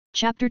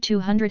Chapter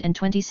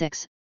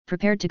 226,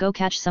 prepared to go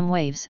catch some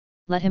waves,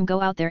 let him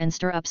go out there and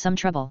stir up some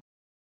trouble.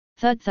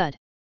 Thud thud.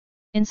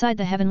 Inside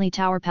the heavenly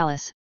tower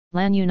palace,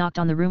 Lan Yu knocked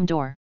on the room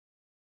door.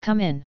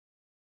 Come in.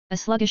 A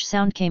sluggish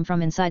sound came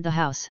from inside the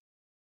house.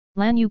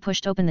 Lan Yu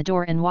pushed open the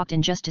door and walked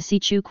in just to see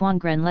Chu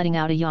Kuangren letting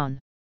out a yawn.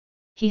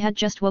 He had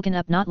just woken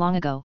up not long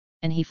ago,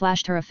 and he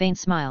flashed her a faint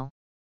smile.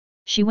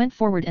 She went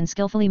forward and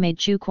skillfully made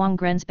Chu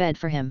Kuangren's bed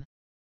for him.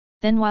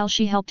 Then while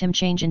she helped him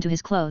change into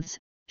his clothes,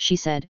 she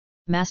said,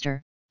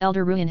 Master,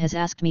 Elder Ruin has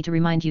asked me to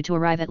remind you to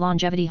arrive at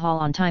Longevity Hall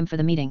on time for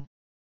the meeting.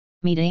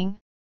 Meeting?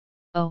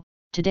 Oh,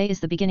 today is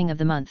the beginning of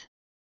the month.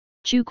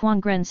 Chu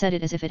Kuangren said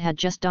it as if it had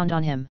just dawned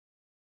on him.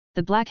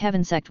 The Black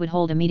Heaven sect would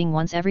hold a meeting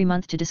once every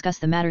month to discuss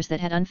the matters that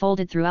had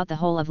unfolded throughout the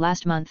whole of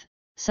last month,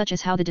 such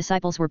as how the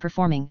disciples were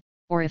performing,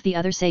 or if the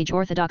other sage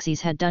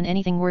orthodoxies had done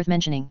anything worth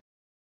mentioning.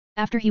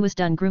 After he was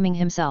done grooming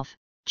himself,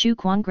 Chu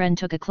Kuangren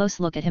took a close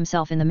look at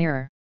himself in the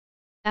mirror.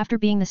 After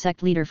being the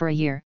sect leader for a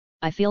year,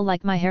 I feel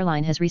like my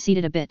hairline has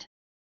receded a bit.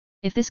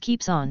 If this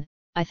keeps on,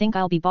 I think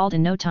I'll be bald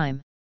in no time.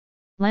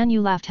 Lan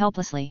Yu laughed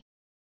helplessly.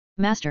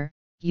 Master,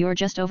 you're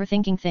just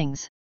overthinking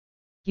things.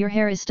 Your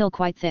hair is still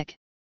quite thick.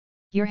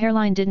 Your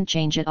hairline didn't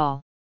change at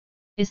all.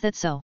 Is that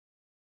so?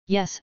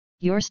 Yes,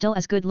 you're still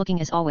as good looking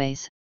as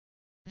always.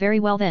 Very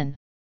well then.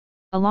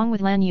 Along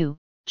with Lan Yu,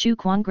 Chu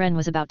Kuangren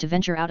was about to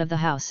venture out of the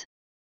house.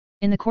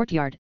 In the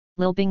courtyard,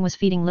 Lil Bing was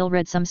feeding Lil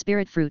Red some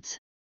spirit fruits.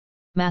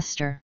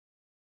 Master.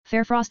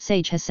 Fairfrost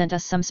Sage has sent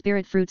us some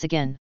spirit fruits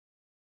again.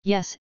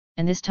 Yes,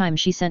 and this time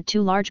she sent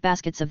 2 large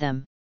baskets of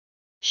them.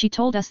 She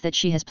told us that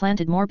she has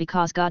planted more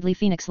because Godly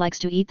Phoenix likes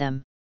to eat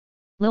them.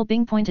 Lil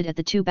Bing pointed at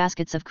the 2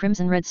 baskets of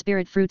crimson red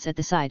spirit fruits at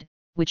the side,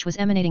 which was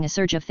emanating a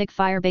surge of thick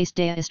fire-based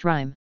Daoist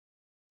rhyme.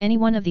 Any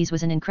one of these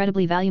was an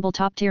incredibly valuable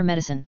top-tier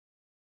medicine.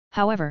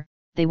 However,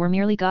 they were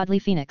merely Godly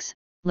Phoenix,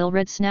 Lil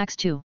Red snacks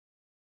too.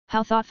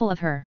 How thoughtful of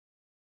her.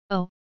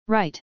 Oh,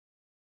 right.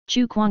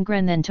 Chu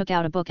Kuangren then took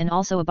out a book and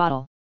also a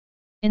bottle.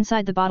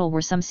 Inside the bottle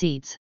were some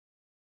seeds.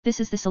 This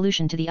is the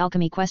solution to the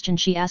alchemy question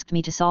she asked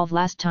me to solve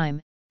last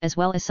time, as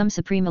well as some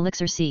supreme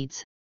elixir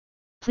seeds.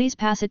 Please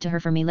pass it to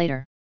her for me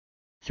later.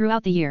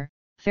 Throughout the year,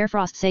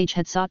 Fairfrost Sage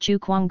had sought Chu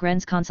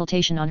Kuangren's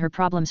consultation on her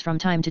problems from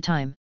time to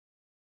time.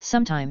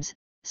 Sometimes,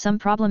 some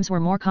problems were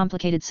more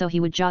complicated, so he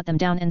would jot them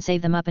down and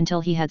save them up until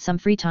he had some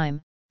free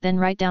time, then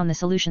write down the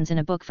solutions in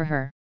a book for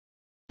her.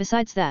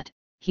 Besides that,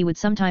 he would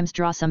sometimes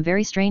draw some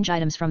very strange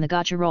items from the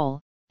gacha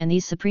roll, and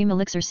these supreme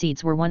elixir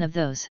seeds were one of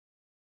those.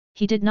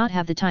 He did not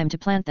have the time to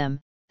plant them,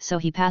 so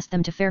he passed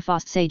them to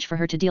Fairfrost Sage for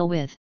her to deal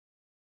with.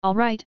 All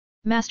right,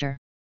 Master.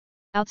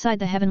 Outside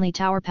the Heavenly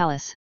Tower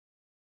Palace,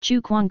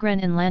 Chu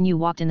Kuangren and Lan Yu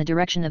walked in the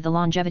direction of the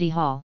Longevity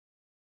Hall.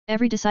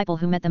 Every disciple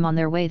who met them on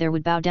their way there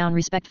would bow down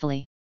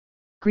respectfully.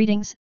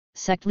 Greetings,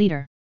 Sect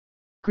Leader.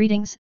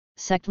 Greetings,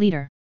 Sect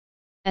Leader.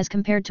 As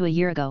compared to a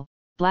year ago,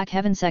 Black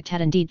Heaven Sect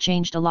had indeed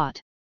changed a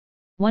lot.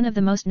 One of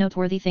the most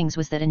noteworthy things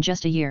was that in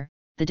just a year,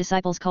 the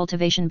disciples'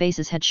 cultivation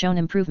bases had shown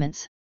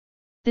improvements.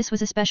 This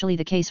was especially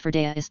the case for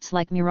Daoists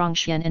like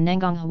Mirongxian and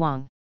Nangong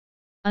Huang.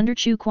 Under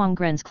Chu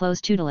Kuangren's close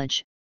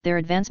tutelage, their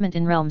advancement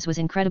in realms was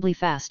incredibly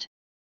fast.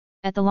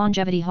 At the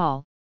Longevity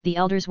Hall, the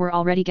elders were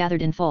already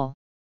gathered in full.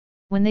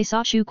 When they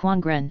saw Chu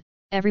Kuangren,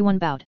 everyone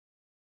bowed.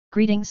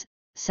 Greetings,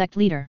 Sect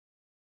Leader.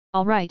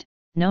 All right,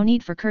 no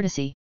need for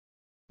courtesy.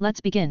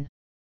 Let's begin.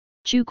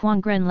 Chu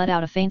Kuangren let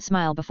out a faint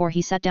smile before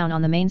he sat down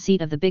on the main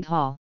seat of the big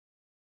hall.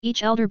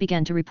 Each elder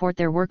began to report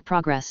their work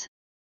progress.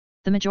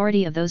 The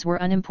majority of those were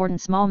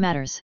unimportant small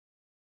matters.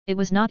 It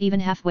was not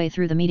even halfway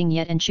through the meeting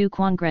yet and Chu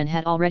Kuangren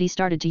had already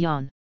started to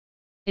yawn.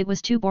 It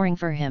was too boring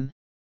for him.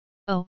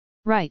 Oh,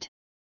 right.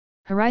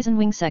 Horizon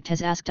Wing Sect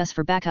has asked us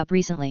for backup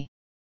recently.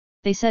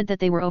 They said that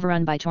they were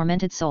overrun by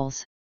tormented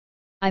souls.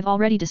 I've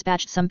already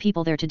dispatched some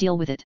people there to deal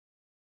with it.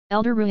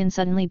 Elder Ruin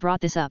suddenly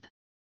brought this up.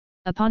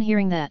 Upon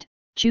hearing that,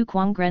 Chu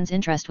Kuangren's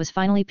interest was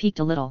finally piqued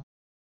a little.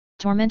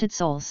 Tormented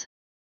souls.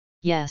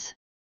 Yes.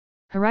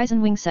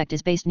 Horizon Wing Sect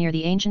is based near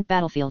the ancient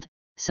battlefield,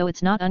 so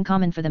it's not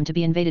uncommon for them to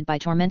be invaded by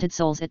tormented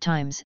souls at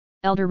times,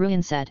 Elder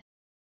Ruin said.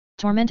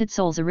 Tormented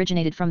souls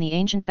originated from the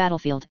ancient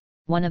battlefield,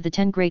 one of the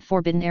 10 great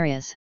forbidden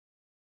areas.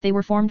 They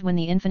were formed when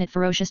the infinite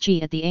ferocious chi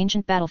at the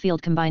ancient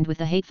battlefield combined with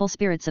the hateful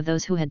spirits of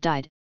those who had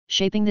died,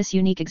 shaping this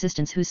unique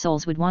existence whose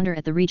souls would wander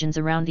at the regions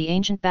around the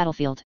ancient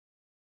battlefield.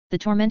 The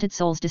tormented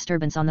souls'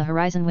 disturbance on the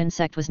Horizon Wind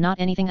Sect was not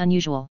anything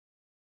unusual.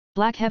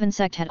 Black Heaven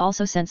Sect had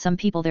also sent some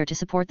people there to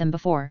support them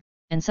before,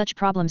 and such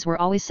problems were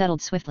always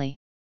settled swiftly.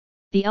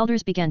 The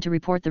elders began to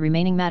report the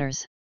remaining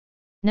matters.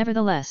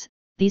 Nevertheless,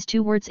 these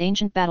 2 words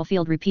ancient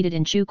battlefield repeated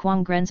in Chu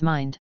Kuangren's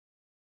mind.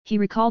 He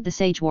recalled the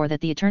Sage War that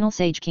the Eternal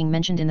Sage King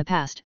mentioned in the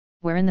past,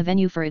 wherein the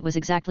venue for it was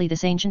exactly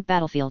this ancient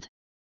battlefield.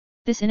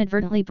 This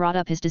inadvertently brought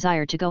up his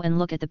desire to go and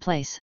look at the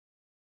place.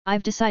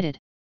 I've decided.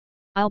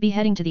 I'll be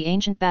heading to the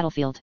ancient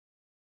battlefield.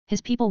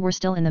 His people were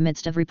still in the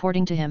midst of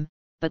reporting to him,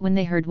 but when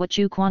they heard what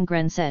Chu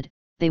Kuangren said,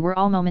 they were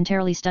all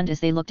momentarily stunned as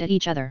they looked at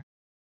each other.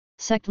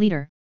 Sect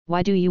Leader,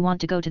 why do you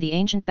want to go to the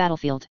ancient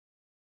battlefield?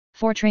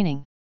 For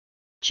training.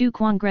 Chu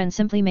Kuangren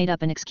simply made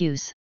up an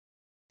excuse.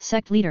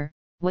 Sect Leader,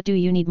 what do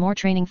you need more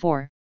training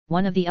for,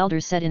 one of the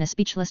elders said in a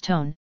speechless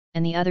tone,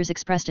 and the others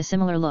expressed a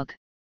similar look.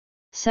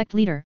 Sect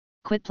leader,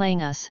 quit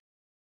playing us.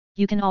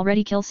 You can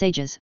already kill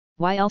sages,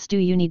 why else do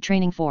you need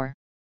training for?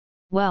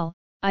 Well,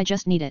 I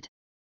just need it.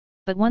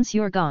 But once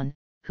you're gone,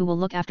 who will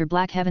look after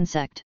Black Heaven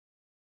sect?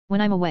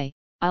 When I'm away,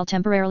 I'll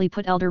temporarily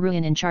put Elder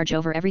Ruin in charge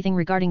over everything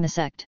regarding the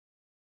sect.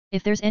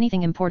 If there's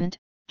anything important,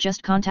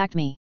 just contact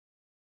me.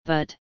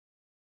 But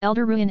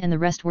Elder Ruin and the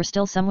rest were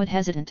still somewhat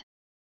hesitant.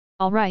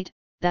 Alright,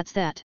 that's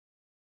that.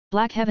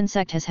 Black Heaven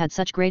sect has had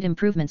such great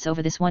improvements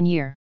over this 1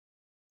 year.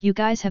 You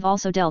guys have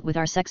also dealt with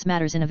our sect's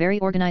matters in a very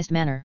organized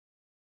manner.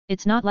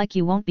 It's not like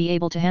you won't be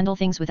able to handle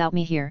things without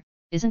me here,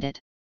 isn't it?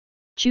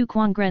 Chu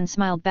Kuangren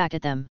smiled back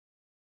at them.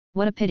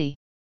 What a pity.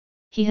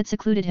 He had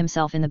secluded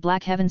himself in the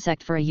Black Heaven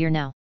sect for a year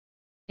now.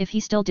 If he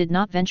still did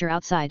not venture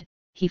outside,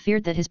 he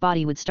feared that his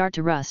body would start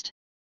to rust.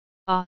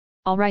 Ah,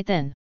 alright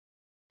then.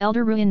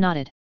 Elder Ruin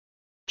nodded.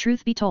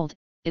 Truth be told,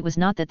 it was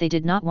not that they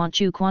did not want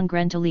Chu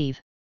Kuangren to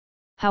leave.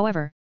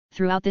 However,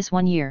 throughout this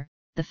 1 year,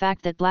 the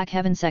fact that Black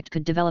Heaven sect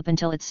could develop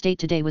until its state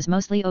today was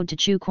mostly owed to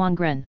Chu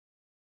Kuangren.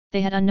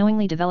 They had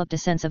unknowingly developed a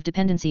sense of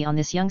dependency on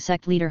this young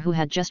sect leader who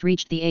had just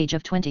reached the age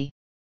of 20.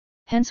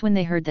 Hence when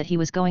they heard that he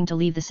was going to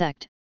leave the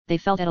sect, they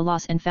felt at a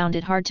loss and found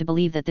it hard to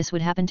believe that this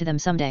would happen to them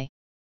someday.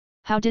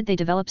 How did they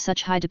develop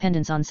such high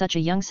dependence on such a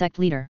young sect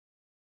leader?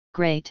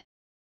 Great.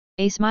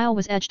 A smile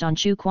was etched on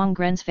Chu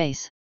Kuangren's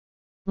face.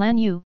 Lan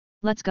Yu,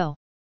 let's go.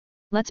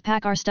 Let's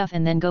pack our stuff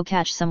and then go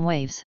catch some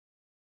waves.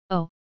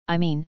 Oh, I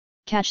mean,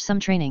 catch some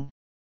training.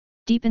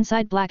 Deep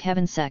inside Black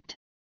Heaven's sect.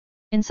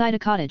 Inside a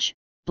cottage,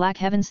 Black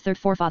Heaven's third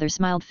forefather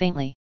smiled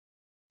faintly.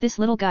 This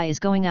little guy is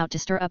going out to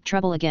stir up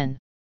trouble again.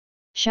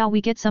 Shall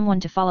we get someone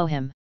to follow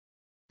him?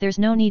 There's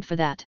no need for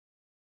that.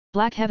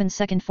 Black Heaven's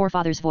second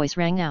forefather's voice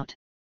rang out.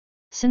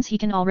 Since he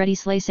can already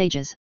slay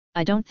sages,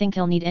 I don't think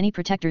he'll need any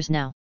protectors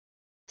now.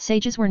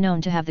 Sages were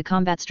known to have the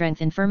combat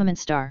strength in Firmament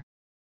Star.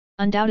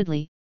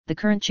 Undoubtedly, the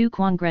current Chu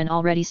Kuangren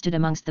already stood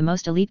amongst the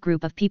most elite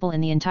group of people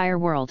in the entire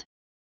world.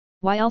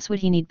 Why else would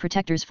he need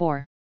protectors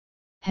for?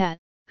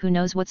 Who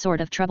knows what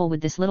sort of trouble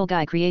would this little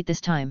guy create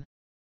this time?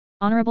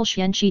 Honorable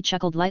Xianqi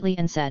chuckled lightly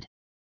and said.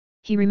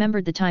 He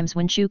remembered the times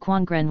when Chu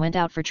Kuangren went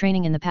out for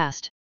training in the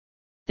past.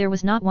 There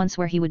was not once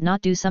where he would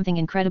not do something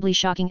incredibly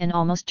shocking and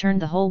almost turn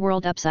the whole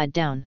world upside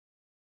down.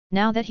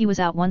 Now that he was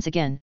out once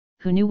again,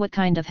 who knew what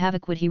kind of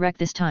havoc would he wreak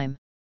this time?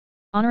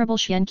 Honorable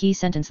Xianqi's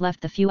sentence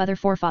left the few other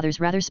forefathers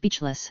rather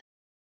speechless.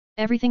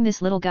 Everything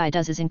this little guy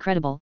does is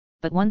incredible,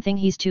 but one thing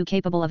he's too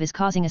capable of is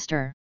causing a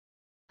stir.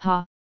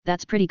 Ha,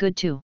 that's pretty good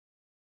too.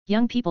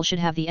 Young people should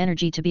have the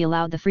energy to be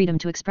allowed the freedom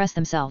to express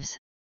themselves.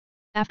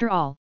 After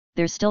all,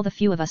 there's still the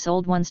few of us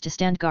old ones to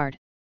stand guard.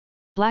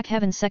 Black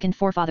Heaven's second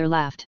forefather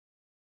laughed.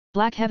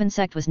 Black Heaven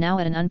sect was now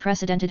at an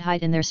unprecedented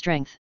height in their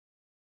strength.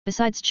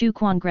 Besides Chu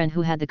Kuangren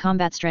who had the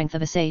combat strength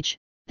of a sage,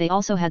 they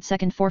also had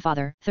second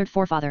forefather, third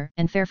forefather,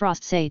 and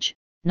Fairfrost sage,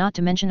 not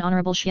to mention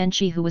Honorable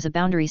Xianqi who was a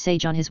boundary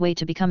sage on his way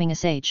to becoming a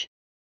sage.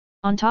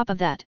 On top of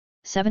that,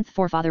 seventh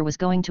forefather was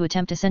going to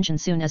attempt ascension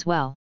soon as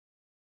well.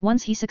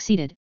 Once he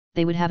succeeded,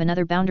 they would have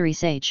another boundary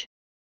sage.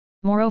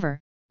 Moreover,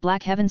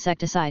 Black Heaven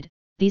sect aside,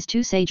 these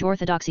two sage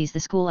orthodoxies, the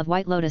School of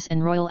White Lotus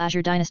and Royal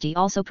Azure Dynasty,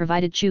 also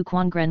provided Chu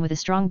Kuangren with a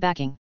strong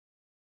backing.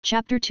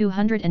 Chapter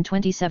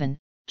 227,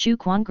 Chu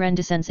Kuangren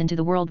descends into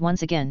the world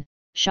once again,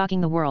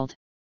 shocking the world.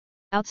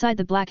 Outside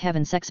the Black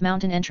Heaven sect's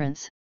mountain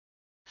entrance.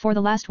 For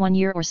the last 1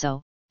 year or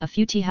so, a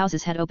few tea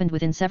houses had opened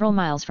within several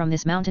miles from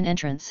this mountain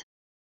entrance.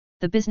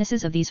 The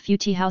businesses of these few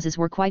tea houses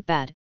were quite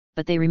bad,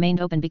 but they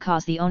remained open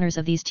because the owners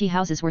of these tea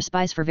houses were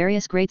spies for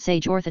various great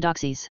sage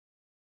orthodoxies.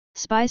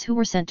 Spies who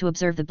were sent to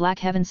observe the Black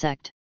Heaven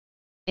sect.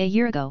 A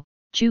year ago,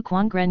 Chu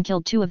Kuangren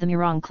killed 2 of the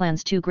Murong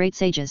clan's 2 great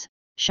sages,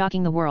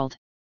 shocking the world.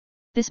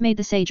 This made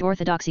the sage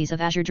orthodoxies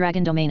of Azure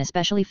Dragon Domain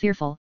especially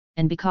fearful,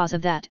 and because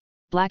of that,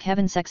 Black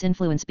Heaven sect's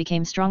influence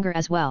became stronger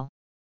as well.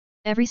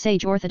 Every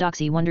sage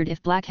orthodoxy wondered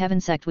if Black Heaven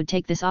sect would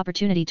take this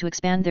opportunity to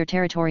expand their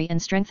territory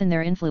and strengthen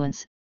their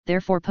influence,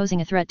 therefore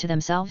posing a threat to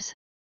themselves.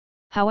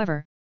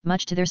 However,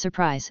 much to their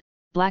surprise,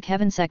 Black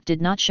Heaven sect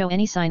did not show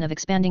any sign of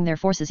expanding their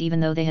forces even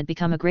though they had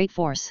become a great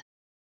force.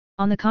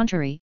 On the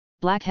contrary,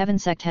 Black Heaven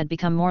sect had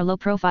become more low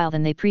profile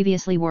than they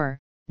previously were,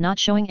 not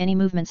showing any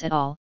movements at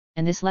all,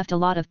 and this left a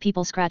lot of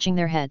people scratching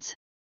their heads.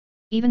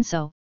 Even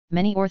so,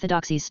 many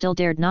orthodoxies still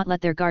dared not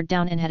let their guard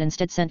down and had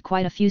instead sent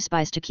quite a few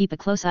spies to keep a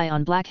close eye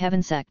on Black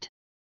Heaven sect.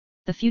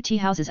 The few tea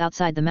houses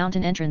outside the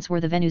mountain entrance were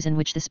the venues in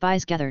which the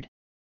spies gathered.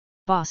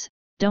 Boss,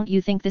 don't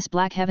you think this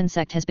Black Heaven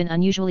sect has been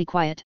unusually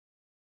quiet?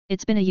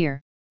 It's been a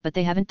year, but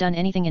they haven't done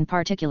anything in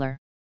particular.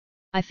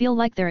 I feel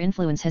like their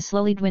influence has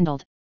slowly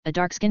dwindled, a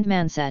dark-skinned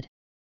man said.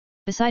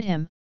 Beside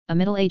him, a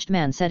middle-aged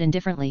man said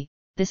indifferently,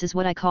 this is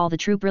what I call the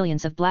true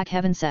brilliance of Black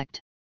Heaven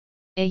sect.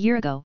 A year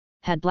ago,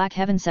 had Black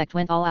Heaven sect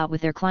went all out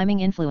with their climbing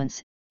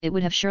influence, it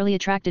would have surely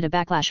attracted a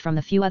backlash from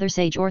the few other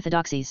sage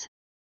orthodoxies.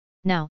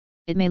 Now,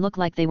 it may look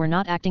like they were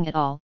not acting at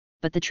all,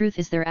 but the truth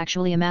is they're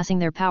actually amassing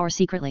their power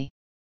secretly.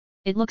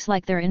 It looks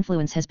like their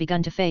influence has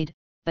begun to fade,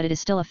 but it is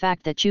still a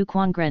fact that Chu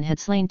Kuangren had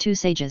slain 2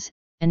 sages,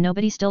 and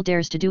nobody still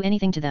dares to do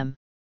anything to them.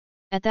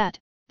 At that,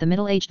 the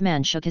middle-aged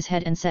man shook his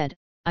head and said,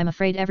 I'm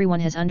afraid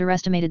everyone has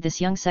underestimated this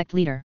young sect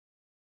leader.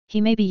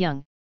 He may be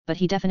young, but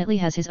he definitely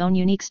has his own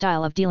unique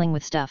style of dealing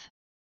with stuff.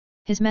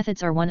 His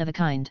methods are one of a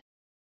kind.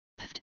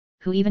 Pfft,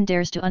 who even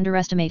dares to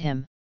underestimate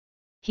him?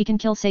 He can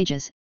kill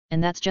sages,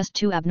 and that's just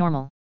too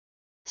abnormal.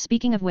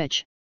 Speaking of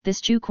which,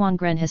 this Chu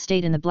Kuangren has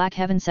stayed in the Black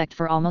Heaven sect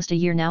for almost a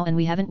year now and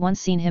we haven't once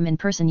seen him in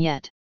person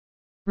yet.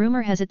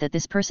 Rumor has it that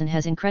this person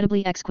has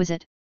incredibly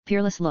exquisite,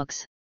 peerless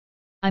looks.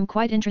 I'm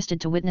quite interested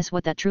to witness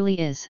what that truly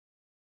is.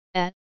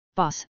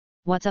 Boss,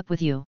 what's up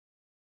with you?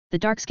 The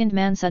dark-skinned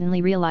man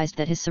suddenly realized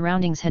that his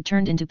surroundings had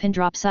turned into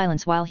pin-drop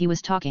silence while he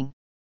was talking.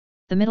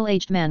 The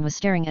middle-aged man was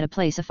staring at a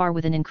place afar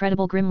with an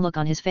incredible grim look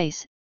on his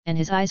face, and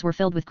his eyes were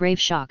filled with grave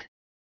shock.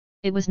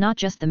 It was not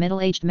just the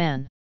middle-aged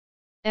man.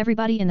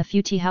 Everybody in the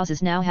few tea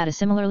houses now had a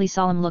similarly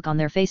solemn look on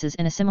their faces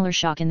and a similar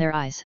shock in their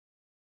eyes.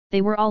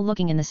 They were all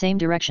looking in the same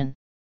direction.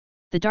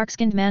 The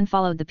dark-skinned man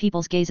followed the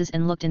people's gazes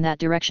and looked in that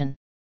direction.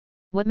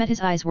 What met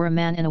his eyes were a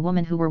man and a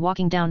woman who were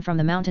walking down from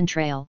the mountain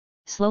trail,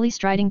 slowly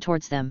striding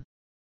towards them.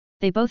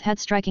 They both had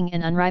striking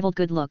and unrivaled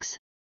good looks.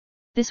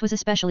 This was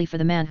especially for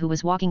the man who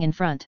was walking in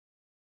front.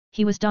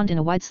 He was donned in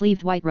a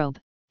wide-sleeved white robe,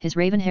 his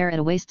raven hair at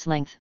a waist's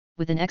length,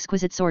 with an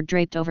exquisite sword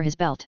draped over his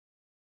belt.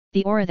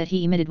 The aura that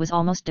he emitted was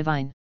almost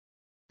divine.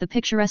 The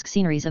picturesque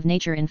sceneries of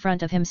nature in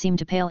front of him seemed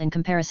to pale in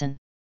comparison.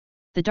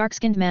 The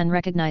dark-skinned man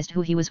recognized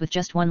who he was with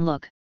just one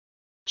look.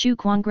 Chu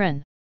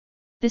Kuangren.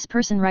 This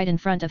person right in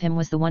front of him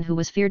was the one who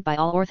was feared by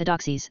all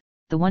orthodoxies,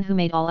 the one who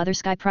made all other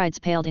sky prides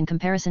paled in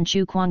comparison.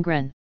 Chu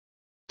Kuangren.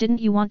 Didn't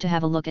you want to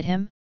have a look at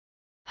him?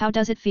 How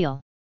does it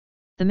feel?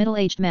 The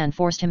middle-aged man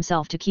forced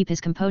himself to keep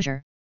his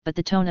composure, but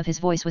the tone of his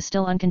voice was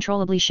still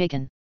uncontrollably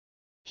shaken.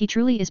 He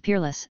truly is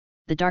peerless,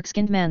 the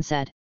dark-skinned man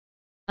said.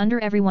 Under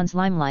everyone's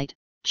limelight,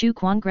 Chu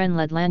Kuangren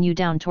led Lan Yu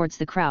down towards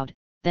the crowd,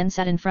 then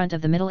sat in front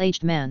of the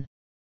middle-aged man.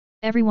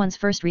 Everyone's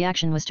first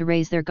reaction was to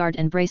raise their guard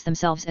and brace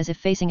themselves as if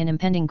facing an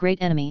impending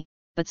great enemy,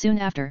 but soon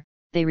after,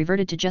 they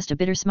reverted to just a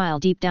bitter smile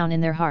deep down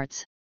in their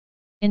hearts.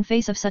 In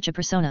face of such a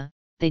persona,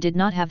 they did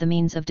not have the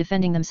means of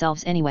defending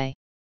themselves anyway.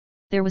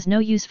 There was no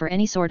use for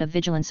any sort of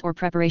vigilance or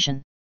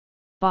preparation.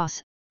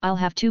 Boss, I'll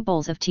have 2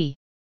 bowls of tea.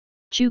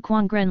 Chu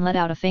Kuangren let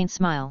out a faint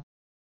smile.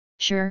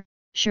 Sure,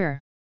 sure.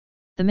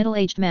 The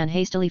middle-aged man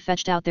hastily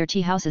fetched out their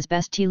tea house's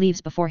best tea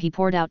leaves before he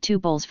poured out 2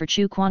 bowls for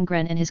Chu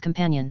Kuangren and his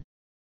companion.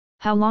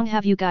 How long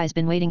have you guys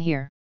been waiting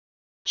here?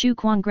 Chu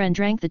Kuangren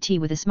drank the tea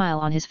with a smile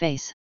on his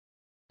face.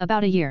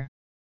 About a year.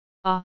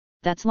 Ah,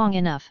 that's long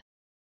enough.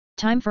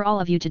 Time for all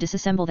of you to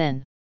disassemble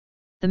then.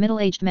 The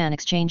middle-aged man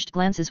exchanged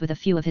glances with a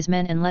few of his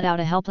men and let out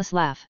a helpless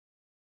laugh.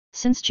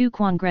 Since Chu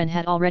Kuangren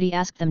had already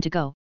asked them to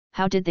go,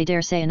 how did they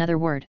dare say another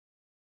word?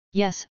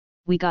 Yes,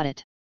 we got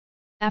it.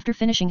 After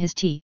finishing his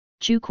tea,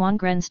 Chu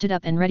Kuangren stood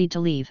up and readied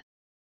to leave.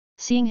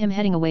 Seeing him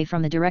heading away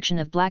from the direction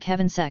of Black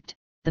Heaven sect,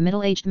 the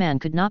middle-aged man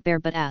could not bear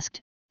but asked,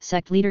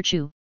 Sect leader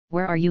Chu,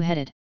 where are you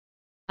headed?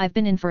 I've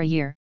been in for a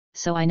year,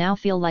 so I now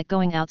feel like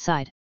going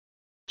outside.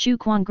 Chu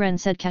Kuangren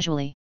said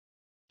casually.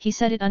 He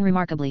said it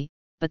unremarkably,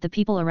 but the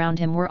people around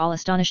him were all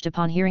astonished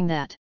upon hearing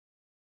that.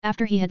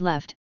 After he had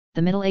left,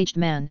 the middle-aged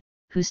man,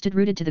 who stood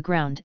rooted to the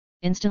ground,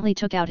 instantly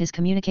took out his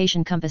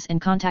communication compass and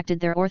contacted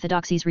their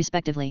orthodoxies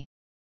respectively.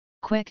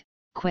 Quick,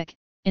 quick,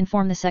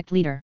 inform the sect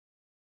leader.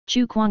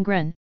 Chu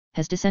Kuangren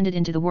has descended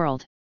into the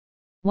world.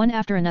 One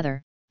after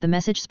another, the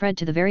message spread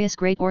to the various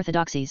great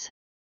orthodoxies.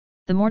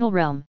 The mortal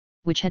realm,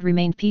 which had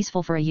remained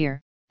peaceful for a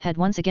year, had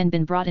once again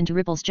been brought into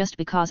ripples just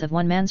because of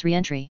one man's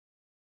re-entry.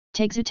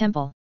 Taegzu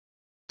Temple.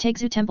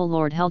 Taegzu Temple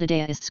Lord held a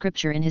Daoist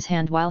scripture in his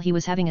hand while he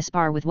was having a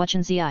spar with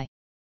Wuchen Zi.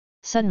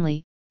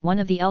 Suddenly, one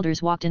of the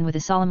elders walked in with a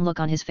solemn look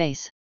on his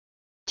face.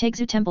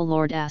 Taegzu Temple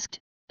Lord asked,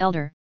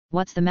 Elder,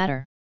 what's the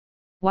matter?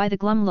 Why the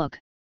glum look?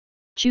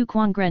 Chu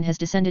Kuangren has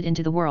descended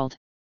into the world.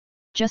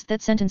 Just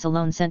that sentence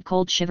alone sent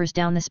cold shivers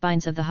down the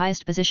spines of the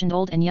highest positioned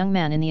old and young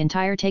man in the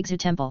entire Taegzu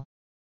Temple.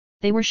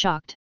 They were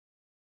shocked.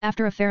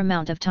 After a fair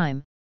amount of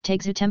time,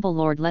 Taegzu Temple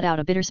Lord let out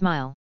a bitter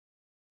smile.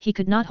 He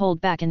could not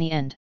hold back in the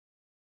end.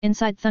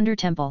 Inside Thunder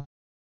Temple,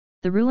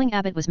 the ruling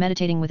abbot was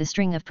meditating with a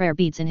string of prayer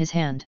beads in his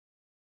hand.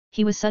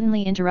 He was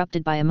suddenly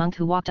interrupted by a monk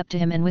who walked up to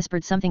him and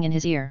whispered something in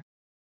his ear.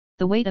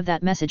 The weight of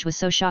that message was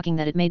so shocking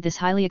that it made this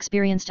highly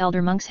experienced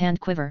elder monk's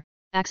hand quiver,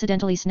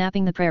 accidentally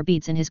snapping the prayer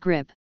beads in his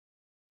grip.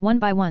 One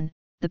by one,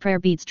 the prayer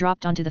beads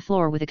dropped onto the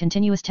floor with a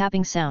continuous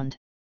tapping sound.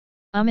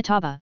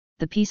 Amitabha,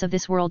 the peace of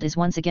this world is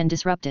once again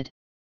disrupted.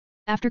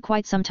 After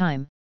quite some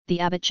time, the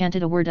abbot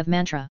chanted a word of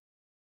mantra.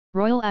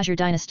 Royal Azure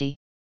Dynasty.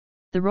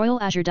 The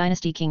Royal Azure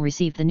Dynasty king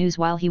received the news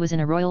while he was in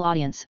a royal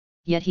audience,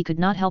 yet he could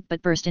not help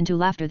but burst into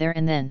laughter there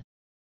and then.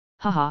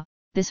 Haha,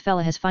 this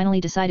fella has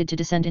finally decided to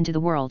descend into the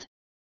world.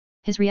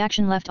 His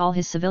reaction left all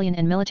his civilian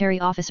and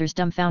military officers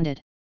dumbfounded.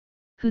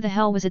 Who the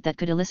hell was it that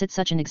could elicit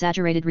such an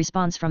exaggerated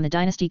response from the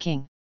Dynasty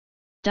king?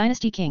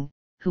 Dynasty king,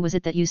 who was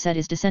it that you said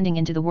is descending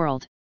into the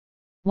world?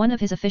 One of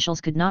his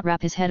officials could not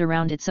wrap his head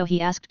around it, so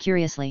he asked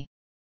curiously.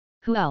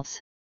 Who else?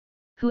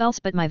 Who else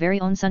but my very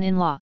own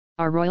son-in-law,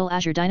 our Royal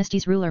Azure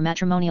Dynasty's ruler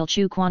matrimonial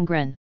Chu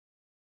Kuangren.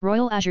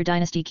 Royal Azure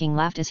Dynasty king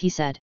laughed as he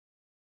said.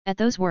 At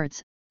those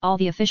words, All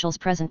the officials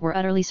present were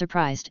utterly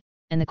surprised,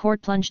 and the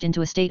court plunged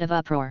into a state of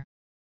uproar.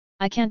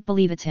 I can't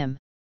believe it's him.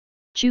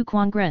 Chu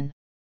Kuangren.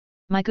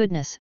 My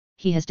goodness,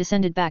 he has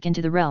descended back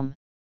into the realm.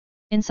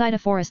 Inside a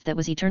forest that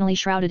was eternally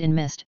shrouded in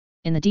mist,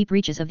 in the deep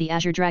reaches of the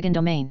Azure Dragon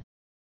domain.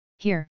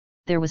 Here,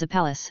 there was a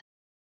palace.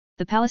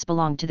 The palace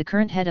belonged to the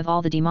current head of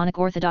all the demonic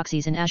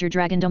orthodoxies in Azure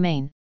Dragon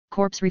domain,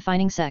 corpse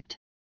refining sect.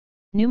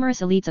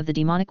 Numerous elites of the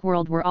demonic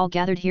world were all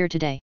gathered here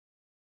today.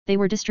 They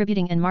were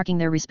distributing and marking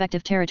their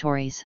respective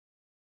territories.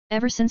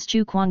 Ever since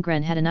Chu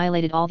Kuangren had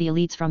annihilated all the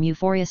elites from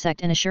Euphoria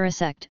sect and Ashura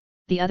sect,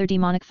 the other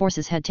demonic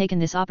forces had taken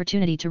this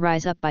opportunity to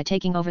rise up by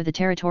taking over the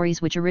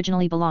territories which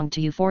originally belonged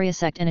to Euphoria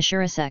sect and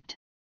Ashura sect.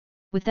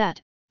 With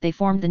that, they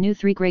formed the new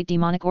three great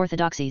demonic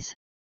orthodoxies.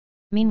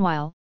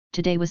 Meanwhile,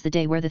 today was the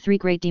day where the three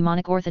great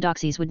demonic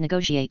orthodoxies would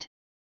negotiate.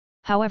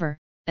 However,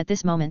 at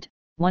this moment,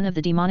 one of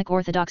the demonic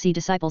orthodoxy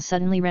disciples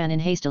suddenly ran in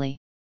hastily.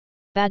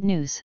 Bad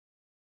news.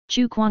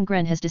 Chu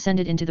Kuangren has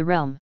descended into the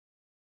realm.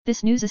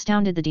 This news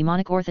astounded the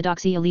demonic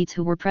orthodoxy elites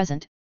who were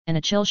present, and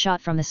a chill shot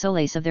from the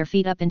solace of their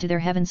feet up into their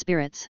heaven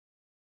spirits.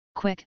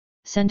 Quick,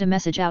 send a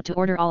message out to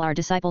order all our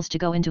disciples to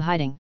go into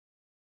hiding.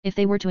 If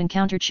they were to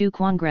encounter Chu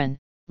Kuangren,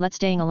 let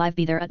staying alive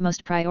be their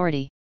utmost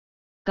priority.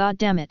 God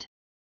damn it!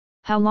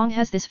 How long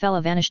has this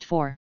fella vanished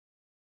for?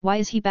 Why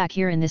is he back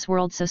here in this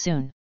world so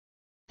soon?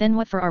 Then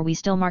what for are we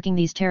still marking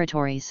these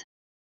territories?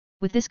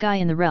 With this guy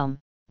in the realm,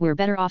 we're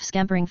better off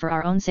scampering for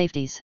our own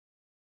safeties.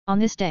 On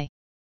this day,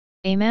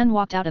 a man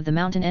walked out of the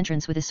mountain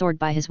entrance with a sword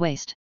by his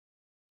waist.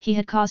 He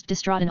had caused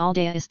distraught in all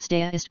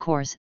Daist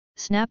cores,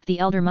 snapped the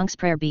elder monks'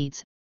 prayer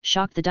beads,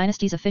 shocked the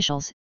dynasty's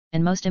officials,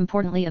 and most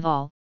importantly of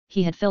all,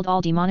 he had filled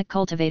all demonic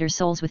cultivators'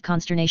 souls with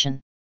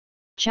consternation.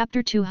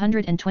 Chapter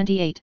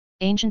 228,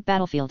 Ancient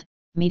Battlefield,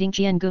 meeting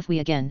Qian Gufui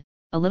again,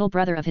 a little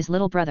brother of his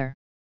little brother.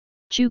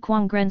 Chu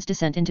Kuangren's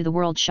descent into the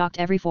world shocked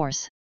every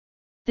force.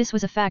 This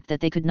was a fact that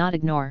they could not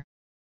ignore.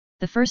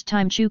 The first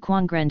time Chu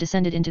Kuangren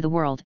descended into the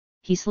world,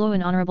 he slew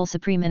an honorable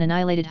supreme and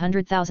annihilated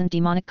 100,000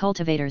 demonic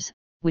cultivators,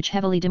 which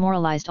heavily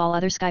demoralized all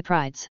other sky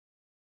prides.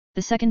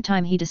 The second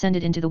time he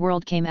descended into the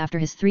world came after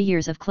his 3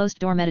 years of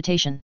closed-door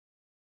meditation.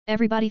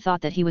 Everybody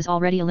thought that he was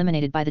already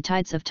eliminated by the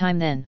tides of time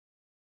then.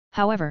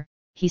 However,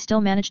 he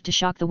still managed to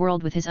shock the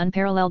world with his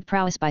unparalleled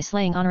prowess by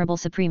slaying honorable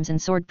supremes in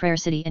Sword Prayer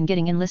City and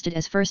getting enlisted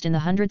as first in the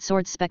 100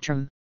 Swords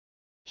Spectrum.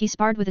 He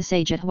sparred with a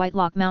sage at White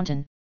Lock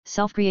Mountain,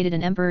 self-created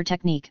an emperor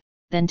technique,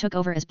 then took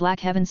over as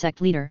Black Heaven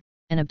sect leader,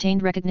 and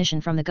obtained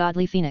recognition from the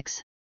godly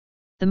Phoenix.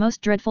 The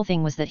most dreadful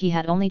thing was that he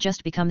had only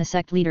just become the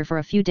sect leader for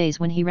a few days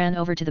when he ran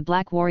over to the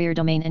Black Warrior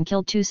domain and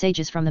killed 2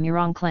 sages from the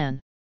Murong clan.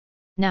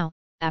 Now,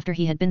 after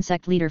he had been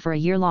sect leader for a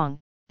year long,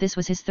 this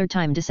was his 3rd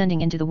time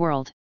descending into the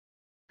world.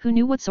 Who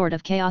knew what sort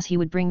of chaos he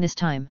would bring this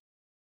time?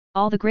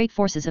 All the great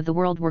forces of the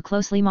world were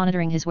closely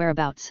monitoring his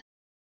whereabouts.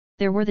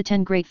 There were the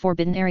 10 great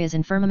forbidden areas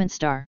in Firmament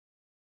Star.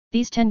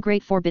 These 10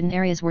 great forbidden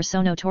areas were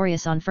so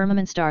notorious on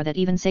Firmament Star that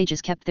even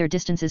sages kept their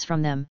distances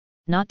from them,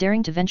 not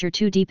daring to venture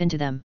too deep into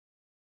them.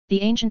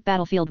 The ancient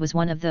battlefield was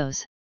one of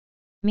those.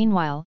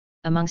 Meanwhile,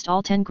 amongst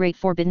all 10 great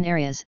forbidden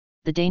areas,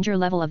 the danger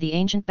level of the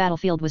ancient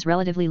battlefield was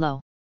relatively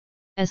low.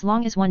 As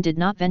long as one did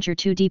not venture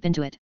too deep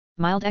into it,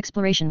 mild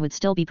exploration would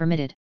still be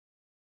permitted.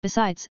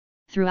 Besides,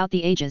 throughout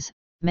the ages,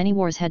 many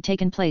wars had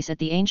taken place at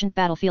the ancient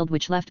battlefield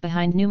which left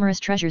behind numerous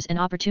treasures and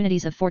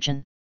opportunities of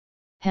fortune.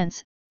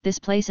 Hence, this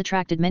place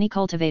attracted many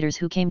cultivators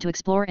who came to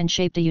explore and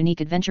shaped a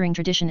unique adventuring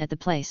tradition at the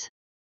place.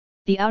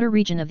 The outer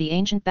region of the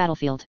ancient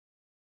battlefield.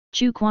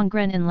 Chu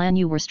Kuangren and Lan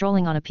Yu were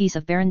strolling on a piece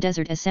of barren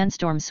desert as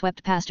sandstorms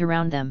swept past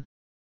around them.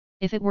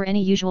 If it were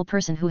any usual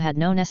person who had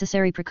no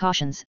necessary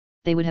precautions,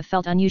 they would have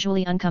felt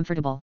unusually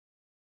uncomfortable.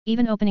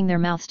 Even opening their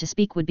mouths to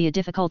speak would be a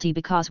difficulty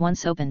because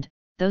once opened,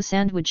 those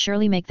sand would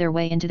surely make their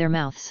way into their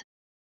mouths.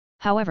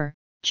 However,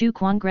 Chu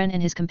Kuangren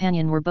and his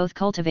companion were both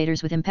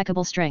cultivators with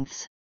impeccable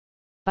strengths.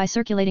 By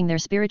circulating their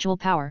spiritual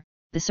power,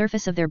 the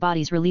surface of their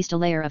bodies released a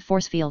layer of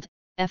force field,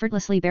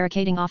 effortlessly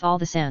barricading off all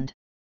the sand.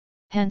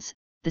 Hence,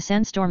 the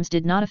sandstorms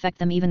did not affect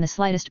them even the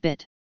slightest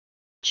bit.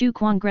 Chu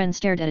Kuangren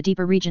stared at a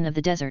deeper region of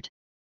the desert.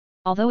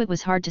 Although it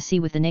was hard to see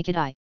with the naked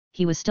eye,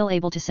 he was still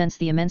able to sense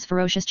the immense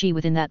ferocious qi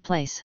within that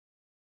place.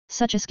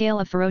 Such a scale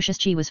of ferocious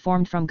qi was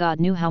formed from God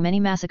knew how many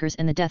massacres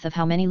and the death of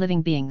how many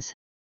living beings.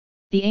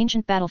 The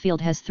ancient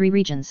battlefield has 3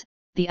 regions,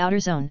 the outer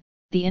zone,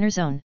 the inner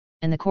zone,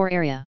 and the core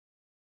area.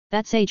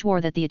 That sage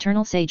war that the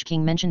eternal sage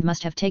king mentioned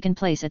must have taken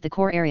place at the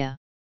core area.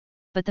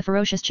 But the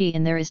ferocious qi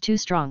in there is too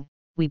strong,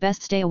 we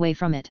best stay away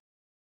from it.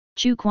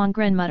 Chu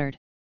Kuangren muttered.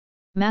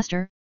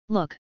 Master,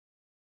 look.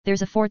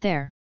 There's a fort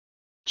there.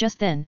 Just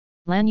then,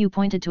 Lan Yu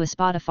pointed to a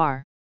spot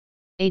afar.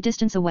 A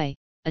distance away,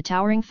 a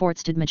towering fort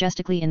stood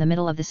majestically in the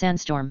middle of the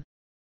sandstorm.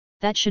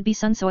 That should be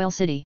Sunsoil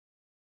City.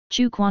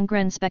 Chu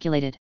Kuangren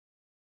speculated.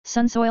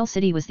 Sunsoil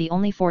City was the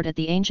only fort at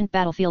the ancient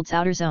battlefield's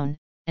outer zone,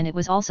 and it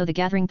was also the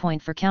gathering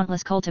point for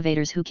countless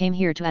cultivators who came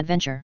here to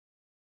adventure.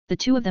 The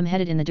 2 of them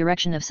headed in the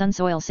direction of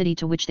Sunsoil City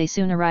to which they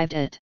soon arrived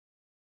at.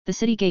 The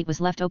city gate was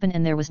left open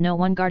and there was no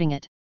one guarding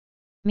it.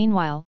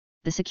 Meanwhile,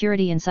 the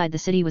security inside the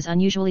city was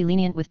unusually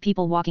lenient with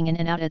people walking in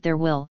and out at their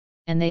will,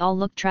 and they all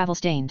looked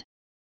travel-stained.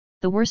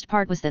 The worst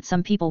part was that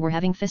some people were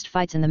having fist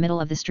fights in the middle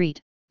of the street,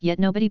 yet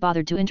nobody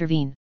bothered to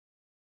intervene.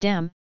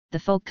 Damn, the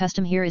folk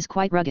custom here is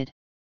quite rugged.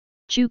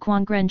 Chu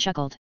Kuangren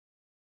chuckled.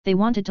 They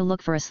wanted to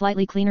look for a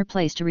slightly cleaner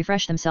place to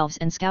refresh themselves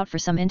and scout for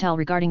some intel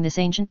regarding this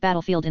ancient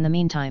battlefield in the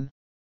meantime.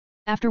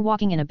 After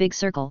walking in a big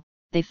circle,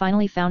 they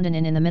finally found an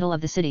inn in the middle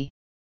of the city.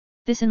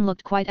 This inn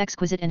looked quite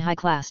exquisite and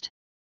high-classed.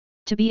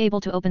 To be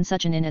able to open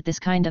such an inn at this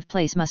kind of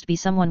place must be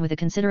someone with a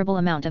considerable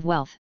amount of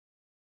wealth.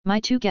 My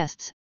two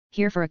guests,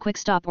 here for a quick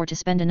stop or to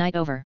spend a night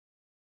over.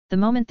 The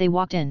moment they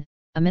walked in,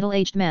 a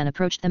middle-aged man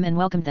approached them and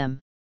welcomed them.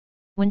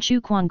 When Chu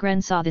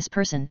Kuangren saw this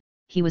person,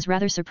 he was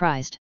rather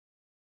surprised.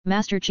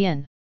 Master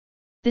Qian.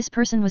 This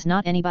person was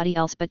not anybody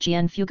else but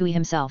Qian Fugui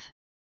himself.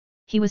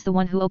 He was the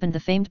one who opened the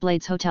famed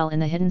Blades Hotel in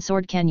the Hidden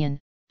Sword Canyon,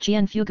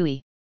 Qian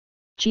Fugui.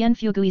 Qian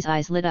Fugui's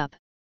eyes lit up.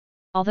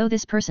 Although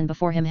this person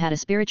before him had a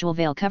spiritual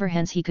veil cover,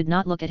 hence he could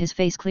not look at his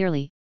face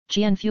clearly,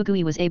 Qian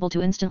Fugui was able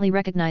to instantly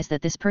recognize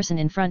that this person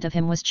in front of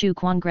him was Chu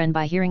Kuangren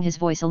by hearing his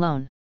voice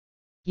alone.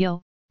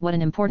 Yo, what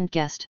an important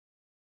guest.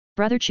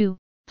 Brother Chu,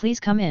 please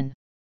come in.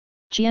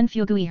 Qian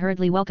Fugui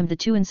hurriedly welcomed the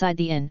two inside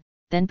the inn,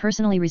 then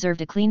personally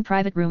reserved a clean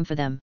private room for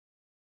them.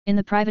 In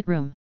the private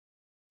room,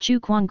 Chu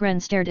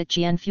Kuangren stared at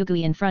Qian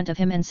Fugui in front of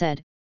him and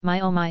said, My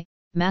oh my,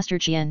 Master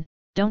Qian,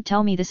 don't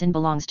tell me this inn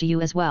belongs to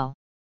you as well.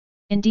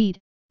 Indeed,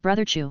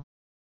 Brother Chu.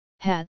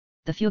 The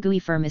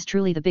Fugui firm is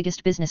truly the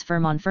biggest business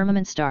firm on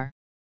Firmament Star.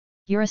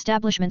 Your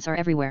establishments are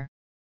everywhere.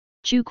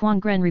 Chu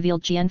Kuangren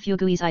revealed Qian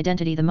Fugui's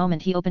identity the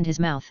moment he opened his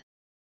mouth.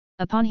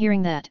 Upon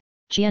hearing that,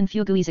 Qian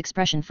Fugui's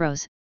expression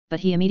froze, but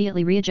he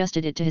immediately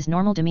readjusted it to his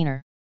normal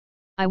demeanor.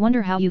 I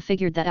wonder how you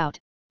figured that out,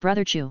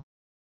 Brother Chu.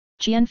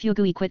 Qian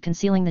Fugui quit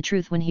concealing the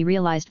truth when he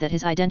realized that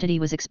his identity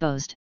was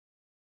exposed.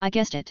 I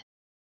guessed it.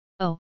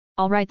 Oh,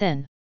 alright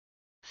then.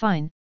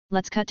 Fine,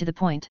 let's cut to the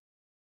point.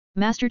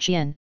 Master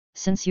Qian,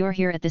 since you're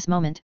here at this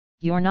moment,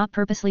 you're not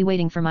purposely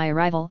waiting for my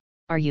arrival,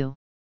 are you?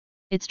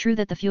 It's true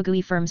that the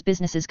Fugui firm's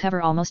businesses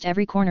cover almost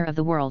every corner of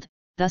the world,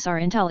 thus our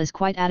intel is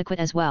quite adequate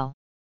as well.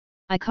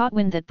 I caught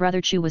wind that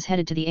Brother Chu was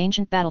headed to the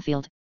ancient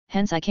battlefield,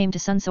 hence I came to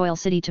Sunsoil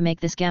City to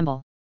make this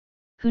gamble.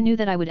 Who knew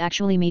that I would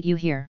actually meet you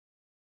here?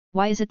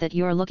 Why is it that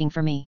you're looking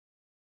for me?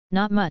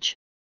 Not much.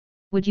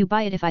 Would you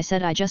buy it if I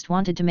said I just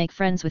wanted to make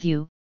friends with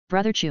you,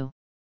 Brother Chu?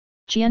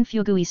 Qian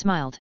Fugui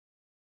smiled.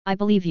 I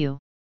believe you.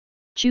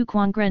 Chu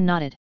Kuangren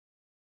nodded.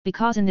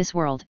 Because in this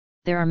world,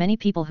 there are many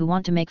people who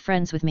want to make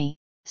friends with me,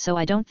 so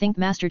I don't think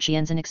Master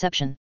Qian's an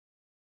exception.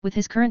 With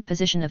his current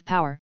position of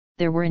power,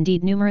 there were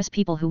indeed numerous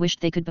people who wished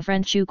they could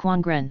befriend Chu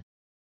Kuangren.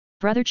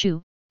 Brother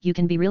Chu, you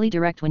can be really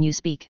direct when you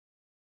speak.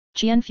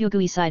 Qian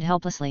Fugui sighed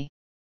helplessly.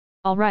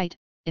 Alright,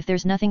 if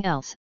there's nothing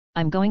else,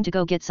 I'm going to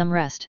go get some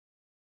rest.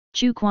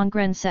 Chu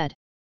Kuangren said.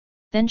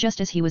 Then just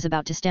as he was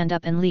about to stand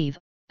up and leave,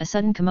 a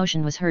sudden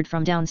commotion was heard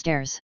from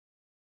downstairs.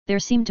 There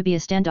seemed to be a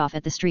standoff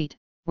at the street,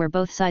 where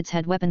both sides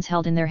had weapons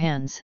held in their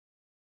hands.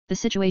 The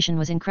situation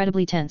was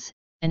incredibly tense,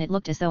 and it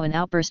looked as though an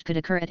outburst could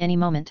occur at any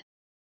moment.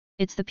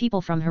 It's the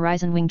people from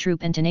Horizon Wing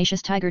Troop and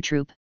Tenacious Tiger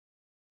Troop.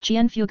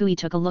 Qian Fugui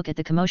took a look at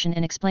the commotion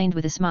and explained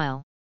with a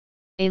smile.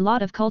 A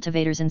lot of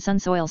cultivators in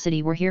Sunsoil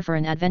City were here for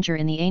an adventure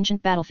in the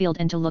ancient battlefield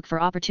and to look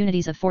for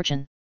opportunities of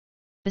fortune.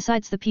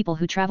 Besides the people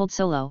who traveled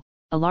solo,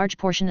 a large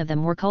portion of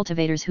them were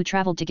cultivators who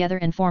traveled together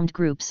and formed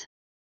groups.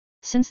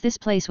 Since this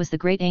place was the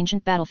great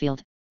ancient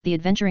battlefield, the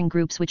adventuring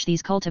groups which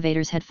these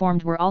cultivators had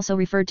formed were also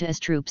referred to as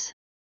troops.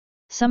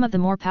 Some of the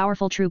more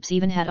powerful troops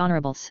even had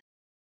honorables.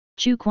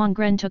 Chu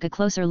Kuangren took a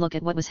closer look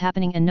at what was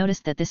happening and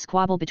noticed that this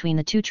squabble between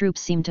the two troops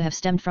seemed to have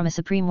stemmed from a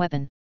supreme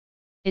weapon.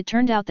 It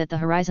turned out that the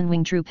Horizon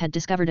Wing Troop had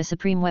discovered a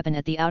supreme weapon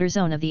at the outer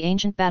zone of the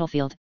ancient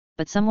battlefield,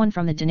 but someone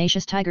from the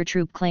Tenacious Tiger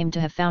Troop claimed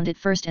to have found it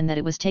first and that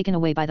it was taken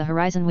away by the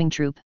Horizon Wing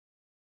Troop.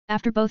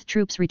 After both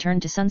troops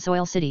returned to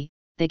Sunsoil City,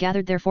 they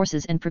gathered their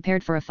forces and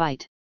prepared for a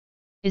fight.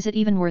 Is it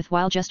even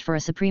worthwhile just for a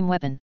supreme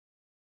weapon?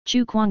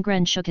 Chu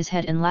Kuangren shook his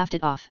head and laughed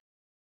it off.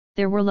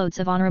 There were loads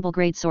of honorable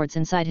grade swords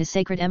inside his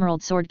sacred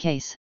emerald sword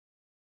case.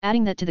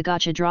 Adding that to the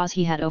gacha draws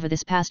he had over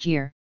this past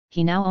year,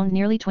 he now owned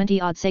nearly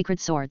 20-odd sacred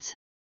swords.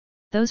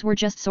 Those were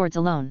just swords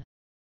alone.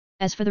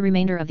 As for the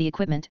remainder of the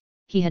equipment,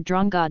 he had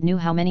drawn God knew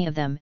how many of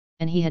them,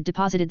 and he had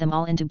deposited them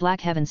all into Black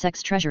Heaven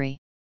Sect's treasury.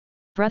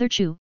 Brother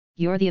Chu,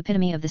 you're the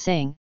epitome of the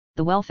saying,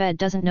 the well-fed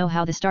doesn't know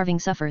how the starving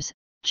suffers,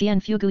 Qian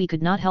Fugui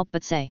could not help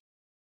but say.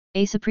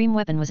 A supreme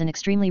weapon was an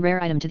extremely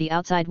rare item to the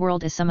outside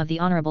world as some of the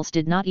honorables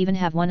did not even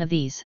have one of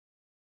these.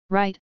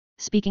 Right,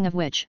 speaking of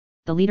which,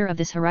 the leader of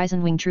this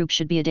Horizon Wing Troop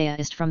should be a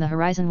deist from the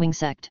Horizon Wing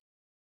Sect.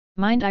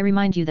 Mind I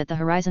remind you that the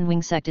Horizon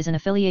Wing Sect is an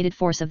affiliated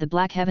force of the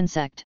Black Heaven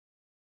Sect.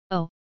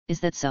 Oh, is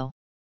that so?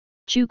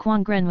 Chu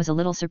Kuangren was a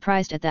little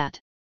surprised at that.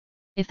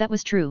 If that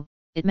was true,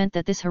 it meant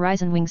that this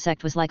Horizon Wing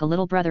Sect was like a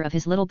little brother of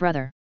his little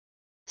brother.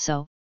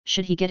 So,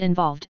 should he get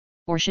involved,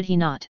 or should he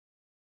not?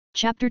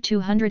 Chapter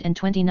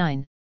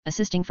 229,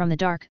 Assisting from the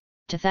Dark,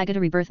 Tathagata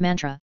Rebirth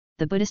Mantra,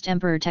 the Buddhist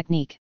Emperor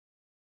Technique.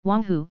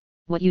 Wang Hu,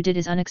 what you did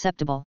is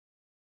unacceptable.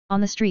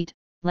 On the street,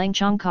 Lang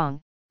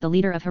Chongkong, the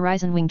leader of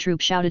Horizon Wing Troop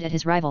shouted at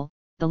his rival,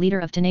 the leader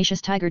of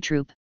Tenacious Tiger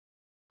Troop.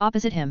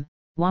 Opposite him,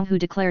 Wang Hu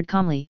declared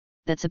calmly,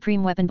 that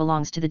supreme weapon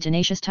belongs to the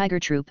tenacious tiger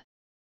troop.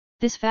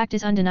 This fact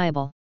is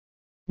undeniable.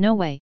 No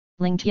way,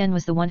 Ling Tian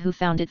was the one who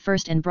found it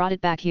first and brought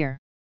it back here.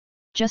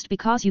 Just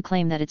because you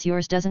claim that it's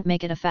yours doesn't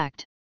make it a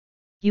fact.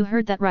 You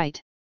heard that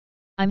right.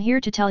 I'm here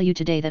to tell you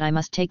today that I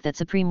must take that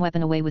supreme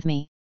weapon away with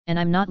me, and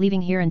I'm not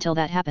leaving here until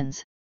that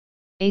happens.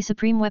 A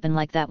supreme weapon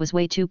like that was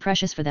way too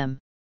precious for them.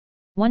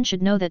 One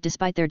should know that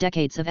despite their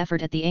decades of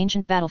effort at the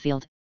ancient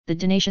battlefield, the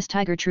tenacious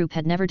tiger troop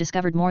had never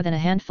discovered more than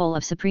a handful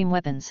of supreme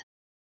weapons.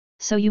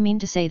 So you mean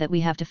to say that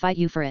we have to fight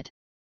you for it?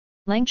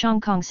 Lang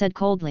Chongkong said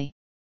coldly.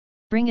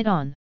 Bring it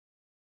on.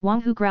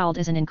 Wang Hu growled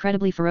as an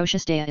incredibly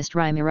ferocious Daoist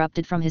rhyme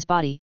erupted from his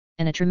body,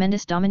 and a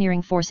tremendous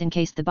domineering force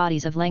encased the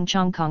bodies of Lang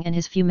Chongkong and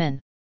his few men.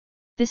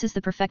 This is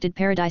the perfected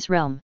paradise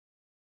realm.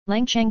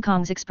 Lang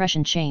Chongkong's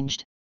expression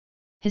changed.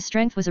 His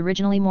strength was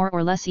originally more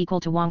or less equal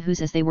to Wang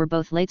Hu's as they were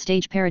both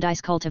late-stage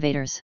paradise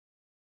cultivators.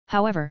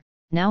 However,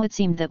 now it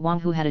seemed that Wang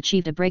Hu had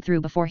achieved a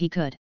breakthrough before he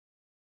could.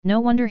 No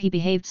wonder he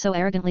behaved so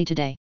arrogantly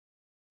today.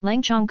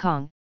 Lang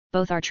Chongkong,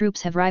 both our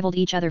troops have rivaled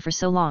each other for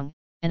so long,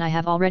 and I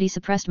have already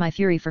suppressed my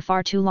fury for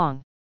far too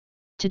long.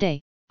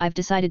 Today, I've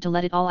decided to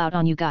let it all out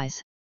on you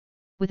guys.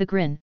 With a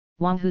grin,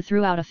 Wang Hu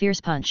threw out a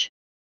fierce punch.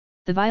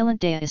 The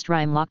violent Daoist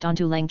rhyme locked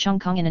onto Lang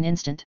Chongkong in an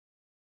instant.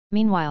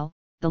 Meanwhile,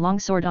 the long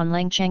sword on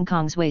Lang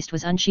Chongkong's waist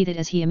was unsheathed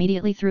as he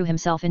immediately threw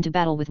himself into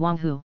battle with Wang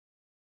Hu.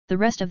 The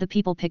rest of the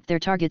people picked their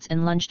targets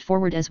and lunged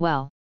forward as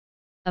well.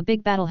 A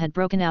big battle had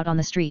broken out on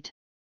the street.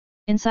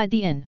 Inside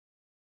the inn,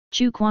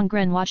 Chu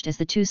Kuangren watched as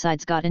the two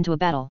sides got into a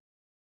battle.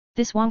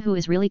 This Wang Hu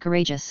is really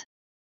courageous.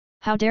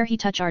 How dare he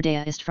touch our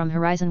Daoist from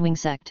Horizon Wing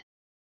sect?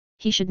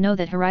 He should know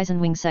that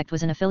Horizon Wing sect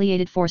was an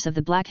affiliated force of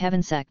the Black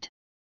Heaven sect.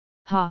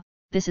 Ha,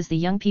 this is the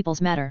young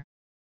people's matter.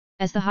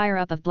 As the higher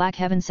up of Black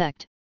Heaven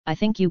sect, I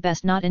think you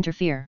best not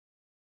interfere.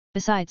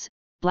 Besides,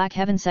 Black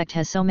Heaven sect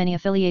has so many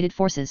affiliated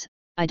forces,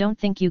 I don't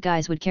think you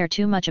guys would care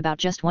too much about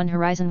just one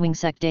Horizon Wing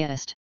sect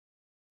Daoist.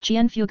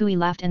 Qian Fugui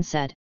laughed and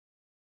said.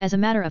 As a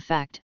matter of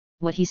fact,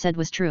 what he said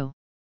was true.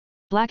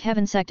 Black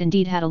Heaven sect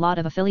indeed had a lot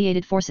of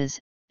affiliated forces,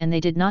 and they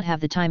did not have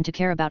the time to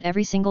care about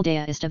every single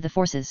Daoist of the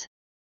forces.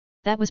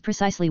 That was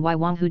precisely why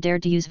Wang Hu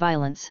dared to use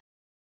violence.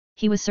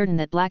 He was certain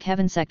that Black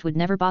Heaven sect would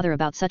never bother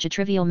about such a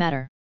trivial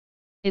matter.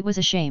 It was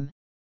a shame.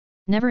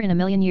 Never in a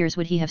million years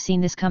would he have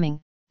seen this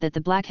coming, that the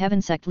Black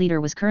Heaven sect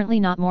leader was currently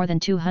not more than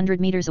 200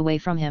 meters away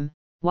from him,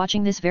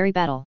 watching this very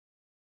battle.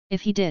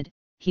 If he did,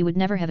 he would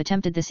never have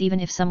attempted this even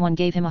if someone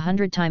gave him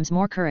 100 times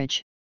more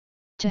courage.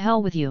 To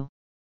hell with you.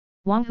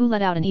 Wang Hu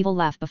let out an evil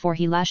laugh before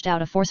he lashed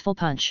out a forceful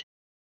punch.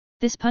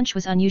 This punch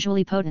was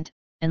unusually potent,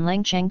 and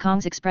Lang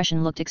Chongkong's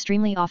expression looked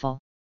extremely awful.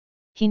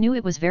 He knew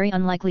it was very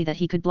unlikely that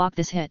he could block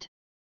this hit.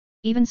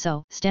 Even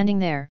so, standing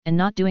there and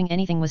not doing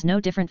anything was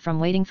no different from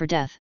waiting for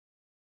death.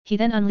 He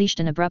then unleashed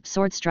an abrupt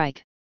sword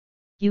strike.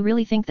 You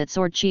really think that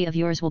sword chi of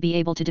yours will be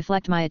able to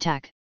deflect my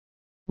attack?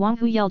 Wang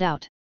Hu yelled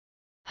out.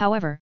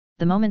 However,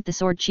 the moment the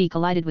sword chi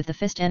collided with the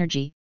fist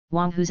energy,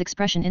 Wang Hu's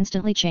expression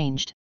instantly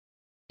changed.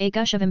 A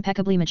gush of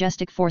impeccably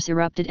majestic force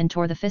erupted and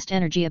tore the fist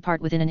energy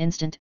apart within an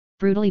instant,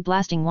 brutally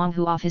blasting Wang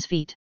Hu off his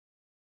feet.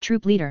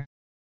 Troop leader.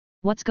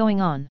 What's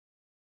going on?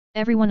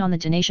 Everyone on the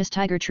tenacious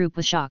tiger troop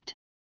was shocked.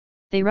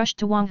 They rushed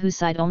to Wang Hu's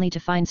side only to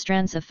find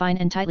strands of fine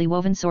and tightly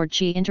woven sword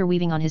chi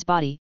interweaving on his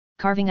body,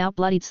 carving out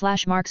bloodied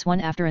slash marks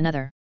one after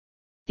another.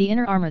 The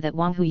inner armor that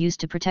Wang Hu used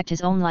to protect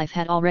his own life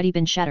had already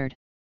been shattered.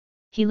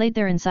 He laid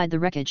there inside the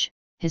wreckage,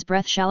 his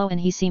breath shallow and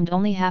he seemed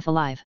only half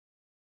alive.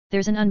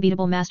 There's an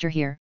unbeatable master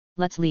here,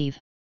 let's leave.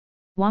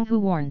 Wang Hu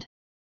warned.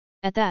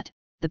 At that,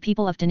 the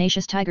people of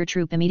tenacious tiger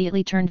troop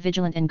immediately turned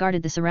vigilant and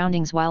guarded the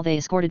surroundings while they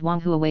escorted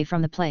Wang Hu away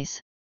from the place.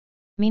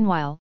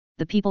 Meanwhile,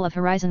 the people of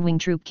Horizon Wing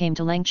troop came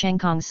to Lang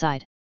Chongkong's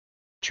side.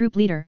 Troop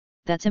leader,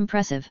 that's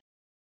impressive.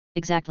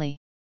 Exactly.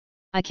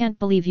 I can't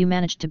believe you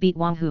managed to beat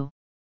Wang Hu.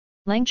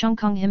 Lang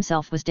Chongkong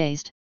himself was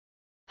dazed.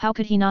 How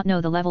could he not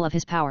know the level of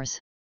his powers?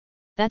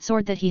 That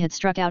sword that he had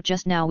struck out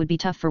just now would be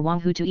tough for Wang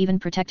Hu to even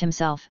protect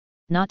himself,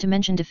 not to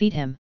mention defeat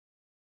him.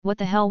 What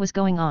the hell was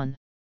going on?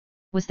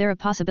 Was there a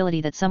possibility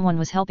that someone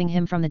was helping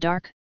him from the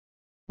dark?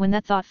 When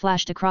that thought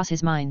flashed across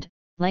his mind,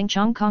 Lang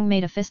Chongkong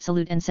made a fist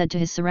salute and said to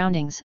his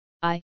surroundings,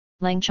 I,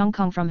 Lang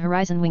Chongkong from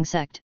Horizon Wing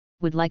sect,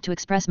 would like to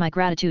express my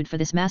gratitude for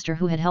this master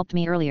who had helped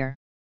me earlier.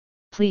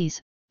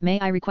 Please, may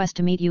I request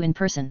to meet you in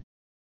person?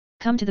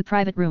 Come to the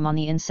private room on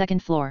the inn's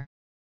second floor.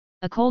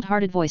 A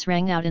cold-hearted voice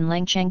rang out in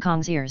Lang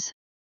Chongkong's ears.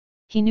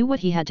 He knew what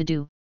he had to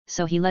do,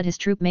 so he led his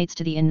troop mates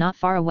to the inn not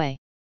far away.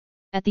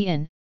 At the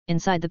inn,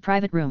 inside the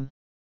private room,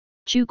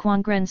 Chu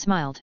Kuangren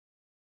smiled.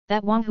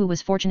 That Wang Hu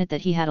was fortunate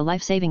that he had a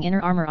life-saving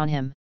inner armor on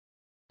him.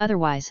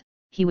 Otherwise,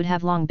 he would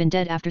have long been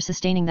dead after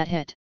sustaining that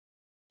hit.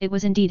 It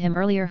was indeed him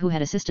earlier who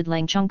had assisted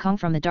Lang Chongkong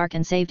from the dark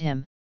and saved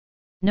him.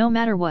 No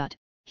matter what,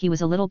 he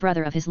was a little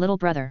brother of his little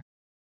brother.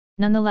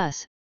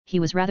 Nonetheless, he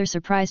was rather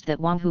surprised that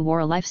Wang Hu wore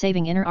a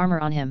life-saving inner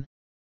armor on him.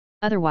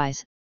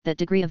 Otherwise, that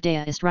degree of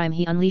Daoist rhyme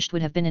he unleashed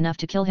would have been enough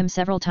to kill him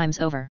several times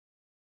over.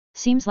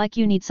 Seems like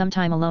you need some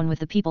time alone with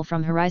the people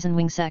from Horizon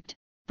Wing sect,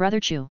 Brother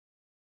Chu.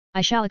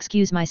 I shall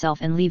excuse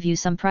myself and leave you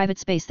some private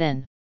space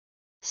then.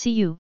 See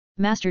you,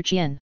 Master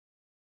Qian.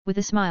 With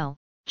a smile,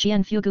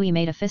 Qian Fugui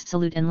made a fist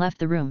salute and left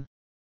the room.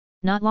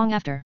 Not long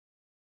after,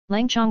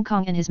 Lang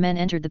Chongkong and his men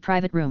entered the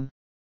private room.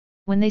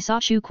 When they saw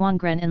Chu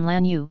Kuangren and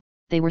Lan Yu,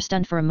 they were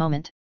stunned for a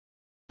moment.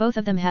 Both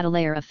of them had a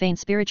layer of faint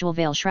spiritual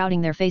veil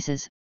shrouding their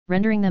faces,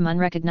 rendering them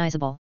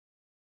unrecognizable.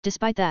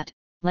 Despite that,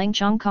 Lang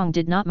Chongkong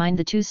did not mind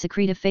the two's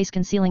secretive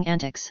face-concealing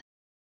antics.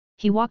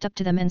 He walked up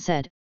to them and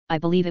said, "I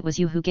believe it was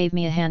you who gave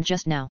me a hand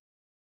just now."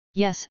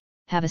 "Yes,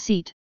 have a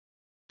seat."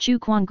 Chu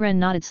Kuangren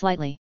nodded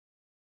slightly.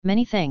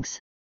 "Many thanks.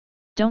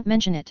 Don't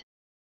mention it.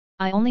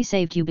 I only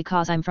saved you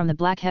because I'm from the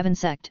Black Heaven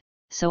sect,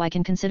 so I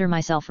can consider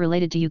myself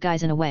related to you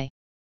guys in a way."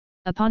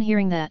 Upon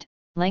hearing that,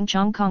 Lang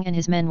Chongkong and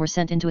his men were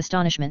sent into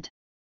astonishment.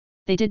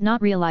 They did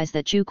not realize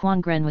that Chu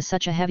Kuangren was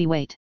such a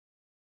heavyweight.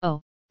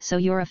 "Oh, so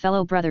you're a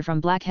fellow brother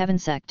from Black Heaven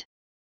sect.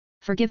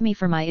 Forgive me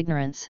for my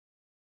ignorance.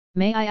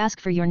 May I ask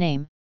for your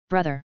name,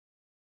 brother?"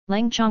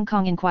 Lang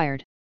Chongkong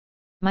inquired.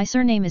 "My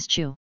surname is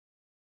Chu."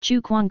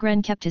 Chu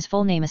Kuangren kept his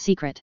full name a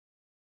secret.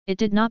 It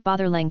did not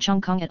bother Lang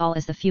Chongkong at all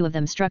as the few of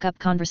them struck up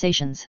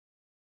conversations.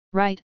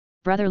 "Right,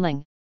 brother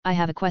Lang, I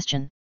have a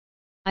question.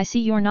 I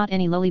see you're not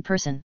any lowly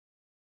person.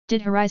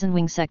 Did Horizon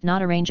Wing sect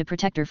not arrange a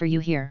protector for you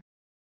here?"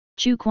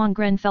 Chu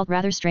Kuangren felt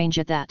rather strange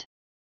at that.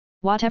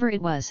 Whatever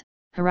it was,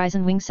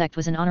 Horizon Wing sect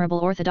was an honorable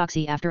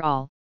orthodoxy after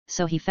all,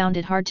 so he found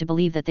it hard to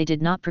believe that they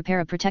did not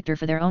prepare a protector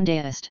for their own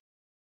deist.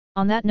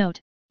 On that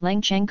note,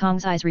 Lang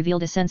Chongkong's eyes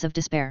revealed a sense of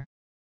despair.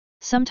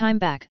 "Some time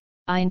back,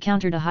 I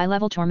encountered a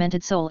high-level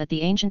tormented soul at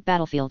the ancient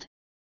battlefield.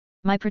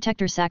 My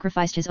protector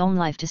sacrificed his own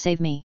life to save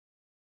me.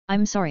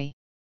 I'm sorry.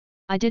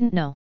 I didn't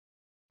know."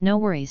 "No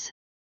worries.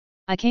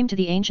 I came to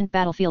the ancient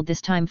battlefield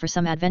this time for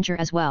some adventure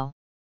as well.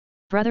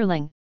 Brother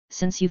Lang,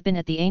 since you've been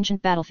at the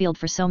ancient battlefield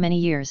for so many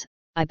years,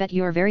 I bet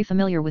you're very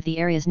familiar with the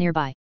areas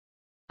nearby.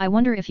 I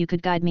wonder if you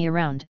could guide me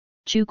around,"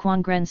 Chu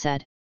Kuangren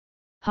said.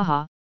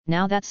 "Haha,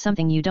 now that's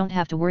something you don't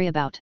have to worry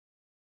about.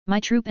 My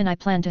troop and I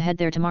plan to head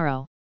there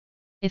tomorrow.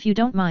 If you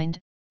don't mind,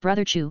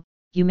 Brother Chu,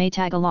 you may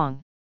tag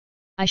along.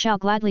 I shall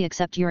gladly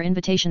accept your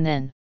invitation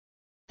then."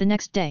 The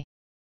next day,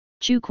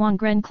 Chu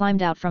Kuangren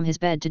climbed out from his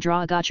bed to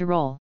draw a gacha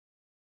roll.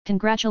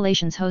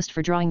 "Congratulations host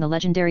for drawing the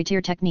legendary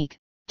tier technique,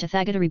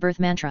 Tathagata Rebirth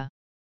Mantra."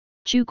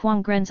 Chu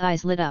Kuangren's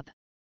eyes lit up.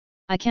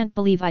 "I can't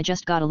believe I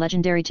just got a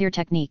legendary tier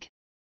technique.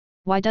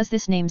 Why does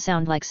this name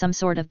sound like some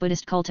sort of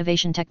Buddhist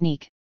cultivation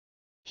technique?"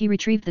 He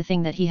retrieved the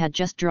thing that he had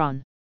just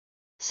drawn.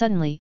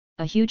 Suddenly,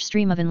 a huge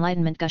stream of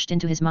enlightenment gushed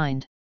into his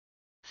mind.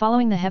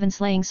 Following the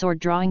heaven-slaying sword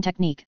drawing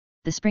technique,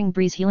 the spring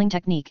breeze healing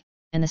technique,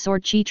 and the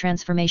sword chi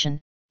transformation,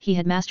 he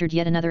had mastered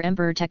yet another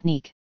emperor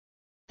technique.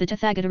 The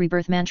Tathagata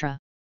Rebirth Mantra.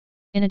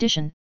 In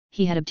addition,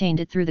 he had obtained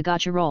it through the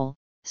gacha roll,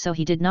 so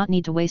he did not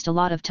need to waste a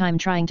lot of time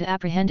trying to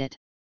apprehend it.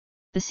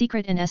 The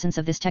secret and essence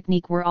of this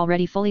technique were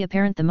already fully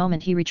apparent the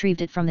moment he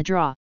retrieved it from the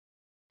draw.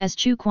 As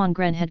Chu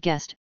Kuangren had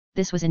guessed,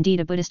 this was indeed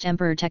a Buddhist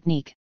emperor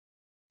technique.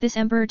 This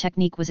emperor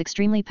technique was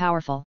extremely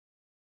powerful.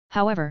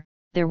 However,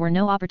 there were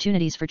no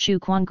opportunities for Chu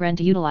Kuangren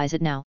to utilize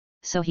it now,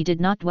 so he did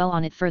not dwell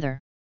on it further.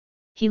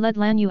 He led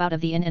Lan Yu out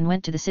of the inn and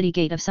went to the city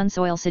gate of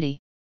Sunsoil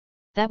City.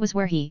 That was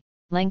where he,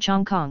 Lang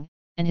Chongkong,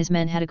 and his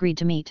men had agreed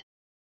to meet.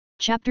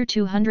 Chapter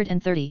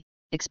 230,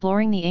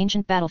 Exploring the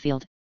Ancient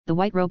Battlefield, the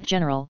White-Robed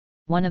General,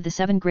 one of the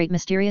 7 great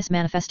mysterious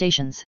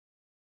manifestations.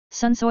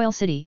 Sunsoil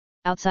City,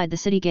 outside the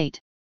city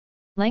gate.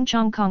 Lang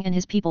Chongkong and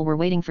his people were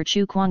waiting for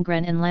Chu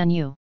Kuangren and Lan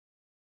Yu.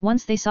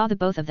 Once they saw the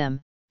both of them,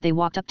 they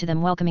walked up to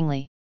them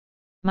welcomingly.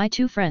 "My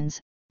 2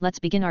 friends, let's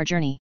begin our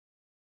journey."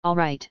 "All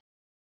right."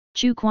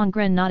 Chu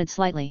Kuangren nodded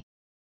slightly.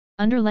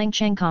 Under Lang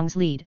Chongkong's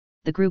lead,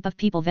 the group of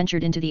people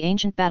ventured into the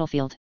ancient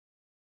battlefield.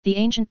 The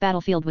ancient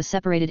battlefield was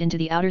separated into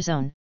the outer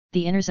zone,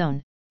 the inner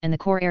zone, and the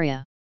core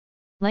area.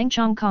 Lang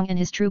Chongkong and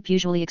his troop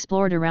usually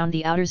explored around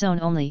the outer zone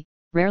only,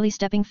 rarely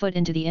stepping foot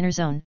into the inner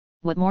zone,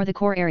 what more the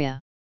core area.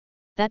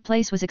 That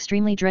place was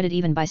extremely dreaded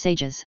even by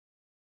sages.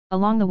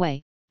 Along the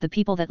way, the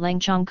people that Lang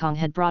Chongkong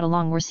had brought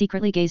along were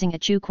secretly gazing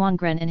at Chu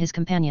Kuangren and his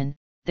companion,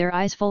 their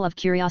eyes full of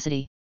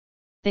curiosity.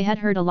 They had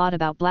heard a lot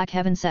about Black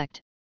Heaven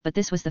sect, but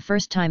this was the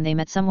first time they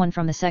met someone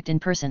from the sect in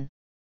person.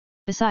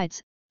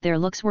 Besides, their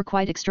looks were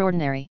quite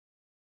extraordinary.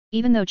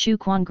 Even though Chu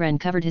Kuangren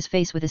covered his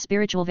face with a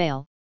spiritual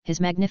veil, his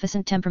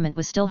magnificent temperament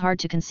was still hard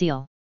to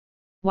conceal.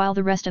 While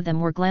the rest of them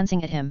were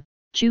glancing at him,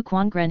 Chu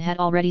Kuangren had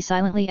already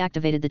silently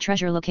activated the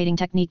treasure locating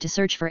technique to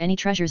search for any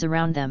treasures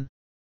around them.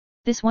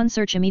 This one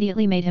search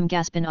immediately made him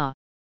gasp in awe.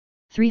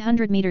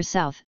 300 meters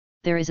south,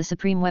 there is a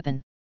supreme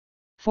weapon.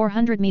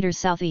 400 meters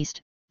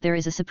southeast, there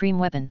is a supreme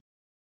weapon.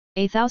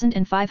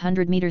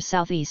 1,500 meters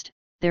southeast,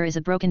 there is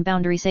a broken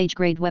boundary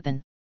sage-grade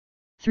weapon.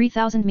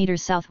 3,000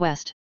 meters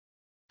southwest.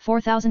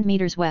 4,000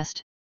 meters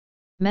west.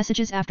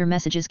 Messages after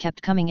messages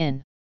kept coming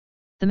in.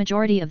 The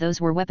majority of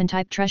those were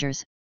weapon-type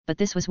treasures, but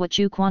this was what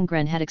Chu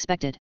Kuangren had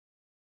expected.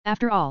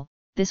 After all,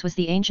 this was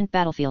the ancient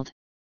battlefield.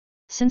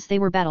 Since they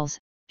were battles,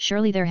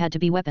 surely there had to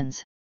be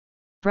weapons.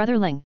 "Brother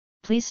Lang,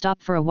 please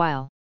stop for a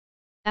while."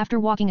 After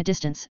walking a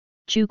distance,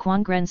 Chu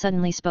Kuangren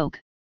suddenly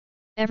spoke.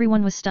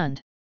 Everyone was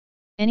stunned.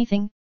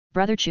 "Anything,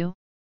 Brother Chu?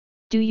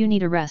 Do you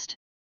need a rest?"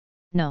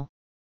 "No.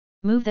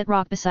 Move that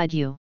rock beside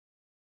you."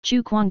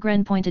 Chu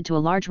Kuangren pointed to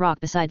a large rock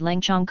beside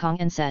Lang Chongkong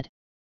and said.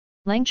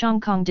 Lang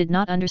Chongkong did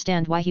not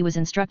understand why he was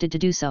instructed to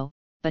do so,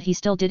 but he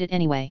still did it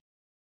anyway.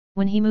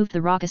 When he moved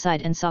the rock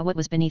aside and saw what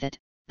was beneath it,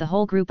 the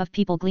whole group of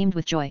people gleamed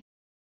with joy.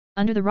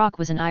 Under the rock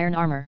was an iron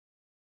armor.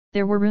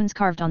 There were runes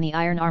carved on the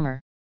iron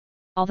armor.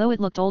 Although it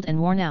looked old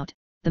and worn out,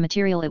 the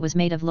material it was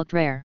made of looked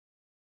rare.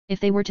 If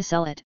they were to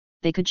sell it,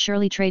 they could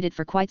surely trade it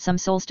for quite some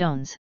soul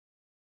stones.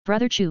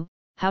 Brother Chu,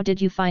 how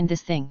did you find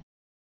this thing?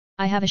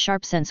 I have a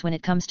sharp sense when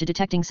it comes to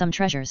detecting some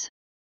treasures.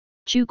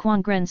 Chu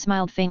Kuangren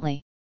smiled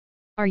faintly.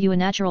 Are you a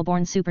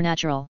natural-born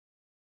supernatural?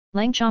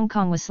 Lang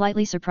Chongkong was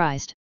slightly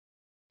surprised.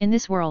 In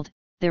this world,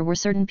 there were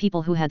certain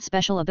people who had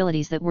special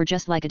abilities that were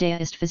just like a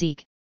deist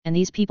physique, and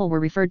these people were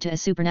referred to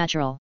as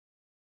supernatural.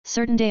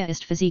 Certain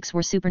deist physiques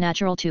were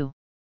supernatural too.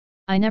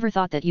 I never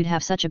thought that you'd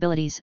have such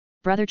abilities,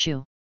 Brother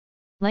Chu.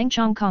 Lang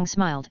Chongkong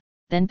smiled,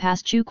 then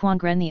passed Chu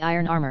Kuangren the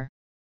iron armor.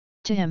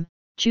 To him,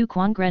 Chu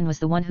Kuangren was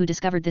the one who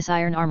discovered this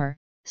iron armor,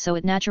 so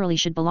it naturally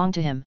should belong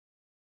to him.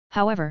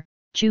 However,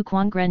 Chu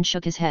Kuangren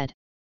shook his head.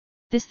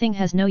 This thing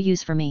has no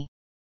use for me.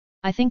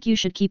 I think you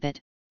should keep it,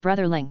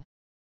 Brother Ling.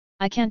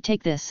 I can't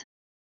take this.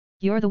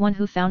 You're the one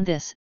who found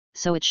this,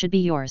 so it should be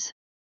yours.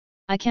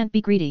 I can't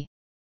be greedy.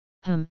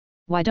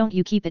 Why don't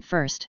you keep it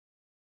first?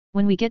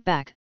 When we get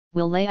back,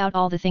 we'll lay out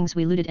all the things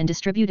we looted and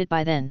distribute it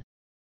by then.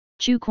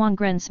 Chu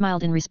Kuangren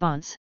smiled in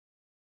response.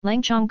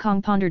 Lang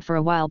Chongkong pondered for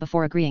a while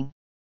before agreeing.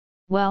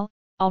 Well,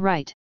 all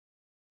right.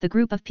 The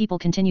group of people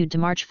continued to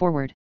march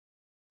forward.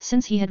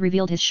 Since he had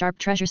revealed his sharp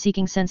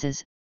treasure-seeking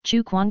senses,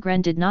 Chu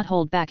Kuangren did not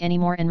hold back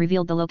anymore and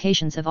revealed the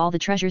locations of all the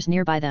treasures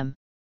nearby them.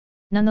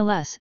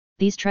 Nonetheless,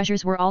 these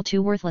treasures were all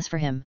too worthless for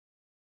him.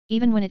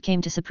 Even when it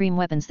came to supreme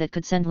weapons that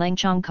could send Lang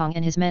Chongkong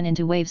and his men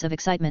into waves of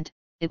excitement,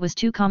 it was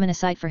too common a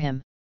sight for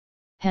him.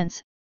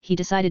 Hence, he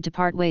decided to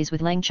part ways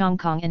with Lang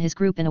Chongkong and his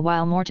group in a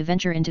while more to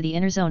venture into the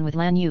inner zone with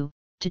Lan Yu,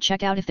 to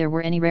check out if there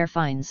were any rare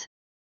finds.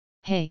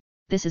 Hey,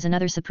 this is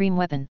another supreme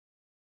weapon.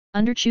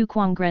 Under Chu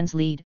Kuangren's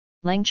lead,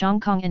 Lang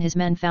Chongkong and his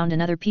men found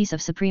another piece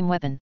of supreme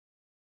weapon.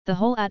 The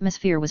whole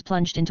atmosphere was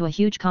plunged into a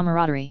huge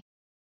camaraderie.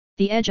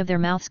 The edge of their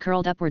mouths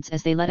curled upwards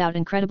as they let out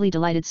incredibly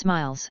delighted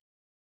smiles.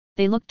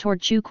 They looked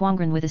toward Chu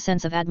Kuangren with a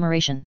sense of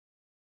admiration.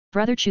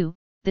 Brother Chu,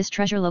 this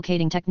treasure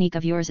locating technique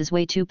of yours is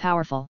way too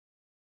powerful.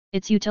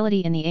 Its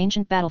utility in the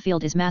ancient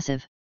battlefield is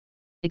massive.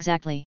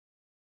 Exactly.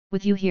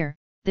 With you here,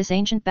 this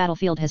ancient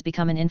battlefield has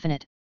become an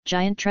infinite,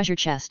 giant treasure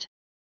chest.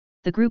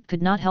 The group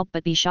could not help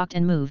but be shocked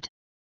and moved.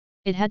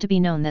 It had to be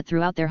known that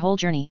throughout their whole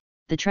journey,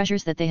 the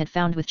treasures that they had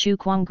found with Chu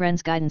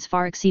Kuangren's guidance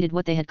far exceeded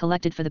what they had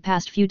collected for the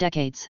past few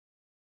decades.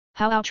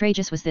 How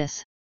outrageous was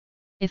this?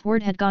 If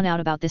word had gone out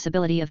about this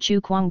ability of Chu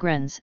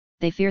Kuangren's,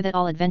 they fear that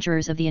all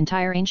adventurers of the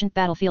entire ancient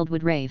battlefield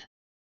would rave.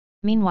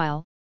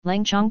 Meanwhile,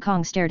 Lang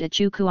Chongkong stared at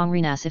Chu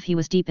Kuangren as if he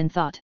was deep in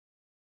thought.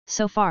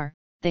 So far,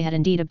 they had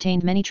indeed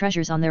obtained many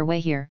treasures on their way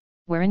here,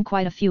 wherein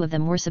quite a few of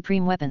them were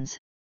supreme weapons.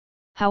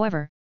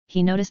 However,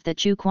 he noticed that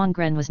Chu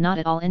Kuangren was not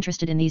at all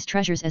interested in these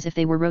treasures as if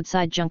they were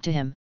roadside junk to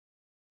him.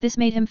 This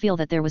made him feel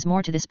that there was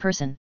more to this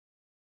person.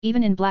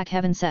 Even in Black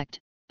Heaven sect,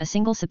 a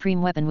single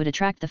supreme weapon would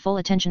attract the full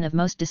attention of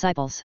most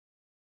disciples.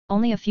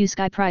 Only a few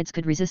sky prides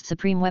could resist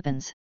supreme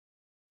weapons.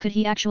 Could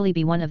he actually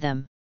be one of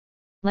them?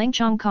 Lang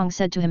Chongkong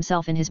said to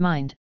himself in his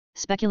mind,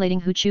 speculating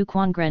who Chu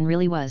Kuangren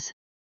really was.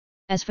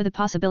 As for the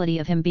possibility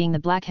of him being the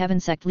Black Heaven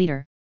sect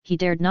leader, he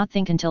dared not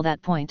think until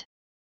that point.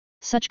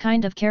 Such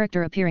kind of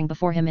character appearing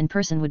before him in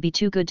person would be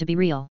too good to be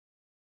real.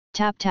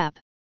 Tap tap.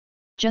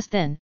 Just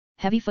then,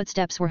 heavy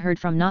footsteps were heard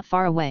from not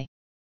far away.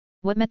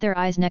 What met their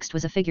eyes next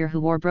was a figure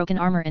who wore broken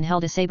armor and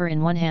held a saber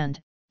in one hand,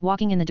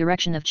 walking in the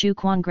direction of Chu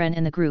Kuangren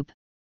and the group.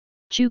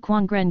 Chu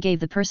Kuangren gave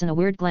the person a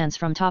weird glance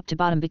from top to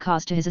bottom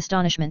because to his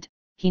astonishment,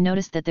 he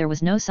noticed that there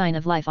was no sign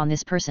of life on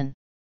this person.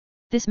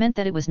 This meant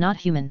that it was not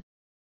human.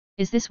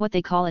 Is this what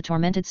they call a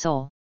tormented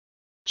soul?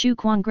 Chu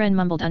Kuangren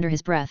mumbled under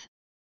his breath.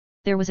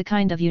 There was a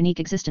kind of unique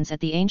existence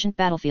at the ancient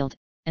battlefield,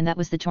 and that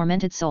was the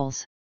tormented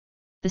souls.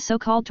 The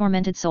so-called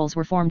tormented souls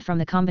were formed from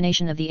the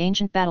combination of the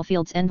ancient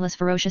battlefield's endless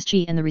ferocious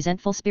chi and the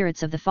resentful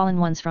spirits of the fallen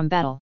ones from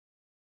battle.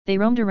 They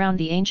roamed around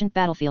the ancient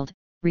battlefield,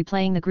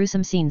 replaying the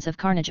gruesome scenes of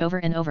carnage over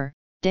and over,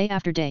 day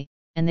after day,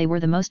 and they were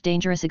the most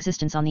dangerous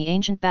existence on the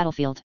ancient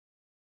battlefield.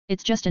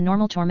 It's just a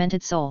normal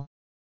tormented soul.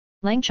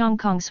 Lang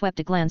Chongkong swept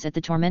a glance at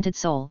the tormented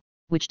soul,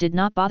 which did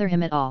not bother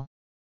him at all.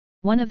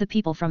 One of the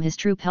people from his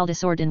troop held a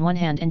sword in one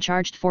hand and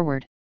charged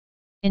forward.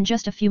 In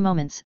just a few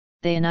moments,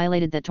 they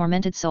annihilated that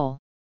tormented soul.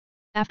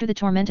 After the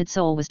tormented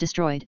soul was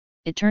destroyed,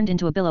 it turned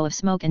into a billow of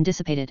smoke and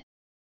dissipated.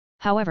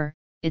 However,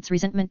 its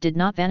resentment did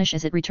not vanish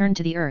as it returned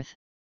to the earth.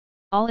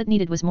 All it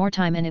needed was more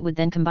time and it would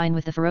then combine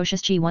with the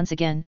ferocious chi once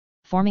again,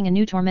 forming a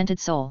new tormented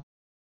soul.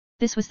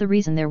 This was the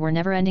reason there were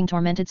never-ending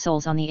tormented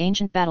souls on the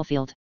ancient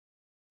battlefield.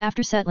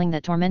 After settling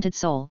that tormented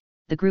soul,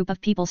 the group of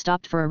people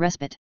stopped for a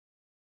respite.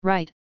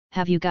 Right,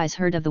 have you guys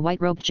heard of the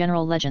white-robed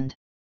general legend?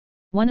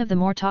 One of the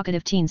more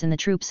talkative teens in the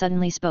troop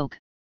suddenly spoke.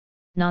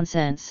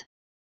 Nonsense.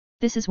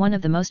 This is one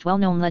of the most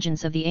well-known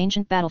legends of the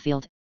ancient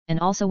battlefield, and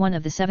also one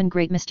of the 7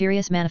 great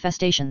mysterious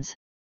manifestations.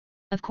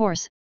 Of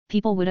course,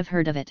 people would have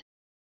heard of it.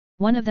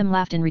 One of them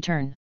laughed in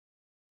return.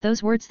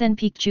 Those words then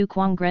piqued Chu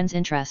Kuangren's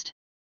interest.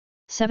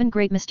 7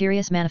 great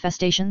mysterious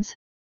manifestations?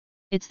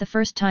 It's the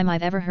first time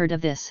I've ever heard of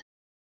this.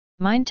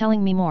 Mind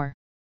telling me more?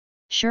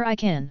 Sure I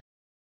can.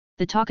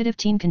 The talkative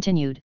teen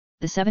continued,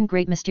 the 7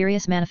 great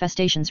mysterious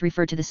manifestations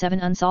refer to the 7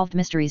 unsolved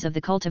mysteries of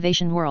the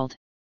cultivation world.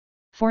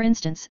 For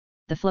instance,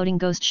 the floating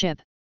ghost ship,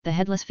 the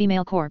headless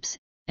female corpse,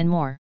 and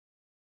more.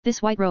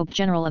 This white-robed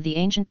general of the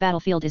ancient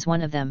battlefield is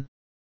one of them.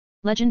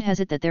 Legend has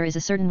it that there is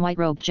a certain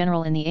white-robed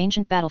general in the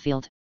ancient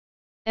battlefield.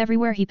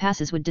 Everywhere he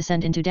passes would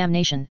descend into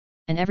damnation,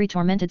 and every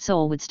tormented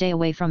soul would stay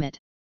away from it.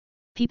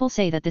 People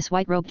say that this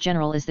white-robed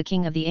general is the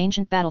king of the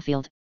ancient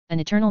battlefield, an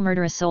eternal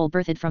murderous soul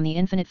birthed from the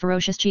infinite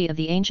ferocious chi of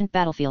the ancient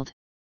battlefield.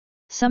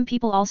 Some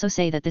people also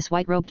say that this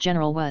white-robed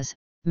general was,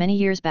 many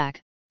years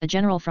back, a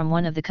general from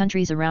one of the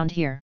countries around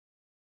here.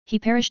 He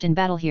perished in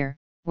battle here,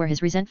 where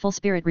his resentful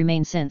spirit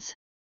remained since.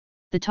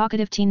 The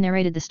talkative teen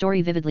narrated the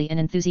story vividly and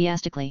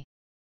enthusiastically.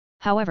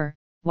 However,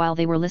 while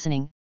they were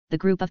listening, the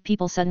group of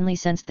people suddenly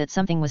sensed that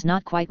something was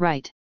not quite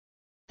right.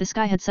 The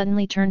sky had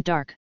suddenly turned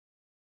dark.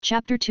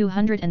 Chapter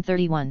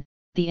 231,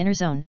 The Inner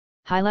Zone,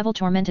 High-Level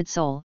Tormented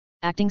Soul,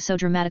 acting so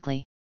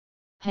dramatically.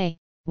 Hey,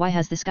 why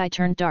has the sky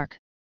turned dark?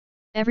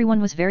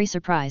 Everyone was very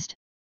surprised.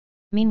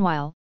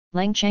 Meanwhile,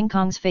 Lang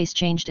Changkong's face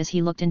changed as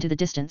he looked into the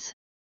distance.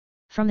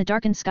 From the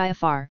darkened sky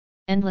afar,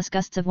 endless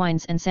gusts of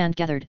winds and sand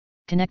gathered,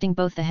 connecting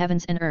both the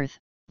heavens and earth,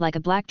 like a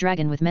black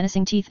dragon with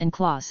menacing teeth and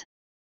claws.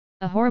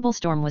 A horrible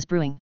storm was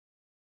brewing.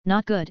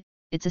 Not good,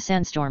 it's a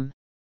sandstorm.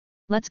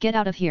 Let's get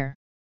out of here.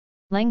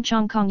 Lang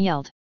Changkong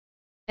yelled.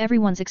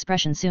 Everyone's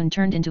expression soon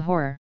turned into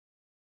horror.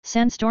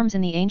 Sandstorms in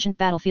the ancient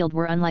battlefield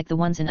were unlike the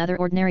ones in other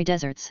ordinary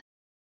deserts.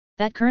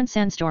 That current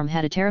sandstorm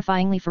had a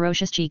terrifyingly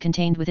ferocious chi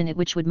contained within it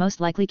which would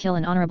most likely kill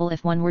an honorable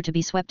if one were to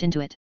be swept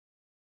into it.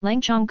 Lang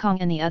Changkong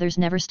and the others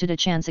never stood a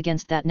chance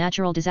against that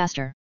natural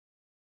disaster.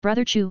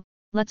 Brother Chu,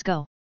 let's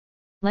go.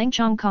 Lang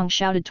Changkong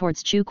shouted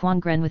towards Chu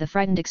Kuangren with a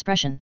frightened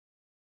expression.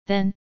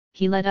 Then,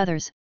 he led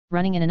others,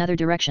 running in another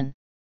direction.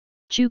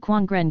 Chu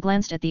Kuangren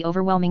glanced at the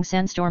overwhelming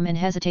sandstorm and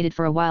hesitated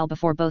for a while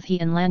before both he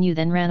and Lan Yu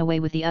then ran away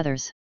with the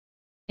others.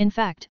 In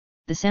fact,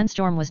 the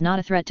sandstorm was not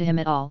a threat to him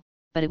at all,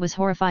 but it was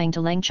horrifying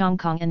to Lang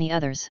Changkong and the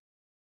others.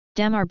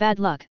 Damn our bad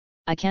luck,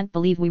 I can't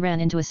believe we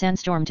ran into a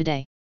sandstorm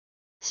today.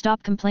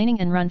 Stop complaining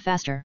and run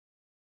faster.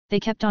 They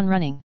kept on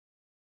running.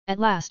 At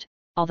last,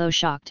 although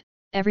shocked,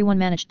 everyone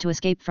managed to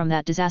escape from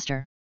that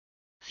disaster.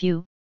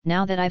 Phew,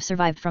 now that I've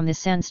survived from this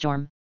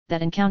sandstorm,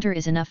 that encounter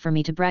is enough for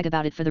me to brag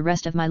about it for the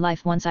rest of my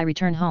life once I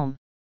return home.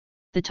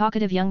 The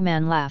talkative young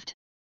man laughed.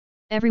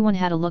 Everyone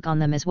had a look on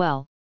them as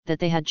well, that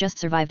they had just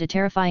survived a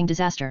terrifying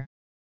disaster.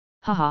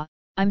 Haha,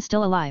 I'm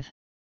still alive.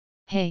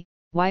 Hey,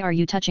 why are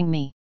you touching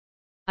me?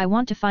 I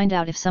want to find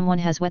out if someone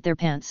has wet their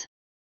pants.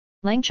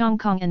 Lang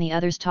Changkong and the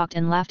others talked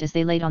and laughed as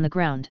they laid on the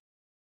ground.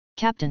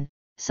 Captain,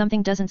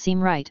 something doesn't seem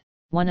right,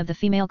 one of the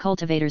female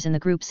cultivators in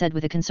the group said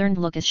with a concerned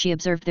look as she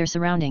observed their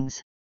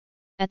surroundings.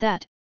 At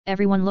that,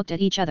 everyone looked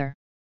at each other.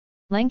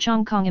 Lang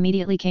Changkong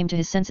immediately came to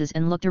his senses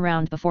and looked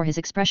around before his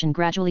expression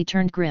gradually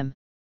turned grim.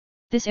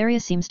 This area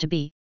seems to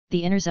be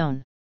the inner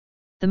zone.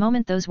 The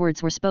moment those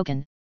words were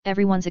spoken,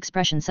 everyone's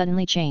expression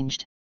suddenly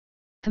changed.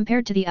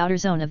 Compared to the outer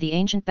zone of the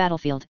ancient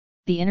battlefield,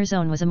 the inner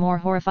zone was a more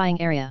horrifying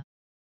area.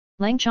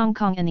 Lang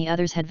Changkong and the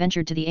others had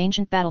ventured to the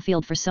ancient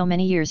battlefield for so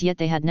many years yet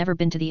they had never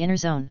been to the inner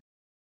zone.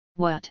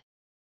 What?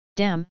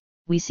 Damn,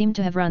 we seem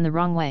to have run the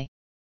wrong way.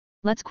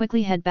 Let's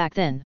quickly head back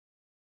then.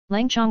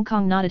 Lang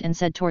Changkong nodded and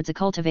said towards a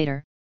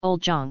cultivator,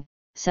 Old Zhang,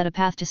 set a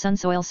path to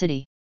Sunsoil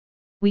City.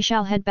 We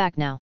shall head back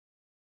now.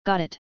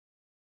 Got it.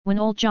 When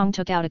Old Zhang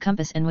took out a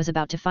compass and was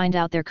about to find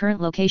out their current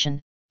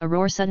location, a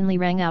roar suddenly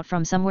rang out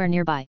from somewhere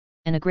nearby,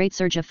 and a great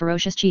surge of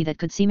ferocious chi that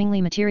could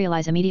seemingly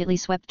materialize immediately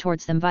swept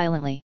towards them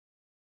violently.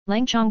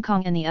 Lang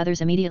Changkong and the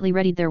others immediately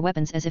readied their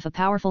weapons as if a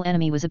powerful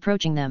enemy was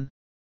approaching them.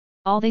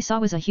 All they saw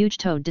was a huge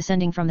toad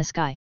descending from the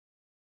sky.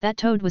 That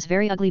toad was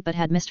very ugly but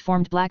had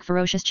mist-formed black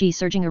ferocious chi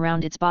surging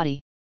around its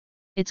body.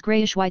 Its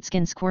grayish-white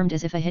skin squirmed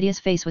as if a hideous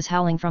face was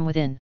howling from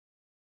within.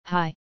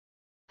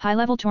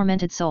 High-level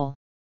tormented soul.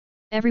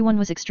 Everyone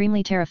was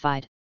extremely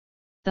terrified.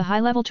 The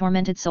high-level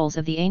tormented souls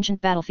of the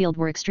ancient battlefield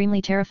were extremely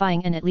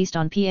terrifying and at least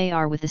on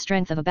par with the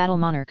strength of a battle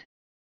monarch.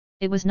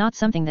 It was not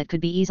something that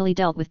could be easily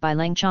dealt with by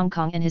Lang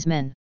Changkong and his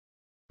men.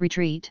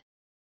 Retreat!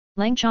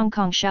 Lang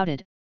Changkong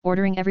shouted,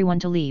 ordering everyone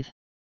to leave.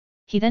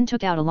 He then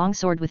took out a long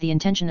sword with the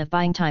intention of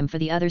buying time for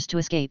the others to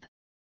escape.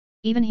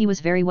 Even he was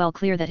very well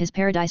clear that his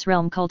Paradise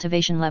Realm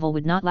cultivation level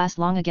would not last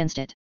long against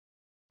it.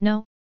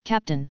 No,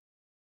 Captain.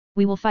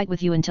 We will fight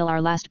with you until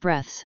our last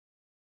breaths.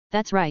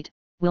 That's right,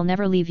 we'll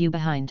never leave you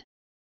behind.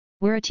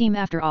 We're a team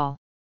after all.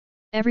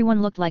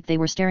 Everyone looked like they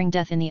were staring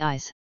death in the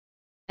eyes.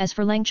 As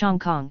for Lang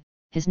Changkong,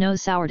 his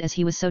nose soured as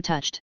he was so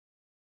touched.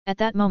 At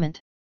that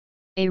moment,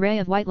 a ray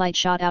of white light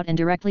shot out and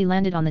directly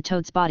landed on the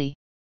toad's body.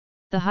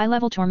 The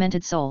high-level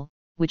tormented soul,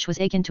 which was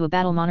akin to a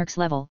battle monarch's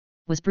level,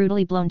 was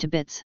brutally blown to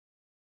bits.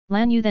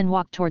 Lan Yu then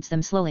walked towards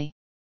them slowly.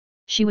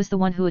 She was the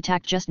one who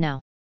attacked just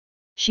now.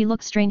 She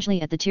looked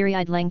strangely at the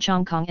teary-eyed Lang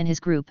Changkong and his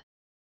group.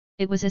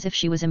 It was as if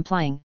she was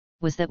implying,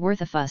 was that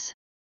worth a fuss?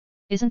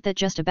 Isn't that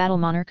just a battle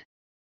monarch?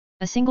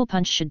 A single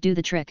punch should do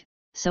the trick,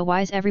 so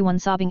why is everyone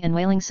sobbing and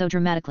wailing so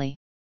dramatically?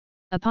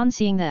 Upon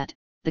seeing that,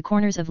 the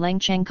corners of Lang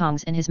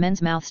Changkong's and his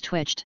men's mouths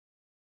twitched.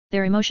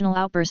 Their emotional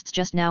outbursts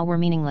just now were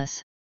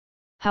meaningless.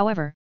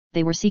 However,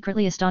 they were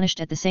secretly astonished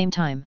at the same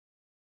time.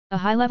 A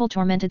high-level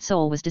tormented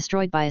soul was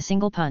destroyed by a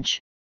single punch.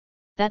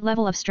 That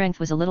level of strength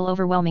was a little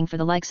overwhelming for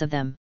the likes of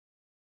them.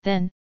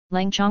 Then,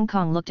 Lang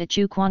Changkong looked at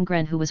Chu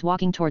Kuangren, who was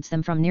walking towards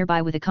them from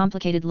nearby with a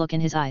complicated look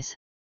in his eyes.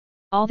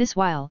 All this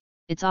while,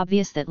 it's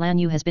obvious that Lan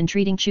Yu has been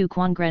treating Chu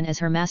Kuangren as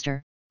her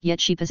master, yet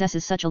she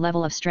possesses such a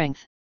level of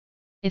strength.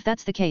 If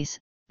that's the case,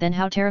 then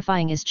how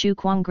terrifying is Chu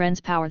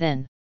Kuangren's power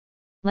then?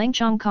 Lang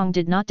Changkong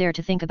did not dare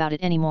to think about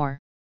it anymore.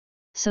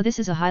 So this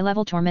is a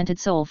high-level tormented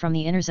soul from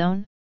the inner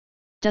zone?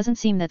 Doesn't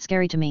seem that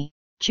scary to me,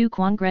 Chu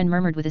Kuangren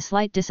murmured with a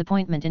slight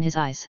disappointment in his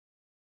eyes.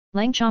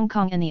 Lang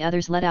Changkong and the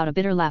others let out a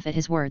bitter laugh at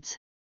his words.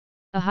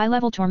 A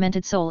high-level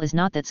tormented soul is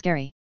not that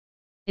scary.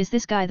 Is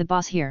this guy the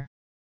boss here?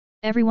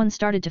 Everyone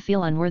started to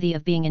feel unworthy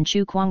of being in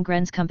Chu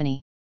Kuangren's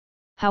company.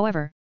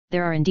 However,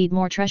 there are indeed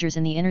more treasures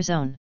in the inner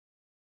zone.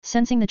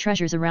 Sensing the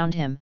treasures around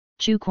him,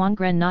 Chu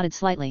Kuangren nodded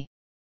slightly.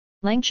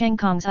 Lang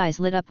Changkong's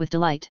eyes lit up with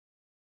delight.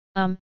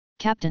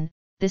 Captain,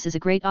 this is a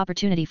great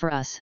opportunity for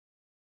us.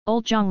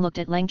 Old Zhang looked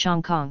at Lang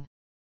Changkong.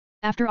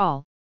 After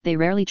all, they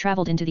rarely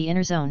traveled into the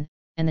inner zone,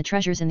 and the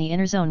treasures in the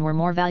inner zone were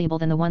more valuable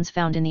than the ones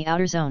found in the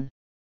outer zone.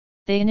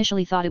 They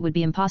initially thought it would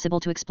be impossible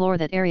to explore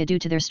that area due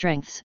to their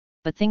strengths,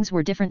 but things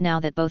were different now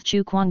that both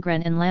Chu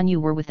Kuangren and Lan Yu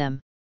were with them.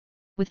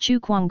 With Chu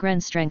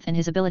Kuangren's strength and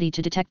his ability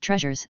to detect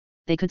treasures,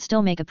 they could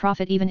still make a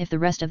profit even if the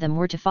rest of them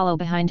were to follow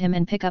behind him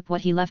and pick up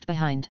what he left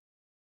behind.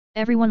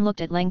 Everyone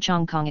looked at Lang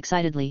Changkong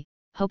excitedly,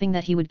 hoping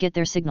that he would get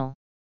their signal.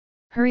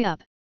 Hurry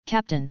up,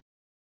 Captain!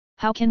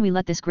 How can we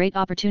let this great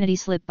opportunity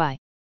slip by?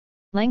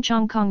 Lang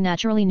Changkong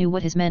naturally knew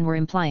what his men were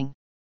implying.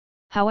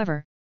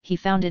 However, he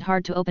found it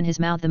hard to open his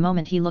mouth the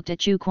moment he looked at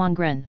Chu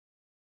Kuangren.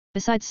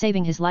 Besides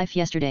saving his life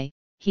yesterday,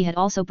 he had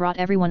also brought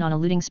everyone on a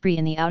looting spree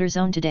in the outer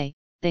zone today.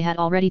 They had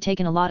already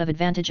taken a lot of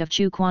advantage of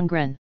Chu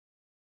Kuangren.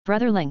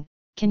 Brother Lang,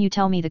 can you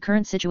tell me the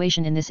current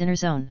situation in this inner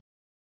zone?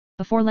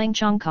 Before Lang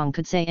Changkong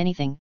could say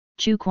anything,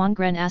 Chu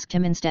Kuangren asked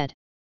him instead.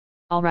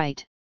 All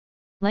right.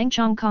 Lang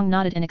Changkong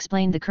nodded and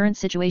explained the current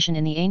situation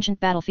in the ancient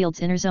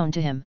battlefield's inner zone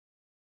to him.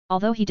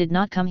 Although he did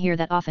not come here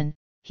that often,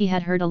 he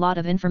had heard a lot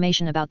of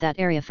information about that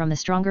area from the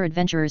stronger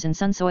adventurers in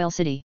Sunsoil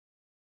City.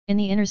 In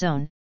the inner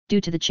zone, due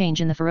to the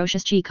change in the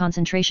ferocious chi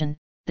concentration,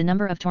 the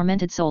number of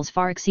tormented souls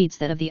far exceeds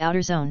that of the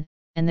outer zone,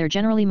 and they're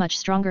generally much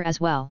stronger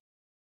as well.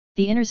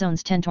 The inner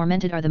zone's 10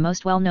 tormented are the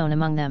most well known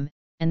among them,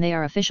 and they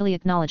are officially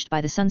acknowledged by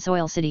the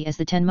Sunsoil City as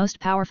the 10 most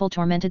powerful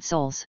tormented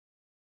souls.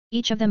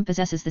 Each of them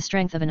possesses the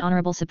strength of an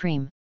honorable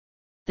supreme.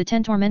 The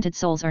 10 tormented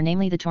souls are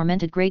namely the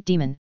tormented great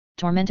demon,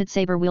 tormented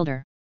saber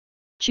wielder.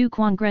 Chu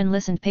Kuangren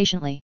listened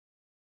patiently.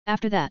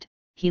 After that,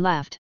 he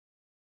laughed.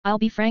 I'll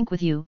be frank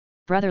with you,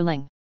 Brother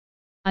Ling.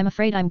 I'm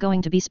afraid I'm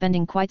going to be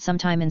spending quite some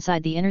time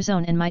inside the inner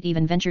zone and might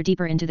even venture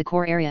deeper into the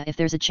core area if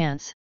there's a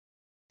chance.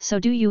 So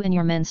do you and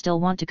your men still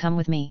want to come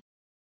with me?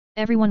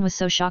 Everyone was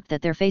so shocked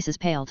that their faces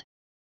paled.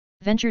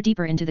 Venture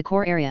deeper into the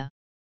core area.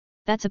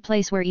 That's a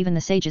place where even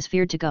the sages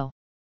feared to go.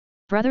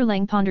 Brother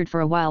Lang pondered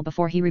for a while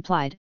before he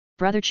replied,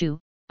 Brother Chu,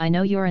 I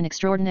know you're an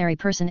extraordinary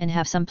person and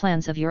have some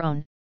plans of your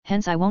own,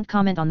 hence I won't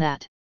comment on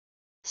that.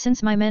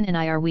 Since my men and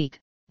I are weak,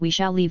 we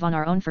shall leave on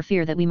our own for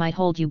fear that we might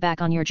hold you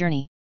back on your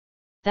journey.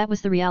 That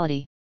was the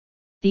reality.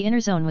 The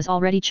inner zone was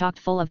already chock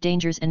full of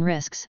dangers and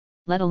risks,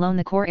 let alone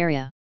the core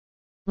area.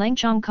 Lang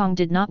Changkong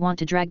did not want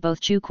to drag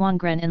both Chu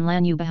Kuangren and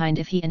Lan Yu behind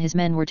if he and his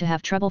men were to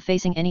have trouble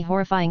facing any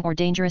horrifying or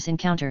dangerous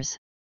encounters.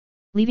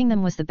 Leaving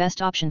them was the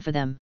best option for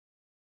them.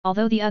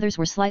 Although the others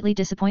were slightly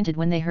disappointed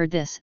when they heard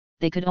this,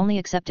 they could only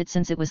accept it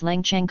since it was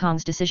Lang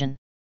Changkong's decision.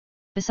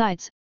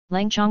 Besides,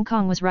 Lang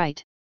Changkong was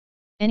right.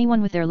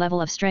 Anyone with their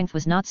level of strength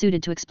was not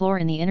suited to explore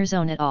in the inner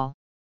zone at all.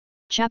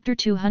 Chapter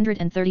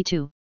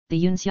 232, The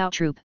Yun Xiao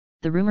Troop,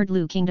 The Rumored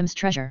Lu Kingdom's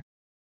Treasure.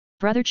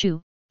 Brother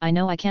Chu, I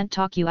know I can't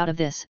talk you out of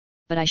this,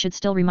 but I should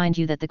still remind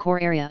you that the core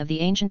area of the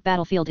ancient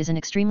battlefield is an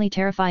extremely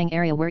terrifying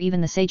area where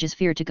even the sages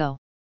fear to go.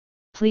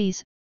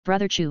 Please,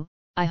 Brother Chu,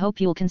 I hope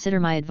you'll consider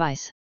my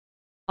advice.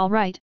 All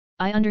right,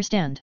 I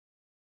understand.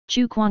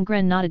 Chu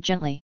Kuangren nodded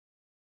gently.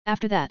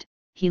 After that,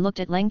 he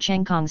looked at Lang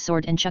Changkong's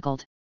sword and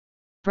chuckled.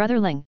 Brother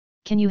Lang,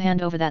 can you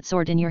hand over that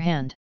sword in your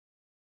hand?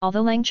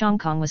 Although Lang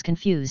Changkong was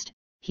confused,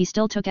 he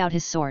still took out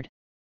his sword.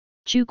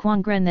 Chu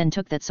Kuangren then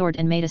took that sword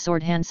and made a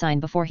sword hand sign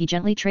before he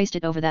gently traced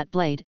it over that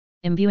blade,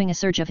 imbuing a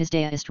surge of his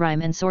Daoist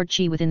rhyme and sword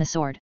chi within the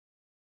sword.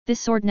 This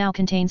sword now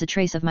contains a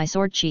trace of my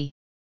sword chi.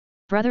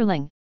 Brother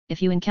Lang,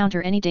 if you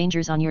encounter any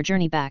dangers on your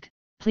journey back,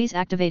 please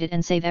activate it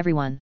and save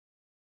everyone.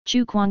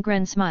 Chu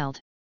Kuangren smiled.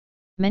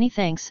 Many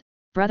thanks,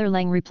 Brother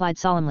Lang replied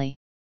solemnly.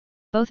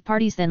 Both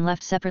parties then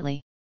left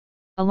separately.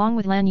 Along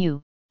with Lan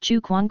Yu,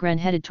 Chu Kuangren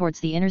headed towards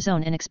the inner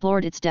zone and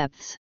explored its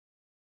depths.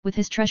 With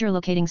his treasure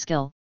locating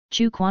skill,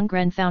 Chu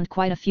Kuangren found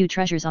quite a few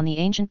treasures on the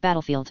ancient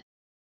battlefield.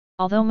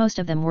 Although most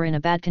of them were in a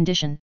bad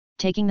condition,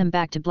 taking them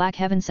back to Black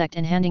Heaven sect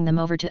and handing them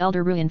over to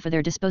Elder Ruin for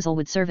their disposal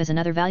would serve as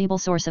another valuable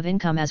source of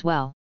income as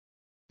well.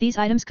 These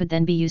items could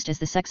then be used as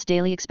the sect's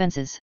daily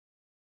expenses.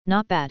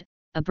 Not bad,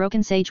 a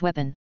broken sage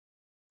weapon.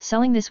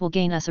 Selling this will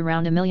gain us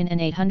around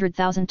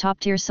 1,800,000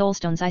 top-tier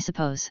soulstones I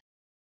suppose.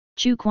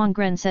 Chu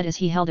Kuangren said as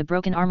he held a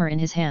broken armor in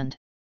his hand.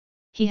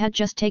 He had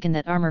just taken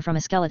that armor from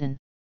a skeleton.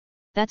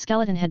 That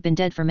skeleton had been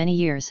dead for many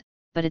years,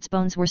 but its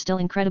bones were still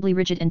incredibly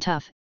rigid and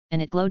tough,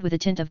 and it glowed with a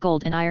tint of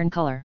gold and iron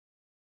color.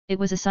 It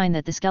was a sign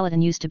that the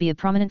skeleton used to be a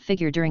prominent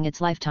figure during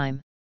its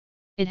lifetime.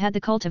 It had the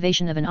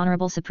cultivation of an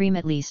honorable supreme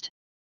at least.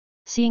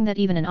 Seeing that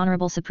even an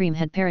honorable supreme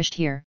had perished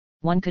here,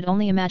 one could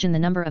only imagine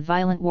the number of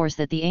violent wars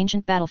that the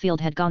ancient battlefield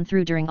had gone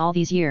through during all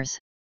these years.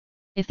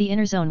 If the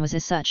inner zone was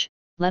as such,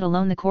 let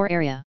alone the core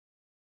area.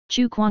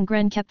 Chu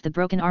Kuangren kept the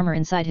broken armor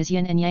inside his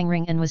yin and yang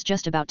ring and was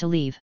just about to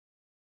leave.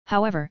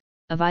 However,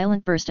 a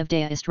violent burst of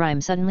Daoist rhyme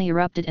suddenly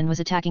erupted and was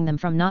attacking them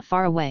from not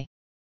far away.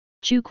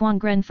 Chu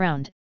Kuangren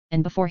frowned,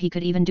 and before he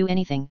could even do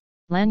anything,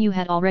 Lan Yu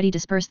had already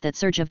dispersed that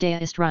surge of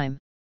Daoist rhyme.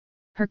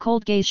 Her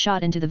cold gaze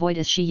shot into the void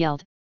as she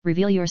yelled,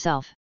 "Reveal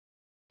yourself."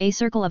 A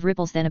circle of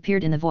ripples then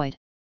appeared in the void.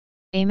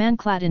 A man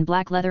clad in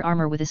black leather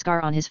armor with a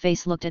scar on his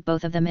face looked at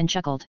both of them and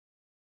chuckled.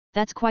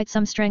 "That's quite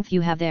some strength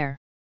you have there.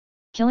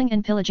 Killing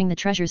and pillaging the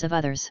treasures of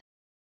others."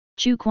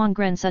 Chu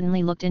Kuangren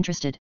suddenly looked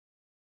interested.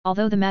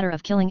 Although the matter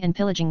of killing and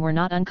pillaging were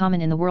not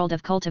uncommon in the world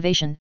of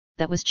cultivation,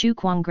 that was Chu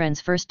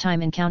Kuangren's first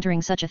time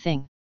encountering such a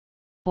thing.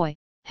 "Boy,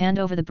 hand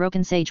over the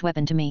broken sage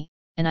weapon to me,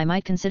 and I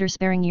might consider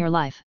sparing your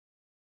life.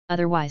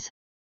 Otherwise."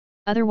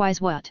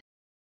 "Otherwise what?"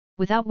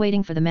 Without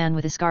waiting for the man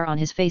with a scar on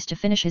his face to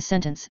finish his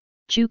sentence,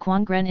 Chu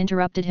Kuangren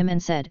interrupted him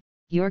and said,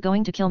 "You're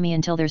going to kill me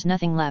until there's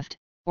nothing left,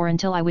 or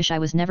until I wish I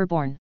was never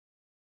born."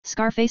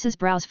 Scarface's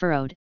brows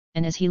furrowed,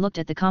 and as he looked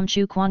at the calm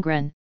Chu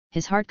Kuangren,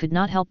 his heart could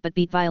not help but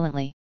beat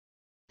violently.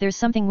 There's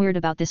something weird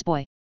about this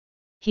boy.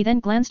 He then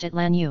glanced at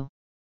Lan Yu.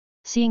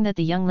 Seeing that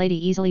the young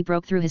lady easily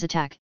broke through his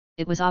attack,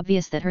 it was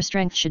obvious that her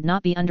strength should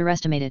not be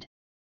underestimated.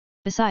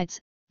 Besides,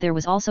 there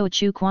was also a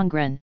Chu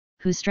Kuangren,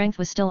 whose strength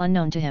was still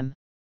unknown to him.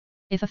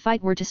 If a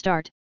fight were to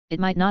start, it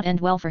might not end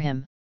well for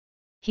him.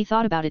 He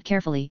thought about it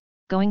carefully,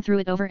 going through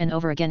it over and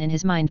over again in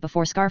his mind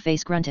before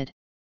Scarface grunted.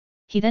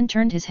 He then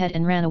turned his head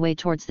and ran away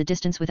towards the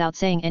distance without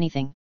saying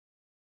anything.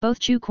 Both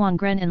Chu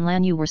Kuangren and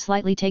Lan Yu were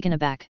slightly taken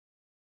aback.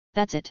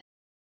 That's it.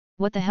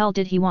 What the hell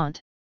did he want?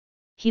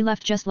 He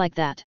left just like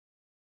that.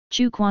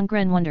 Chu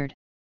Kuangren wondered.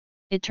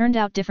 It turned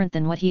out different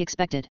than what he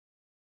expected.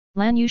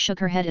 Lan Yu shook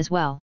her head as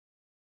well.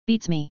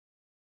 Beats me.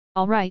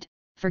 Alright,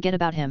 forget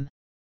about him.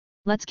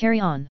 Let's carry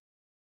on.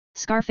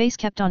 Scarface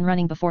kept on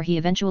running before he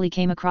eventually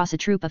came across a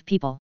troop of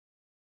people.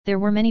 There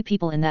were many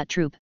people in that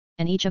troop,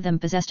 and each of them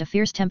possessed a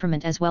fierce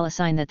temperament as well, a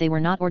sign that they were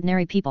not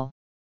ordinary people.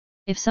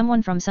 If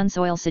someone from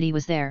Sunsoil City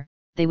was there,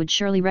 they would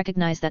surely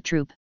recognize that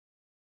troop.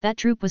 That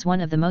troop was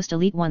one of the most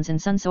elite ones in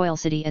Sunsoil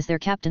City, as their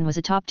captain was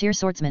a top-tier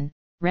swordsman,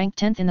 ranked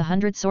 10th in the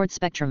 100 sword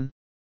spectrum.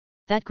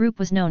 That group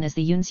was known as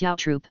the Yun Xiao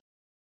troop.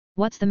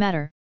 What's the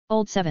matter,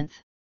 old 7th?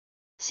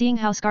 Seeing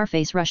how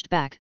Scarface rushed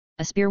back,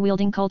 a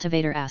spear-wielding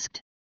cultivator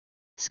asked.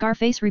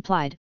 Scarface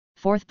replied,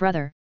 4th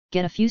brother,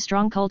 get a few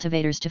strong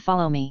cultivators to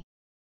follow me.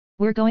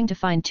 We're going to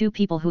find 2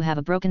 people who have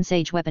a broken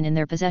sage weapon in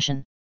their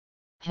possession.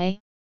 Hey?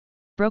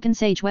 Broken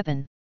sage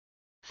weapon?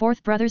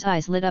 4th brother's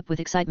eyes lit up with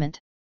excitement.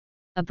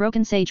 A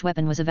broken sage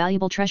weapon was a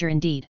valuable treasure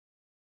indeed.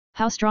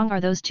 How strong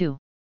are those 2?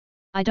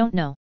 I don't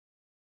know.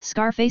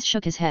 Scarface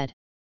shook his head.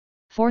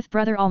 4th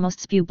brother almost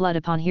spewed blood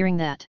upon hearing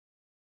that.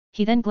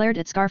 He then glared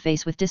at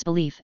Scarface with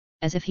disbelief,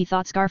 as if he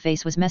thought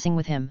Scarface was messing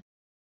with him.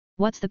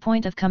 What's the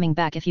point of coming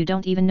back if you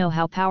don't even know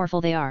how powerful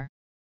they are?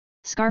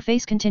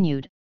 Scarface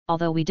continued,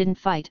 although we didn't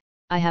fight,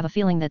 I have a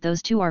feeling that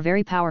those 2 are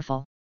very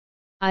powerful.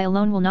 I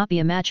alone will not be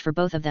a match for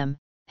both of them,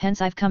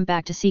 hence I've come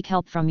back to seek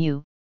help from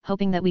you,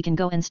 hoping that we can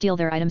go and steal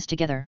their items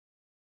together.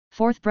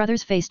 4th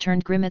brother's face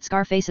turned grim at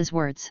Scarface's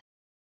words.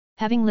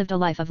 Having lived a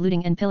life of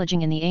looting and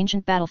pillaging in the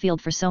ancient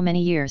battlefield for so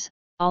many years,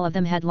 all of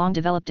them had long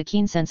developed a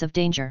keen sense of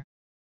danger.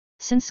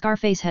 Since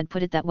Scarface had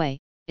put it that way,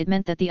 it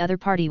meant that the other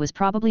party was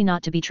probably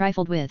not to be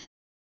trifled with.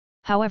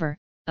 However,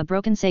 a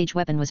broken sage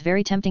weapon was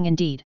very tempting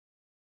indeed.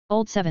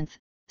 Old 7th,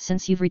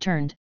 since you've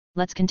returned,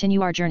 let's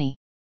continue our journey.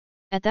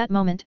 At that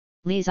moment,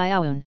 Li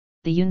Xiaoun,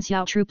 the Yun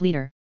Xiao troop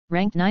leader,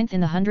 ranked 9th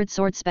in the 100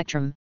 sword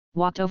spectrum,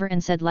 walked over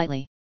and said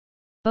lightly.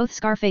 Both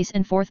Scarface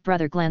and 4th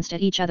brother glanced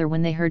at each other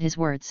when they heard his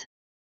words.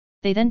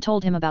 They then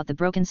told him about the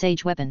broken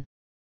sage weapon.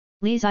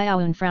 Li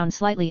Xiaoun frowned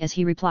slightly as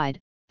he replied,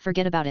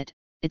 forget about it,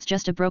 it's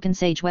just a broken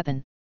sage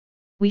weapon.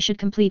 We should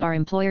complete our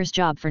employer's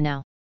job for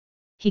now.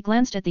 He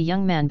glanced at the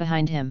young man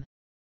behind him.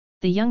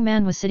 The young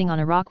man was sitting on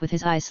a rock with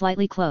his eyes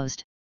slightly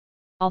closed.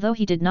 Although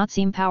he did not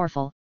seem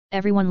powerful,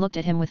 everyone looked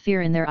at him with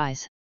fear in their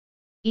eyes.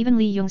 Even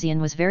Li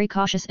Yongxian was very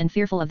cautious and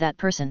fearful of that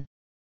person.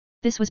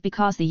 This was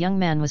because the young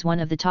man was one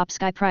of the top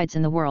sky prides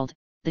in the world,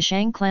 the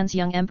Shang clan's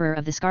young emperor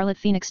of the Scarlet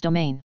Phoenix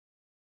domain.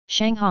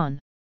 Shang Han.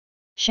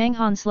 Shang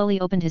Han slowly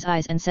opened his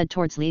eyes and said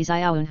towards Li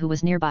Xiaoun, who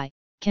was nearby,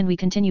 can we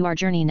continue our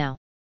journey now?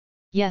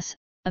 Yes,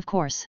 of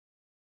course.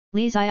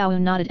 Li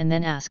Xiaoun nodded and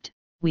then asked,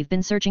 we've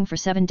been searching for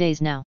 7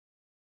 days now.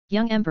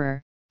 Young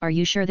Emperor, are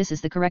you sure this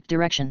is the correct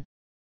direction?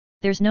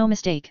 There's no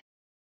mistake.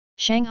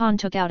 Shang Han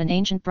took out an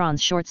ancient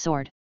bronze short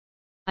sword.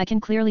 I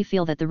can clearly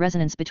feel that the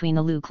resonance between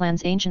the Lu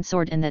clan's ancient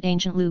sword and that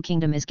ancient Lu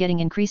kingdom is getting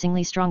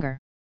increasingly stronger.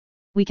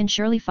 We can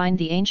surely find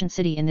the ancient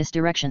city in this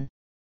direction.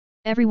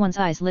 Everyone's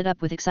eyes lit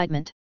up with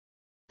excitement.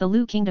 The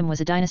Lu kingdom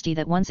was a dynasty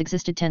that once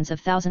existed tens of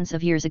thousands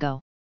of years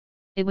ago.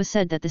 It was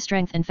said that the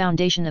strength and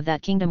foundation of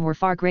that kingdom were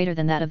far greater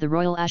than that of the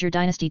royal Azure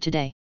dynasty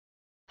today.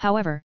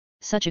 However,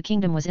 such a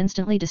kingdom was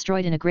instantly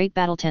destroyed in a great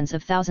battle tens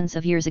of thousands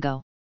of years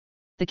ago.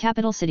 The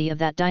capital city of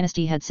that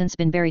dynasty had since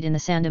been buried in the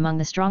sand among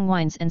the strong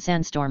winds and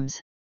sandstorms.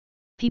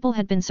 People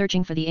had been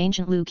searching for the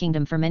ancient Lu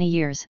kingdom for many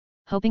years,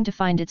 hoping to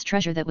find its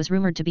treasure that was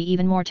rumored to be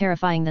even more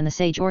terrifying than the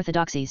sage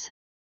orthodoxies.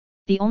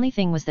 The only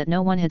thing was that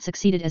no one had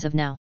succeeded as of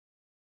now.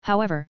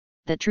 However,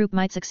 that troop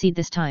might succeed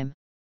this time.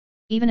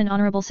 Even an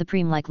honorable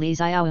supreme like Li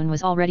Xiaoyun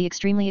was already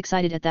extremely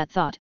excited at that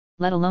thought,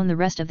 let alone the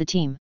rest of the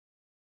team.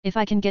 If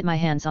I can get my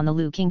hands on the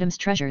Lu kingdom's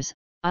treasures,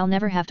 I'll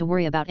never have to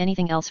worry about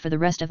anything else for the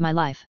rest of my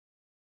life.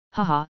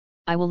 Haha,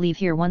 I will leave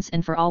here once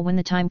and for all when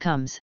the time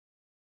comes.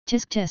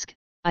 Tisk tisk,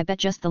 I bet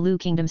just the Lu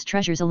kingdom's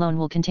treasures alone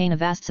will contain a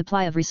vast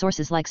supply of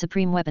resources like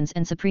supreme weapons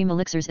and supreme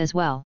elixirs as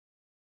well.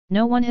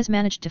 No one has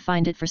managed to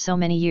find it for so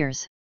many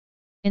years.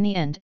 In the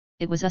end,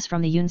 it was us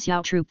from the Yun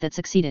Xiao troop that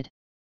succeeded.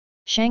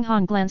 Shang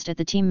Han glanced at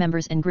the team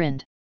members and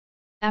grinned.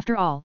 After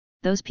all,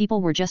 those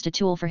people were just a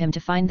tool for him to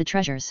find the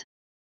treasures.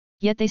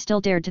 Yet they still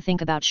dared to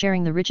think about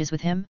sharing the riches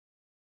with him?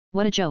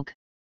 What a joke.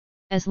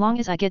 As long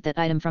as I get that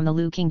item from the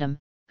Lu kingdom,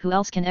 who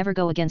else can ever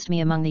go against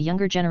me among the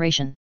younger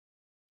generation?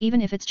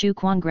 Even if it's Chu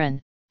Kuangren,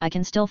 I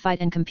can still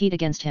fight and compete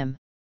against him.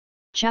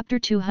 Chapter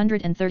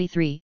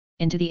 233,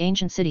 Into the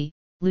Ancient City,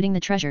 Looting the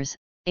Treasures,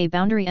 a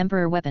Boundary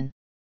Emperor Weapon.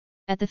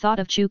 At the thought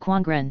of Chu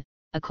Kuangren,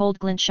 a cold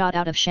glint shot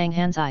out of Shang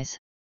Han's eyes.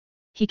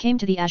 He came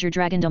to the Azure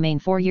Dragon domain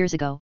 4 years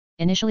ago,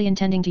 initially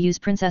intending to use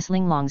Princess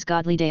Linglong's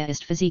godly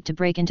deist physique to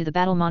break into the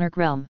Battle Monarch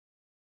realm.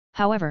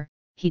 However,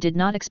 he did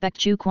not expect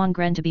Chu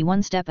Kuangren to be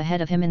one step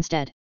ahead of him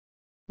instead.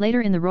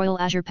 Later in the Royal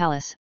Azure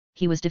Palace,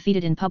 he was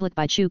defeated in public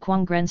by Chu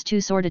Kuangren's 2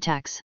 sword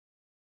attacks.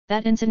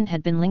 That incident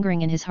had been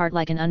lingering in his heart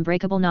like an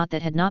unbreakable knot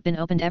that had not been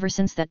opened ever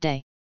since that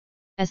day.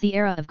 As the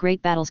era of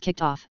great battles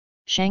kicked off,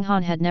 Shang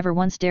Han had never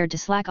once dared to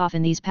slack off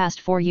in these past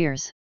 4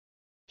 years.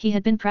 He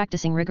had been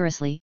practicing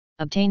rigorously,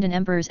 obtained an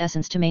emperor's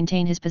essence to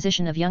maintain his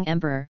position of young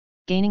emperor,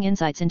 gaining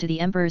insights into the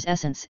emperor's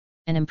essence,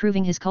 and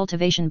improving his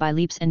cultivation by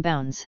leaps and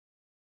bounds.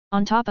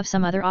 On top of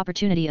some other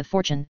opportunity of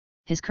fortune,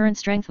 his current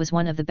strength was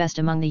one of the best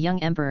among the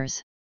young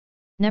emperors.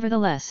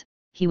 Nevertheless,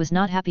 he was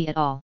not happy at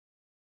all.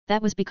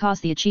 That was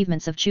because the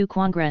achievements of Chu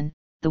Kuangren,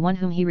 the one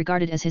whom he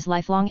regarded as his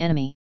lifelong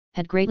enemy,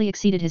 had greatly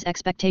exceeded his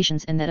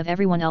expectations and that of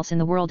everyone else in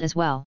the world as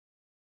well.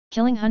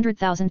 Killing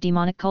 100,000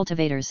 demonic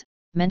cultivators,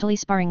 mentally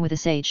sparring with a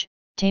sage,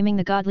 taming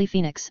the godly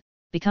phoenix,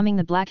 becoming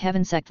the Black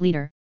Heaven sect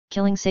leader,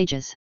 killing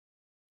sages.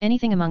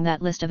 Anything among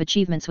that list of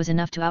achievements was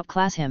enough to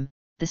outclass him,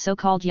 the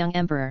so-called young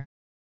emperor.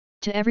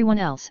 To everyone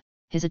else,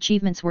 his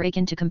achievements were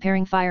akin to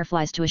comparing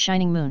fireflies to a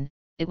shining moon.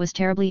 It was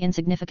terribly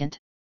insignificant.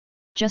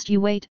 Just you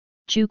wait,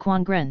 Chu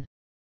Kuangren.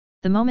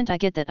 The moment I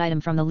get that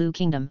item from the Lu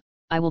kingdom,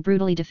 I will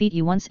brutally defeat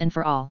you once and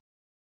for all.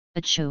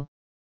 Achoo!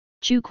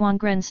 Chu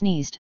Kuangren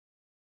sneezed.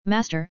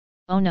 Master,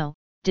 oh no,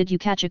 did you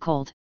catch a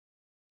cold?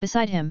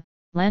 Beside him,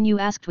 Lan Yu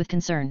asked with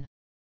concern.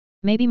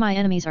 Maybe my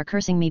enemies are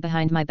cursing me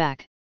behind my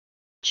back.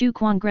 Chu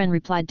Kuangren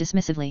replied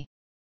dismissively.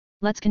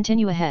 Let's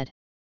continue ahead.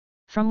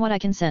 From what I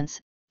can sense,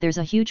 there's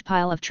a huge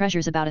pile of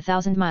treasures about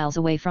 1,000 miles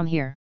away from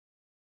here.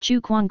 Chu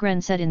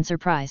Kuangren said in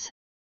surprise.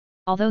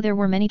 Although there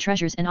were many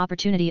treasures and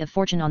opportunity of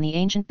fortune on the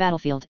ancient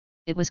battlefield,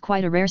 it was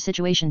quite a rare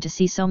situation to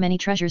see so many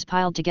treasures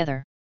piled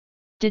together.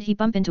 Did he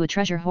bump into a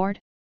treasure hoard?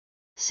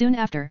 Soon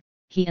after,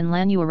 he and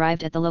Lan Yu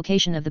arrived at the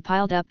location of the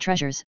piled-up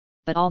treasures,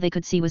 but all they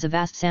could see was a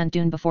vast sand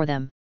dune before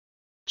them.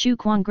 Chu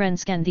Kuangren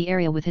scanned the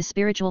area with his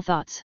spiritual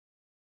thoughts.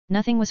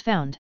 Nothing was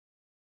found.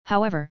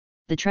 However,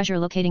 the treasure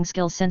locating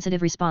skill's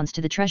sensitive response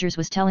to the treasures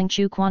was telling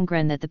Chu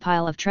Kuangren that the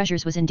pile of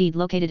treasures was indeed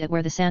located at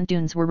where the sand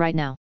dunes were right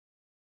now.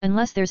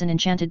 Unless there's an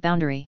enchanted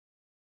boundary.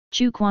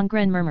 Chu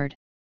Kuangren murmured.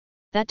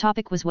 That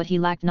topic was what he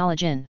lacked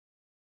knowledge in.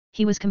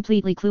 He was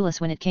completely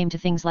clueless when it came to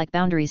things like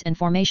boundaries and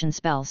formation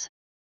spells.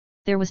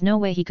 There was no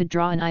way he could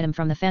draw an item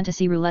from the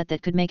fantasy roulette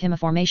that could make him a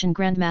formation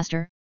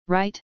grandmaster,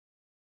 right?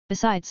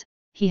 Besides,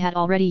 he had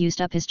already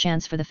used up his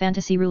chance for the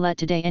fantasy roulette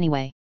today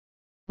anyway.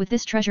 With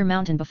this treasure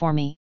mountain before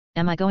me,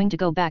 am I going to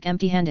go back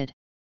empty-handed?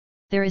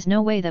 There is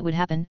no way that would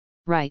happen,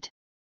 right?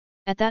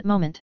 At that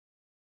moment,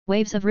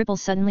 waves of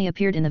ripples suddenly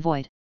appeared in the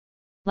void.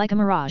 Like a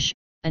mirage,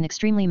 an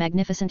extremely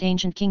magnificent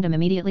ancient kingdom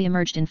immediately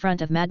emerged in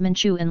front of Madman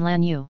Chu and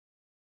Lan Yu.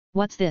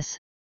 What's this?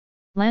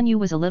 Lan Yu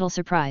was a little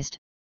surprised.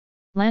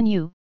 Lan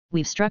Yu,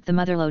 we've struck the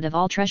motherlode of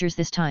all treasures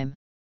this time.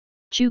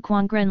 Chu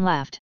Kuangren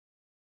laughed.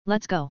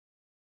 Let's go.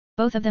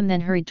 Both of them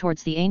then hurried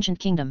towards the ancient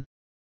kingdom.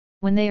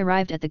 When they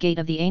arrived at the gate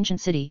of the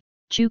ancient city,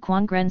 Chu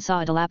Kuangren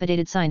saw a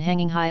dilapidated sign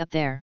hanging high up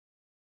there.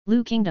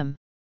 Lu Kingdom.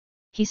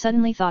 He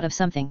suddenly thought of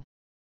something.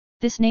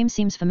 This name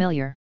seems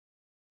familiar.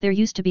 There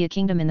used to be a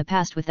kingdom in the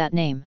past with that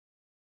name.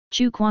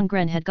 Chu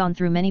Kuangren had gone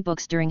through many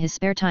books during his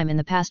spare time in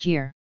the past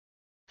year.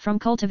 From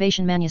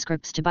cultivation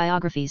manuscripts to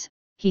biographies,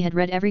 he had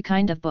read every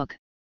kind of book.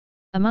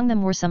 Among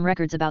them were some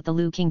records about the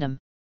Lu kingdom.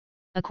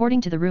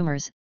 According to the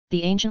rumors,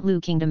 the ancient Lu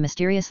kingdom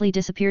mysteriously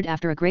disappeared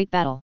after a great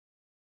battle.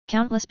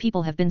 Countless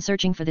people have been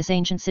searching for this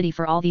ancient city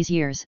for all these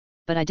years,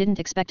 but I didn't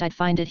expect I'd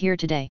find it here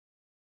today.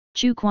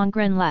 Chu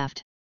Kuangren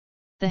laughed.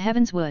 The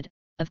heavens would,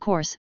 of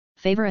course,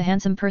 favor a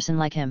handsome person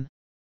like him.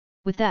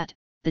 With that,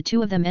 the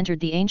two of them entered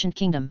the ancient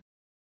kingdom.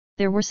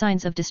 There were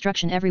signs of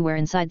destruction everywhere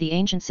inside the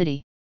ancient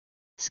city.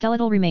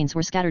 Skeletal remains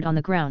were scattered on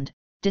the ground,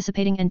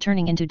 dissipating and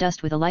turning into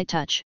dust with a light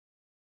touch.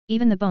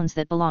 Even the bones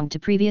that belonged to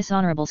previous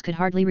honorables could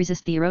hardly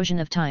resist the erosion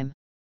of time.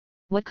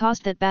 What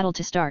caused that battle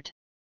to start?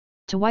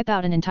 To wipe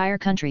out an entire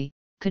country,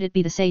 could it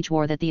be the Sage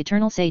War that the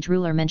Eternal Sage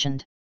Ruler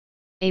mentioned?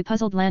 A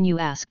puzzled Lan Yu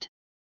asked.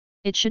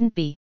 It shouldn't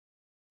be.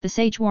 The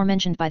Sage War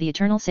mentioned by the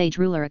Eternal Sage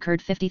Ruler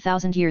occurred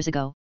 50,000 years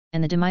ago,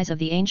 and the demise of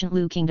the ancient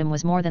Lu kingdom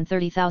was more than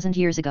 30,000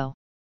 years ago.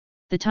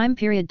 The time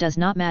period does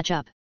not match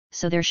up,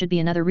 so there should be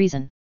another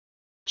reason.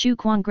 Chu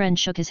Kuangren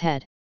shook his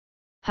head.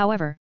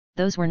 However,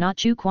 those were not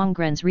Chu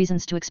Kuangren's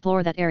reasons to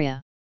explore that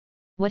area.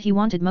 What he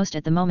wanted most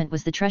at the moment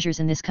was the treasures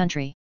in this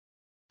country.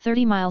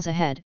 30 miles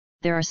ahead,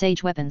 there are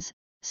sage weapons,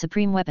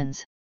 supreme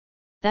weapons.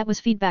 That was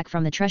feedback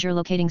from the treasure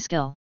locating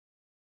skill.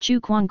 Chu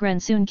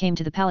Kuangren soon came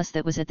to the palace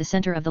that was at the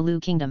center of the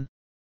Lu kingdom.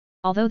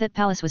 Although that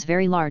palace was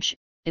very large,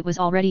 it was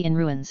already in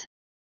ruins.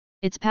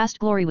 Its past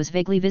glory was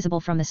vaguely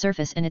visible from the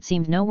surface and it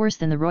seemed no worse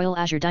than the royal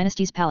Azure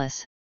dynasty's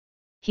palace.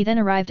 He then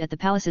arrived at the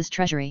palace's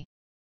treasury.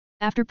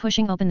 After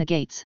pushing open the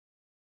gates,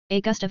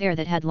 a gust of air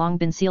that had long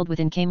been sealed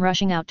within came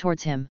rushing out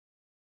towards him.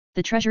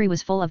 The treasury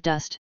was full of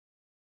dust.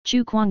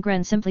 Chu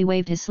Kuangren simply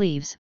waved his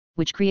sleeves,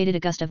 which created a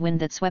gust of wind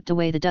that swept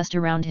away the dust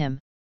around him.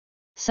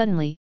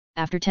 Suddenly,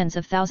 after tens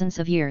of thousands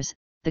of years,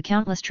 the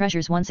countless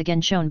treasures once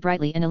again shone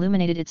brightly and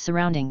illuminated its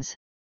surroundings.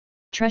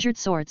 Treasured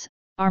swords,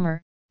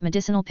 armor,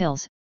 medicinal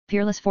pills,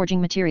 peerless forging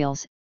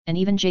materials, and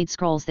even jade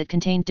scrolls that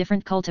contained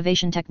different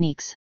cultivation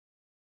techniques.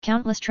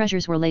 Countless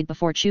treasures were laid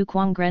before Chu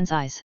Kuangren's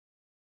eyes.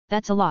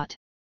 That's a lot.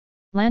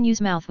 Lan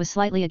Yu's mouth was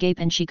slightly agape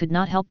and she could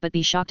not help but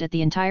be shocked at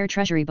the entire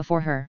treasury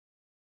before her.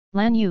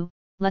 Lan Yu,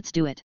 let's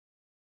do it.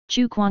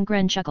 Chu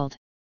Kuangren chuckled.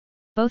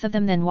 Both of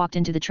them then walked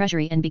into the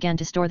treasury and began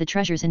to store the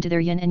treasures into their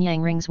yin and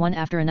yang rings one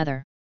after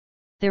another.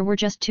 There were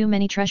just too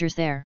many treasures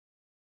there.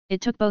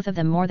 It took both of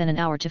them more than an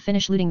hour to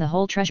finish looting the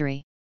whole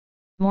treasury.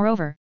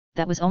 Moreover,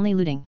 that was only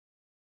looting.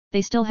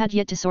 They still had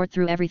yet to sort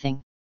through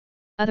everything.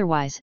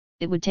 Otherwise,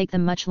 it would take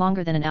them much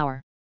longer than an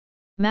hour.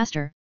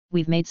 Master,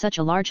 we've made such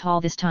a large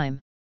haul this time.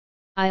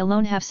 I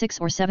alone have 6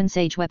 or 7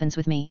 sage weapons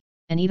with me,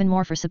 and even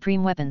more for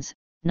supreme weapons,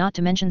 not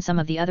to mention some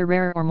of the other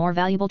rarer or more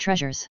valuable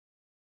treasures.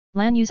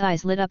 Lan Yu's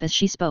eyes lit up as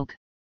she spoke.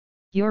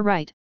 You're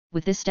right,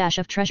 with this stash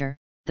of treasure,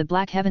 the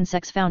Black Heaven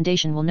Sex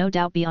Foundation will no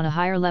doubt be on a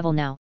higher level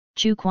now,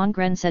 Chu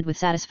Kuangren said with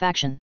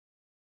satisfaction.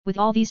 With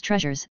all these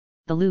treasures,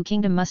 the Lu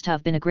kingdom must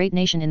have been a great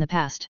nation in the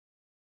past.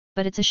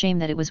 But it's a shame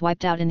that it was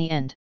wiped out in the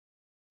end.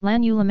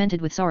 Lan Yu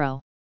lamented with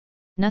sorrow.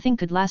 Nothing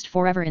could last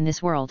forever in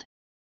this world.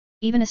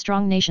 Even a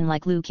strong nation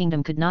like Lu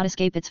kingdom could not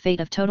escape its fate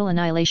of total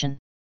annihilation.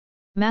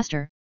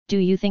 Master, do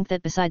you think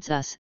that besides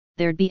us,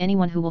 there'd be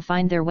anyone who will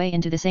find their way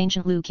into this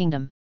ancient Lu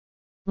kingdom?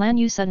 Lan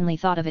Yu suddenly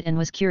thought of it and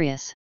was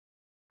curious.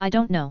 I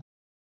don't know.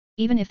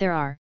 Even if there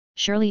are,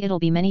 surely it'll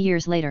be many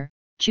years later,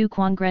 Chu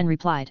Kuangren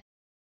replied.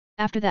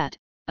 After that,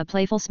 a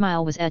playful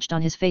smile was etched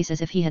on his face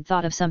as if he had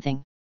thought of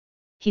something.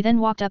 He then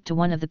walked up to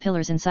one of the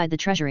pillars inside the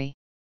treasury.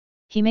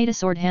 He made a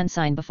sword hand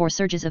sign before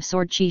surges of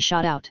sword chi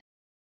shot out.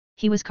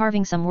 He was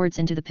carving some words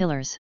into the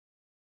pillars.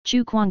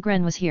 Chu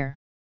Kuangren was here.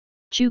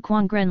 Chu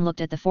Kuangren looked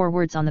at the 4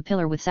 words on the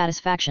pillar with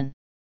satisfaction.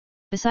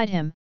 Beside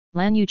him,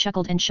 Lan Yu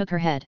chuckled and shook her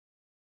head.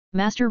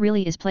 Master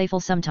really is playful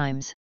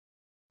sometimes.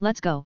 Let's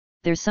go,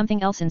 there's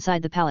something else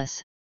inside the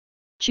palace.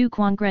 Chu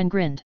Kuangren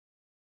grinned.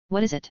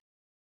 What is it?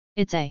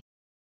 It's a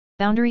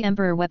Boundary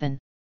Emperor weapon.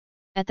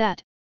 At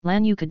that,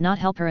 Lan Yu could not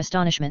help her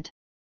astonishment.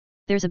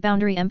 There's a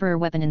Boundary Emperor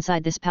weapon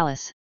inside this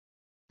palace.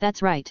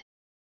 That's right.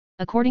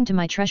 According to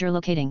my treasure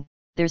locating,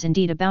 there's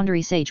indeed a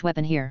Boundary Sage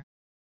weapon here.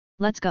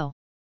 Let's go.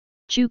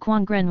 Chu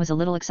Kuangren was a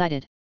little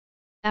excited.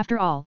 After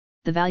all,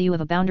 the value of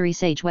a Boundary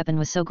Sage weapon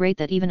was so great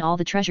that even all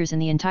the treasures in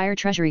the entire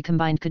treasury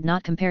combined could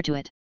not compare to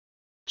it.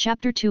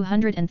 Chapter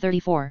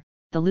 234,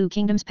 The Lu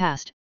Kingdom's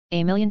Past,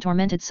 A Million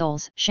Tormented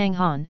Souls, Shang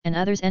Han and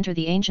others enter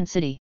the ancient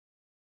city.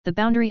 The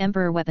Boundary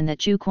Emperor weapon that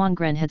Chu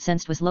Kuangren had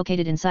sensed was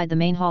located inside the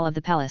main hall of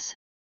the palace.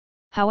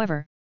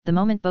 However, the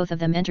moment both of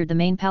them entered the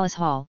main palace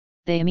hall,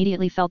 they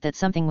immediately felt that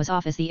something was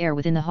off as the air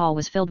within the hall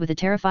was filled with a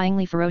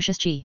terrifyingly ferocious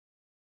qi.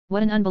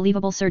 What an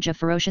unbelievable surge of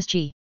ferocious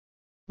qi!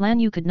 Lan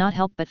Yu could not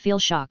help but feel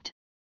shocked.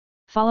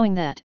 Following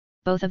that,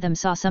 both of them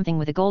saw something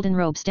with a golden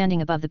robe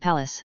standing above the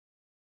palace.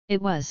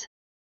 It was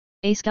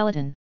a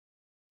skeleton.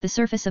 The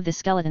surface of this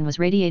skeleton was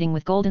radiating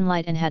with golden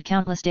light and had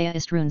countless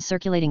daist runes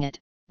circulating it,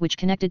 which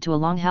connected to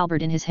a long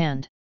halberd in his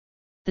hand.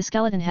 The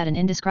skeleton had an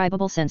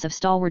indescribable sense of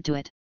stalwart to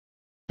it.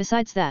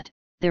 Besides that,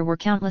 there were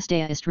countless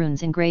daist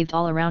runes engraved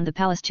all around the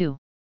palace too.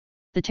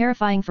 The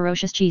terrifying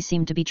ferocious Chi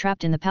seemed to be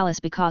trapped in the palace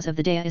because of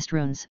the Daoist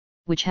runes,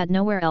 which had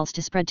nowhere else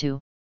to spread to.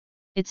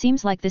 It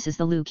seems like this is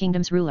the Lu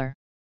Kingdom's ruler.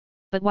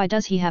 But why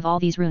does he have all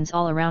these runes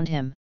all around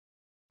him?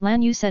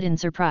 Lan Yu said in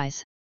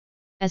surprise.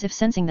 As if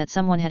sensing that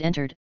someone had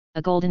entered,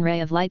 a golden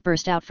ray of light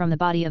burst out from the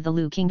body of the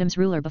Lu Kingdom's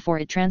ruler before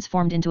it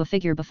transformed into a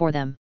figure before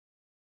them.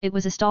 It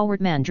was a stalwart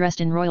man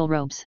dressed in royal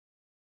robes.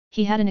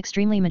 He had an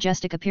extremely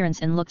majestic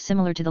appearance and looked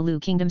similar to the Lu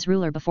Kingdom's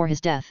ruler before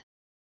his death.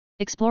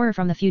 Explorer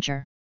from the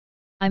future.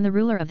 I'm the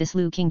ruler of this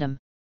Lu Kingdom.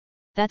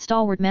 That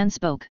stalwart man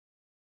spoke.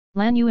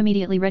 Lan Yu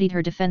immediately readied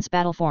her defense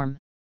battle form.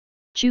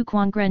 Chu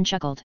Kuangren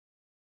chuckled.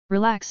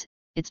 Relax,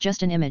 it's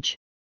just an image.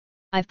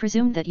 I've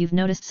presumed that you've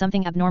noticed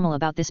something abnormal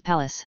about this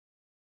palace.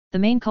 The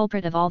main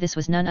culprit of all this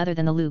was none other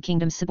than the Lu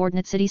Kingdom's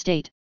subordinate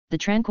city-state, the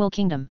Tranquil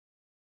Kingdom.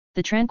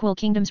 The Tranquil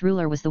Kingdom's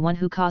ruler was the one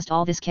who caused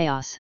all this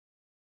chaos.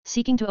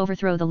 Seeking to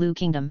overthrow the Lu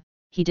Kingdom,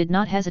 he did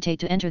not hesitate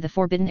to enter the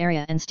forbidden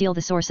area and steal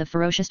the source of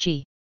ferocious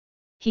Qi.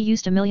 He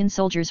used 1,000,000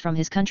 soldiers from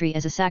his country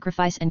as a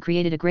sacrifice and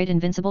created a great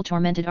invincible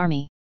tormented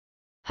army.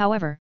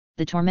 However,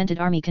 the tormented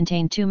army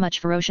contained too much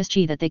ferocious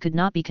Qi that they could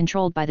not be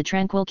controlled by the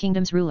Tranquil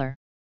Kingdom's ruler.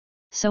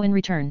 So in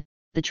return,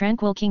 the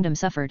Tranquil Kingdom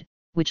suffered,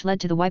 which led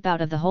to the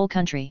wipeout of the whole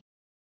country.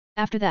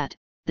 After that,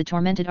 the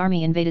tormented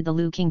army invaded the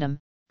Lu Kingdom,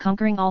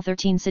 conquering all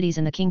 13 cities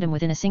in the kingdom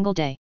within a single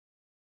day.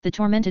 The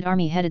tormented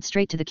army headed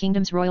straight to the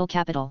kingdom's royal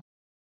capital.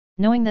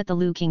 Knowing that the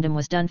Lu Kingdom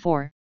was done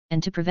for,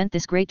 and to prevent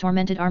this great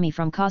tormented army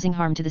from causing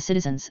harm to the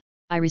citizens,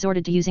 I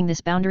resorted to using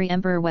this boundary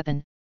emperor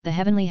weapon, the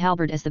heavenly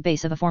halberd, as the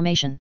base of a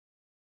formation.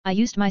 I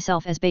used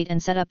myself as bait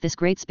and set up this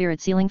great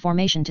spirit sealing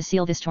formation to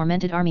seal this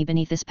tormented army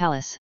beneath this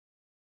palace.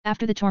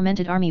 After the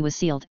tormented army was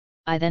sealed,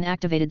 I then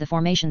activated the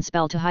formation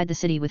spell to hide the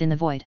city within the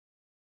void.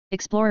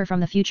 Explorer from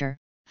the future,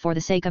 for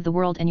the sake of the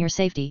world and your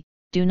safety,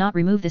 do not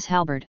remove this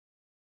halberd.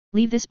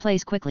 Leave this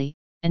place quickly,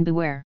 and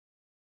beware.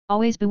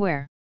 Always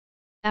beware.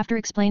 After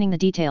explaining the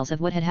details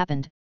of what had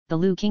happened, the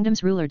Lu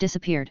Kingdom's ruler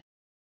disappeared.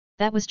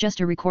 That was just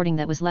a recording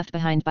that was left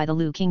behind by the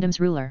Lu Kingdom's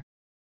ruler.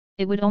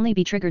 It would only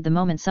be triggered the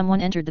moment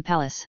someone entered the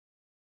palace.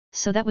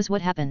 So that was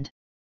what happened.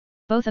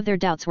 Both of their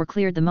doubts were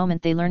cleared the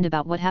moment they learned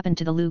about what happened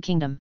to the Lu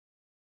Kingdom.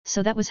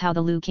 So that was how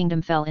the Lu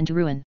Kingdom fell into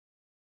ruin.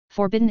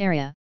 Forbidden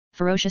area,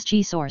 ferocious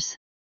Qi source.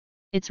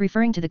 It's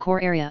referring to the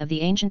core area of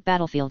the ancient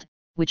battlefield,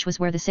 which was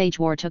where the Sage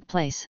War took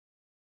place.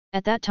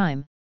 At that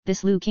time,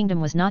 this Lu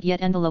Kingdom was not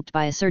yet enveloped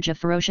by a surge of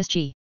ferocious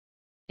Qi.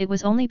 It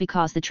was only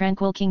because the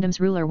Tranquil Kingdom's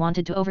ruler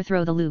wanted to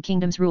overthrow the Lu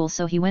Kingdom's rule,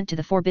 so he went to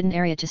the forbidden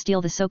area to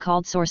steal the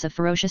so-called source of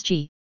ferocious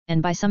Qi,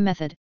 and by some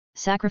method,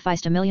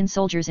 sacrificed 1,000,000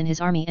 soldiers in his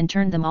army and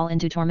turned them all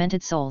into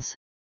tormented souls.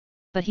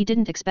 But he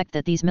didn't expect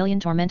that these 1,000,000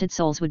 tormented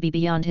souls would be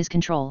beyond his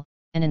control,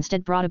 and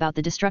instead brought about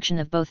the destruction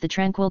of both the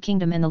Tranquil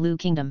Kingdom and the Lu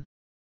Kingdom.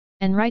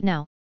 And right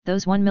now,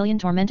 those 1,000,000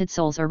 tormented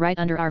souls are right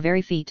under our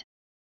very feet.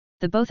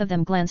 The both of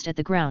them glanced at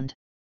the ground.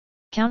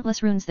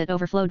 Countless runes that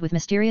overflowed with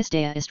mysterious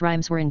Daoist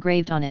rhymes were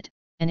engraved on it,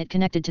 and it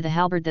connected to the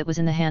halberd that was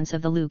in the hands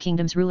of the Lu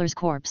Kingdom's ruler's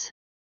corpse.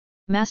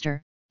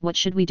 Master, what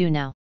should we do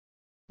now?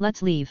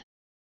 Let's leave.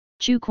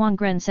 Chu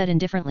Kuangren said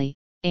indifferently,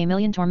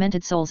 1,000,000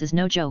 tormented souls is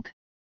no joke.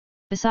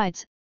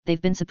 Besides,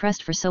 they've been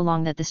suppressed for so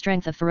long that the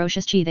strength of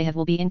ferocious Qi they have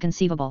will be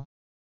inconceivable.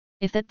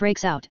 If that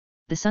breaks out,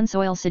 the Sun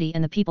Soil City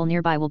and the people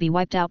nearby will be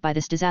wiped out by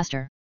this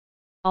disaster.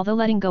 Although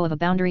letting go of a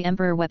boundary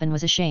emperor weapon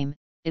was a shame,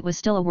 it was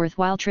still a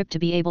worthwhile trip to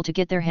be able to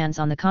get their hands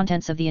on the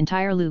contents of the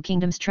entire Lu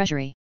Kingdom's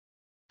treasury.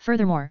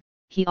 Furthermore,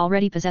 he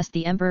already possessed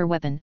the emperor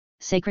weapon,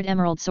 sacred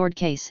emerald sword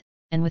case,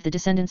 and with the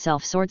descendant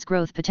self-sword's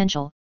growth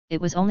potential,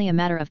 it was only a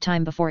matter of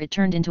time before it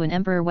turned into an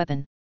emperor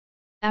weapon.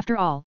 After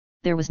all,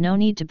 there was no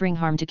need to bring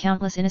harm to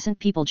countless innocent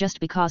people just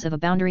because of a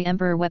boundary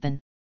emperor weapon.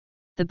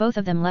 The both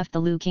of them left the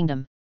Lu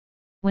Kingdom.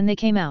 When they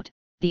came out,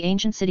 the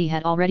ancient city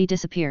had already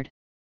disappeared.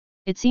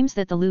 It seems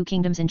that the Lu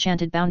Kingdom's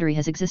enchanted boundary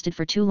has existed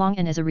for too long,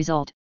 and as a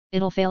result,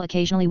 it'll fail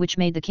occasionally, which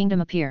made the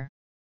kingdom appear.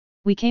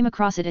 We came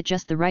across it at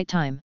just the right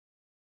time.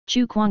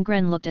 Chu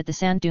Kuangren looked at the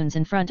sand dunes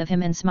in front of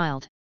him and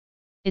smiled.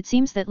 It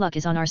seems that luck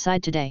is on our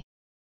side today.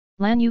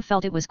 Lan Yu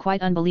felt it was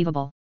quite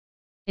unbelievable.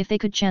 If they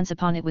could chance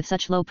upon it with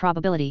such low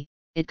probability,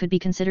 it could be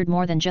considered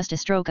more than just a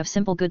stroke of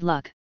simple good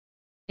luck.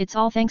 It's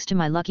all thanks to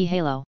my lucky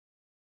halo.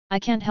 I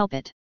can't help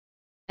it.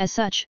 As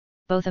such,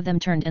 both of them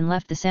turned and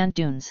left the sand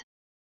dunes.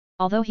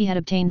 Although he had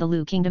obtained the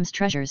Lu Kingdom's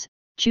treasures,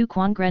 Chu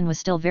Kuangren was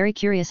still very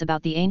curious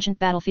about the ancient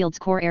battlefield's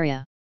core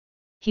area.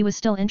 He was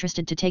still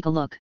interested to take a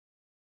look.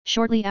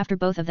 Shortly after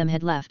both of them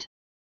had left,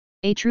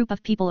 a troop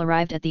of people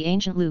arrived at the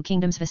ancient Lu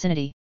Kingdom's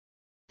vicinity.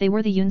 They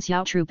were the Yun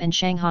Xiao troop and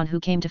Shang Han, who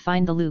came to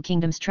find the Lu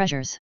Kingdom's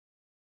treasures.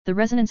 The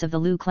resonance of the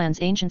Lu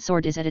clan's ancient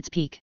sword is at its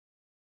peak.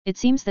 It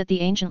seems that the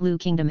ancient Lu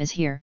Kingdom is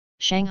here,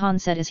 Shang Han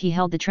said as he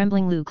held the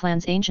trembling Lu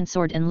clan's ancient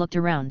sword and looked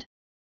around.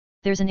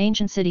 There's an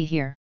ancient city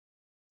here.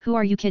 Who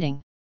are you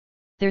kidding?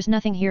 There's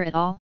nothing here at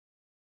all?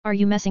 Are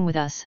you messing with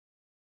us?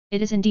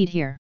 It is indeed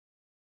here.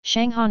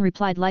 Shang Han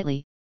replied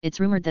lightly.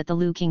 It's rumored that the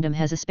Lu Kingdom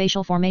has a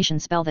spatial formation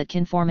spell that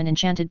can form an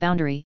enchanted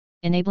boundary,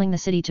 enabling the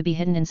city to be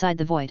hidden inside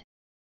the void.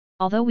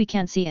 Although we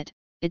can't see it,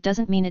 it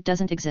doesn't mean it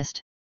doesn't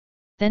exist.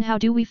 Then how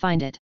do we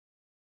find it?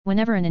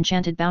 Whenever an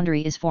enchanted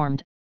boundary is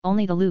formed,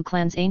 only the Lu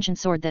clan's ancient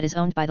sword that is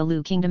owned by the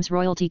Lu kingdom's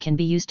royalty can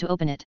be used to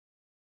open it.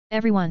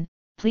 Everyone,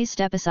 please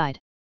step aside.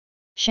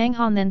 Shang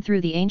Han then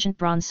threw the ancient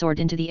bronze sword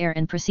into the air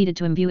and proceeded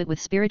to imbue it with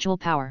spiritual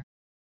power.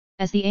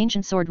 As the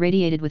ancient sword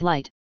radiated with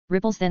light,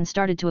 ripples then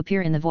started to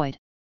appear in the void.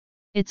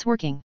 It's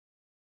working.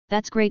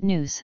 That's great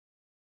news.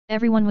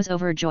 Everyone was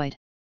overjoyed.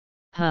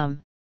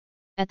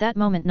 At that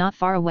moment not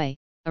far away,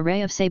 a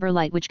ray of saber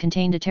light which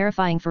contained a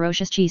terrifying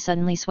ferocious chi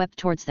suddenly swept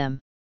towards them.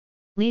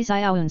 Li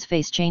Xiaoyun's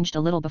face changed a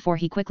little before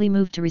he quickly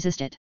moved to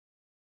resist it.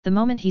 The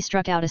moment he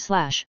struck out a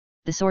slash,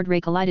 the sword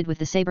ray collided with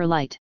the saber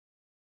light.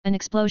 An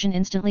explosion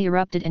instantly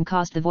erupted and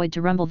caused the void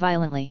to rumble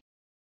violently.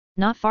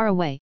 Not far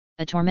away,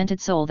 a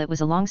tormented soul that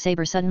was a long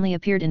saber suddenly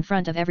appeared in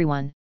front of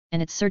everyone,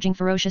 and its surging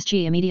ferocious chi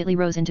immediately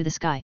rose into the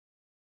sky.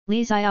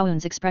 Li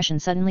Xiaoyun's expression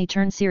suddenly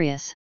turned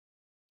serious.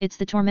 It's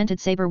the tormented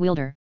saber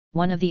wielder,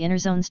 one of the inner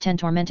zone's 10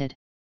 tormented.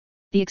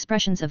 The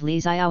expressions of Li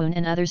Xiaoyun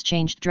and others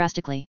changed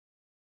drastically.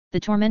 The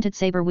tormented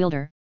saber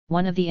wielder,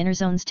 one of the inner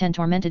zone's 10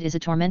 tormented, is a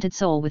tormented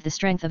soul with the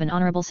strength of an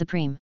honorable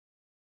supreme.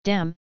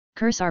 Damn,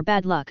 curse our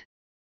bad luck.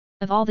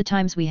 Of all the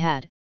times we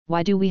had,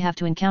 why do we have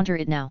to encounter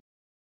it now?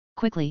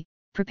 Quickly,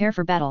 prepare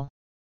for battle.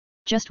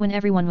 Just when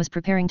everyone was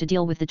preparing to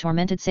deal with the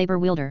tormented saber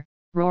wielder,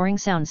 roaring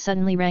sounds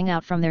suddenly rang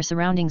out from their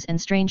surroundings and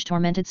strange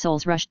tormented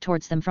souls rushed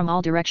towards them from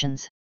all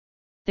directions.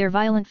 Their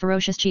violent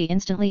ferocious chi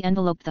instantly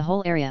enveloped the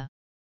whole area.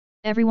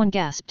 Everyone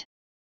gasped.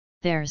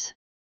 There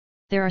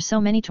are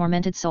so many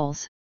tormented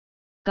souls.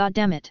 God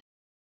damn it.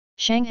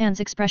 Shang Han's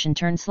expression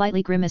turned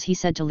slightly grim as he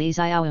said to Li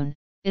Xiaoyun,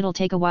 it'll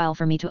take a while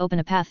for me to open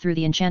a path through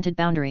the enchanted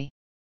boundary.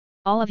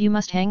 All of you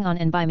must hang on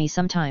and buy me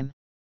some time.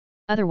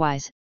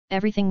 Otherwise,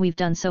 everything we've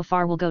done so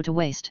far will go to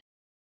waste.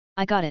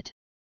 I got it.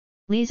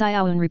 Li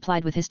Xiaoyun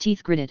replied with his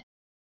teeth gritted.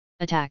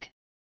 Attack.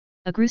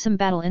 A gruesome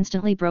battle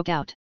instantly broke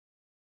out.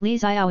 Li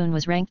Xiaoyun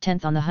was ranked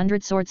 10th on the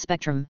 100 sword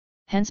spectrum,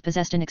 hence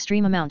possessed an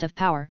extreme amount of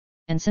power,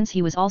 and since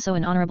he was also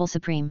an honorable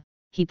supreme,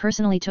 he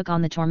personally took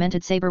on the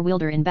tormented saber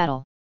wielder in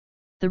battle.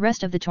 The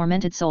rest of the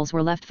tormented souls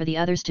were left for the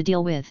others to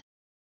deal with.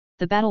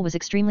 The battle was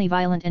extremely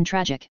violent and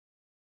tragic.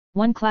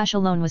 One clash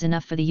alone was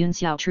enough for the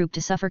Yunxiao troop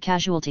to suffer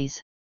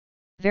casualties.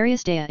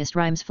 Various Daoist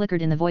rhymes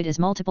flickered in the void as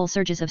multiple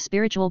surges of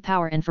spiritual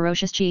power and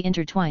ferocious chi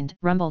intertwined,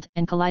 rumbled,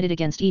 and collided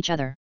against each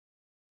other.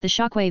 The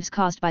shockwaves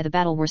caused by the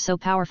battle were so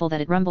powerful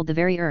that it rumbled the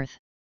very earth.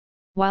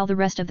 While the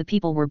rest of the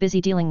people were busy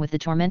dealing with the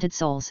tormented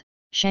souls,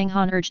 Shang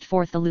Han urged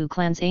forth the Lu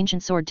clan's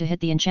ancient sword to hit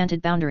the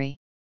enchanted boundary.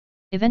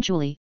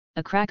 Eventually,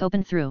 a crack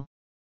opened through.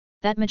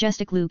 That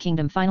majestic Lu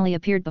kingdom finally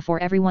appeared before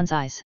everyone's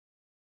eyes.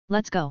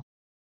 Let's go.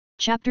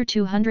 Chapter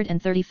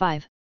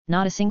 235,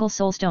 Not a single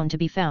soul stone to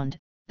be found,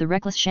 the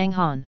reckless Shang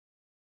Han.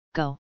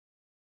 Go.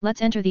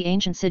 Let's enter the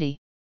ancient city.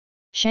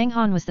 Shang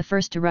Han was the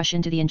first to rush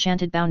into the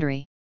enchanted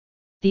boundary.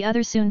 The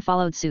others soon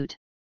followed suit.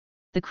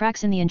 The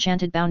cracks in the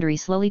enchanted boundary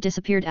slowly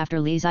disappeared after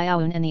Li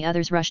Xiaoyun and the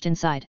others rushed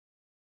inside.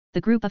 The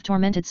group of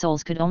tormented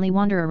souls could only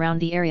wander around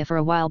the area for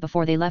a while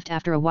before they left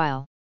after a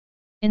while.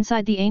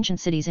 Inside the ancient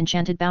city's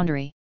enchanted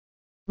boundary,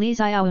 Li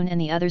Xiaoyun and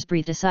the others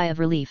breathed a sigh of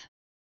relief.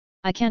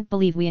 I can't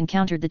believe we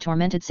encountered the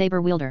tormented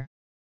saber wielder.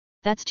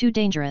 That's too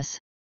dangerous.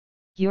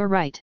 You're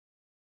right.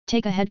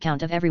 Take a head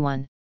count of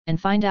everyone,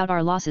 and find out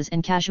our losses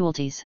and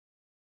casualties.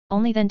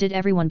 Only then did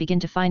everyone begin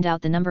to find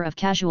out the number of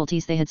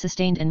casualties they had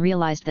sustained and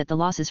realized that the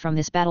losses from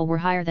this battle were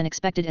higher than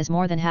expected, as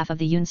more than half of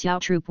the Yunxiao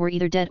troop were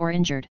either dead or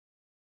injured.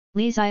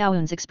 Li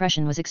Xiaoyun's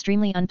expression was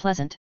extremely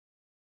unpleasant.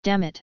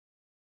 Damn it.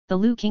 The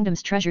Lu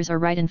kingdom's treasures are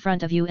right in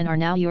front of you and are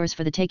now yours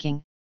for the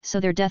taking, so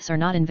their deaths are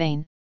not in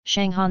vain,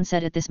 Shang Han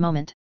said at this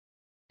moment.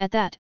 At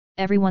that,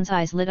 everyone's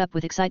eyes lit up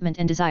with excitement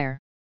and desire.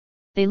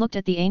 They looked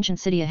at the ancient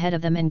city ahead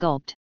of them and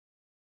gulped.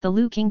 The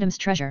Lu kingdom's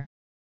treasure.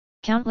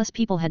 Countless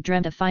people had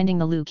dreamt of finding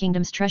the Lu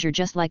kingdom's treasure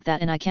just like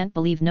that, and I can't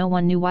believe no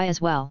one knew why as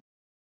well.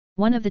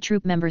 One of the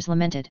troop members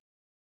lamented.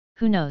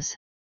 Who knows?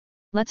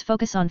 Let's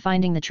focus on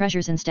finding the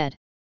treasures instead.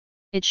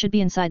 It should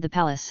be inside the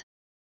palace.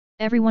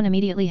 Everyone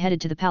immediately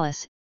headed to the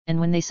palace, and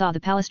when they saw the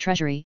palace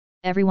treasury,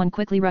 everyone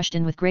quickly rushed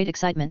in with great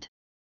excitement.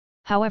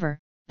 However,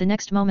 the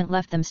next moment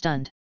left them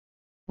stunned.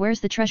 Where's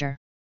the treasure?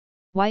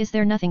 Why is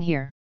there nothing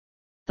here?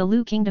 The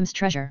Lu kingdom's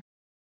treasure.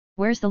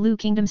 Where's the Lu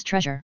kingdom's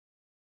treasure?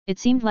 It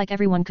seemed like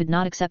everyone could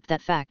not accept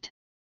that fact.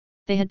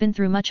 They had been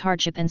through much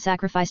hardship and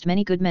sacrificed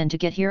many good men to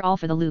get here, all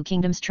for the Lu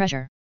kingdom's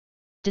treasure.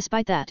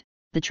 Despite that,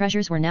 the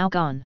treasures were now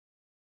gone.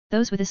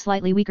 Those with a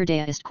slightly weaker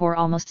Daoist core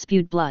almost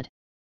spewed blood.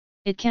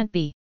 It can't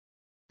be.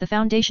 The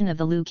foundation of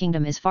the Lu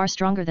kingdom is far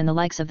stronger than the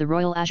likes of the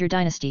royal Azure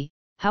dynasty,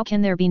 how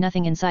can there be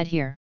nothing inside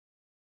here?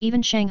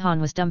 Even Shang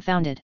Han was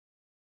dumbfounded.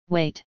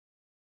 Wait.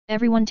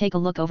 Everyone take a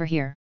look over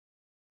here.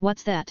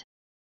 What's that?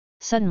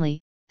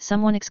 Suddenly,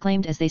 someone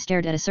exclaimed as they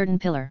stared at a certain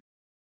pillar.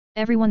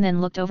 Everyone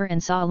then looked over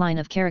and saw a line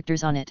of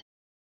characters on it.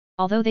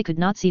 Although they could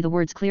not see the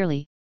words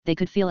clearly, they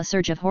could feel a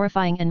surge of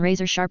horrifying and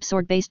razor-sharp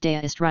sword-based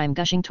Daoist rhyme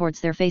gushing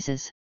towards their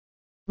faces.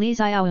 Li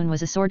Xiaoyun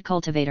was a sword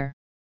cultivator.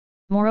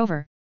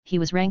 Moreover, he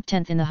was ranked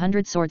 10th in the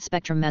 100 sword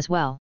spectrum as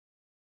well.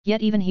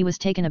 Yet even he was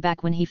taken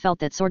aback when he felt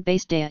that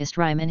sword-based Daoist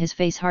rhyme and his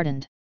face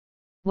hardened.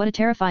 What a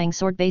terrifying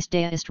sword-based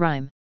Daoist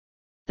rhyme.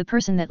 The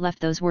person that left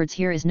those words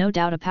here is no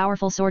doubt a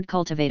powerful sword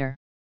cultivator.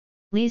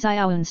 Li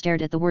Xiaoyun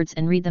stared at the words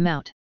and read them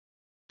out.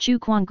 Chu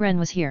Kuangren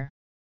was here.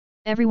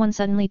 Everyone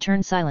suddenly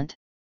turned silent.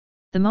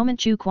 The moment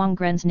Chu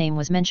Kuangren's name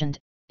was mentioned,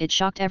 it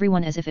shocked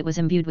everyone as if it was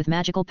imbued with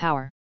magical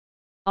power.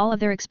 All of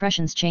their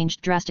expressions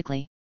changed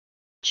drastically.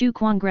 Chu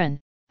Kuangren,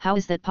 how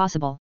is that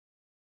possible?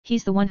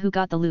 He's the one who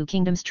got the Lu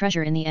Kingdom's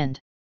treasure in the end.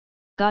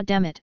 God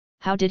damn it,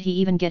 how did he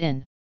even get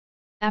in?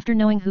 After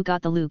knowing who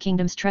got the Lu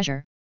Kingdom's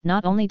treasure,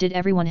 not only did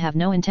everyone have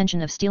no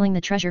intention of stealing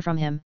the treasure from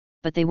him,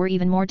 but they were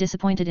even more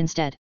disappointed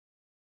instead.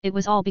 It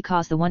was all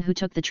because the one who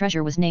took the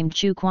treasure was named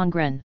Chu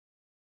Kuangren.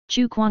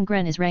 Chu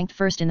Kuangren is ranked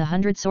first in the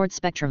 100 sword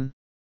spectrum.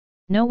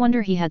 No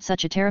wonder he had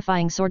such a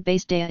terrifying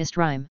sword-based Daoist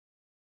rhyme.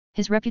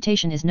 His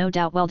reputation is no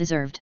doubt well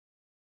deserved.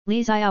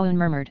 Li Xiaoyun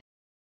murmured.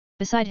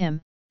 Beside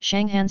him,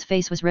 Shang Han's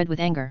face was red with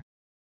anger.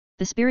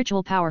 The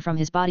spiritual power from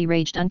his body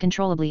raged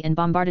uncontrollably and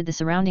bombarded the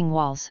surrounding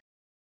walls.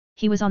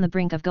 He was on the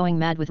brink of going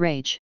mad with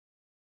rage.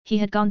 He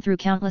had gone through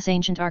countless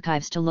ancient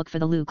archives to look for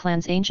the Lu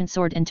clan's ancient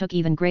sword and took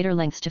even greater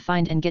lengths to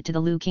find and get to the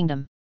Lu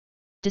kingdom.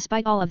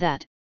 Despite all of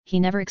that, he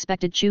never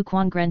expected Chu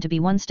Kuangren to be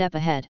one step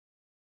ahead.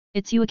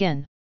 It's you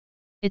again.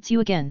 It's you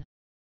again.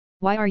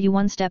 Why are you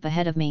one step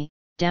ahead of me,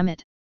 damn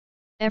it?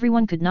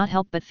 Everyone could not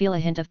help but feel a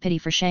hint of pity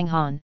for Shang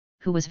Han,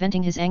 who was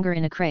venting his anger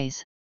in a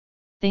craze.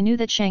 They knew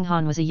that Shang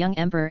Han was a young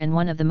emperor and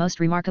one of the most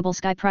remarkable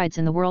sky prides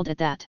in the world at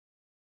that.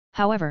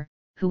 However,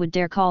 who would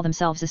dare call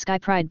themselves a sky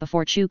pride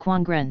before Chu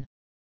Kuangren?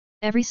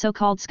 Every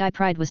so-called sky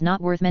pride was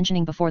not worth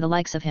mentioning before the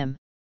likes of him.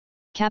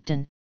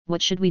 Captain,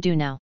 what should we do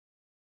now?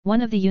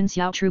 One of the Yun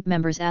Xiao troop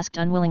members asked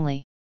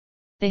unwillingly.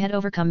 They had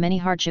overcome many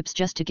hardships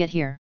just to get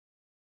here.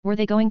 Were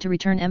they going to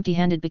return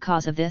empty-handed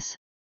because of this?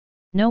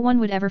 No one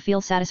would ever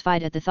feel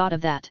satisfied at the thought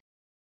of that.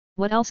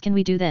 What else can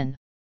we do then?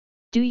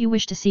 Do you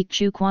wish to seek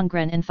Chu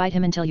Kuangren and fight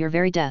him until your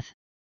very death?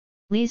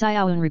 Li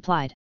Xiaoyun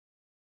replied.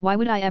 Why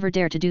would I ever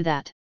dare to do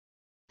that?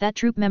 That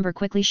troop member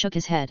quickly shook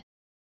his head.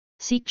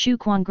 Seek Chu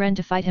Kuangren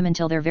to fight him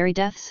until their very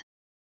deaths?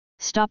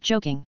 Stop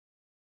joking.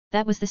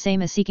 That was the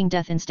same as seeking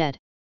death instead.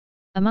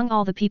 Among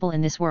all the people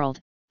in this world,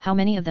 how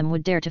many of them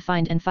would dare to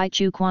find and fight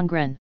Chu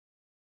Kuangren?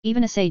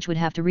 Even a sage would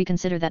have to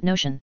reconsider that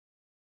notion.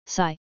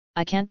 Sigh,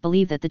 I can't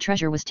believe that the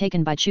treasure was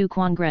taken by Chu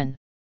Kuangren.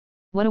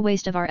 What a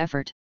waste of our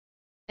effort.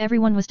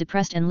 Everyone was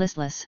depressed and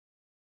listless.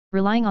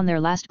 Relying on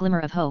their last glimmer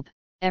of hope,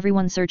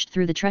 everyone searched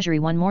through the treasury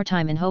one more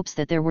time in hopes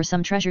that there were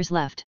some treasures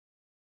left.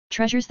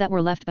 Treasures that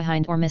were left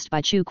behind or missed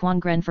by Chu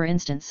Kuangren for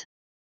instance.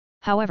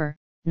 However,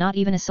 not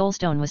even a soul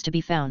stone was to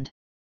be found.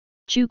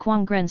 Chu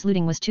Kuangren's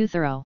looting was too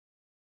thorough.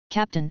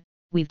 Captain,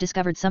 we've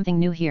discovered something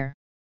new here.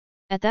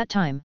 At that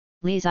time,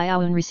 Li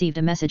Xiaoyun received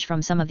a message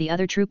from some of the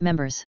other troop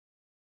members.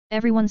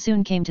 Everyone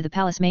soon came to the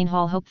palace main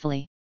hall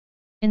hopefully.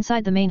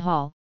 Inside the main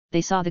hall,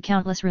 they saw the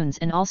countless runes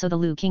and also the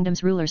Lu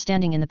Kingdom's ruler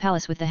standing in the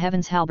palace with the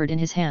Heaven's Halberd in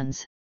his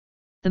hands.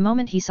 The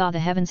moment he saw the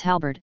Heaven's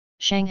Halberd,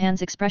 Shang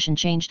Han's expression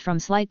changed from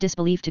slight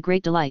disbelief to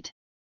great delight.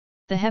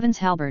 The Heaven's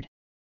Halberd.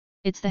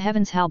 It's the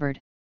Heaven's Halberd.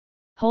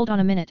 Hold on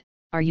a minute,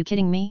 are you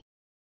kidding me?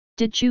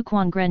 Did Chu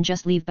Kuangren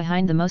just leave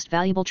behind the most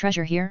valuable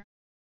treasure here?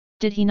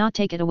 Did he not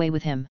take it away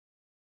with him?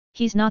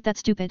 He's not that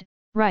stupid,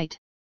 right?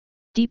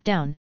 Deep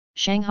down,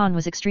 Shang Han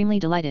was extremely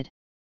delighted.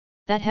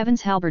 That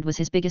Heaven's Halberd was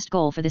his biggest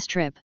goal for this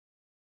trip.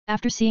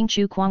 After seeing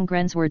Chu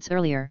Kuangren's words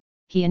earlier,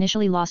 he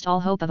initially lost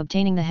all hope of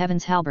obtaining the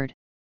Heaven's Halberd.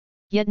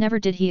 Yet never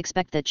did he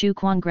expect that Chu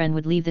Kuangren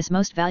would leave this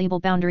most valuable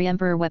boundary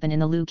emperor weapon in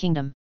the Lu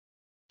Kingdom.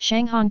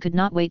 Shang Han could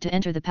not wait to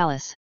enter the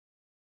palace.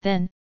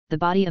 Then, the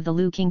body of the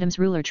Lu Kingdom's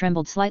ruler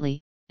trembled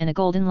slightly, and a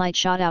golden light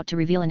shot out to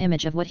reveal an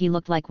image of what he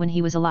looked like when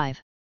he was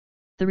alive.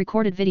 The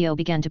recorded video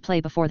began to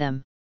play before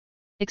them.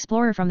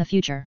 Explorer from the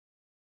future.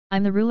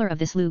 I'm the ruler of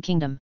this Lu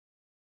Kingdom.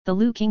 The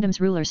Lu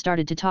Kingdom's ruler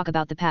started to talk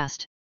about the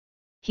past.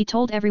 He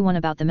told everyone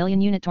about the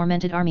million-unit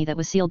tormented army that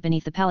was sealed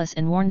beneath the palace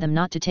and warned them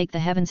not to take the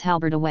Heaven's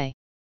Halberd away.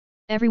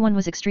 Everyone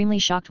was extremely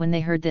shocked when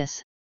they heard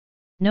this.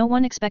 No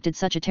one expected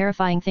such a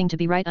terrifying thing to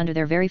be right under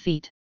their very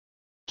feet.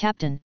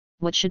 Captain,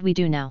 what should we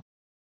do now?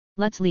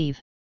 Let's leave.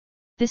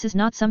 This is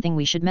not something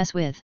we should mess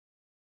with.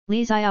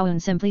 Li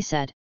Xiaoyun simply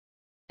said.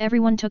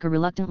 Everyone took a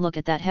reluctant look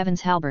at that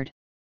Heaven's Halberd.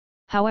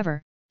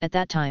 However, at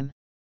that time,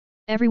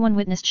 everyone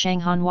witnessed Shang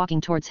Han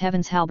walking towards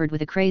Heaven's Halberd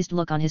with a crazed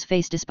look on his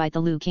face despite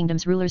the Lu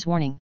Kingdom's ruler's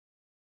warning.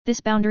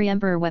 This boundary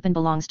emperor weapon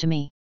belongs to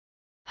me.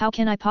 How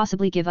can I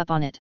possibly give up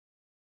on it?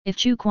 If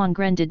Chu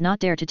Kuangren did not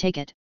dare to take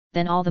it,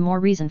 then all the more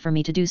reason for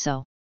me to do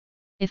so.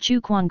 If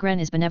Chu Kuangren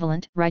is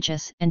benevolent,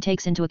 righteous, and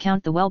takes into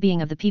account the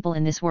well-being of the people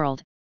in this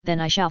world, then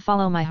I shall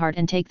follow my heart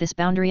and take this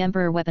boundary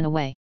emperor weapon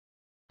away.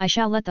 I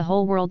shall let the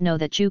whole world know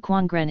that Chu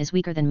Kuangren is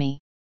weaker than me.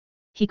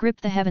 He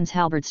gripped the Heaven's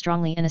Halberd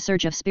strongly and a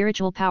surge of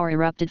spiritual power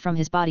erupted from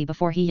his body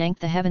before he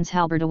yanked the Heaven's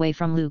Halberd away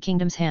from Lu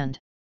Kingdom's hand.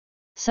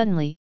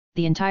 Suddenly,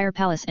 the entire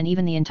palace and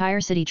even the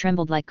entire city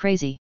trembled like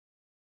crazy.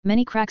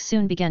 Many cracks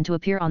soon began to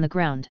appear on the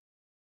ground.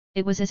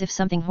 It was as if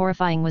something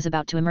horrifying was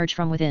about to emerge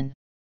from within.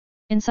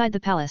 Inside the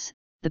palace,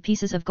 the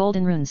pieces of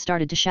golden runes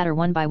started to shatter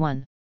one by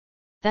one.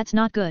 That's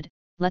not good,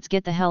 let's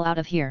get the hell out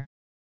of here.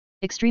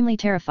 Extremely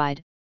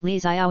terrified, Li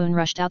Xiaoyun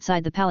rushed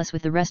outside the palace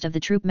with the rest of the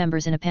troop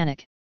members in a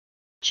panic.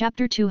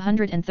 Chapter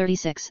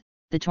 236,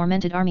 The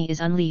Tormented Army is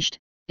Unleashed,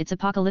 It's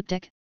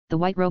Apocalyptic, the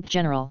White-Robed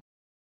General.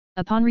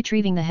 Upon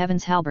retrieving the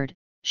Heaven's Halberd,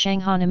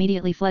 Shang Han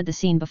immediately fled the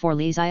scene before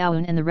Li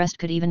Xiaoyun and the rest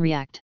could even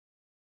react.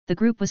 The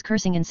group was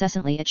cursing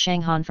incessantly at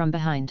Shang Han from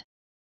behind.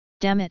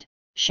 Damn it,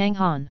 Shang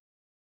Han!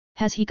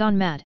 Has he gone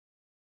mad?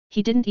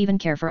 He didn't even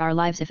care for our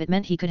lives if it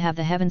meant he could have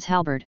the Heaven's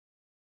Halberd.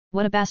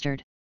 What a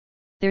bastard!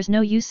 There's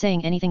no use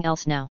saying anything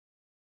else now.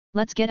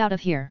 Let's get out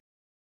of here.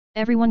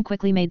 Everyone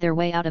quickly made their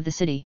way out of the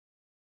city.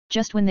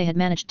 Just when they had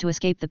managed to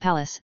escape the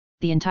palace,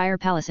 the entire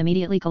palace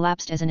immediately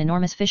collapsed as an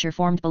enormous fissure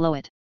formed below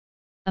it.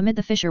 Amid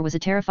the fissure was a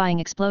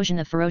terrifying explosion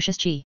of ferocious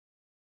qi.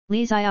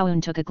 Li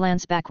Xiaoyun took a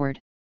glance backward.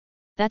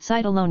 That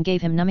sight alone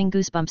gave him numbing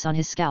goosebumps on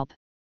his scalp.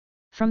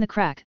 From the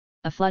crack,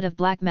 a flood of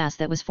black mass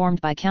that was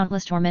formed by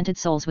countless tormented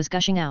souls was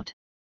gushing out.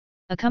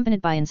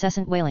 Accompanied by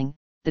incessant wailing,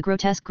 the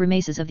grotesque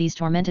grimaces of these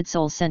tormented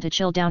souls sent a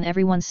chill down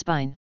everyone's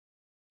spine.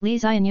 Li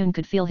Xiaoyun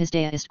could feel his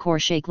daoist core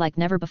shake like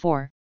never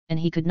before, and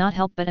he could not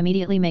help but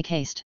immediately make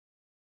haste.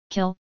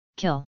 Kill,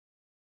 kill.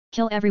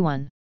 Kill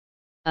everyone.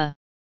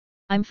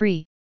 I'm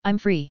free, I'm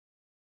free.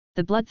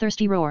 The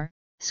bloodthirsty roar,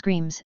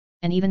 screams,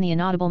 and even the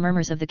inaudible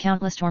murmurs of the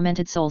countless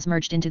tormented souls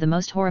merged into the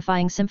most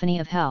horrifying symphony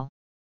of hell.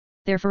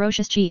 Their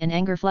ferocious qi and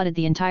anger flooded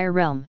the entire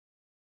realm.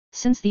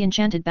 Since the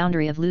enchanted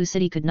boundary of Lu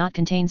City could not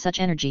contain such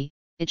energy,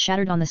 it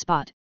shattered on the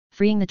spot,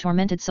 freeing the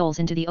tormented souls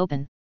into the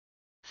open.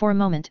 For a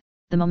moment,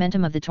 the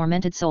momentum of the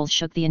tormented souls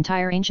shook the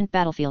entire ancient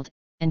battlefield,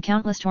 and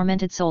countless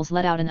tormented souls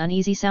let out an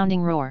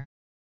uneasy-sounding roar.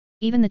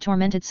 Even the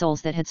tormented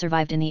souls that had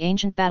survived in the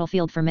ancient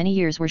battlefield for many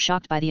years were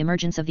shocked by the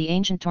emergence of the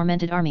ancient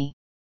tormented army.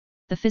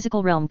 The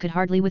physical realm could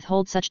hardly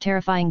withhold such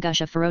terrifying gush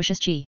of ferocious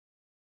qi.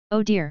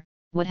 Oh dear,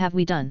 what have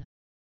we done?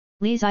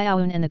 Li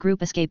Xiaoyun and the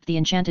group escaped the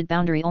enchanted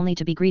boundary only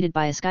to be greeted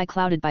by a sky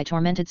clouded by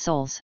tormented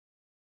souls.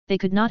 They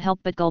could not help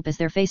but gulp as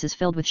their faces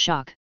filled with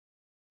shock.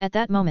 At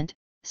that moment,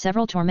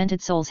 several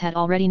tormented souls had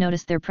already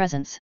noticed their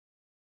presence.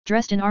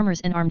 Dressed in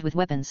armors and armed with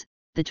weapons,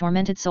 the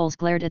tormented souls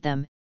glared at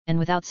them, and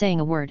without saying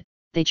a word,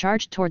 they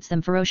charged towards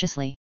them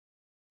ferociously.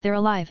 They're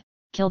alive,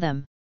 kill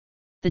them.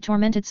 The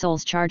tormented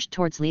souls charged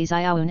towards Li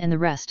Xiaoyun and the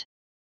rest.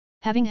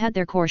 Having had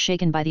their core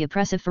shaken by the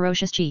oppressive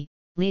ferocious qi,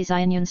 Li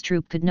Xiaoyun's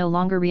troop could no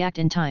longer react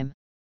in time.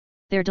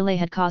 Their delay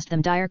had caused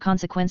them dire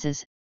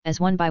consequences, as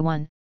one by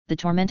one, the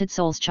tormented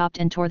souls chopped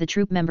and tore the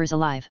troop members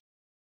alive.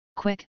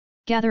 Quick,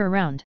 gather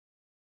around!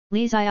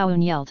 Li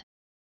Xiaoyun yelled.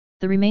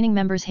 The remaining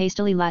members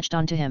hastily latched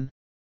onto him.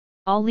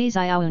 All Li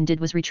Xiaoyun did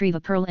was retrieve a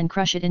pearl and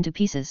crush it into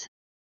pieces.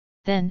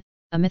 Then,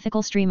 a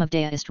mythical stream of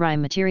daoist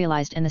rhyme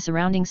materialized and the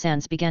surrounding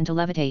sands began to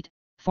levitate,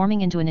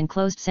 forming into an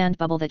enclosed sand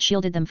bubble that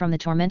shielded them from the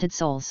tormented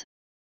souls.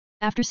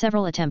 After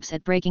several attempts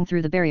at breaking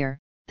through the barrier,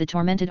 the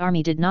tormented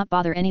army did not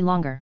bother any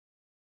longer.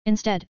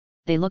 Instead,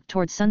 they looked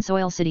towards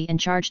Sunsoil City and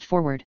charged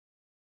forward.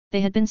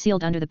 They had been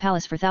sealed under the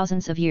palace for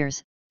thousands of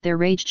years, their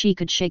rage qi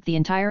could shake the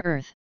entire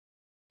earth.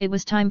 It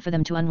was time for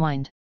them to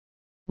unwind.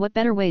 What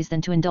better ways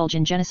than to indulge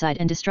in genocide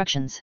and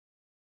destructions?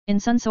 In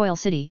Sunsoil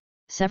City,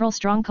 several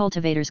strong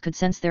cultivators could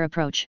sense their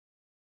approach.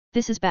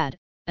 This is bad,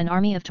 an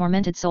army of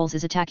tormented souls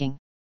is attacking.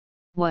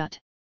 What?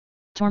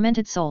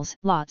 Tormented souls,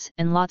 lots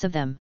and lots of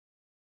them.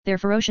 Their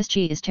ferocious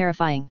qi is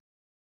terrifying.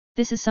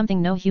 This is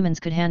something no humans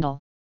could handle.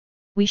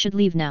 We should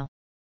leave now.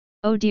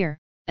 Oh dear,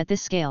 at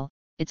this scale,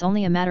 it's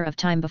only a matter of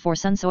time before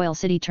Sunsoil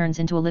City turns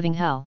into a living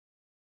hell.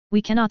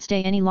 We cannot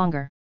stay any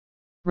longer.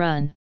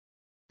 Run!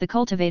 The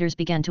cultivators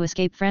began to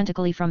escape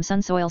frantically from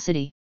Sunsoil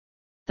City.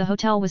 The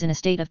hotel was in a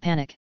state of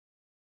panic.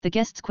 The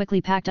guests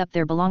quickly packed up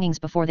their belongings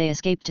before they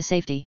escaped to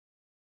safety.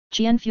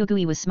 Qian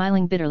Fugui was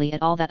smiling bitterly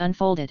at all that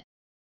unfolded.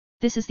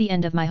 This is the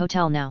end of my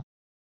hotel now.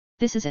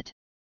 This is it.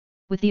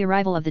 With the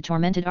arrival of the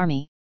tormented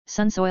army,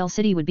 Sunsoil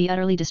City would be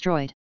utterly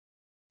destroyed.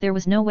 There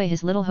was no way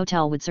his little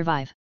hotel would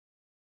survive.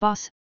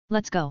 Boss,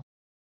 let's go.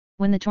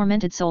 When the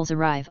tormented souls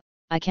arrive,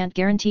 I can't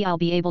guarantee I'll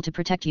be able to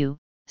protect you,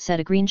 said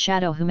a green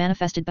shadow who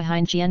manifested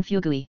behind Qian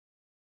Fugui.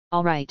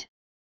 All right.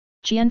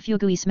 Qian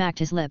Fugui smacked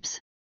his lips.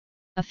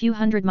 A few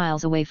hundred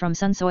miles away from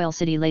Sunsoil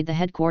City laid the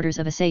headquarters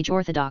of a sage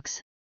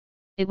orthodox.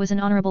 It was an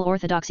honorable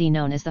orthodoxy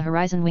known as the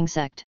Horizon Wing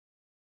sect.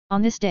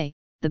 On this day,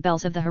 the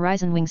bells of the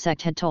Horizon Wing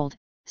sect had tolled,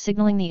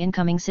 signaling the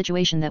incoming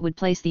situation that would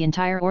place the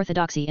entire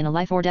orthodoxy in a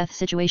life-or-death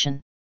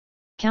situation.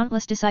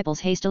 Countless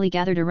disciples hastily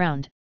gathered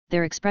around,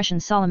 their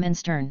expressions solemn and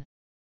stern.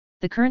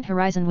 The current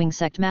Horizon Wing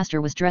sect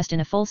master was dressed in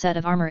a full set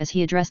of armor as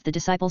he addressed the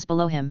disciples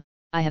below him.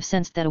 I have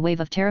sensed that a wave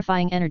of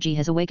terrifying energy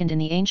has awakened in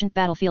the ancient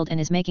battlefield and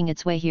is making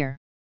its way here.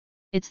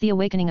 It's the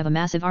awakening of a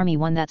massive army,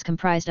 one that's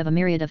comprised of a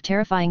myriad of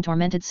terrifying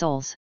tormented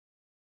souls.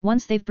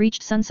 Once they've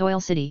breached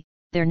Sunsoil City,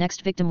 their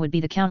next victim would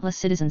be the countless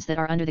citizens that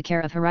are under the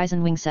care of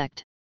Horizon Wing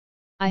sect.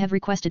 I have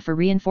requested for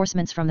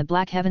reinforcements from the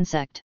Black Heaven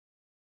sect.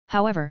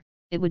 However,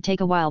 it would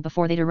take a while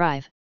before they'd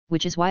arrive,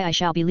 which is why I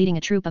shall be leading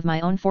a troop of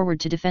my own forward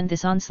to defend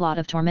this onslaught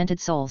of tormented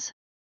souls.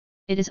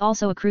 It is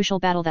also a crucial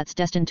battle that's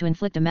destined to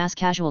inflict a mass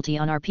casualty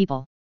on our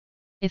people.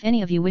 If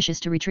any of you wishes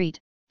to retreat,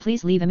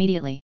 please leave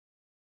immediately.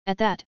 At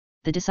that,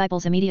 the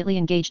disciples immediately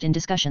engaged in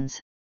discussions.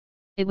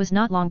 It was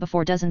not long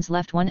before dozens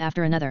left one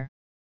after another.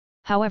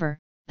 However,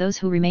 those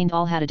who remained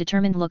all had a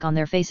determined look on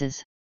their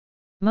faces.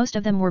 Most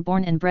of them were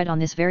born and bred on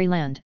this very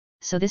land,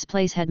 so this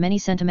place had many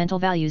sentimental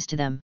values to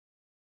them.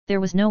 There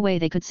was no way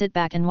they could sit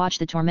back and watch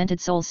the tormented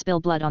souls spill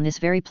blood on this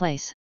very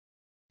place.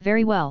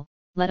 Very well,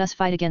 let us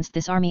fight against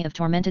this army of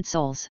tormented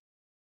souls.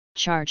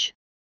 Charge!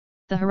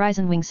 The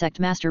Horizon Wing Sect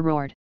Master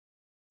roared.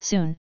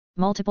 Soon,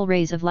 multiple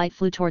rays of light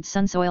flew towards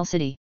Sunsoil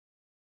City.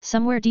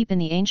 Somewhere deep in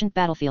the ancient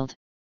battlefield,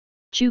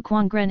 Chu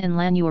Kuangren and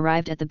Lan Yu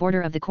arrived at the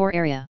border of the core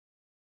area.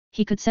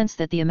 He could sense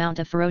that the amount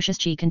of ferocious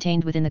chi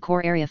contained within the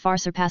core area far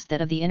surpassed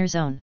that of the inner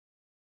zone.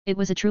 It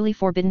was a truly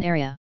forbidden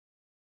area.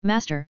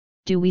 Master,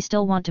 do we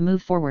still want to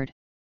move forward?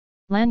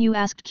 Lan Yu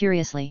asked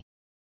curiously.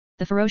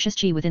 The ferocious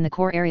chi within the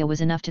core area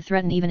was enough to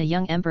threaten even a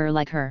young emperor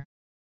like her.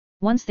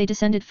 Once they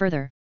descended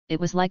further, it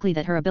was likely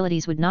that her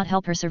abilities would not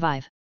help her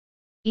survive.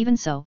 Even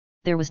so,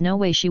 there was no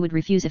way she would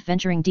refuse if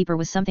venturing deeper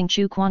was something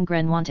Chu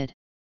Kuangren wanted.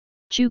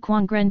 Chu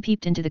Kuangren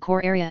peeped into the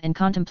core area and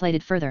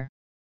contemplated further.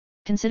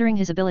 Considering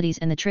his abilities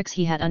and the tricks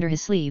he had under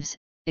his sleeves,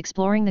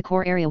 exploring the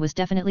core area was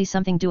definitely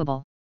something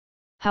doable.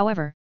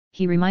 However,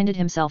 he reminded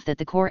himself that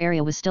the core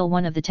area was still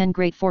one of the 10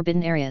 great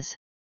forbidden areas.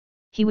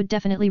 He would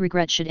definitely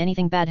regret should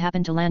anything bad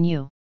happen to Lan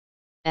Yu.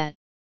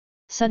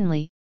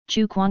 Suddenly,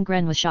 Chu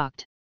Kuangren was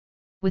shocked.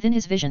 Within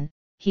his vision,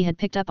 he had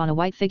picked up on a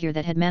white figure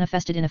that had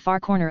manifested in a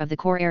far corner of the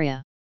core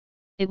area.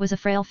 It was a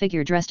frail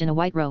figure dressed in a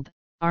white robe,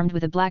 armed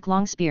with a black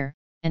long spear,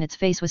 and its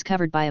face was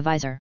covered by a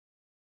visor.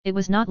 It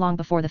was not long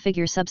before the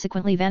figure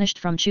subsequently vanished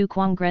from Chu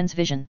Kuangren's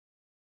vision.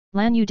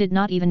 Lan Yu did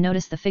not even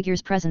notice the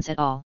figure's presence at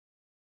all.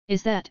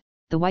 Is that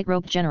the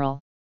white-robed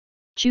general?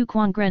 Chu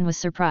Kuangren was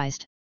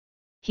surprised.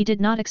 He did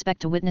not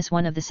expect to witness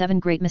one of the 7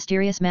 great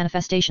mysterious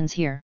manifestations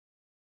here.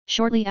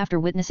 Shortly after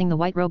witnessing the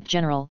white-robed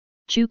general,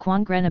 Chu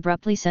Kuangren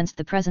abruptly sensed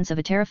the presence of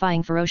a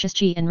terrifying ferocious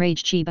chi and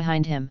rage chi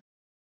behind him.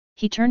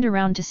 He turned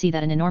around to see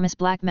that an enormous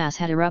black mass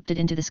had erupted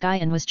into the sky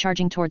and was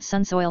charging towards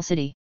Sunsoil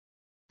City.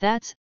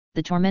 That's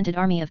the tormented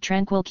army of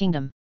Tranquil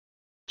Kingdom.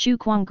 Chu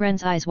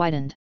Kuangren's eyes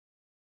widened.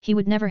 He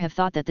would never have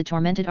thought that the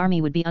tormented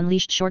army would be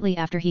unleashed shortly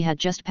after he had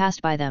just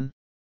passed by them.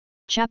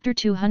 Chapter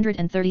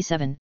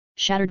 237,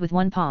 Shattered with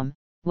One Palm,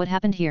 What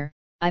happened here,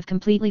 I've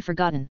completely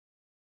forgotten.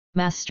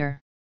 Master.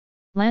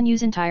 Lan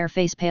Yu's entire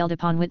face paled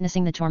upon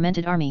witnessing the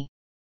tormented army.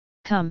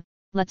 Come,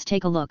 let's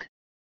take a look.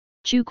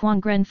 Chu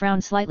Kuangren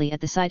frowned slightly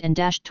at the sight and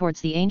dashed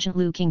towards the ancient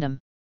Lu Kingdom.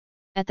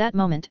 At that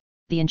moment,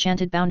 the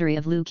enchanted boundary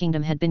of Lu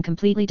Kingdom had been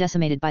completely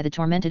decimated by the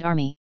tormented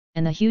army,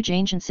 and the huge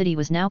ancient city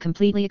was now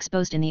completely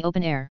exposed in the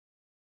open air.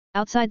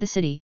 Outside the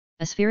city,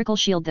 a spherical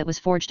shield that was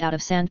forged out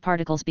of sand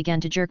particles began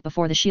to jerk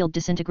before the shield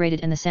disintegrated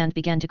and the sand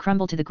began to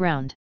crumble to the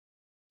ground.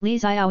 Li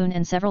Xiaoyun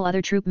and several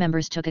other troop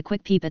members took a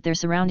quick peep at their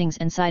surroundings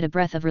and sighed a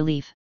breath of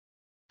relief.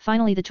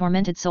 Finally, the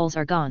tormented souls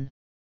are gone.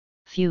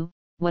 Phew,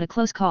 what a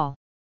close call.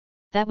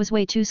 That was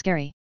way too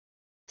scary.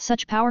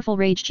 Such powerful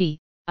rage chi,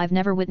 I've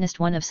never witnessed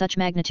one of such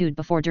magnitude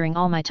before during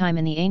all my time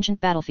in the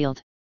ancient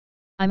battlefield.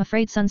 I'm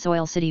afraid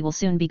Sunsoil City will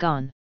soon be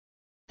gone.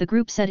 The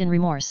group said in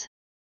remorse.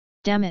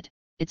 Damn it,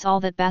 it's all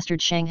that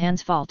bastard Shang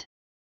Han's fault.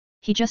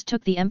 He just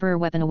took the emperor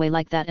weapon away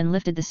like that and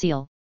lifted the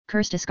seal,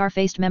 cursed a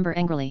scar-faced member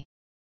angrily.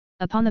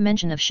 Upon the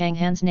mention of Shang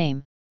Han's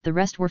name, the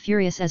rest were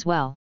furious as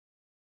well.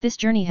 This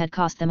journey had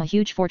cost them a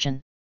huge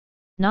fortune.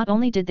 Not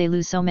only did they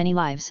lose so many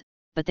lives,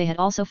 but they had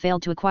also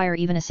failed to acquire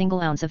even a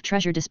single ounce of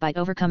treasure despite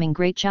overcoming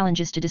great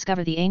challenges to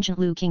discover the ancient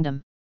Lu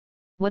Kingdom.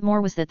 What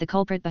more was that the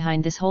culprit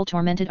behind this whole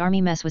tormented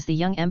army mess was the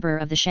young emperor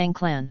of the Shang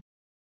clan.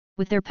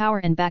 With their power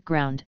and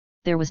background,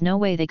 there was no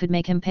way they could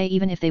make him pay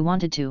even if they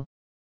wanted to.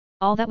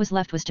 All that was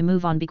left was to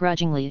move on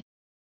begrudgingly.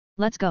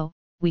 Let's go,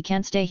 we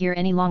can't stay here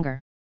any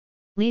longer.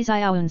 Li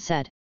Xiaoyun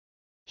said.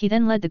 He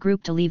then led the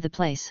group to leave the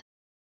place.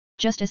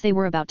 Just as they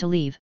were about to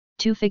leave,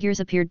 2 figures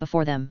appeared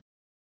before them.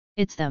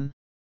 It's them.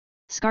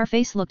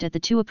 Scarface looked at the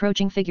 2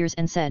 approaching figures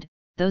and said,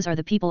 those are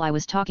the people I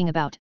was talking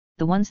about,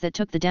 the ones that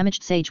took the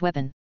damaged sage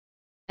weapon.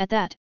 At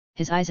that,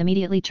 his eyes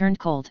immediately turned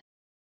cold.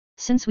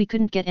 Since we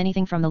couldn't get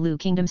anything from the Lu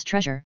Kingdom's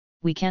treasure,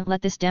 we can't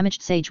let this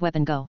damaged sage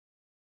weapon go.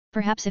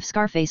 Perhaps if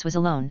Scarface was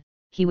alone,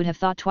 he would have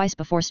thought twice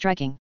before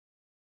striking.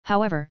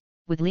 However,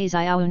 with Li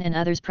Xiaoyun and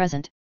others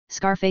present,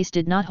 Scarface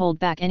did not hold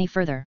back any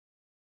further.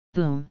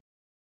 Boom!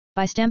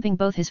 By stamping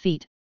both his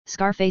feet,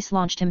 Scarface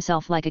launched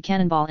himself like a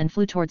cannonball and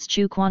flew towards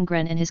Chu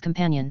Kuangren and his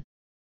companion.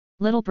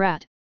 Little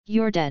brat,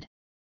 you're dead.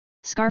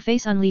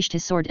 Scarface unleashed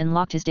his sword and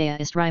locked his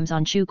Daoist rhymes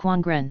on Chu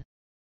Kuangren.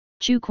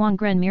 Chu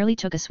Kuangren merely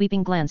took a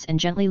sweeping glance and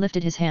gently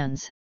lifted his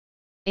hands.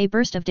 A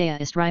burst of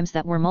Daoist rhymes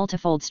that were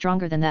multifold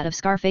stronger than that of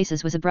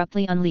Scarface's was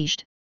abruptly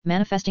unleashed,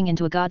 manifesting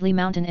into a godly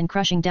mountain and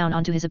crushing down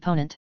onto his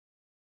opponent.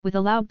 With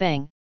a loud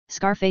bang,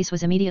 Scarface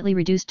was immediately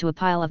reduced to a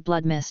pile of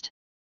blood mist.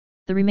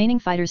 The remaining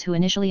fighters who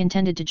initially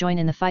intended to join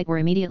in the fight were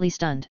immediately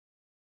stunned.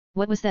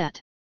 What was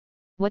that?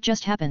 What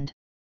just happened?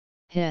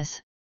 Hiss.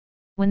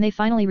 When they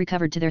finally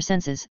recovered to their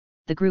senses,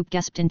 the group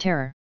gasped in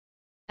terror.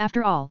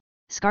 After all,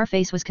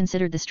 Scarface was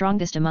considered the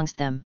strongest amongst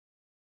them.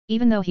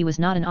 Even though he was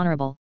not an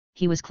honorable,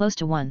 he was close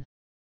to one.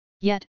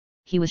 Yet,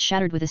 he was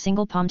shattered with a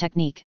single palm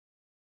technique.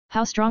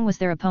 How strong was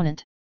their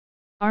opponent?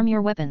 Arm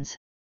your weapons.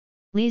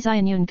 Li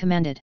Xiaoyun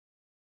commanded.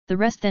 The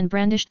rest then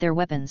brandished their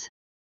weapons.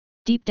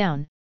 Deep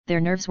down,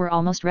 their nerves were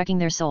almost wrecking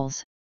their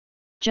souls.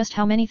 Just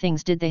how many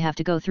things did they have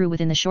to go through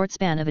within the short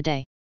span of a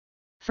day?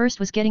 First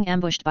was getting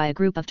ambushed by a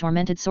group of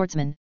tormented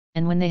swordsmen,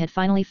 and when they had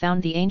finally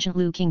found the ancient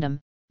Lu kingdom,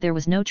 there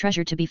was no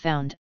treasure to be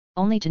found,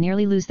 only to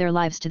nearly lose their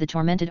lives to the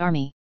tormented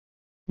army.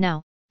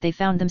 Now, they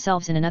found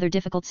themselves in another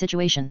difficult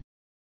situation.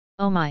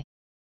 Oh my!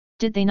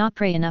 Did they not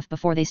pray enough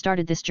before they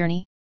started this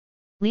journey?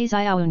 Li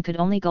Xiaoyun could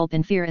only gulp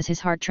in fear as his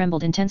heart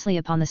trembled intensely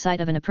upon the sight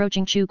of an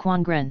approaching Chu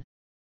Kuangren.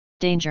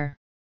 Danger!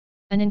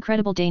 An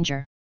incredible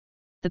danger!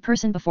 The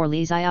person before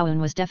Li Xiaoyun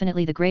was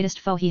definitely the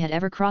greatest foe he had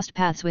ever crossed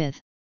paths with.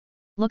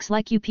 Looks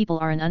like you people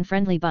are an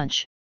unfriendly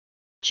bunch.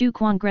 Chu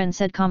Kuangren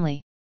said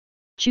calmly.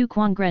 Chu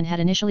Kuangren had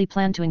initially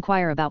planned to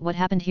inquire about what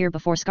happened here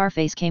before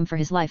Scarface came for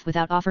his life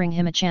without offering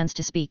him a chance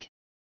to speak.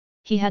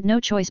 He had no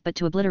choice but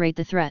to obliterate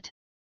the threat.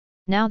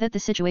 Now that the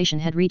situation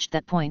had reached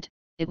that point,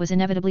 it was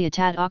inevitably a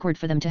tad awkward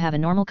for them to have a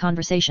normal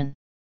conversation.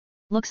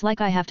 Looks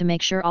like I have to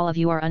make sure all of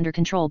you are under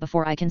control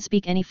before I can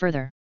speak any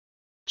further.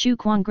 Chu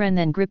Kuangren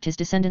then gripped his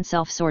descendant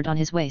self-sword on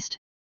his waist.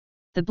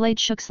 The blade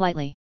shook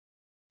slightly.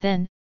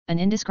 Then, an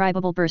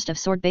indescribable burst of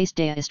sword-based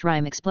deist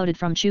rhyme exploded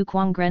from Chu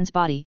Kuangren's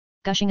body,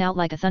 gushing out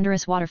like a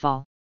thunderous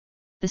waterfall.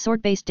 The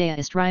sword-based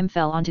deist rhyme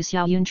fell onto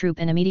Xiaoyun troop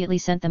and immediately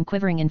sent them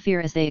quivering in fear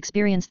as they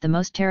experienced the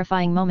most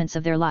terrifying moments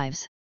of their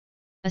lives.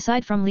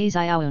 Aside from Li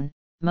Xiaoyun,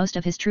 most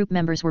of his troop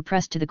members were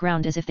pressed to the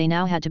ground as if they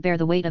now had to bear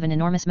the weight of an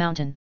enormous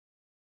mountain.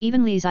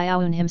 Even Li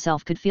Xiaoyun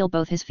himself could feel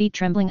both his feet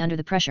trembling under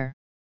the pressure.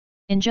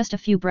 In just a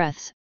few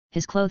breaths,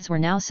 his clothes were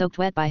now soaked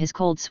wet by his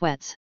cold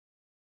sweats.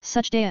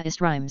 Such deist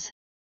rhymes.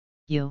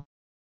 You're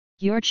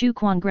Chu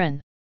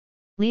Kuangren?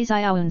 Li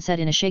Xiaoyun said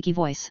in a shaky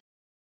voice.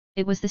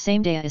 It was the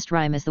same deist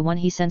rhyme as the one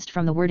he sensed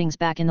from the wordings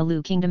back in the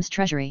Lu Kingdom's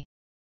treasury.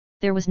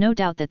 There was no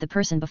doubt that the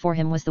person before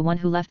him was the one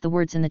who left the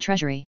words in the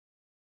treasury.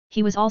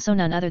 He was also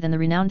none other than the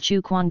renowned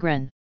Chu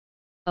Kuangren.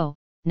 Oh,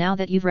 now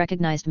that you've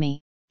recognized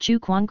me, Chu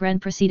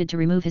Kuangren proceeded to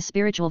remove his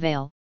spiritual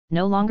veil,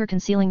 no longer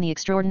concealing the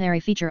extraordinary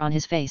feature on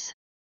his face.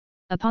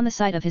 Upon the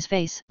sight of his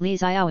face, Li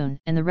Xiaoyun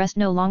and the rest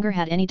no longer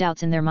had any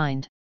doubts in their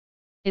mind.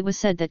 It was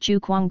said that Chu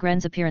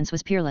Kuangren's appearance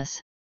was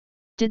peerless.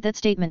 Did that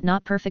statement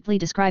not perfectly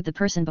describe the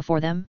person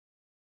before them?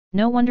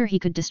 No wonder he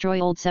could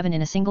destroy Old Seven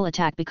in a single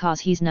attack because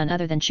he's none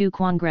other than Chu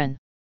Kuangren.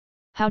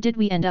 How did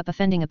we end up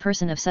offending a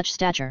person of such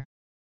stature?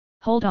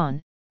 Hold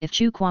on, if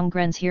Chu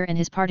Kuangren's here and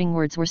his parting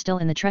words were still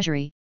in the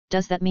treasury,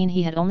 does that mean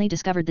he had only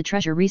discovered the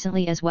treasure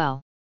recently as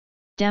well?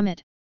 Damn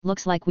it,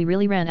 looks like we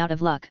really ran out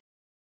of luck.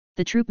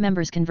 The troop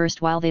members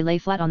conversed while they lay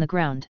flat on the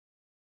ground.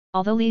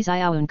 Although Li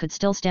Xiaoyun could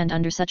still stand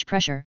under such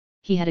pressure,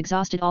 he had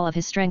exhausted all of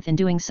his strength in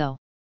doing so.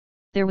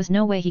 There was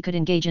no way he could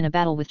engage in a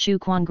battle with Chu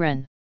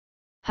Kuangren.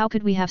 How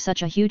could we have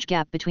such a huge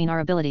gap between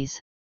our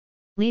abilities?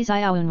 Li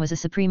Xiaoyun was a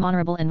supreme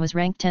honorable and was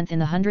ranked 10th in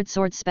the 100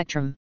 swords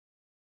spectrum.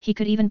 He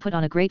could even put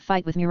on a great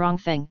fight with Murong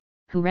Feng,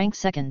 who ranked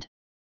 2nd.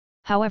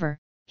 However,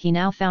 he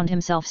now found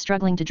himself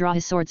struggling to draw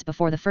his swords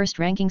before the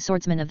first-ranking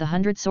swordsman of the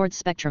 100 swords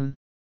spectrum.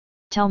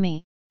 Tell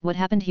me, what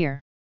happened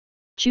here?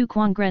 Chu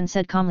Kuangren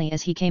said calmly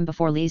as he came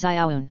before Li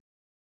Xiaoyun.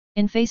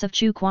 In face of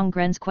Chu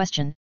Kuangren's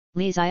question,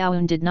 Li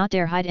Xiaoyun did not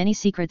dare hide any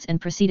secrets and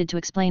proceeded to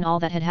explain all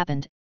that had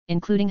happened,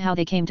 including how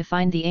they came to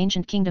find the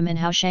ancient kingdom and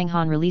how Shang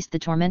Han released the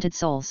tormented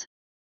souls.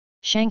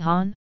 Shang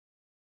Han?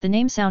 The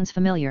name sounds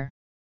familiar.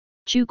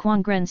 Chu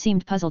Kuangren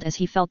seemed puzzled as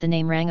he felt the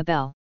name rang a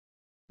bell.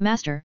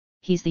 Master,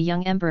 he's the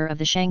young emperor of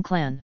the Shang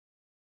clan.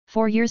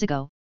 4 years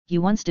ago,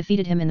 you once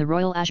defeated him in the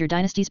royal Azure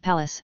dynasty's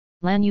palace,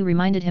 Lan Yu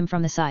reminded him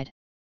from the side.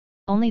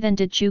 Only then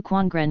did Chu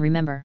Kuangren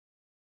remember.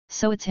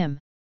 So it's him.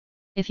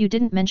 If you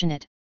didn't mention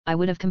it, I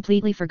would have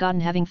completely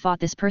forgotten having fought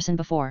this person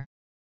before.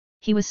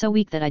 He was so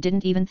weak that I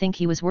didn't even think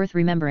he was worth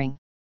remembering.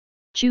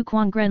 Chu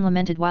Kuangren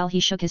lamented while he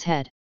shook his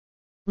head.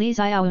 Li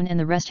Xiaoyun and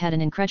the rest had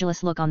an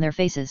incredulous look on their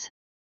faces.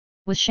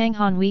 Was Shang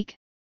Han weak?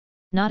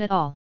 Not at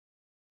all.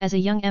 As a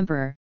young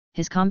emperor,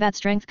 his combat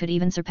strength could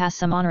even surpass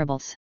some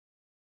honorables.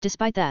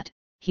 Despite that,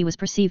 he was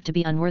perceived to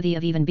be unworthy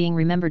of even being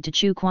remembered to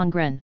Chu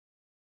Kuangren.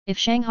 If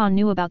Shang Han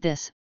knew about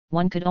this,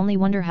 one could only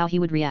wonder how he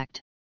would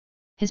react.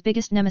 His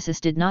biggest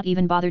nemesis did not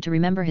even bother to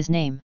remember his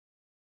name.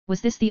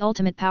 Was this the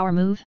ultimate power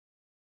move?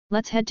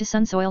 Let's head to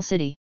Sunsoil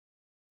City.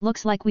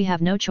 Looks like we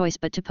have no choice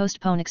but to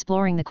postpone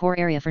exploring the core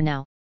area for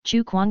now,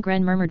 Chu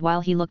Kuangren murmured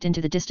while he looked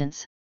into the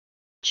distance.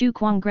 Chu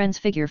Kuangren's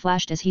figure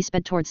flashed as he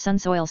sped towards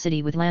Sunsoil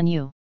City with Lan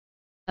Yu.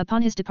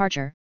 Upon his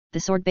departure, the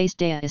sword-based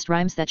deist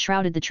rhymes that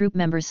shrouded the troop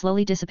members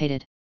slowly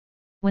dissipated.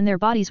 When their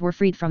bodies were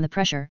freed from the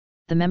pressure,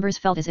 the members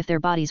felt as if their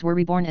bodies were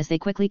reborn as they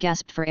quickly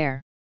gasped for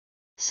air.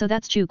 So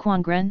that's Chu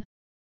Kuangren?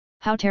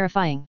 How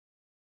terrifying.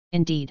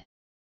 Indeed.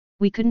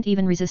 We couldn't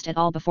even resist at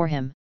all before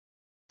him.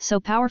 So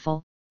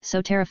powerful,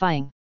 so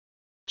terrifying.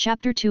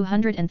 Chapter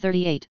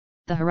 238,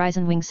 The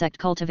Horizon Wing Sect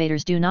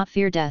Cultivators Do Not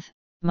Fear Death,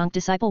 Monk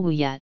Disciple Wu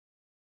Yat.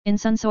 In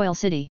Sunsoil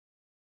City.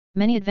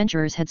 Many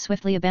adventurers had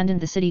swiftly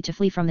abandoned the city to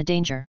flee from the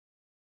danger.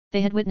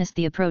 They had witnessed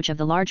the approach of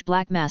the large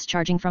black mass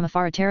charging from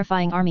afar, a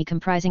terrifying army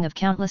comprising of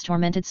countless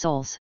tormented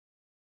souls.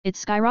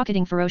 Its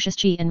skyrocketing ferocious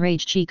chi and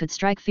rage chi could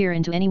strike fear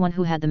into anyone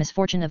who had the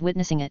misfortune of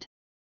witnessing it.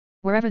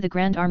 Wherever the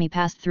grand army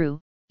passed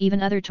through,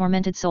 even other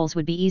tormented souls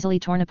would be easily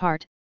torn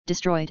apart,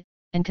 destroyed,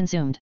 and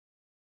consumed.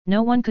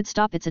 No one could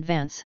stop its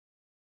advance.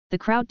 The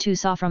crowd too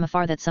saw from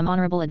afar that some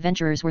honorable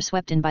adventurers were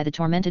swept in by the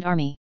tormented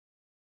army.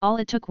 All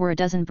it took were a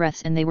dozen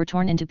breaths and they were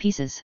torn into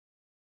pieces.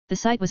 The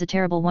sight was a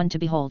terrible one to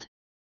behold.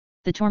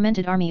 The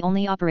tormented army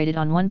only operated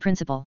on one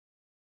principle: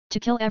 to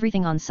kill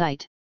everything on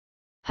sight.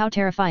 How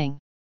terrifying!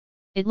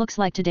 It looks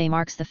like today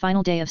marks the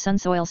final day of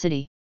Sunsoil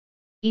City.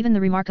 Even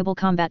the remarkable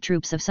combat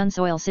troops of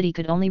Sunsoil City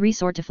could only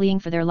resort to fleeing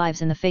for their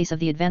lives in the face of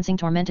the advancing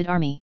tormented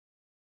army.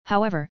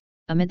 However,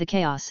 amid the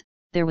chaos,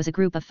 there was a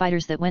group of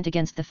fighters that went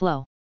against the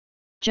flow.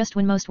 Just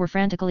when most were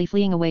frantically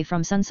fleeing away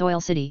from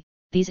Sunsoil City,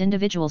 these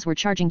individuals were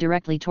charging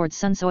directly towards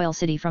Sunsoil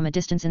City from a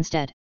distance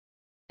instead.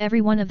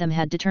 Every one of them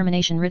had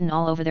determination written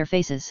all over their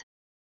faces.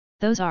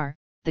 Those are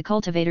the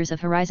cultivators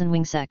of Horizon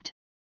Wing Sect.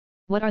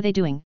 What are they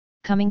doing,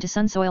 coming to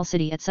Sunsoil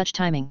City at such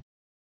timing?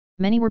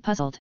 Many were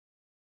puzzled.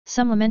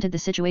 Some lamented the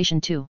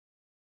situation too.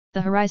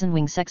 The Horizon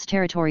Wing Sect's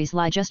territories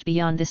lie just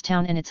beyond this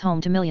town and it's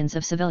home to millions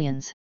of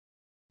civilians.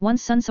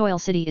 Once Sunsoil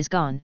City is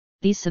gone,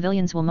 these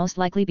civilians will most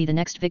likely be the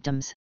next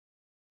victims.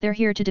 They're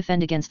here to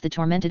defend against the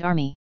tormented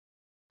army.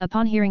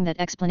 Upon hearing that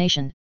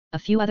explanation, a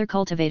few other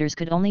cultivators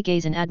could only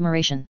gaze in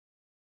admiration.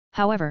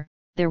 However,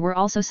 there were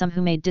also some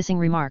who made dissing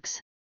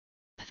remarks.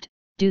 Pfft,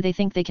 do they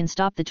think they can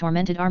stop the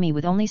tormented army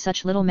with only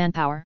such little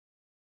manpower?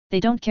 They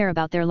don't care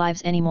about their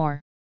lives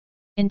anymore.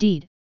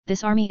 Indeed,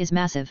 this army is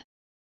massive.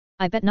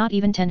 I bet not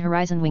even 10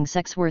 Horizon Wing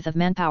Sects worth of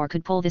manpower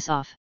could pull this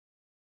off.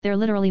 They're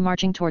literally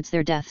marching towards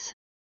their deaths.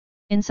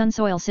 In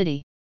Sunsoil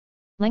City,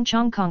 Leng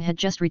Chongkong had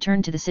just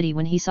returned to the city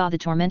when he saw the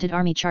tormented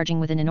army charging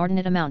with an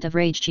inordinate amount of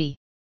rage chi.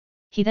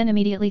 He then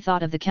immediately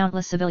thought of the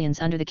countless civilians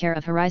under the care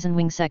of Horizon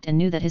Wing Sect and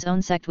knew that his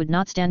own sect would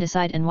not stand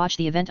aside and watch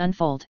the event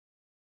unfold.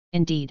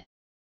 Indeed,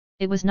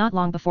 it was not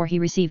long before he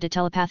received a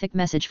telepathic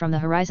message from the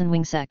Horizon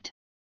Wing Sect.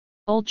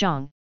 Old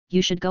Zhang,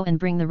 you should go and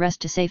bring the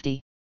rest to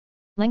safety.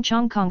 Leng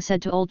Chongkong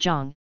said to Old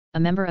Zhang, a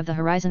member of the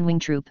Horizon Wing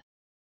troop.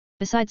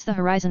 Besides the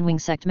Horizon Wing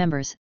Sect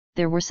members,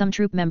 there were some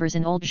troop members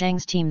in Old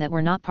Zhang's team that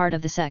were not part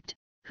of the sect,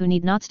 who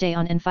need not stay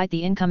on and fight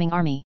the incoming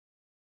army.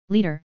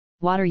 Leader,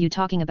 what are you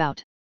talking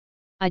about?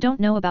 I don't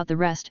know about the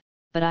rest,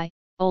 but I,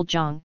 Old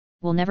Zhang,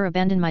 will never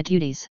abandon my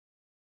duties.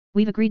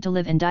 We've agreed to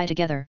live and die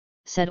together,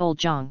 said Old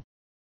Zhang.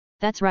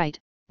 That's right,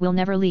 we'll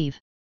never leave.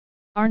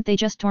 Aren't they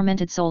just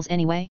tormented souls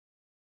anyway?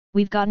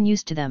 We've gotten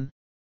used to them.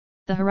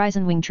 The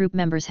Horizon Wing troop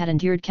members had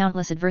endured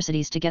countless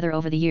adversities together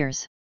over the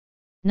years.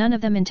 None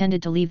of them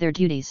intended to leave their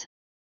duties.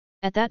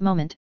 At that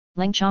moment,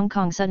 Leng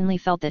Chongkong suddenly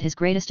felt that his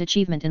greatest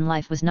achievement in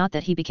life was not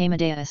that he became a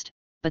deist,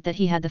 but that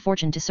he had the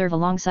fortune to serve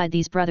alongside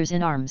these brothers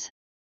in arms.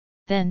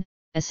 Then,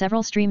 as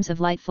several streams of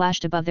light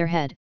flashed above their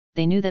head,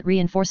 they knew that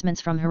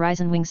reinforcements from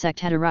Horizon Wing Sect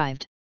had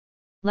arrived.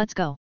 Let's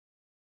go.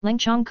 Leng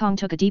Chongkong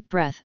took a deep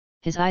breath,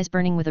 his eyes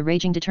burning with a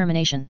raging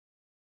determination.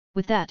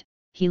 With that,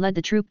 he led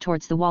the troop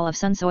towards the wall of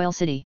Sunsoil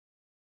City.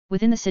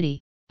 Within the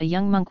city, a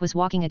young monk was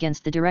walking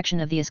against the direction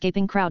of the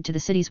escaping crowd to the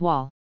city's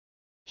wall.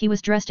 He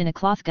was dressed in a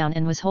cloth gown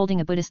and was holding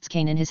a Buddhist's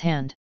cane in his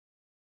hand.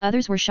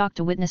 Others were shocked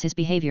to witness his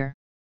behavior.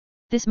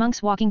 This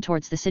monk's walking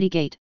towards the city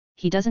gate,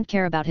 he doesn't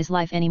care about his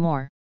life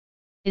anymore.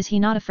 Is he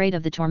not afraid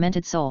of the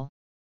tormented soul?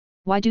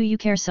 Why do you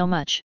care so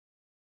much?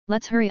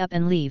 Let's hurry up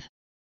and leave.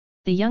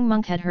 The young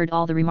monk had heard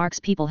all the remarks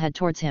people had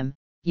towards him,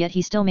 yet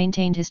he still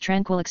maintained his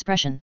tranquil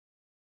expression.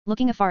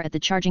 Looking afar at the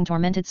charging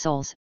tormented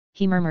souls,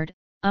 he murmured,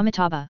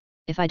 Amitabha,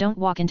 if I don't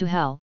walk into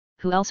hell,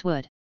 who else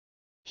would?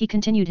 He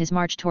continued his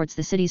march towards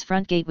the city's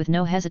front gate with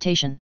no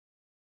hesitation.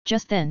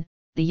 Just then,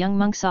 the young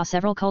monk saw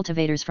several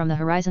cultivators from the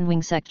Horizon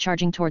Wing Sect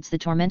charging towards the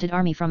tormented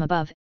army from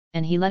above,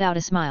 and he let out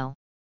a smile.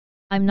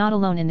 I'm not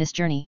alone in this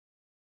journey.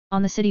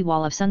 On the city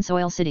wall of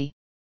Sunsoil City,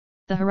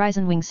 the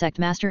Horizon Wing Sect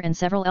master and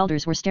several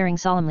elders were staring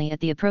solemnly at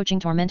the approaching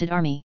tormented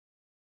army.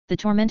 The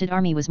tormented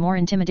army was more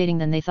intimidating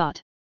than they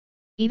thought.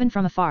 Even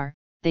from afar,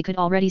 they could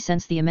already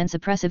sense the immense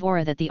oppressive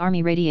aura that the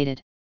army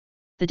radiated.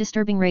 The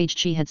disturbing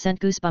rage chi had sent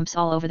goosebumps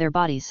all over their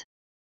bodies.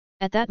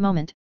 At that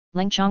moment,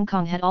 Leng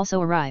Chongkong had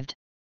also arrived.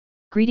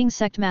 Greetings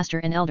sect master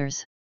and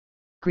elders.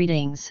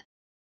 Greetings.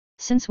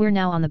 Since we're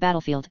now on the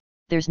battlefield,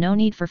 there's no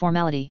need for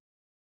formality.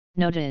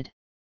 Noted.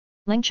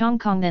 Leng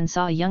Chongkong then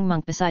saw a young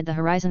monk beside the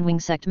Horizon Wing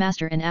Sect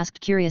master and asked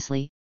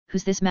curiously,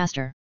 who's this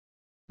master?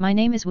 My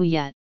name is Wu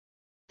Yat.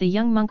 The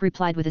young monk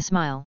replied with a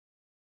smile.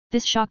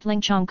 This shocked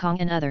Leng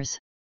Chongkong and others.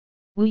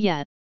 Wu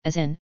Yat, as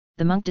in,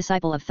 the monk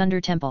disciple of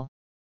Thunder Temple.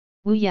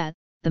 Wu Yat,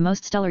 the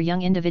most stellar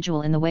young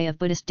individual in the way of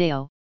Buddhist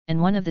Dao,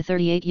 and one of the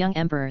 38 young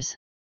emperors.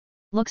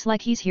 Looks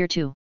like he's here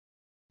too.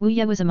 Wu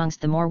Ye was amongst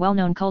the more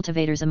well-known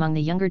cultivators among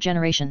the younger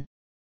generation.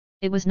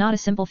 It was not a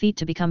simple feat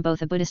to become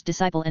both a Buddhist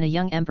disciple and a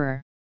young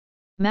emperor.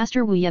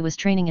 Master Wu Ye was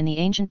training in the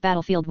ancient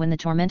battlefield when the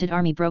tormented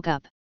army broke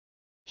up.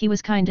 He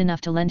was kind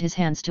enough to lend his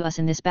hands to us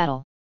in this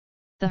battle.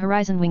 The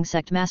Horizon Wing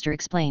Sect master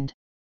explained.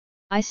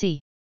 I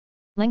see.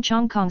 Leng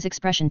Chongkong's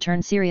expression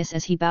turned serious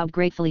as he bowed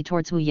gratefully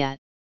towards Wu Ye.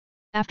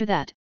 After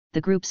that,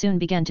 the group soon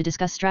began to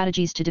discuss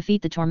strategies to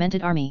defeat the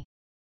tormented army.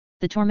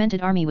 The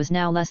tormented army was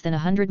now less than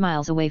 100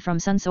 miles away from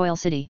Sunsoil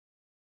City.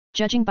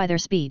 Judging by their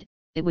speed,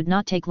 it would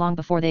not take long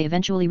before they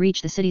eventually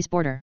reached the city's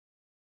border.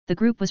 The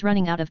group was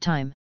running out of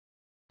time.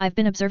 I've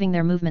been observing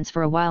their movements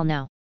for a while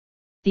now.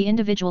 The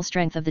individual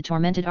strength of the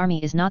tormented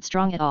army is not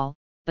strong at all,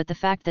 but the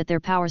fact that their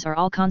powers are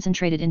all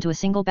concentrated into a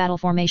single battle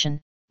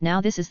formation,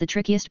 now this is the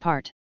trickiest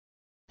part.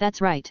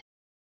 That's right.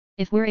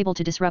 If we're able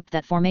to disrupt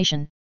that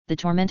formation, the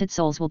tormented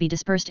souls will be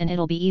dispersed and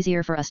it'll be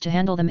easier for us to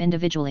handle them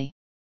individually.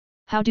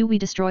 How do we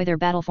destroy their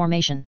battle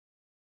formation?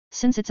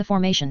 Since it's a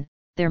formation,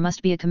 there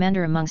must be a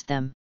commander amongst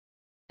them.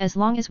 As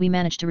long as we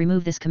manage to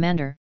remove this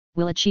commander,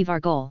 we'll achieve our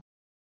goal.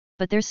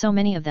 But there's so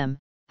many of them,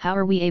 how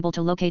are we able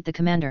to locate the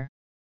commander?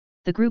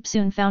 The group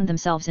soon found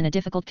themselves in a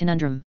difficult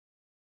conundrum.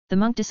 The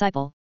monk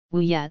disciple,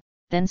 Wu Ye,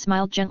 then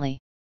smiled gently.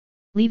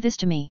 Leave this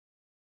to me.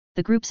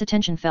 The group's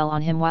attention fell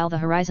on him while the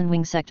Horizon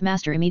Wing sect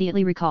master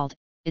immediately recalled,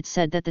 it's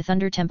said that the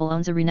Thunder Temple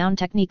owns a renowned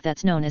technique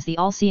that's known as the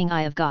all-seeing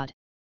eye of God.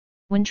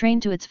 When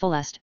trained to its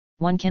fullest,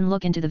 one can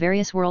look into the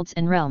various worlds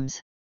and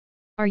realms.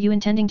 Are you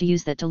intending to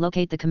use that to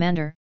locate the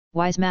commander,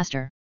 wise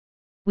master?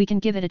 We can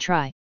give it a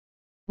try.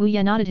 Wu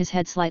Ye nodded his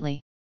head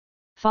slightly.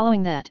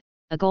 Following that,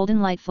 a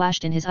golden light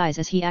flashed in his eyes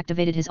as he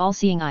activated his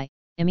all-seeing eye,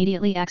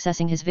 immediately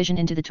accessing his vision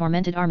into the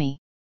tormented army.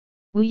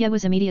 Wu Ye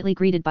was immediately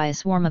greeted by a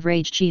swarm of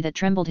rage chi that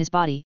trembled his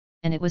body,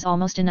 and it was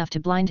almost enough to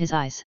blind his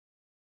eyes.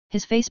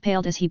 His face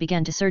paled as he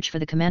began to search for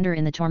the commander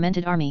in the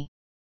tormented army.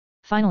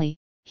 Finally,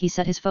 he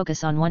set his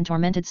focus on one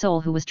tormented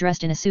soul who was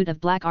dressed in a suit of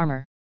black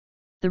armor.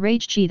 The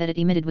rage chi that it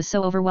emitted was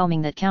so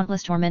overwhelming that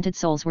countless tormented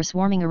souls were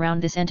swarming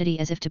around this entity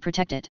as if to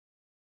protect it.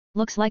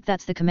 Looks like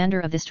that's the commander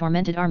of this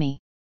tormented army.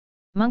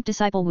 Monk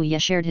disciple Wu Ye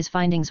shared his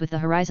findings with the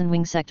Horizon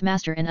Wing sect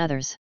master and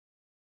others.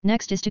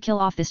 Next is to kill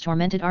off this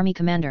tormented army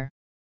commander.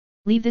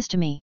 Leave this to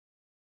me.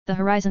 The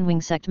Horizon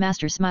Wing sect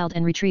master smiled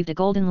and retrieved a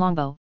golden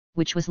longbow,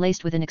 which was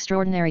laced with an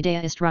extraordinary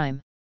Daoist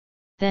rhyme.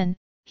 Then,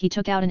 he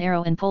took out an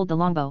arrow and pulled the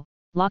longbow,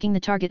 locking the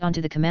target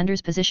onto the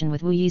commander's position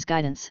with Wu Ye's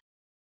guidance.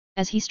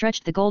 As he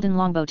stretched the golden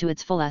longbow to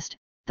its fullest,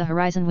 the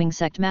Horizon Wing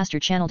sect master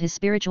channeled his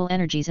spiritual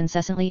energies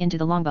incessantly into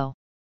the longbow.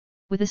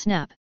 With a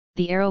snap,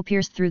 the arrow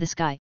pierced through the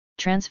sky,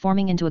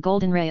 transforming into a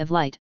golden ray of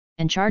light,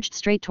 and charged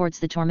straight towards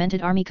the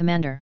tormented army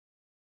commander.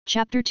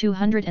 Chapter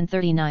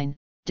 239,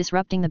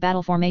 Disrupting the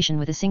Battle Formation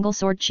with a Single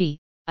Sword Chi,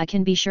 I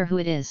can be sure who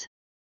it is.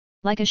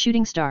 Like a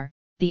shooting star,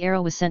 the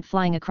arrow was sent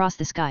flying across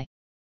the sky.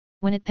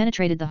 When it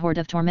penetrated the horde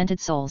of tormented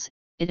souls,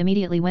 it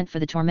immediately went for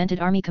the tormented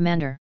army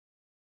commander.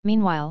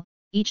 Meanwhile,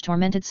 each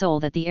tormented soul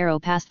that the arrow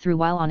passed through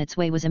while on its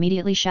way was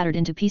immediately shattered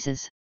into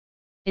pieces.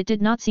 It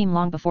did not seem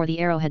long before the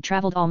arrow had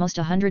traveled almost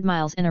 100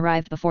 miles and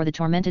arrived before the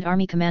tormented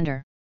army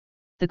commander.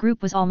 The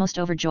group was almost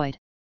overjoyed.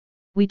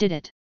 We did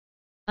it.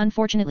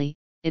 Unfortunately,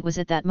 it was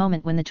at that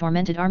moment when the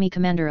tormented army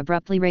commander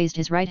abruptly raised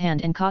his right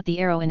hand and caught the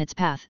arrow in its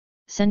path,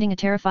 sending a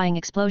terrifying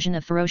explosion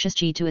of ferocious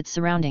chi to its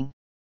surrounding.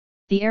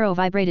 The arrow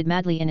vibrated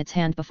madly in its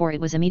hand before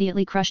it was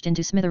immediately crushed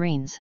into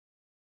smithereens.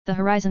 The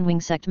Horizon Wing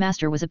sect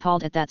master was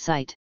appalled at that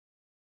sight.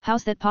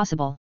 How's that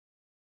possible?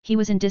 He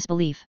was in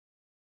disbelief.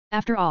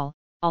 After all,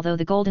 although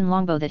the golden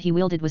longbow that he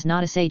wielded was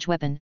not a sage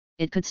weapon,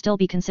 it could still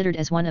be considered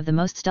as one of the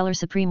most stellar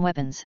supreme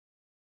weapons.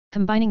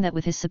 Combining that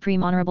with his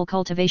supreme honorable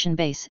cultivation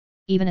base,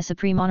 even a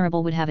supreme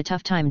honorable would have a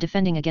tough time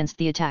defending against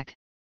the attack.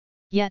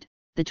 Yet,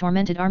 the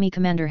tormented army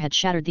commander had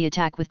shattered the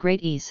attack with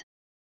great ease.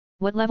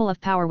 What level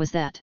of power was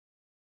that?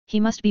 He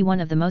must be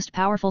one of the most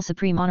powerful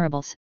supreme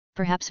honorables,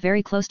 perhaps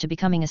very close to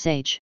becoming a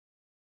sage.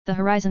 The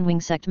Horizon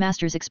Wing sect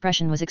master's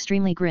expression was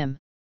extremely grim.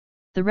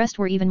 The rest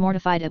were even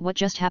mortified at what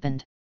just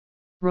happened.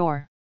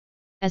 Roar!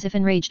 As if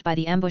enraged by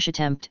the ambush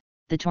attempt,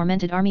 the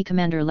tormented army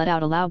commander let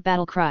out a loud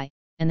battle cry,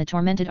 and the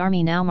tormented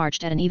army now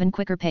marched at an even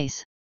quicker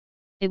pace.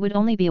 It would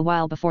only be a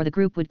while before the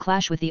group would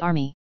clash with the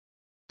army.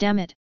 Damn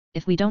it,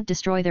 if we don't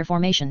destroy their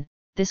formation,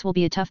 this will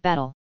be a tough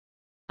battle.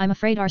 I'm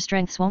afraid our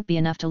strengths won't be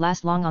enough to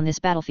last long on this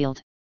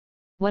battlefield.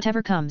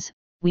 Whatever comes,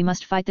 we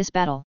must fight this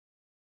battle.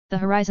 The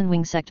Horizon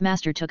Wing sect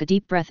master took a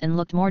deep breath and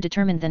looked more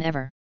determined than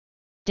ever.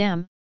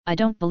 Damn, I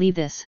don't believe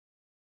this.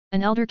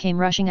 An elder came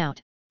rushing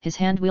out, his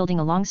hand wielding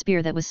a long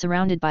spear that was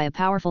surrounded by a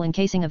powerful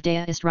encasing of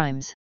Daoist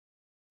rhymes.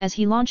 As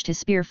he launched his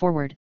spear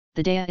forward,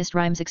 the Daoist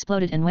rhymes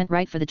exploded and went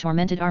right for the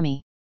tormented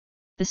army.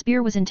 The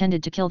spear was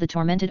intended to kill the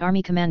tormented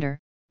army commander,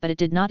 but it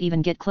did not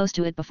even get close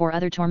to it before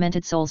other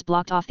tormented souls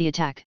blocked off the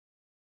attack.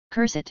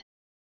 Curse it!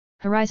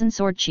 Horizon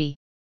Sword Chi!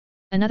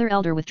 Another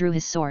elder withdrew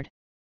his sword.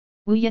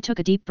 Wu Ye took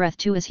a deep breath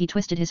too as he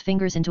twisted his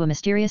fingers into a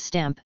mysterious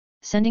stamp,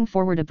 sending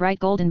forward a bright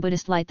golden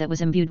Buddhist light that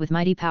was imbued with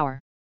mighty power.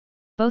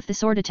 Both the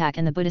sword attack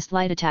and the Buddhist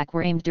light attack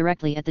were aimed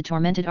directly at the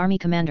tormented army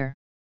commander.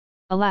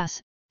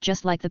 Alas,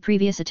 just like the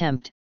previous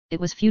attempt, it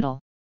was futile.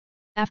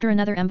 After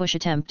another ambush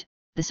attempt,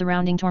 the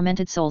surrounding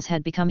tormented souls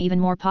had become even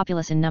more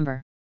populous in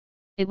number.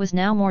 It was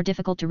now more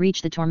difficult to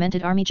reach the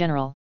tormented army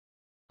general.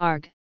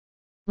 Arg!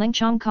 Leng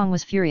Chongkong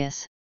was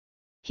furious.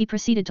 He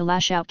proceeded to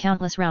lash out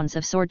countless rounds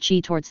of sword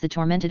chi towards the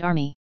tormented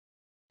army.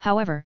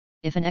 However,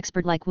 if an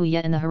expert like Wu Ye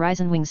and the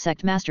Horizon Wing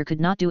sect master could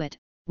not do it,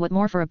 what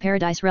more for a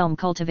Paradise Realm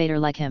cultivator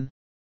like him?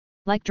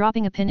 Like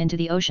dropping a pin into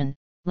the ocean,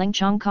 Leng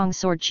Chongkong's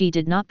sword chi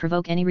did not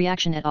provoke any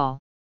reaction at all.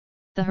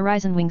 The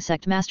Horizon Wing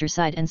sect master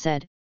sighed and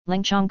said,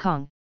 Leng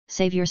Chongkong,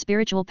 save your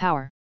spiritual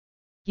power.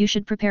 You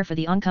should prepare for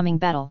the oncoming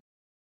battle.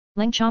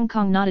 Leng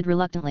Chongkong nodded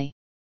reluctantly.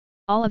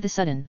 All of a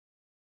sudden,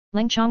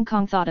 Leng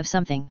Chongkong thought of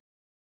something.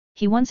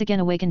 He once again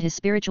awakened his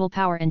spiritual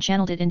power and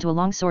channeled it into a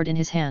long sword in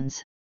his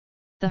hands.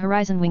 The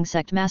Horizon Wing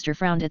sect master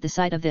frowned at the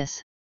sight of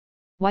this.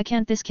 Why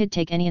can't this kid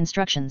take any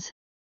instructions?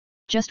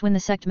 Just when the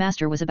sect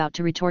master was about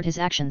to retort his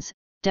actions,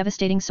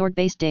 devastating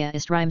sword-based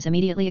Daoist rhymes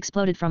immediately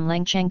exploded from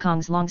Leng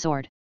Chongkong's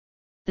longsword.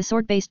 The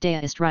sword-based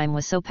Daoist rhyme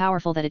was so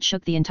powerful that it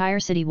shook the entire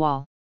city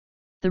wall.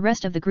 The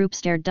rest of the group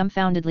stared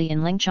dumbfoundedly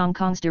in Leng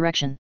Chongkong's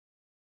direction.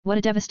 What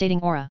a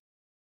devastating aura!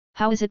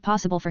 How is it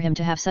possible for him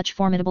to have such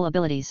formidable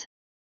abilities?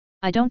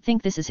 I don't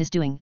think this is his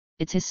doing,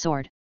 it's his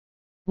sword.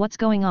 What's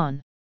going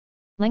on?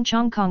 Leng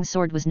Chongkong's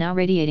sword was now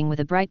radiating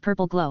with a bright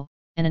purple glow,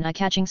 and an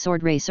eye-catching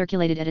sword ray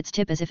circulated at its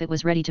tip as if it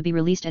was ready to be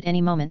released at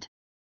any moment.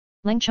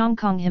 Leng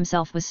Chongkong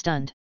himself was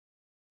stunned.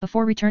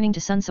 Before returning to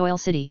Sunsoil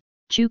City,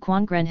 Chu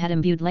Kuangren had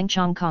imbued Leng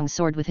Chongkong's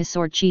sword with his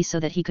sword chi so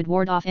that he could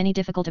ward off any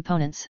difficult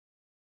opponents.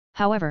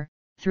 However,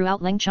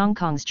 throughout Leng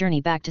Chongkong's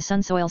journey back to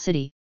Sunsoil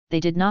City, they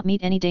did not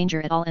meet any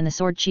danger at all and the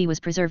sword chi was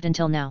preserved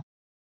until now.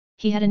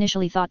 He had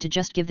initially thought to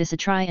just give this a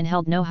try and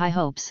held no high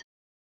hopes.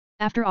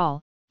 After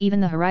all, even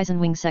the Horizon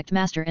Wing sect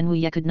master and Wu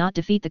Ye could not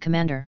defeat the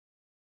commander.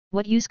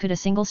 What use could a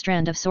single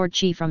strand of sword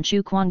chi from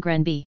Chu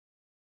Kuangren be?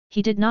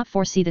 He did not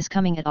foresee this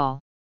coming at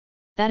all.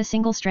 That a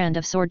single strand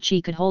of sword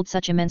chi could hold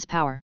such immense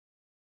power.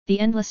 The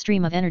endless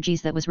stream of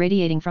energies that was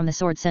radiating from the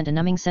sword sent a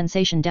numbing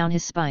sensation down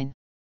his spine.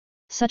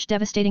 Such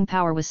devastating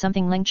power was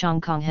something Leng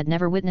Chongkong had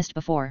never witnessed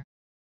before.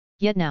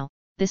 Yet now,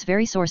 this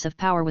very source of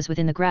power was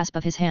within the grasp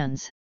of his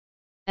hands.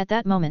 At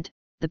that moment,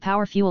 the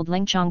power fueled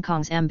Leng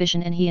Chongkong's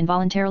ambition and he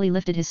involuntarily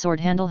lifted his sword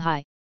handle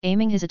high,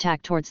 aiming his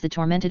attack towards the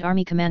tormented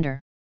army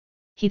commander.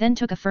 He then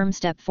took a firm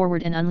step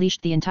forward and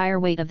unleashed the entire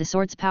weight of the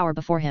sword's power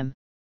before him.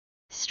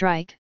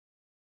 Strike!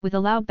 With a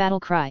loud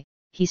battle cry,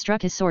 he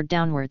struck his sword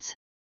downwards.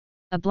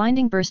 A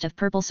blinding burst of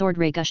purple sword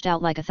ray gushed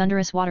out like a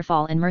thunderous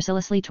waterfall and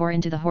mercilessly tore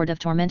into the horde of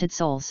tormented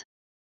souls.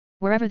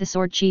 Wherever the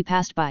sword chi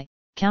passed by,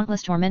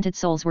 countless tormented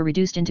souls were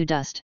reduced into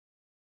dust.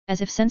 As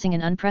if sensing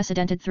an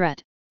unprecedented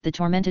threat, the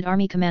tormented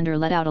army commander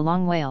let out a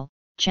long wail,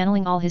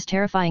 channeling all his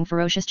terrifying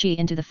ferocious chi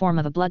into the form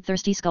of a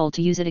bloodthirsty skull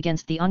to use it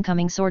against the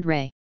oncoming sword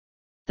ray.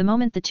 The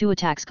moment the two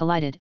attacks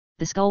collided,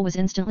 the skull was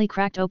instantly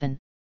cracked open.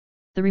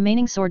 The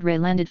remaining sword ray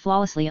landed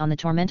flawlessly on the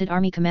tormented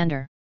army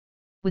commander.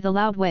 With a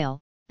loud wail,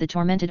 the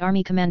tormented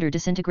army commander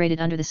disintegrated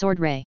under the sword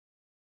ray.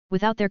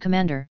 Without their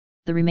commander,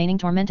 the remaining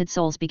tormented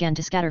souls began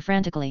to scatter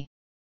frantically.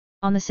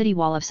 On the city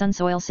wall of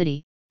Sunsoil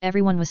City,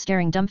 everyone was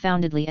staring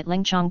dumbfoundedly at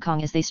Leng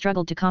Chongkong as they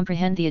struggled to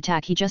comprehend the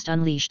attack he just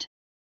unleashed.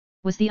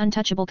 Was the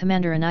untouchable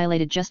commander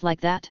annihilated just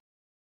like that?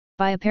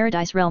 By a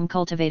Paradise Realm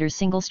cultivator's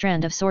single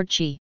strand of sword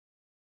chi.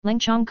 Leng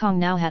Chongkong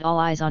now had all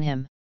eyes on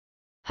him.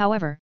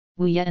 However,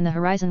 Wu Ye and the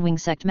Horizon Wing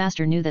sect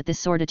master knew that this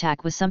sword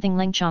attack was something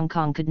Leng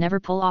Chongkong could never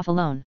pull off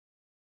alone.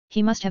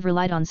 He must have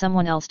relied on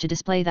someone else to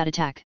display that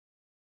attack.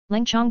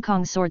 Leng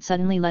Chongkong's sword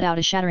suddenly let out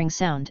a shattering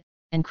sound,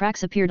 and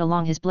cracks appeared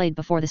along his blade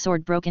before the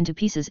sword broke into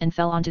pieces and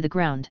fell onto the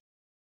ground.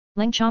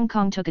 Leng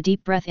Chongkong took a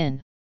deep breath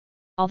in.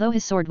 Although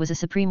his sword was a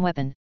supreme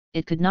weapon,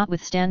 it could not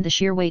withstand the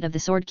sheer weight of the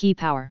sword ki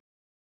power.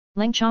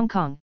 Leng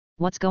Chongkong,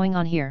 what's going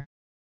on here?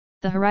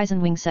 The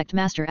Horizon Wing sect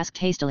master asked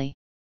hastily.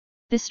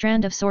 This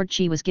strand of sword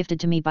chi was gifted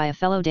to me by a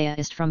fellow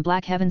Daoist from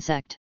Black Heaven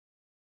sect.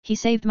 He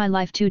saved my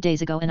life 2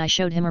 days ago and I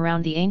showed him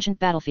around the ancient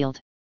battlefield.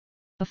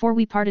 Before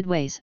we parted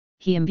ways,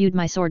 he imbued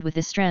my sword with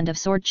this strand of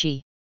sword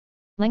chi.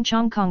 Leng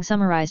Chongkong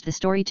summarized the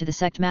story to the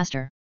sect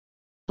master.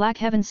 Black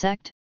Heaven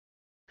sect?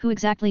 Who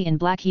exactly in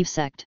Black Heave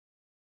sect?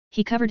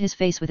 He covered his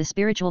face with a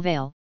spiritual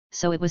veil,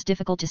 so it was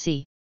difficult to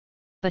see.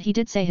 But he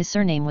did say his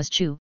surname was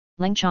Chu,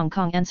 Leng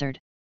Chongkong answered.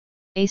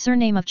 A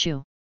surname of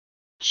Chu.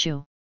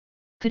 Chu.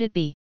 Could it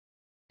be?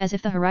 As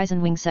if the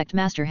Horizon Wing sect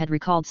master had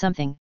recalled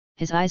something,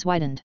 his eyes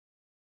widened.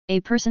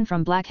 A person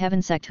from Black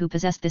Heaven sect who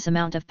possessed this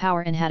amount of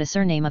power and had a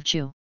surname of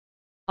Chu.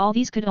 All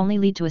these could only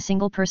lead to a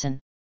single person.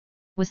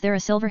 Was there a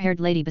silver-haired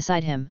lady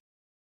beside him?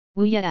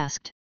 Wu Ye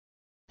asked.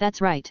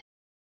 That's right.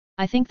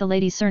 I think the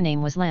lady's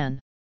surname was Lan.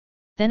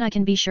 Then I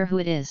can be sure who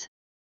it is.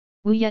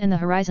 Wu Ye and the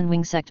Horizon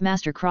Wing sect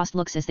master crossed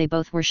looks as they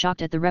both were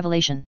shocked at the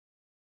revelation.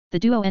 The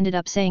duo ended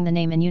up saying the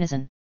name in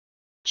unison.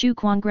 Chu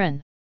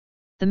Kuangren.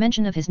 The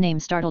mention of his name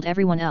startled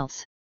everyone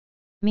else.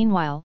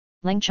 Meanwhile,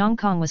 Leng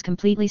Chongkong was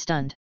completely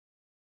stunned.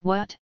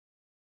 What?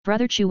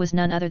 Brother Chu was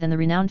none other than the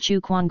renowned Chu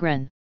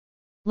Kuangren.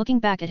 Looking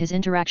back at his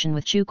interaction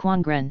with Chu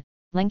Kuangren,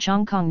 Leng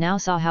Chongkong now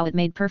saw how it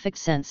made perfect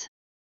sense.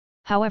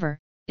 However,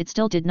 it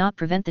still did not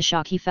prevent the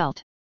shock he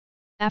felt.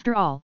 After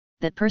all,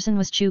 that person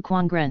was Chu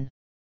Kuangren.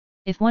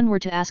 If one were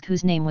to ask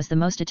whose name was the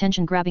most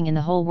attention-grabbing in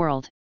the whole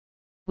world,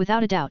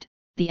 without a doubt,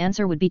 the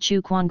answer would be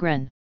Chu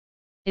Kuangren.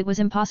 It was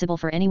impossible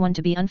for anyone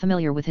to be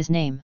unfamiliar with his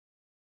name.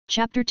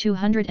 Chapter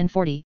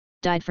 240,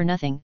 Died for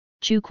Nothing,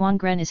 Chu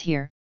Kuangren is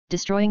here,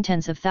 destroying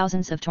tens of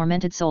thousands of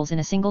tormented souls in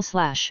a single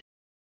slash.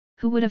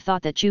 Who would have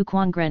thought that Chu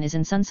Kuangren is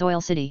in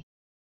Sunsoil City?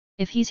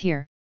 If he's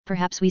here,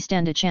 perhaps we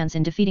stand a chance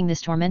in defeating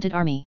this tormented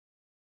army.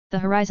 The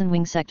Horizon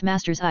Wing sect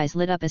master's eyes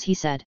lit up as he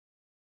said.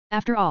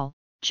 After all,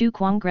 Chu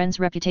Kuangren's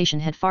reputation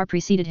had far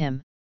preceded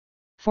him.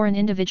 For an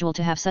individual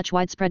to have such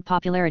widespread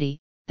popularity,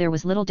 there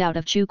was little doubt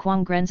of Chu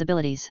Kuangren's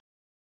abilities.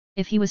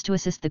 If he was to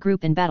assist the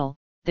group in battle,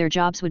 their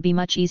jobs would be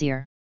much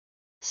easier.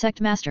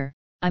 Sect Master,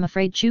 I'm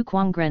afraid Chu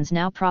Kuangren's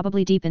now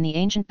probably deep in the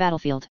ancient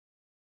battlefield.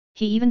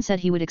 He even said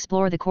he would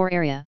explore the core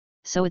area,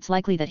 so it's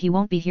likely that he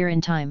won't be here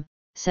in time,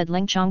 said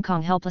Leng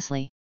Chongkong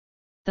helplessly.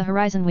 The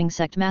Horizon Wing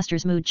Sect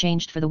Master's mood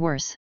changed for the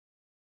worse.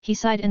 He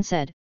sighed and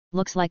said,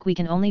 looks like we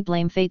can only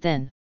blame fate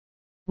then.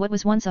 What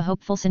was once a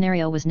hopeful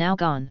scenario was now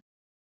gone.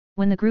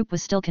 When the group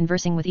was still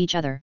conversing with each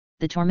other,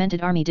 the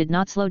tormented army did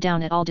not slow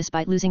down at all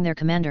despite losing their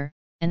commander,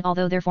 and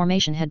although their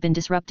formation had been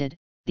disrupted,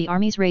 the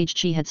army's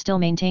rage chi had still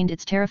maintained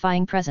its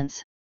terrifying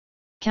presence.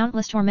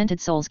 Countless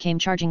tormented souls came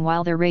charging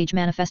while their rage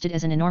manifested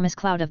as an enormous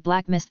cloud of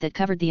black mist that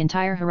covered the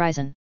entire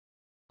horizon.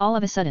 All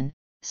of a sudden,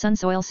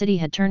 Sunsoil City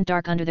had turned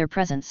dark under their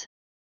presence.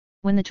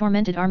 When the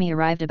tormented army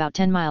arrived about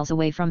 10 miles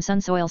away from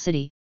Sunsoil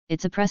City,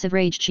 its oppressive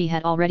rage chi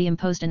had already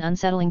imposed an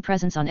unsettling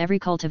presence on every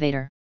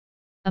cultivator.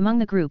 Among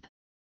the group,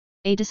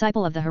 a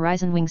disciple of the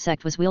Horizon Wing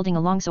sect was wielding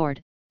a long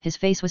sword, his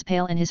face was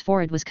pale and his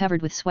forehead was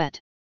covered with sweat.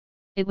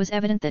 It was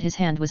evident that his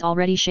hand was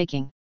already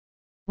shaking.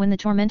 When the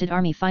tormented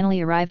army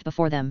finally arrived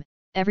before them,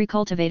 every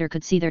cultivator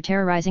could see their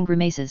terrorizing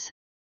grimaces.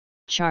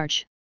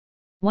 Charge!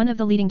 One of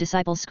the leading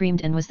disciples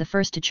screamed and was the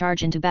first to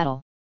charge into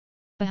battle.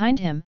 Behind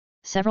him,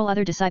 several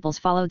other disciples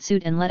followed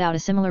suit and let out a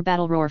similar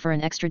battle roar for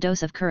an extra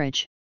dose of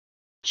courage.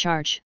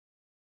 Charge!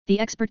 The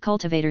expert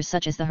cultivators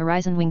such as the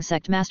Horizon Wing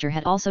Sect Master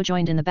had also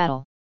joined in the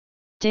battle.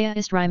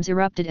 Deist rhymes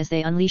erupted as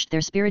they unleashed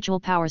their spiritual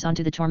powers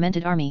onto the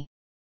tormented army.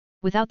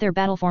 Without their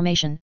battle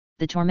formation,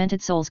 the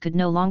tormented souls could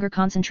no longer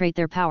concentrate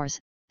their powers,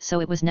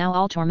 so it was now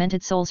all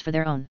tormented souls for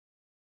their own.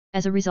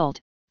 As a result,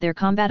 their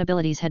combat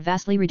abilities had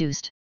vastly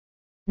reduced.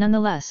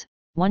 Nonetheless,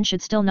 one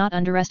should still not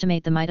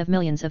underestimate the might of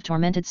millions of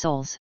tormented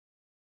souls.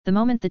 The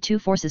moment the two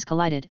forces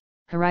collided,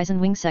 Horizon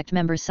Wing Sect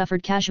members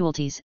suffered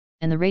casualties,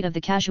 and the rate of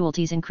the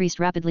casualties increased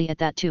rapidly at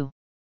that too.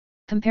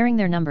 Comparing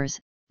their numbers,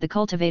 the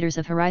cultivators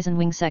of Horizon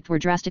Wing Sect were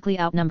drastically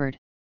outnumbered.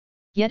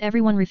 Yet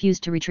everyone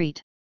refused to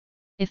retreat.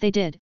 If they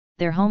did,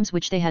 their homes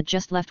which they had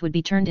just left would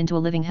be turned into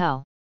a living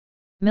hell.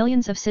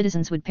 Millions of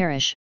citizens would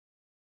perish.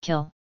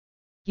 Kill!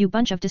 You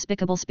bunch of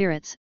despicable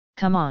spirits,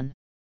 come on!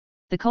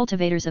 The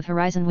cultivators of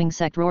Horizon Wing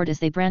Sect roared as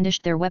they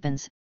brandished their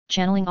weapons,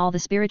 channeling all the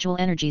spiritual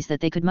energies that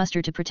they could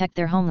muster to protect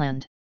their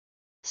homeland.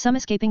 Some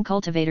escaping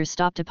cultivators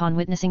stopped upon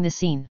witnessing this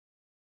scene.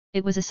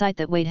 It was a sight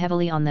that weighed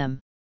heavily on them.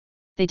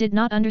 They did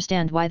not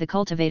understand why the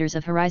cultivators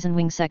of Horizon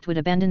Wing Sect would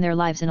abandon their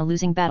lives in a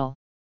losing battle.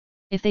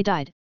 If they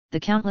died, the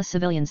countless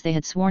civilians they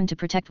had sworn to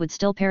protect would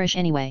still perish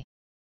anyway.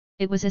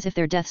 It was as if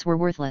their deaths were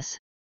worthless.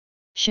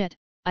 Shit,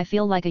 I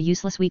feel like a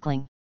useless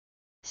weakling.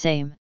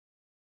 Same.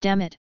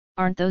 Damn it,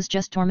 aren't those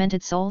just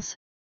tormented souls?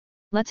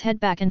 Let's head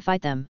back and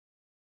fight them.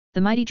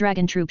 The mighty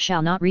dragon troop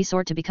shall not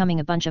resort to becoming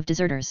a bunch of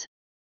deserters.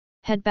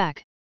 Head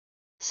back.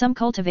 Some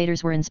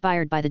cultivators were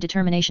inspired by the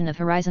determination of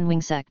Horizon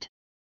Wing Sect.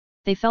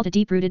 They felt a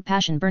deep-rooted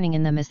passion burning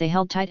in them as they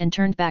held tight and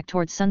turned back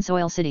towards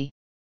Sunsoil City.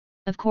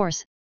 Of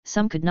course,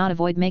 some could not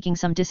avoid making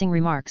some dissing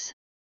remarks.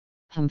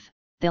 Humph,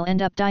 they'll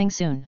end up dying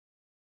soon.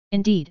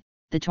 Indeed,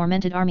 the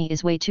tormented army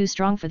is way too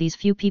strong for these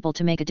few people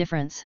to make a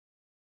difference.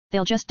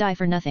 They'll just die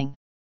for nothing.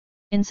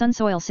 In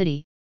Sunsoil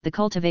City, the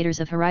cultivators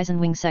of Horizon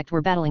Wing Sect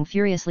were battling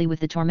furiously with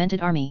the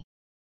tormented army.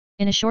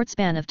 In a short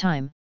span of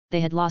time,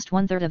 they had lost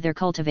 1/3 of their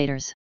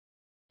cultivators.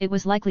 It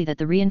was likely that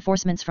the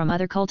reinforcements from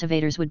other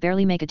cultivators would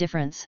barely make a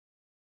difference.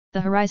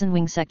 The Horizon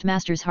Wing Sect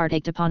Master's heart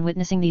ached upon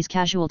witnessing these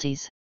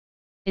casualties.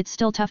 It's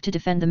still tough to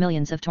defend the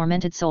millions of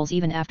tormented souls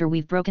even after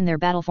we've broken their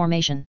battle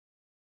formation.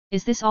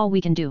 Is this all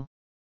we can do?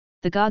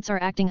 The gods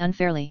are acting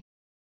unfairly.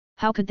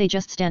 How could they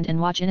just stand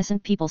and watch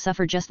innocent people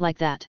suffer just like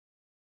that?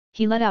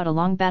 He let out a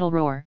long battle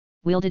roar,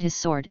 wielded his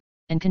sword,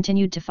 and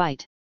continued to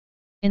fight.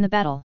 In the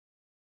battle,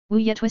 Wu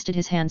Ye twisted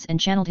his hands and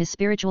channeled his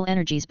spiritual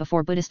energies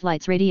before Buddhist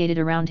lights radiated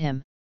around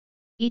him.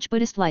 Each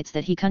Buddhist lights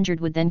that he conjured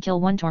would then kill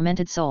one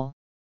tormented soul.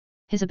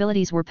 His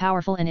abilities were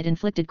powerful and it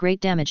inflicted great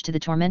damage to the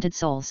tormented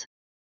souls.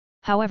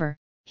 However,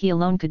 he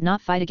alone could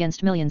not fight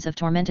against millions of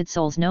tormented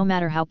souls no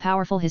matter how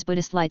powerful his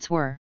Buddhist lights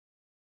were.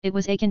 It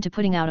was akin to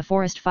putting out a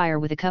forest fire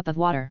with a cup of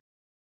water.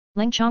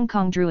 Leng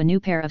Chongkong drew a new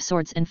pair of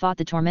swords and fought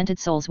the tormented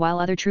souls while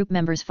other troop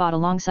members fought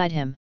alongside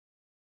him.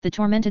 The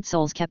tormented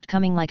souls kept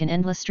coming like an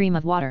endless stream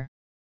of water.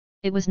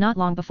 It was not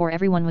long before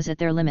everyone was at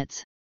their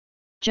limits.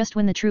 Just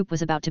when the troop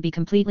was about to be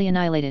completely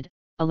annihilated,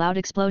 a loud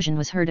explosion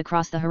was heard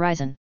across the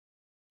horizon.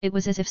 It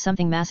was as if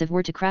something massive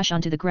were to crash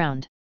onto the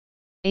ground.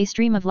 A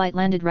stream of light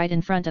landed right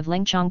in front of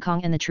Leng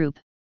Chongkong and the troop.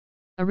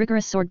 A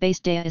rigorous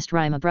sword-based deist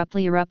rhyme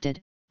abruptly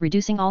erupted,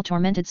 reducing all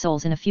tormented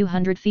souls in a few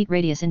 100 feet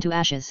radius into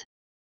ashes.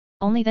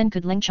 Only then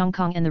could Leng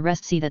Chongkong and the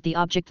rest see that the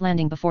object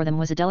landing before them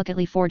was a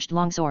delicately forged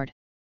longsword.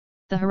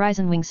 The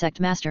Horizon Wing Sect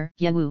Master,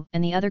 Ye Wu,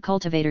 and the other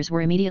cultivators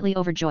were immediately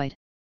overjoyed.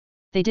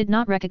 They did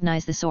not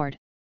recognize the sword.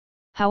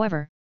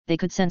 However, they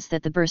could sense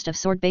that the burst of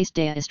sword-based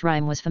deist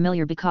rhyme was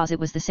familiar because it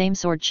was the same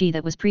sword chi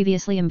that was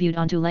previously imbued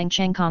onto Leng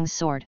Chongkong's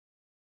sword.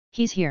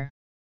 He's here.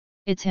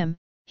 It's him,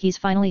 he's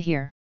finally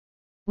here.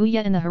 Wu Ye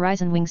and the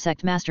Horizon Wing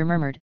sect master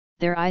murmured,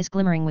 their eyes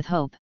glimmering with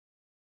hope.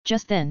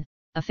 Just then,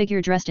 a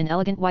figure dressed in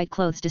elegant white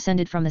clothes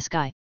descended from the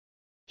sky.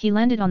 He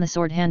landed on the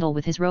sword handle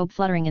with his robe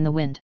fluttering in the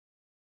wind.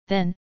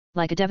 Then,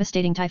 like a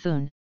devastating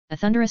typhoon, a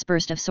thunderous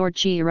burst of sword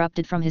chi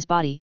erupted from his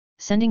body,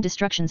 sending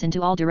destructions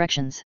into all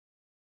directions.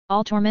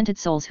 All tormented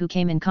souls who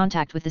came in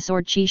contact with the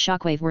sword chi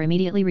shockwave were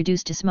immediately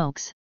reduced to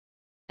smokes.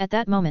 At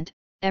that moment,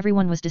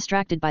 everyone was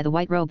distracted by the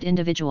white-robed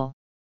individual.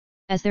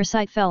 As their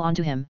sight fell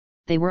onto him,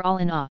 they were all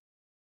in awe.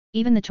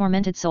 Even the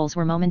tormented souls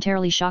were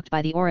momentarily shocked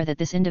by the aura that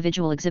this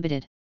individual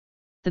exhibited.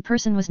 The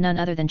person was none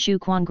other than Chu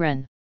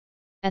Kuangren.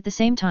 At the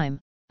same time,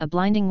 a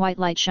blinding white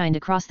light shined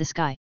across the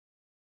sky.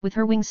 With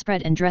her wings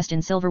spread and dressed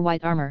in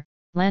silver-white armor,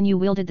 Lan Yu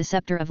wielded the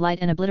scepter of light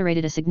and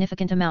obliterated a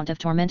significant amount of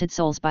tormented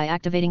souls by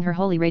activating her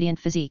holy radiant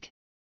physique.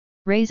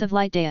 Rays of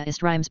light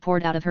deist rhymes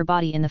poured out of her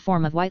body in the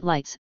form of white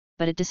lights,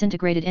 but it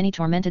disintegrated any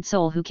tormented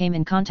soul who came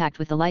in contact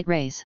with the light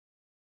rays.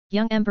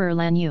 Young Emperor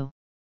Lan Yu.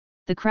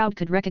 The crowd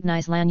could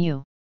recognize Lan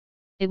Yu.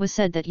 It was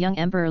said that young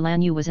Emperor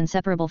Lan Yu was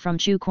inseparable from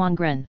Chu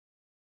Kuangren.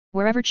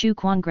 Wherever Chu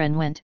Kuangren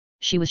went,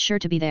 she was sure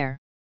to be there.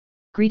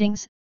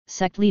 Greetings,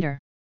 sect leader.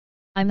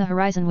 I'm the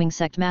Horizon Wing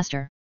sect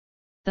master.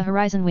 The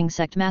Horizon Wing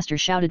sect master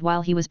shouted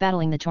while he was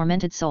battling the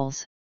tormented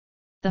souls.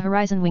 The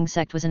Horizon Wing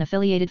sect was an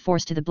affiliated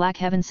force to the Black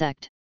Heaven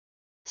sect.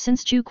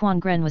 Since Chu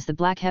Kuangren was the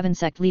Black Heaven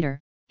sect leader,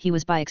 he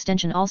was by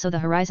extension also the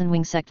Horizon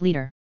Wing sect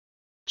leader.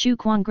 Chu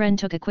Kuangren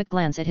took a quick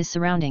glance at his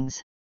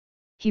surroundings.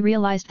 He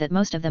realized that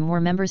most of them were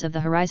members of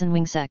the Horizon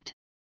Wing sect.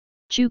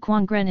 Chu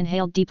Kuangren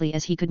inhaled deeply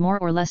as he could more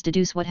or less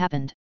deduce what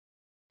happened.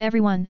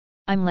 Everyone,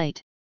 I'm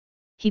late.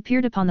 He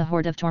peered upon the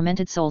horde of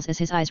tormented souls as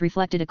his eyes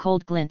reflected a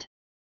cold glint.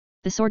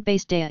 The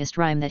sword-based deist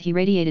rhyme that he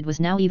radiated was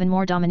now even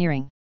more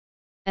domineering.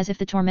 As if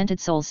the tormented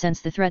souls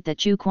sensed the threat that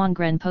Chu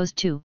Kuangren posed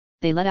too,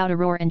 they let out a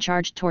roar and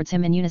charged towards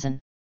him in unison.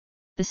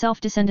 The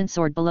self-descendant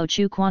sword below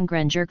Chu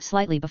Kuangren jerked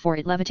slightly before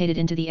it levitated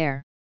into the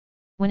air.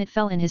 When it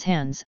fell in his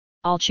hands,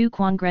 all Chu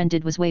Kuangren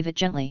did was wave it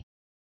gently.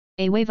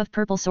 A wave of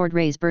purple sword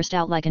rays burst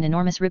out like an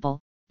enormous ripple,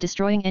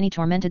 destroying any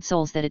tormented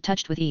souls that it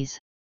touched with ease.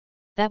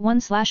 That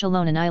one slash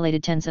alone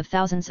annihilated tens of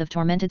thousands of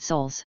tormented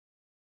souls.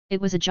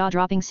 It was a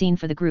jaw-dropping scene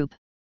for the group.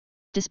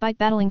 Despite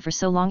battling for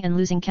so long and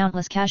losing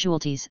countless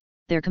casualties,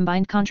 their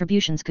combined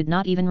contributions could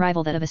not even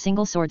rival that of a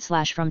single sword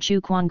slash from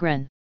Chu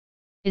Kuangren.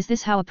 Is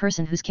this how a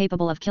person who's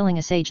capable of killing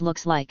a sage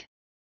looks like?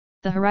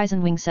 The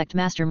Horizon Wing sect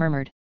master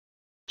murmured.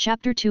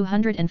 Chapter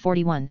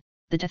 241,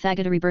 The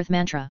Tathagata Rebirth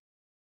Mantra.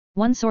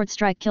 One sword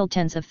strike killed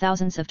tens of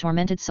thousands of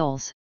tormented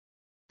souls.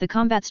 The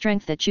combat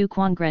strength that Chu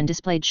Kuangren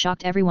displayed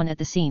shocked everyone at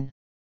the scene.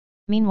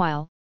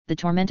 Meanwhile, the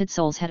tormented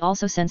souls had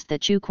also sensed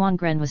that Chu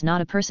Kuangren was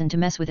not a person to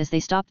mess with as they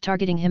stopped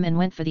targeting him and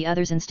went for the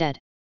others instead.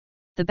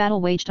 The battle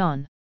waged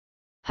on.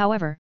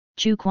 However,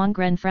 Chu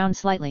Kuangren frowned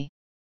slightly.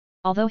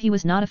 Although he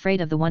was not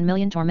afraid of the 1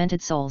 million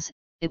tormented souls,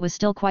 it was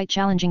still quite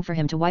challenging for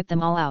him to wipe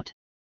them all out.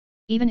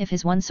 Even if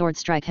his one sword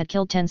strike had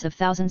killed tens of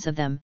thousands of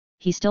them,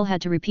 he still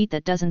had to repeat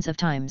that dozens of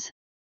times.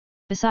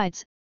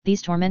 Besides,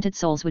 these tormented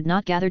souls would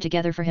not gather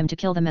together for him to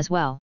kill them as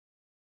well.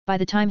 By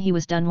the time he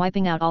was done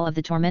wiping out all of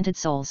the tormented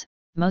souls,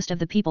 most of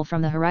the people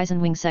from the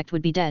Horizon Wing sect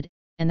would be dead,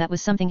 and that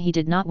was something he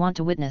did not want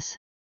to witness.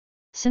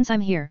 Since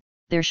I'm here,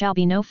 there shall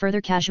be no further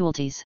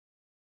casualties.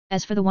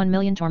 As for the 1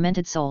 million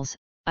tormented souls,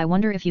 I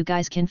wonder if you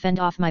guys can fend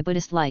off my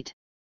Buddhist light.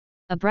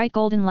 A bright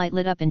golden light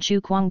lit up in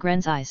Chu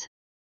Kuangren's eyes.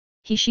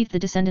 He sheathed the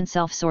descendant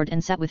self-sword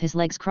and sat with his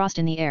legs crossed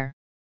in the air.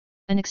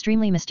 An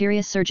extremely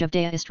mysterious surge of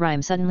deist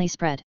rhyme suddenly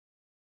spread.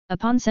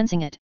 Upon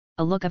sensing it,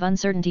 a look of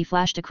uncertainty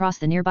flashed across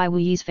the nearby Wu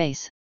Yi's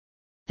face.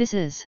 This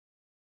is...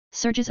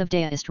 Surges of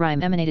deist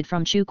rhyme emanated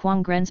from Chu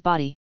Kuangren's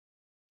body.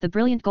 The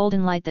brilliant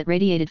golden light that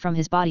radiated from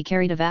his body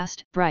carried a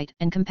vast, bright,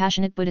 and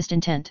compassionate Buddhist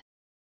intent.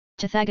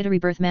 Tathagata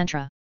Rebirth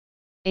Mantra.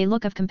 A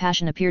look of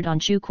compassion appeared on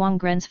Chu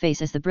Kuangren's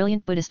face as the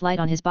brilliant Buddhist light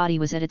on his body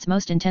was at its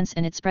most intense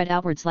and it spread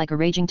outwards like a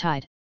raging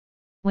tide.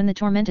 When the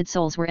tormented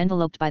souls were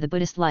enveloped by the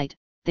Buddhist light,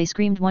 they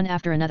screamed one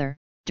after another,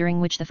 during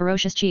which the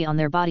ferocious chi on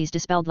their bodies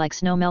dispelled like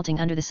snow melting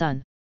under the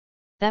sun.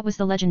 That was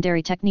the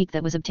legendary technique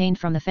that was obtained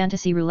from the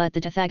fantasy roulette,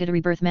 the Tathagata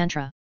Rebirth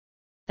Mantra.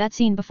 That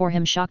scene before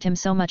him shocked him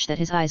so much that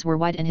his eyes were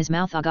wide and his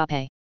mouth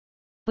agape.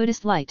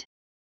 Buddhist light.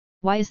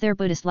 Why is there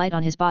Buddhist light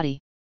on his body?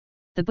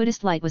 The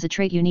Buddhist light was a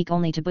trait unique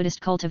only to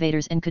Buddhist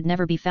cultivators and could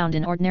never be found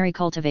in ordinary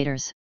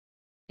cultivators.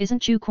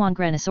 Isn't Chu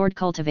Kuangren a sword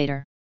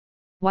cultivator?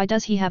 Why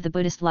does he have the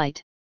Buddhist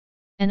light?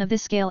 And of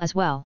this scale as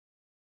well?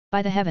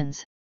 By the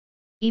heavens!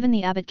 Even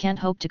the abbot can't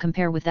hope to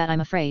compare with that,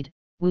 I'm afraid,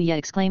 Wu Ye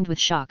exclaimed with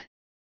shock.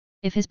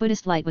 If his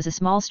Buddhist light was a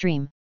small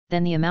stream,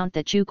 then the amount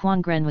that Chu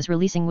Kuangren was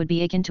releasing would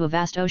be akin to a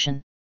vast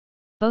ocean.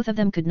 Both of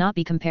them could not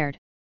be compared.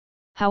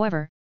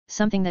 However,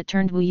 something that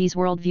turned Wu Yi's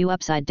worldview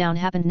upside down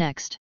happened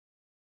next.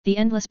 The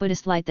endless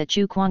Buddhist light that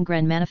Chu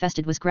Kuangren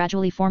manifested was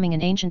gradually forming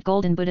an ancient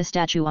golden Buddha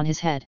statue on his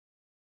head.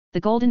 The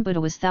golden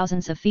Buddha was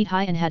thousands of feet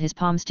high and had his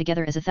palms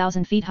together as a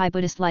 1,000 feet high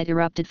Buddhist light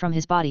erupted from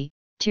his body,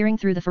 tearing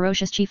through the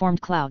ferocious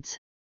chi-formed clouds.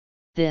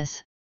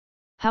 This.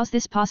 How's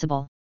this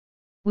possible?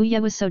 Wu Ye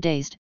was so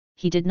dazed,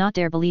 he did not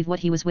dare believe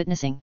what he was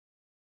witnessing.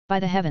 By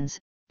the heavens,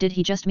 did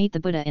he just meet the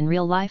Buddha in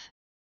real life?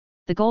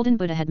 The golden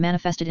Buddha had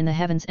manifested in the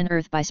heavens and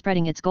earth by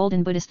spreading its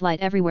golden Buddhist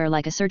light everywhere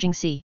like a surging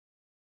sea.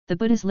 The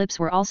Buddha's lips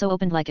were also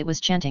opened like it was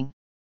chanting.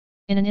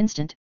 In an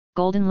instant,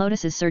 golden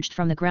lotuses surged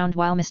from the ground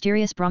while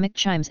mysterious Brahmic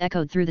chimes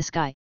echoed through the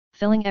sky,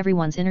 filling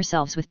everyone's inner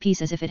selves with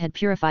peace as if it had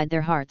purified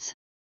their hearts.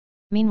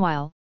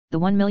 Meanwhile, the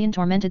 1,000,000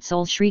 tormented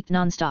souls shrieked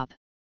non-stop.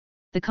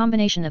 The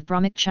combination of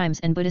Brahmic chimes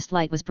and Buddhist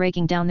light was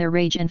breaking down their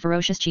rage and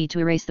ferocious chi to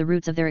erase the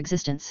roots of their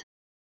existence.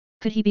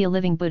 Could he be a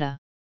living Buddha?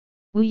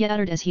 Wu Ye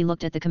uttered as he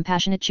looked at the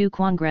compassionate Chu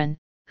Kuangren,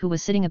 who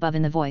was sitting above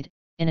in the void,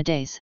 in a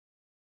daze.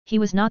 He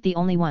was not the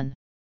only one.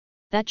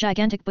 That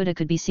gigantic Buddha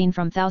could be seen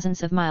from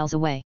thousands of miles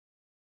away.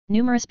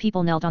 Numerous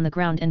people knelt on the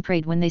ground and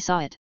prayed when they saw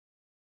it.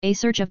 A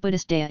surge of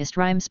Buddhist deist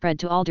rhyme spread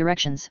to all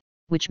directions,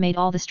 which made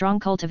all the strong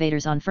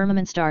cultivators on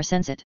Firmament Star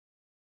sense it.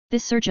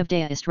 This surge of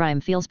deist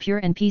rhyme feels pure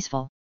and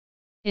peaceful.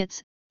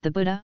 It's the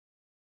Buddha?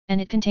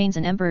 And it contains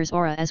an emperor's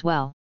aura as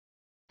well.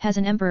 Has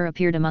an emperor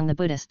appeared among the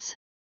Buddhists?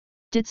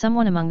 Did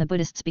someone among the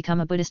Buddhists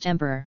become a Buddhist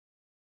emperor?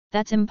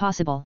 That's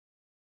impossible.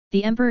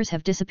 The emperors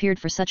have disappeared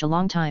for such a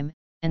long time,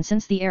 and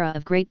since the era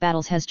of great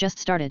battles has just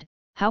started,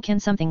 how can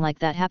something like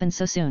that happen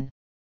so soon?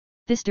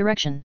 This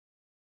direction.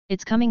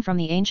 It's coming from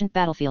the ancient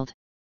battlefield.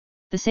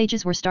 The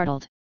sages were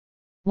startled.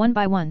 One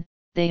by one,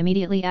 they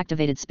immediately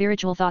activated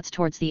spiritual thoughts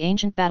towards the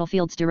ancient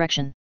battlefield's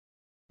direction.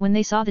 When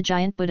they saw the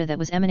giant Buddha that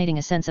was emanating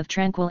a sense of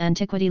tranquil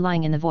antiquity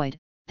lying in the void,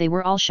 they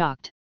were all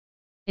shocked.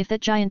 If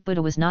that giant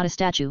Buddha was not a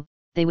statue,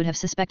 they would have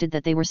suspected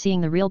that they were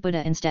seeing the real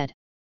Buddha instead.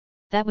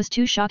 That was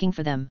too shocking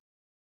for them.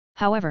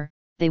 However,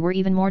 they were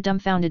even more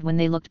dumbfounded when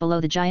they looked below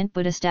the giant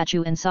Buddha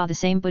statue and saw the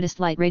same Buddhist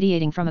light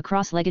radiating from a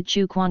cross-legged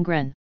Chu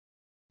Kuangren.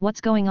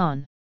 What's going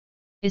on?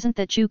 Isn't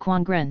that Chu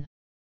Kuangren?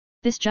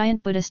 This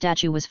giant Buddha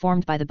statue was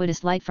formed by the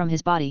Buddhist light from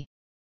his body.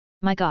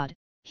 My God,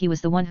 he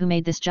was the one who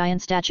made this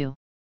giant statue.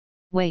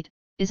 Wait,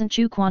 isn't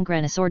Chu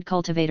Kuangren a sword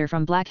cultivator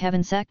from Black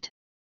Heaven sect?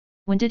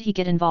 When did he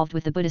get involved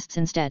with the Buddhists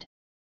instead?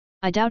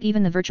 I doubt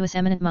even the virtuous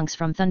eminent monks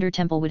from Thunder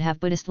Temple would have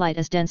Buddhist light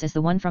as dense as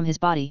the one from his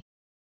body.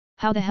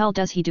 How the hell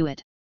does he do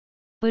it?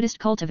 Buddhist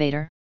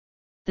cultivator?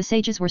 The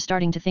sages were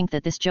starting to think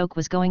that this joke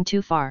was going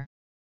too far.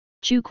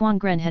 Chu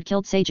Kuangren had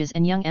killed sages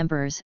and young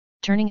emperors,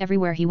 turning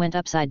everywhere he went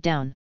upside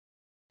down.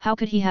 How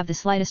could he have the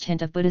slightest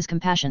hint of Buddha's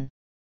compassion?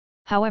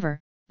 However,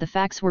 the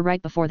facts were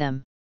right before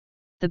them.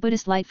 The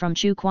Buddhist light from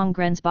Chu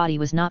Kuangren's body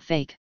was not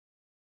fake.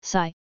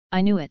 Sigh,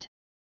 I knew it.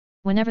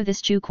 Whenever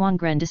this Chu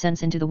Kuangren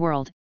descends into the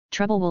world,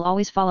 trouble will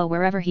always follow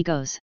wherever he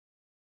goes.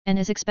 And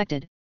as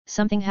expected,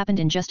 something happened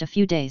in just a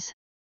few days.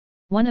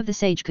 One of the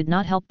sage could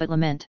not help but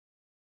lament.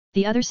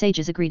 The other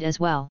sages agreed as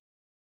well.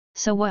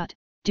 So what,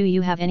 do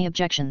you have any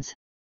objections?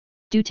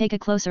 Do take a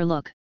closer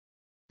look.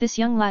 This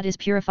young lad is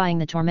purifying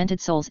the tormented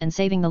souls and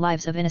saving the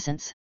lives of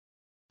innocents.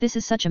 This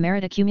is such a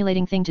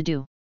merit-accumulating thing to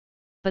do.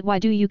 But why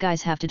do you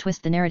guys have to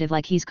twist the narrative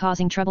like he's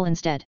causing trouble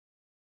instead?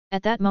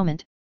 At that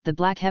moment, the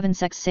Black Heaven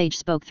sect's sage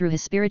spoke through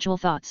his spiritual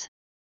thoughts.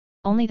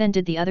 Only then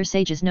did the other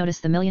sages notice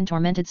the 1,000,000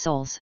 tormented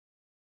souls.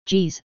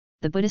 Geez,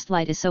 the Buddhist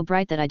light is so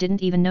bright that I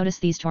didn't even notice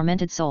these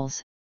tormented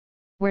souls.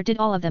 Where did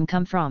all of them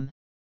come from?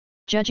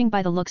 Judging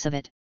by the looks of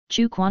it,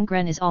 Chu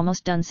Kuangren is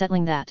almost done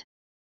settling that.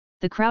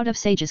 The crowd of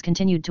sages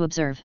continued to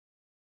observe.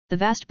 The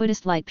vast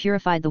Buddhist light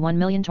purified the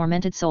 1,000,000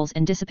 tormented souls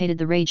and dissipated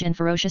the rage and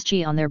ferocious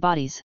chi on their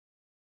bodies.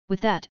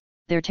 With that,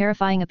 their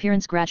terrifying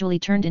appearance gradually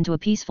turned into a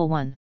peaceful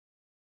one.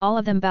 All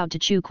of them bowed to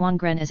Chu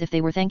Kuangren as if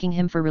they were thanking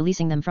him for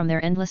releasing them from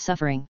their endless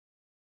suffering.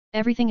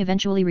 Everything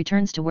eventually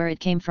returns to where it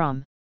came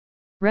from.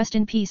 Rest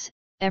in peace,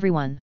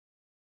 everyone.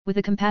 With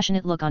a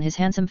compassionate look on his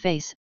handsome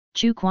face,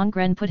 Chu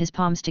Kuangren put his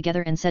palms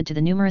together and said to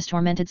the numerous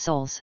tormented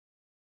souls.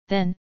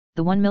 Then,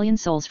 the 1,000,000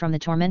 souls from the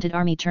tormented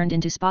army turned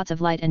into spots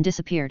of light and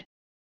disappeared.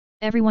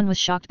 Everyone was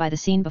shocked by the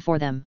scene before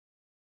them.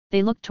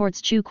 They looked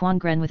towards Chu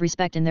Kuangren with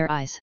respect in their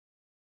eyes.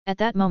 At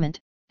that moment,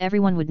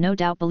 everyone would no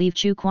doubt believe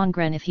Chu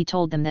Kuangren if he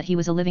told them that he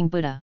was a living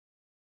Buddha.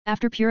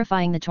 After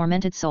purifying the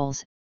tormented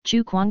souls,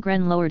 Chu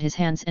Kuangren lowered his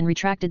hands and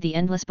retracted the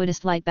endless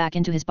Buddhist light back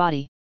into his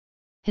body.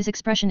 His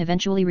expression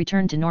eventually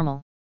returned to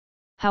normal.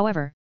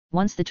 However,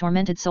 once the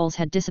tormented souls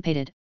had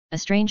dissipated, a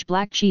strange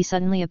black chi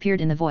suddenly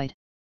appeared in the void.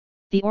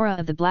 The aura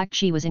of the black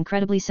chi was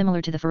incredibly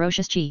similar to the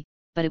ferocious chi,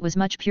 but it was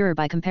much purer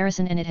by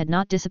comparison and it had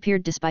not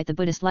disappeared despite the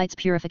Buddhist light's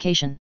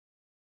purification.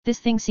 This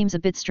thing seems a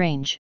bit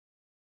strange.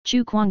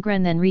 Chu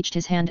Kuangren then reached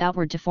his hand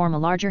outward to form a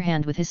larger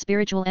hand with his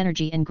spiritual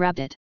energy and grabbed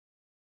it.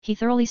 He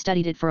thoroughly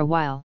studied it for a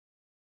while.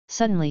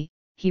 Suddenly,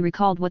 he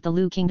recalled what the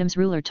Lu Kingdom's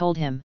ruler told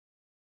him.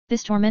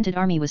 This tormented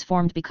army was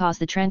formed because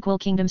the Tranquil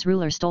Kingdom's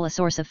ruler stole a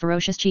source of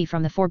ferocious chi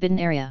from the forbidden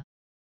area.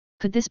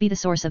 Could this be the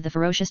source of the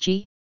ferocious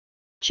chi?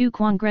 Chu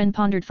Kuangren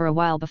pondered for a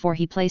while before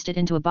he placed it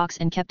into a box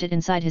and kept it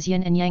inside his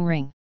yin and yang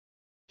ring.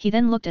 He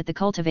then looked at the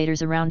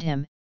cultivators around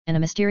him, and a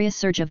mysterious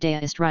surge of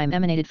deist rhyme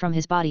emanated from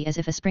his body as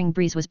if a spring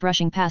breeze was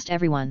brushing past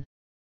everyone.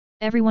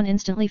 Everyone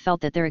instantly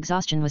felt that their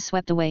exhaustion was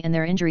swept away and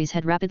their injuries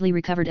had rapidly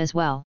recovered as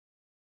well.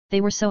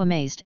 They were so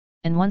amazed,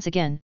 and once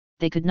again,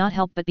 they could not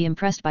help but be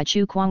impressed by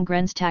Chu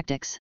Kuangren's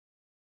tactics.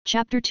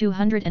 Chapter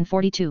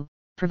 242,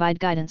 Provide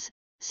Guidance,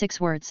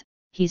 6 words,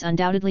 he's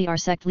undoubtedly our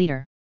sect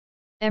leader.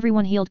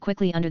 Everyone healed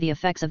quickly under the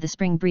effects of the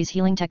spring breeze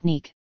healing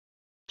technique.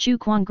 Chu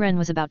Kuangren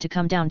was about to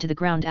come down to the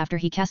ground after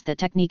he cast that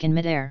technique in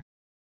mid-air.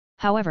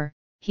 However,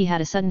 he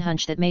had a sudden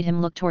hunch that made him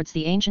look towards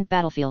the ancient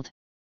battlefield.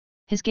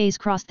 His gaze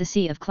crossed the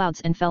sea of clouds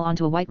and fell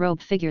onto a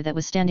white-robed figure that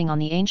was standing on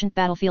the ancient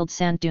battlefield's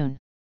sand dune.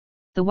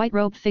 The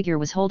white-robed figure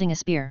was holding a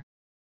spear.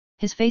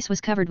 His face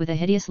was covered with a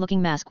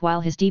hideous-looking mask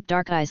while his deep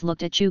dark eyes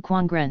looked at Chu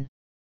Kuangren.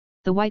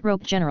 The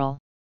white-robed general.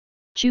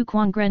 Chu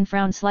Kuangren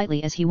frowned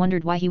slightly as he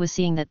wondered why he was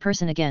seeing that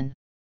person again.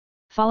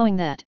 Following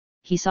that,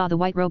 he saw the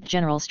white-robed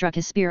general struck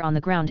his spear on the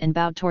ground and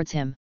bowed towards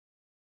him.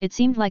 It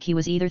seemed like he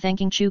was either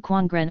thanking Chu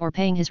Kuangren or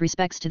paying his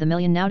respects to the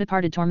million now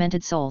departed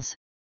tormented souls.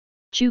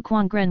 Chu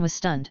Kuangren was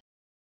stunned.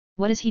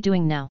 What is he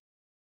doing now?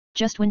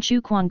 Just when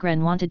Chu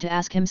Kuangren wanted to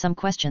ask him some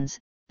questions,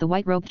 the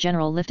white-robed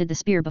general lifted the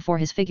spear before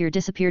his figure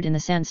disappeared in the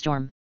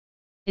sandstorm.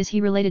 Is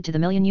he related to the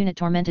million-unit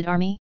tormented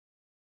army?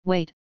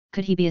 Wait,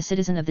 could he be a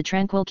citizen of the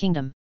Tranquil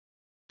Kingdom?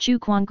 Chu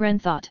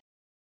Kuangren thought.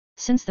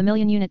 Since the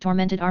million-unit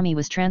tormented army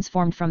was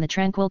transformed from the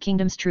Tranquil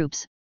Kingdom's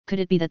troops, could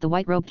it be that the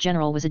white-robed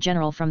general was a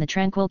general from the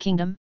Tranquil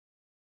Kingdom?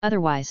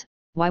 Otherwise,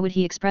 why would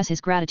he express his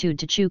gratitude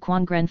to Chu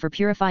Kuangren for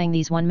purifying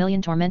these 1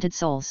 million tormented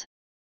souls?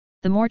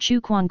 The more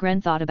Chu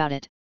Kuangren thought about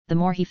it, the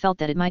more he felt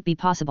that it might be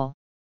possible.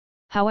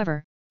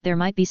 However, there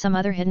might be some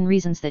other hidden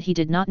reasons that he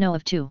did not know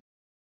of too.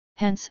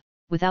 Hence,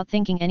 without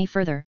thinking any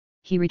further,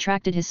 he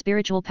retracted his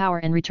spiritual power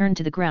and returned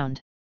to the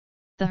ground.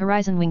 The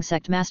Horizon Wing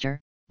Sect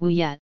Master, Wu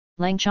Yat,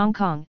 Lang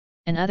Chongkong,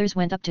 and others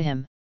went up to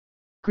him.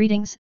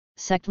 Greetings,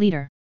 Sect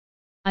Leader.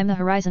 I'm the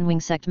Horizon Wing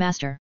Sect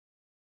Master.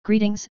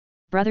 Greetings,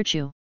 Brother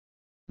Chu.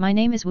 My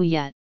name is Wu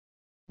Yat.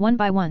 One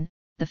by one,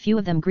 the few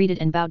of them greeted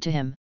and bowed to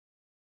him.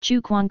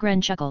 Chu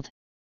Kuangren chuckled.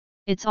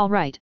 It's all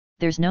right,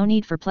 there's no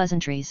need for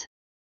pleasantries.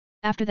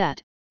 After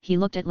that, he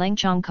looked at Lang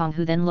Chongkong,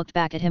 who then looked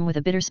back at him with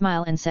a bitter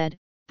smile and said,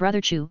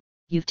 Brother Chu,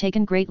 you've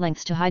taken great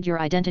lengths to hide your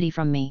identity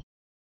from me.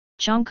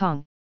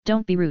 Chongkong,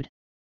 don't be rude.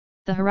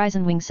 The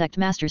Horizon Wing Sect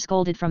Master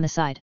scolded from the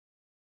side.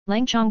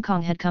 Lang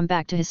Chongkong had come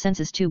back to his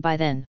senses too by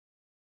then.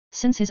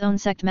 Since his own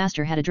sect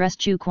master had addressed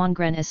Chu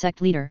Kuangren as sect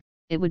leader,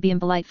 it would be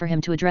impolite for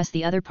him to address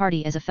the other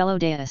party as a fellow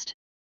deist.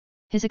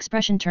 His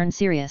expression turned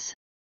serious.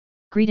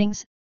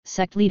 Greetings,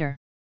 sect leader.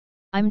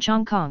 I'm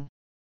Chongkong.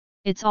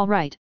 It's all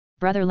right,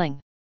 Brother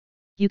Ling.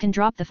 You can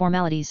drop the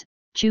formalities,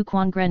 Chu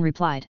Kuangren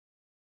replied.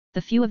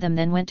 The few of them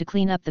then went to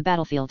clean up the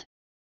battlefield.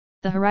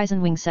 The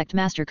Horizon Wing Sect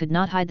Master could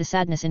not hide the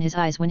sadness in his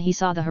eyes when he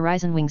saw the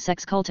Horizon Wing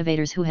Sect's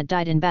cultivators who had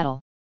died in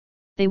battle.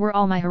 They were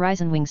all my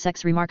Horizon Wing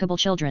Sect's remarkable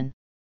children.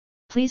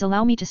 Please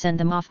allow me to send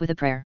them off with a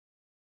prayer.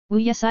 Wu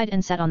Ye sighed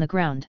and sat on the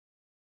ground.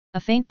 A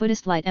faint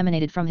Buddhist light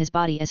emanated from his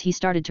body as he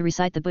started to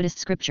recite the Buddhist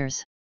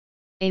scriptures.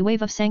 A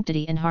wave of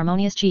sanctity and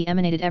harmonious qi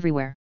emanated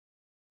everywhere.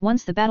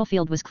 Once the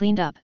battlefield was cleaned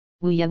up,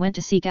 Wu Ye went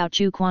to seek out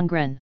Chu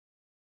Kuangren.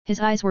 His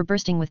eyes were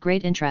bursting with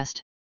great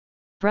interest.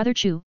 Brother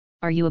Chu,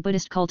 are you a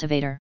Buddhist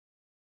cultivator?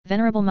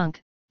 Venerable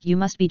monk, you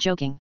must be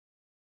joking.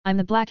 I'm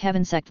the Black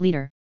Heaven Sect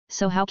leader,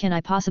 so how can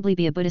I possibly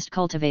be a Buddhist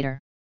cultivator?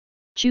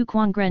 Chu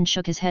Kuangren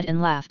shook his head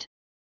and laughed.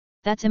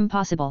 That's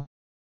impossible.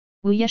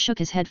 Wu Ye shook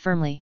his head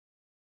firmly.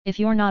 If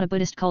you're not a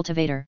Buddhist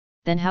cultivator,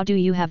 then how do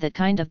you have that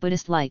kind of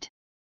Buddhist light?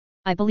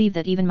 I believe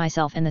that even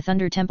myself and the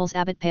Thunder Temple's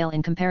abbot pale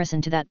in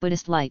comparison to that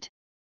Buddhist light.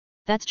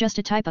 That's just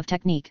a type of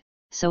technique,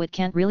 so it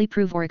can't really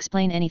prove or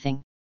explain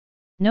anything.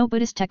 No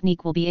Buddhist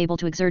technique will be able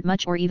to exert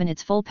much or even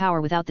its full power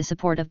without the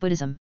support of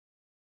Buddhism.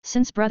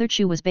 Since Brother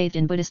Chu was bathed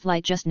in Buddhist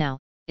light just now,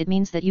 it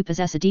means that you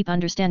possess a deep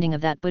understanding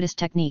of that Buddhist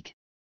technique.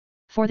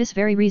 For this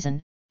very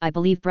reason, I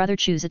believe Brother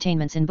Chu's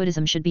attainments in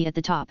Buddhism should be at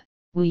the top,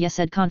 Wu Ye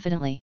said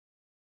confidently.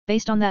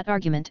 Based on that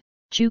argument,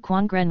 Chu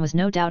Kuangren was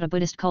no doubt a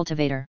Buddhist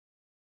cultivator.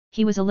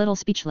 He was a little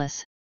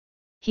speechless.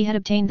 He had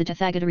obtained the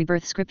Tathagata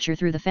rebirth scripture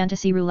through the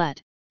fantasy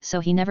roulette,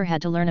 so he never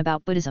had to learn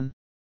about Buddhism.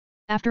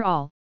 After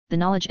all, the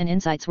knowledge and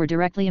insights were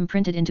directly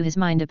imprinted into his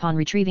mind upon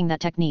retrieving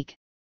that technique.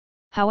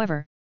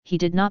 However, he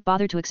did not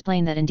bother to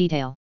explain that in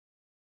detail.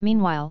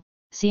 Meanwhile,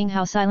 seeing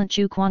how silent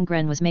Chu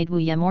Kuangren was made Wu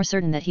Ye more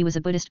certain that he was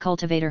a Buddhist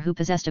cultivator who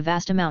possessed a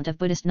vast amount of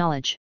Buddhist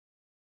knowledge.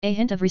 A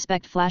hint of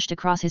respect flashed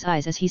across his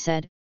eyes as he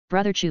said,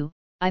 Brother Chu,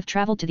 I've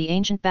traveled to the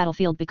ancient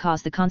battlefield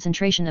because the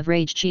concentration of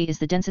rage qi is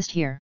the densest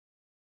here.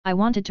 I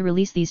wanted to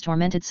release these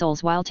tormented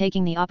souls while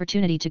taking the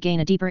opportunity to gain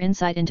a deeper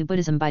insight into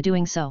Buddhism by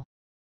doing so.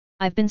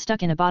 I've been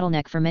stuck in a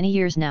bottleneck for many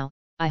years now,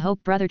 I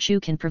hope Brother Chu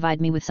can provide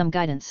me with some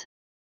guidance.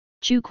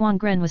 Chu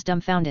Kuangren was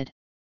dumbfounded.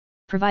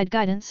 Provide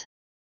guidance?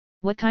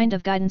 What kind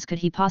of guidance could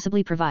he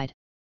possibly provide?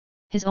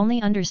 His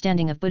only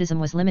understanding of Buddhism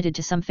was limited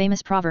to some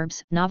famous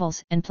proverbs,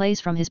 novels, and plays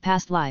from his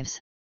past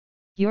lives.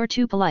 You're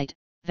too polite,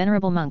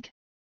 venerable monk.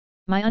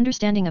 My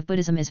understanding of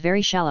Buddhism is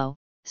very shallow,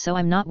 so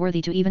I'm not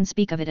worthy to even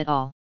speak of it at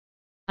all.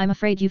 I'm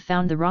afraid you've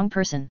found the wrong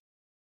person.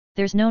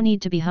 There's no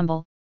need to be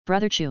humble,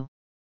 Brother Chu.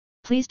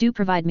 Please do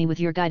provide me with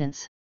your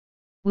guidance.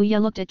 Wu Ye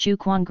looked at Chu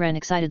Kuangren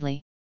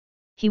excitedly.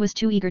 He was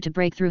too eager to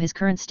break through his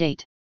current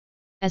state.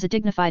 As a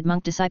dignified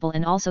monk disciple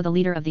and also the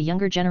leader of the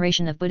younger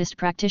generation of Buddhist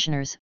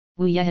practitioners,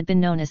 Wu Ye had been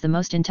known as the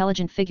most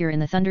intelligent figure in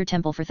the Thunder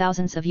Temple for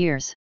thousands of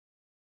years.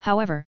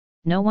 However,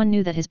 no one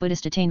knew that his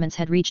Buddhist attainments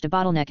had reached a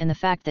bottleneck, and the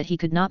fact that he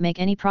could not make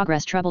any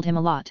progress troubled him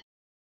a lot.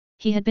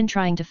 He had been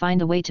trying to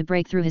find a way to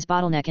break through his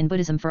bottleneck in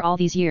Buddhism for all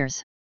these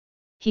years.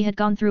 He had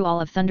gone through all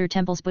of Thunder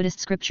Temple's Buddhist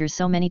scriptures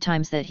so many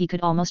times that he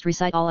could almost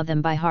recite all of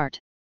them by heart.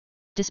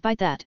 Despite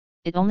that,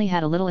 it only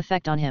had a little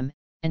effect on him,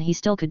 and he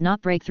still could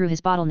not break through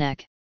his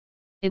bottleneck.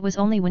 It was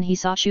only when he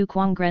saw Chu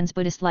Kuangren's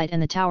Buddhist light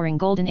and the towering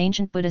golden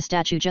ancient Buddha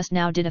statue just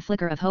now did a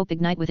flicker of hope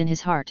ignite within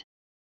his heart.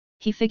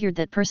 He figured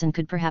that person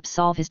could perhaps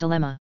solve his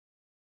dilemma.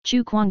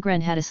 Chu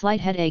Kuangren had a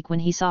slight headache when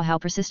he saw how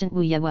persistent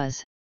Wu Ye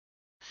was.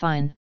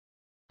 Fine.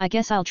 I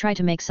guess I'll try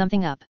to make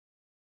something up.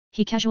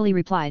 He casually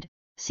replied,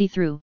 see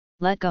through,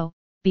 let go,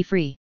 be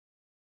free.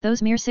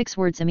 Those mere 6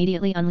 words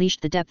immediately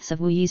unleashed the depths of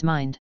Wu Ye's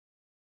mind.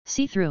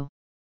 See through.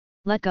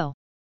 Let go.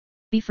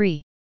 Be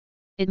free.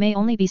 It may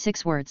only be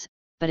 6 words,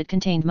 but it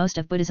contained most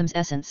of Buddhism's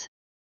essence.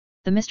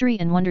 The mystery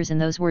and wonders in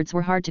those words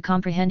were hard to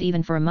comprehend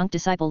even for a monk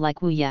disciple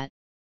like Wu Ye.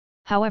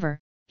 However,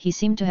 he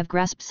seemed to have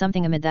grasped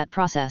something amid that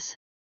process.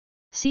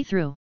 See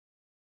through.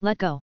 Let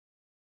go.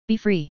 Be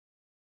free.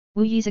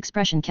 Wu Ye's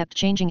expression kept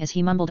changing as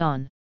he mumbled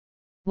on.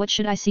 What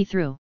should I see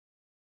through?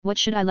 What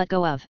should I let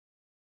go of?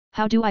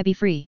 How do I be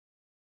free?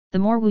 The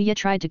more Wu Ye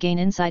tried to gain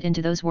insight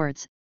into those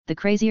words, the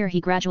crazier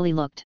he gradually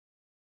looked.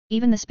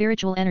 Even the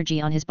spiritual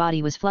energy on his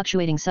body was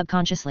fluctuating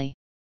subconsciously.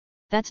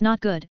 That's not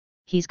good,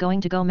 he's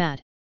going to go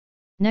mad.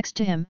 Next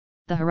to him,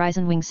 the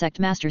Horizon Wing sect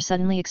master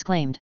suddenly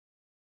exclaimed.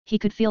 He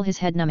could feel his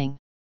head numbing.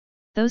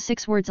 Those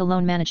 6 words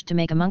alone managed to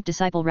make a monk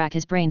disciple rack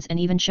his brains and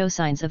even show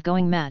signs of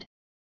going mad.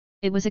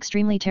 It was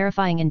extremely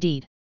terrifying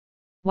indeed.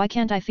 Why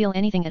can't I feel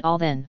anything at all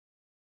then?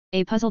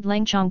 A puzzled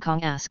Lang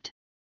Chongkong asked.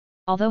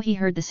 Although he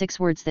heard the 6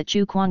 words that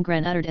Chu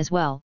Kuangren uttered as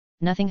well,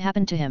 nothing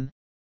happened to him.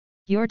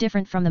 You're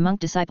different from the monk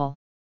disciple.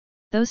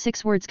 Those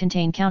 6 words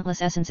contain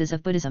countless essences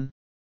of Buddhism.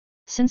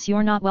 Since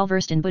you're not well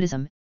versed in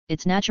Buddhism,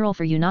 it's natural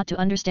for you not to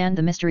understand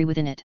the mystery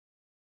within it.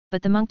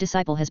 But the monk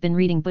disciple has been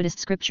reading Buddhist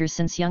scriptures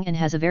since young and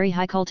has a very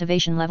high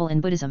cultivation level in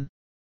Buddhism.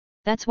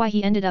 That's why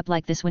he ended up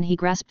like this when he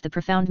grasped the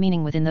profound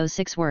meaning within those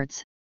 6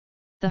 words.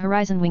 The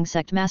Horizon Wing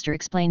sect master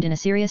explained in a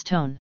serious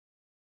tone.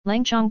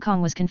 Lang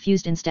Chongkong was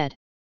confused instead.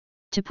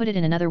 To put it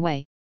in another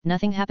way,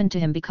 nothing happened to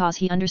him because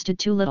he understood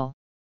too little.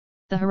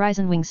 The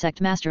Horizon Wing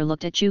sect master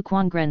looked at Chu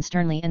Kuangren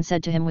sternly and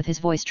said to him with his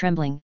voice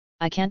trembling,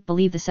 I can't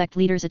believe the sect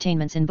leader's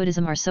attainments in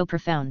Buddhism are so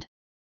profound.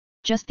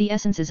 Just the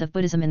essences of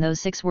Buddhism in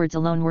those 6 words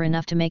alone were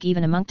enough to make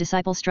even a monk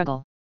disciple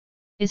struggle.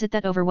 Is it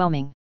that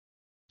overwhelming?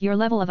 Your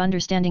level of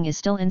understanding is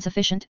still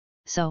insufficient,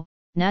 so,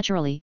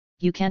 naturally,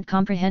 you can't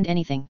comprehend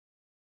anything.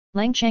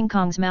 Lang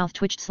Chongkong's mouth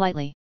twitched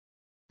slightly.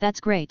 That's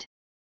great.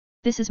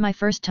 This is my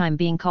first time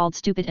being called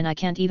stupid and I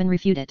can't even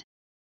refute it.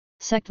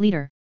 Sect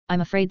leader,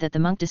 I'm afraid that the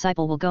monk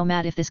disciple will go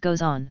mad if this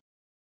goes on.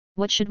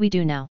 What should we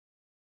do now?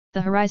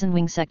 The Horizon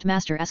Wing sect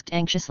master asked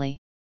anxiously.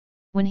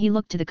 When he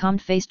looked to the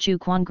calm-faced Chu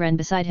Kuangren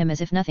beside him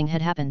as if nothing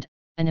had happened,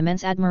 an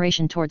immense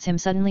admiration towards him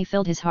suddenly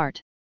filled his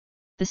heart.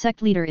 The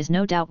sect leader is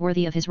no doubt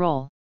worthy of his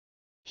role.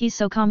 He's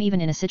so calm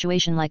even in a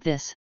situation like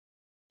this.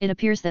 It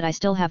appears that I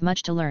still have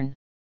much to learn.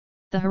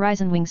 The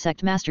Horizon Wing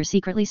sect master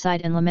secretly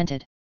sighed and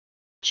lamented.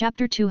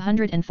 Chapter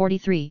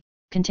 243,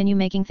 Continue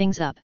making things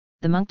up,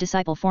 the monk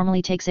disciple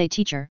formally takes a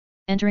teacher,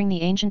 entering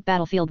the ancient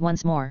battlefield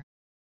once more.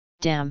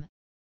 Damn!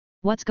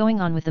 What's going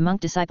on with the monk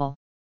disciple?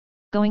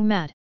 Going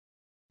mad?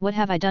 What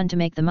have I done to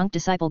make the monk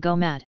disciple go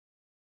mad?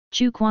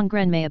 Chu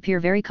Kuangren may appear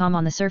very calm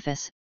on the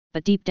surface,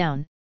 but deep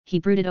down, he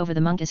brooded over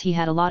the monk as he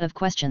had a lot of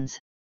questions.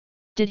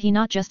 Did he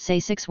not just say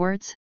 6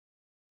 words?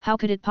 How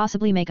could it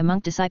possibly make a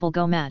monk disciple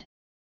go mad?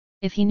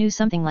 If he knew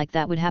something like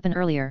that would happen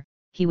earlier,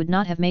 he would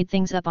not have made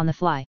things up on the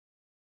fly.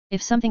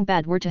 If something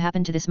bad were to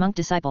happen to this monk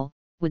disciple,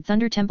 would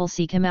Thunder Temple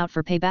seek him out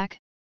for payback?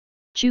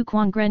 Chu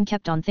Kuangren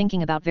kept on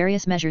thinking about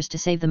various measures to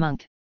save the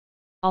monk.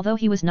 Although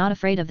he was not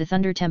afraid of the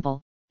Thunder Temple,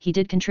 he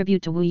did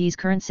contribute to Wu Ye's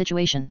current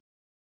situation.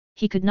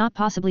 He could not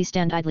possibly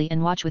stand idly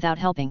and watch without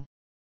helping.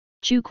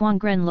 Chu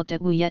Kuangren looked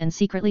at Wu Ye and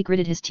secretly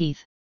gritted his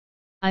teeth.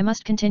 I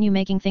must continue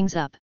making things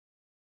up.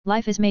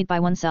 Life is made by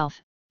oneself,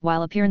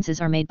 while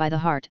appearances are made by the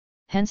heart,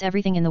 hence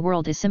everything in the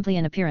world is simply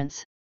an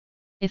appearance.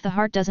 If the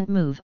heart doesn't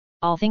move,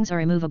 all things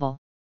are immovable.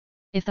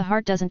 If the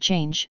heart doesn't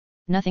change,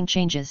 nothing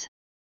changes.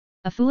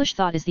 A foolish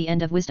thought is the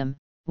end of wisdom,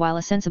 while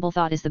a sensible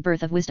thought is the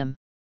birth of wisdom.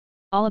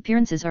 All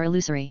appearances are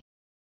illusory.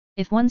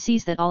 If one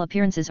sees that all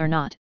appearances are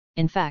not,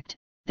 in fact,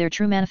 their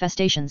true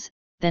manifestations,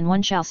 then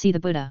one shall see the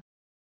Buddha.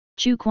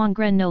 Chu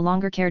Kuangren no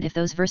longer cared if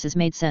those verses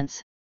made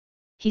sense.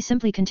 He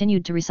simply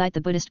continued to recite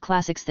the Buddhist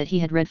classics that he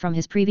had read from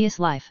his previous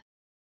life.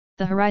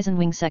 The Horizon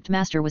Wing sect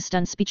master was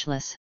stunned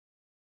speechless.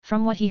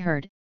 From what he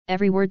heard,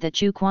 every word that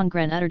Chu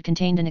Kuangren uttered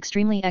contained an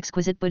extremely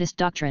exquisite Buddhist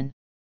doctrine.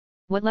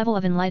 What level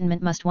of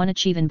enlightenment must one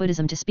achieve in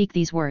Buddhism to speak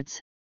these words?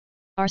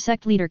 Our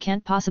sect leader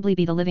can't possibly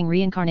be the living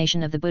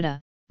reincarnation of the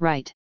Buddha,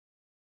 right?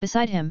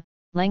 Beside him,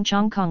 Lang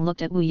Chongkong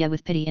looked at Wu Ye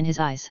with pity in his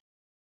eyes.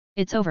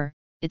 It's over,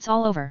 it's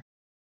all over.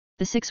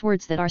 The 6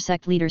 words that our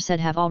sect leader said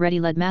have already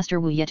led Master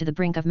Wu Ye to the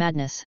brink of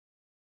madness.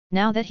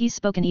 Now that he's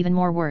spoken even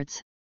more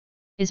words.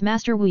 Is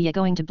Master Wu Ye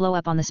going to blow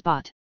up on the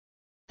spot?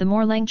 The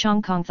more Lang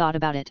Chongkong thought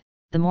about it,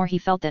 the more he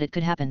felt that it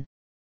could happen.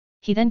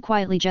 He then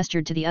quietly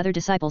gestured to the other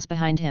disciples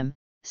behind him,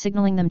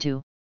 signaling them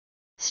to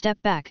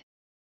step back.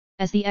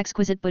 As the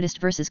exquisite Buddhist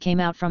verses came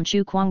out from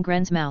Chu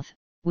Kuangren's mouth,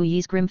 Wu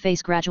Yi's grim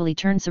face gradually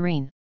turned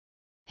serene.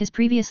 His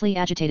previously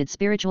agitated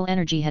spiritual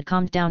energy had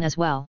calmed down as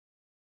well.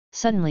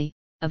 Suddenly,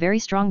 a very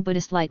strong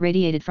Buddhist light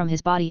radiated from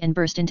his body and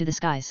burst into the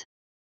skies.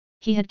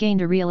 He had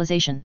gained a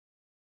realization.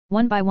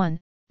 One by one,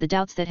 the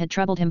doubts that had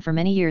troubled him for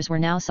many years were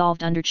now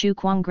solved under Chu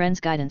Kuangren's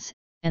guidance,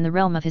 and the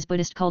realm of his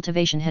Buddhist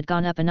cultivation had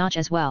gone up a notch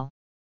as well.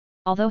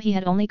 Although he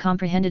had only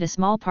comprehended a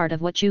small part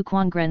of what Chu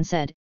Kuangren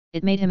said,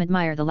 it made him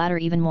admire the latter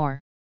even more.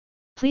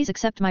 Please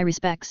accept my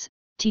respects,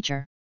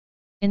 teacher.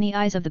 In the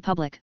eyes of the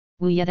public,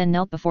 Wu Ye then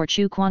knelt before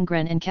Chu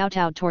Kuangren and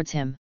kowtowed towards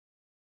him.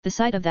 The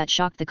sight of that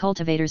shocked the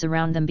cultivators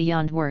around them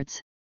beyond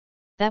words.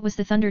 That was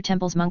the Thunder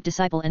Temple's monk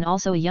disciple and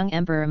also a young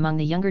emperor among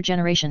the younger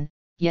generation,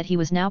 yet he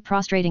was now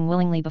prostrating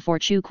willingly before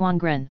Chu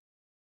Kuangren.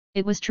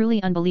 It was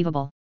truly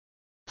unbelievable.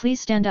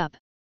 Please stand up.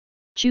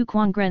 Chu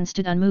Kuangren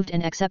stood unmoved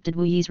and accepted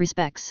Wu Yi's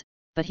respects,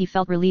 but he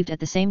felt relieved at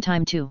the same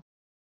time too.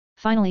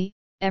 Finally,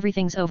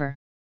 everything's over.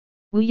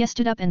 Wu Ye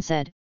stood up and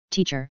said,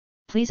 Teacher,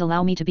 please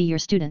allow me to be your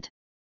student.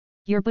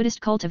 Your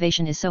Buddhist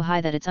cultivation is so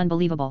high that it's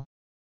unbelievable.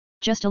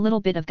 Just a little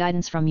bit of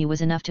guidance from you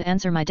was enough to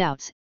answer my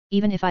doubts,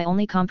 even if I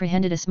only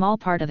comprehended a small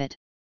part of it.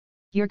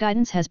 Your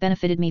guidance has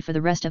benefited me for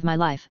the rest of my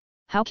life,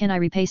 how can I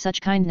repay such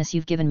kindness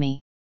you've given me?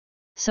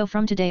 So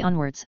from today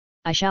onwards,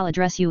 I shall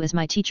address you as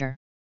my teacher.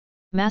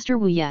 Master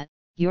Wu Ye,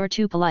 you're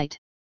too polite.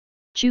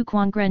 Chu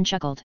Kuangren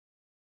chuckled.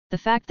 The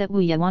fact that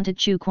Wu Ye wanted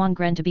Chu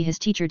Kuangren to be his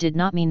teacher did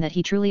not mean that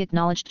he truly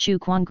acknowledged Chu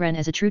Kuangren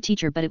as a true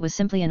teacher, but it was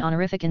simply an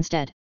honorific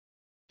instead.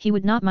 He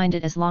would not mind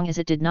it as long as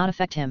it did not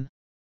affect him.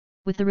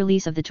 With the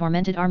release of the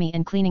tormented army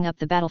and cleaning up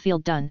the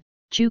battlefield done,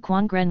 Chu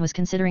Kuangren was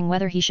considering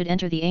whether he should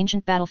enter the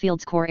ancient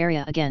battlefield's core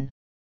area again.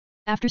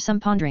 After some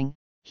pondering,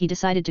 he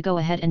decided to go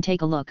ahead and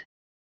take a look.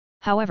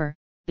 However,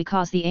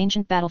 because the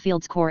ancient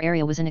battlefield's core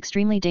area was an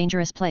extremely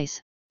dangerous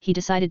place, he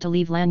decided to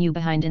leave Lan Yu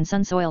behind in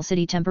Sun Soil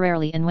City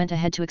temporarily and went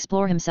ahead to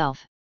explore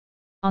himself.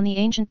 On the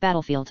ancient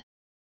battlefield.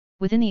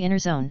 Within the inner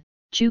zone,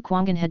 Chu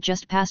Kuangren had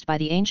just passed by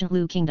the ancient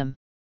Lu kingdom.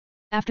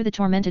 After the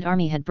tormented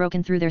army had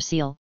broken through their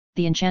seal,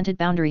 the enchanted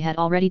boundary had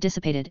already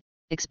dissipated,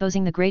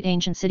 exposing the great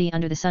ancient city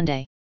under the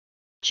sunday.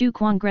 Chu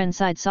Kuangren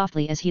sighed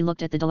softly as he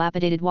looked at the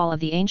dilapidated wall of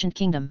the ancient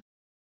kingdom.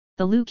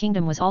 The Lu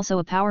kingdom was also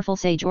a powerful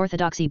sage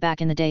orthodoxy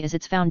back in the day, as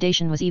its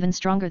foundation was even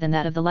stronger than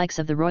that of the likes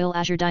of the royal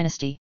Azure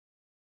dynasty.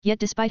 Yet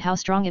despite how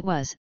strong it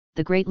was,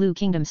 the great Lu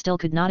kingdom still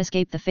could not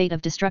escape the fate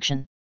of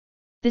destruction.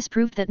 This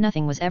proved that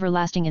nothing was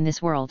everlasting in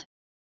this world.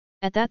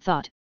 At that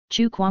thought,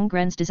 Chu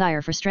Kuangren's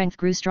desire for strength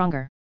grew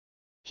stronger.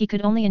 He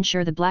could only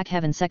ensure the Black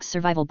Heaven sect's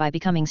survival by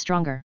becoming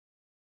stronger.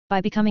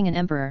 By becoming an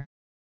emperor.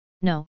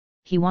 No,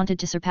 he wanted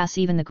to surpass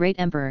even the great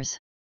emperors.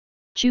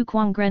 Chu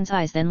Kuangren's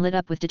eyes then lit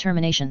up with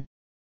determination.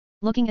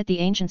 Looking at the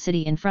ancient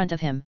city in front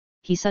of him,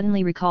 he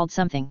suddenly recalled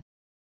something.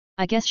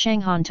 I guess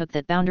Shang Han took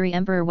that boundary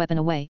emperor weapon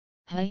away,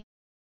 hey?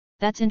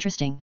 That's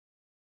interesting.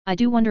 I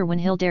do wonder when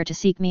he'll dare to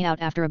seek me out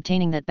after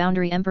obtaining that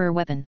boundary emperor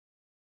weapon.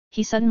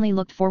 He suddenly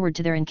looked forward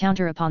to their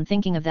encounter upon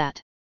thinking of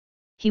that.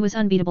 He was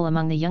unbeatable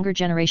among the younger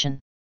generation.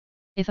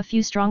 If a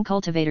few strong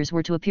cultivators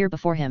were to appear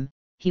before him,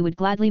 he would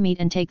gladly meet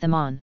and take them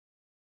on.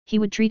 He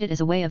would treat it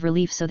as a way of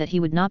relief so that he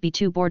would not be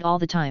too bored all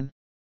the time.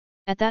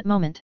 At that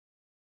moment,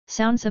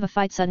 sounds of a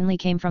fight suddenly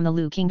came from the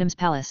Lu Kingdom's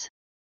palace.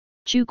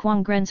 Chu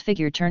Kuangren's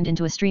figure turned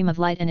into a stream of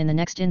light and in the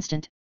next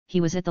instant,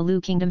 he was at the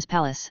Lu Kingdom's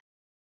palace.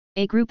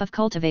 A group of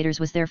cultivators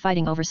was there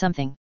fighting over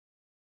something.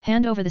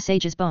 Hand over the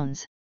sage's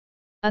bones.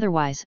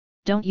 Otherwise,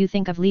 don't you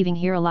think of leaving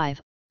here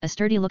alive, a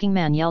sturdy-looking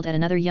man yelled at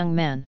another young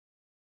man.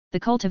 The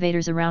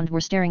cultivators around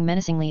were staring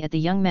menacingly at the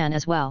young man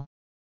as well.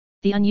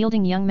 The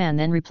unyielding young man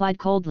then replied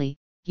coldly,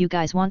 You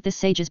guys want this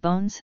sage's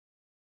bones?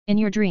 In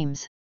your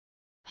dreams.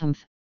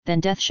 Humph, then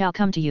death shall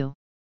come to you.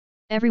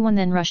 Everyone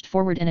then rushed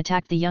forward and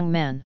attacked the young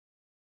man.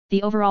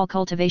 The overall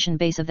cultivation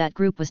base of that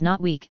group was not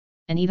weak,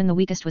 and even the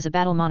weakest was a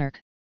battle monarch.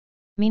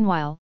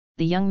 Meanwhile,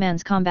 the young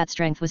man's combat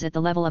strength was at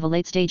the level of a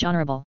late-stage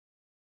honorable.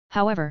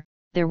 However,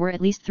 there were at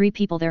least 3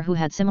 people there who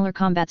had similar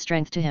combat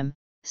strength to him,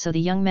 so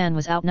the young man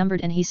was outnumbered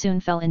and he soon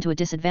fell into a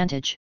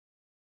disadvantage.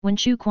 When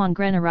Chu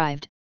Kuangren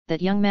arrived,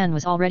 that young man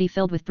was already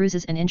filled with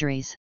bruises and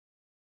injuries.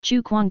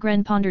 Chu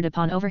Kuangren pondered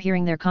upon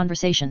overhearing their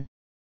conversation.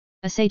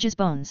 A sage's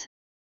bones.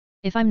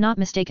 If I'm not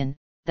mistaken,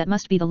 that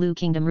must be the Lu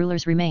Kingdom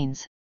ruler's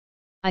remains.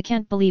 I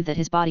can't believe that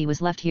his body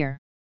was left here.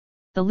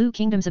 The Lu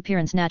Kingdom's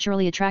appearance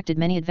naturally attracted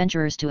many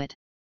adventurers to it.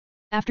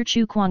 After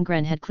Chu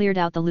Kuangren had cleared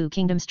out the Lu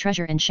Kingdom's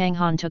treasure and Shang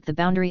Han took the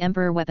boundary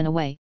emperor weapon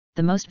away,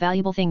 the most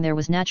valuable thing there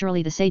was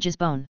naturally the sage's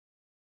bone.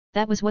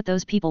 That was what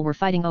those people were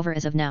fighting over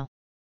as of now.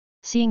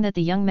 Seeing that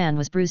the young man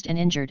was bruised and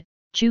injured,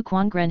 Chu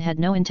Kuangren had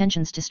no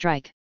intentions to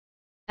strike.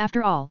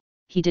 After all,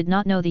 he did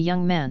not know the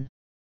young man.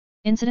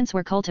 Incidents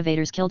where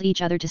cultivators killed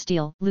each other to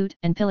steal, loot,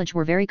 and pillage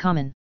were very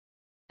common.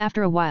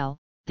 After a while,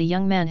 the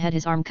young man had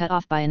his arm cut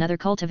off by another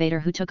cultivator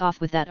who took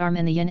off with that arm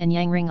and the yin and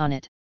yang ring on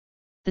it.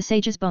 The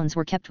sage's bones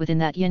were kept within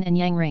that yin and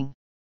yang ring.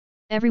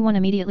 Everyone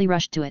immediately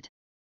rushed to it.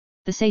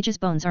 The sage's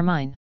bones are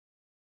mine.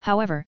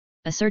 However,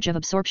 a surge of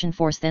absorption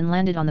force then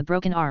landed on the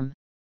broken arm.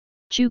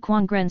 Chu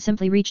Kuangren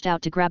simply reached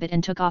out to grab it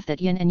and took off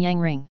that yin and yang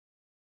ring.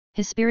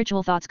 His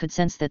spiritual thoughts could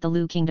sense that the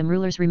Lu Kingdom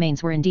ruler's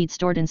remains were indeed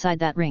stored inside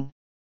that ring.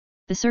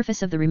 The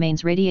surface of the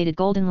remains radiated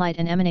golden light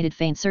and emanated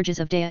faint surges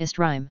of Daoist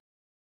rhyme.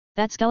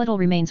 That skeletal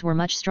remains were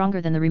much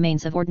stronger than the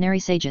remains of ordinary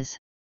sages.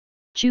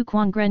 Chu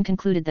Kuangren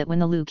concluded that when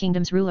the Lu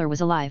Kingdom's ruler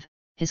was alive,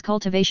 his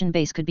cultivation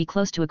base could be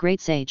close to a great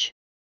sage.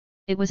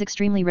 It was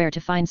extremely rare to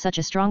find such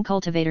a strong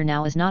cultivator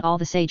now, as not all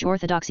the sage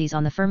orthodoxies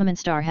on the firmament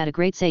star had a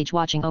great sage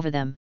watching over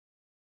them.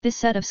 This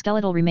set of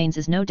skeletal remains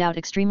is no doubt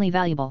extremely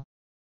valuable.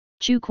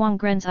 Chu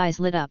Kuangren's eyes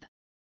lit up.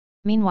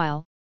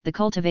 Meanwhile, the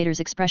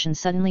cultivator's expression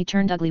suddenly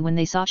turned ugly when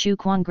they saw Chu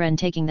Kuangren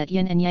taking that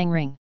yin and yang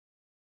ring.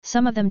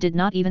 Some of them did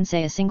not even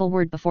say a single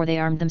word before they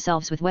armed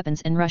themselves with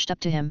weapons and rushed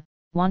up to him,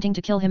 wanting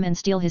to kill him and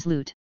steal his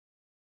loot.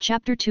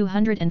 Chapter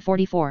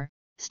 244,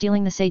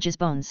 Stealing the Sage's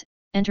Bones,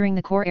 Entering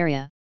the Core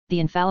Area, the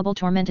Infallible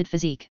Tormented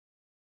Physique.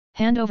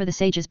 Hand over the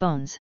sage's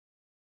bones.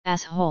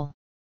 Asshole!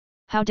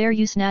 How dare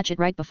you snatch it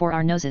right before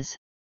our noses?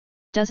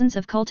 Dozens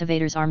of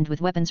cultivators armed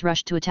with weapons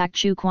rushed to attack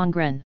Chu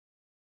Kuangren.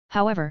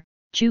 However,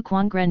 Chu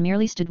Kuangren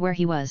merely stood where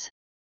he was.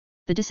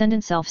 The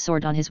descendant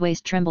self-sword on his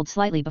waist trembled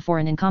slightly before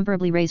an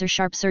incomparably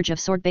razor-sharp surge of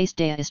sword-based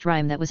Daoist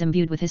rhyme that was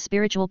imbued with his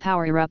spiritual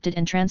power erupted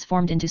and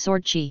transformed into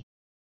sword chi.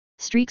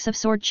 Streaks of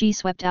sword chi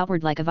swept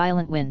outward like a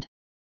violent wind.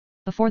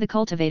 Before the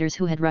cultivators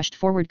who had rushed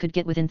forward could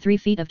get within 3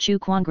 feet of Chu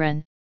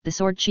Kuangren, the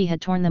sword chi had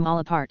torn them all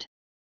apart.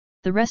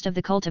 The rest of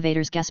the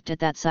cultivators gasped at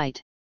that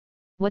sight.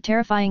 What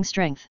terrifying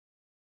strength!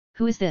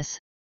 Who is this?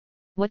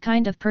 What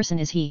kind of person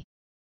is he?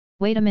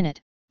 Wait a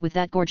minute, with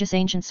that gorgeous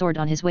ancient sword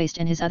on his waist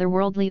and his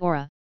otherworldly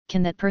aura,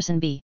 can that person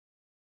be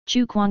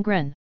Chu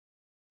Kuangren?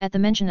 At the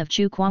mention of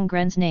Chu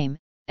Kuangren's name,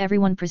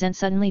 everyone present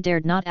suddenly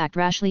dared not act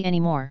rashly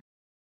anymore.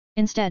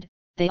 Instead,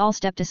 they all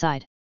stepped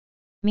aside.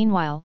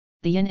 Meanwhile,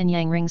 the yin and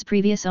yang ring's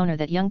previous owner,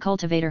 that young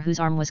cultivator whose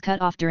arm was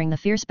cut off during the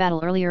fierce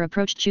battle earlier,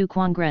 approached Chu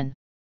Kuangren.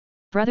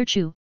 Brother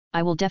Chu,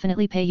 I will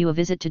definitely pay you a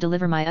visit to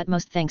deliver my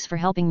utmost thanks for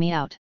helping me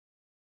out.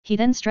 He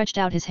then stretched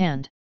out his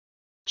hand.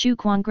 Chu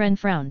Kuangren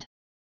frowned.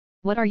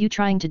 What are you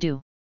trying to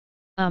do?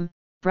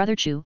 Brother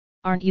Chu,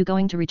 aren't you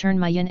going to return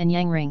my yin and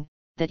yang ring?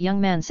 That young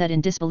man said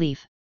in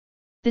disbelief.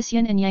 This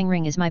yin and yang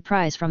ring is my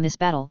prize from this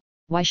battle,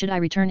 why should I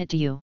return it to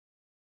you?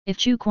 If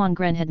Chu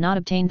Kuangren had not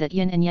obtained that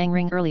yin and yang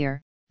ring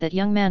earlier, that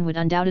young man would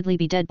undoubtedly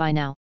be dead by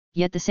now,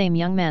 yet the same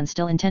young man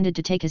still intended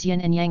to take his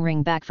yin and yang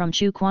ring back from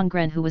Chu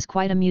Kuangren, who was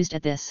quite amused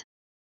at this.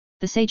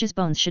 The sage's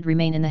bones should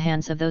remain in the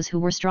hands of those who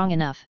were strong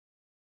enough.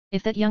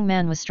 If that young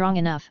man was strong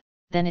enough,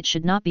 then it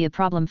should not be a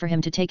problem for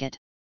him to take it.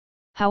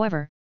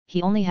 However,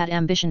 he only had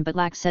ambition but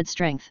lacked said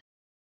strength.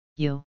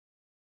 You.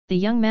 The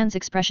young man's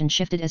expression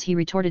shifted as he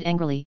retorted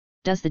angrily,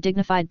 does the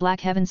dignified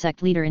Black Heaven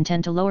sect leader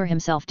intend to lower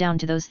himself down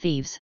to those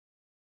thieves?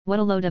 What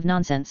a load of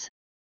nonsense.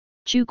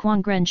 Chu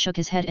Kuangren shook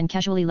his head and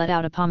casually let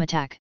out a palm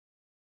attack.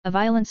 A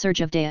violent surge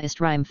of Daoist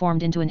rhyme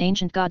formed into an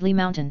ancient godly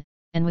mountain,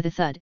 and with a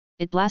thud,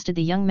 it blasted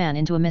the young man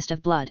into a mist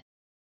of blood.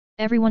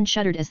 Everyone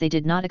shuddered as they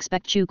did not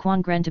expect Chu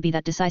Kuangren to be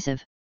that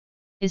decisive.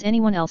 Is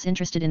anyone else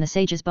interested in the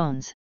sage's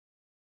bones?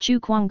 Chu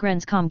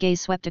Kuangren's calm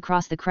gaze swept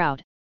across the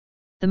crowd.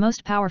 The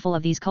most powerful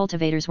of these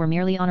cultivators were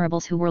merely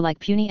honorables who were like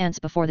puny ants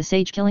before the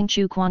sage killing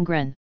Chu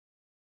Kuangren.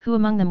 Who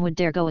among them would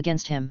dare go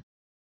against him?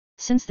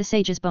 Since the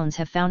sage's bones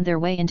have found their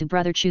way into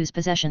Brother Chu's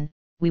possession,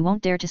 we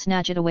won't dare to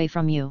snatch it away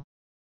from you.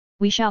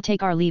 We shall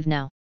take our leave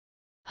now.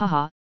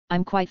 Haha,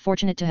 I'm quite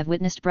fortunate to have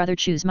witnessed Brother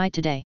Chu's might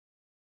today.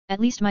 At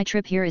least my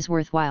trip here is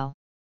worthwhile.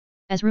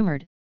 As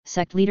rumored,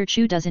 sect leader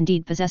Chu does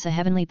indeed possess a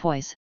heavenly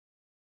poise.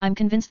 I'm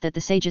convinced that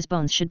the sage's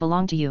bones should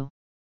belong to you.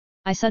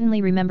 I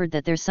suddenly remembered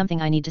that there's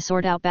something I need to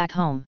sort out back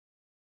home.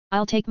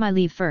 I'll take my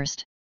leave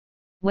first.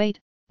 Wait,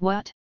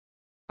 what?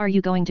 Are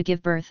you going to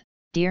give birth,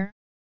 dear?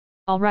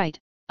 All right,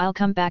 I'll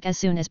come back as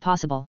soon as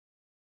possible.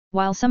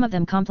 While some of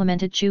them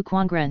complimented Chu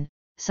Kuangren,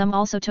 some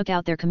also took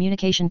out their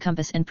communication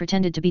compass and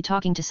pretended to be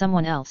talking to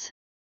someone else.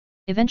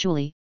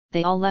 Eventually,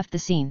 they all left the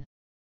scene.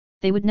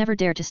 They would never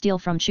dare to steal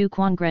from Chu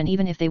Kuangren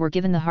even if they were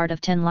given the heart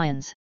of 10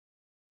 lions.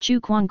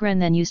 Chu Kuangren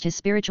then used his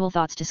spiritual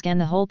thoughts to scan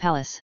the whole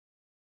palace.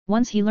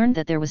 Once he learned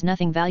that there was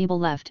nothing valuable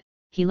left,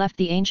 he left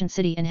the ancient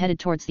city and headed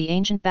towards the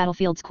ancient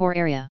battlefield's core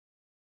area.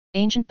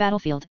 Ancient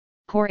battlefield,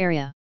 core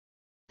area.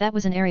 That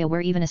was an area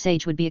where even a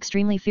sage would be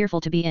extremely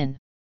fearful to be in.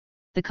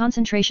 The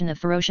concentration of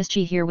ferocious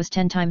chi here was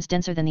 10 times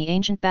denser than the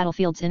ancient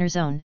battlefield's inner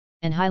zone,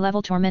 and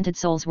high-level tormented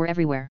souls were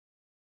everywhere.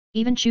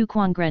 Even Chu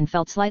Kuangren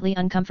felt slightly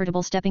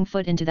uncomfortable stepping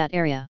foot into that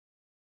area.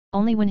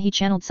 Only when he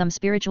channeled some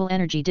spiritual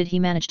energy did he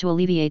manage to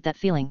alleviate that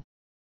feeling.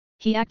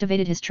 He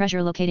activated his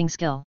treasure locating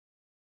skill.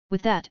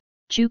 With that,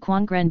 Chu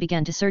Kuangren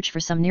began to search for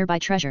some nearby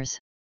treasures.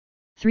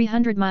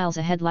 300 miles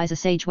ahead lies a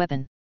sage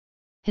weapon.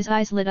 His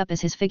eyes lit up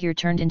as his figure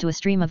turned into a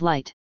stream of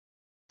light.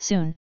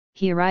 Soon,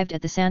 he arrived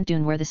at the sand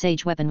dune where the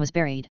sage weapon was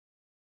buried.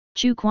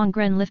 Chu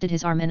Kuangren lifted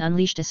his arm and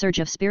unleashed a surge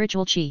of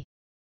spiritual chi.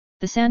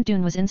 The sand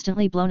dune was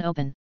instantly blown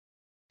open.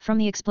 From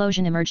the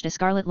explosion emerged a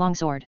scarlet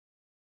longsword.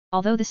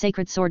 Although the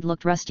sacred sword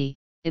looked rusty,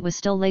 it was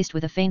still laced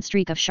with a faint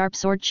streak of sharp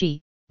sword chi,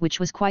 which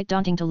was quite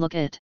daunting to look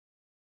at.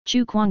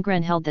 Chu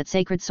Kuangren held that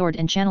sacred sword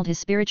and channeled his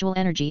spiritual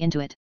energy into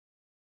it.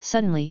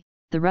 Suddenly,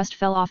 the rust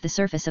fell off the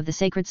surface of the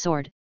sacred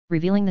sword,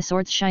 revealing the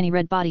sword's shiny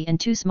red body and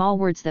two small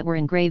words that were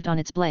engraved on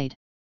its blade.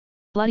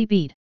 Bloody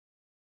bead.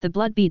 The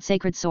blood bead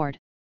sacred sword.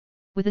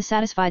 With a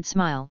satisfied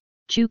smile,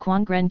 Chu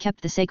Kuangren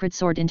kept the sacred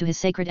sword into his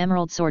sacred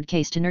emerald sword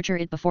case to nurture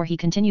it before he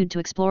continued to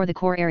explore the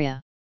core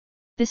area.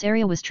 This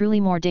area was truly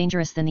more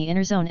dangerous than the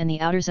inner zone and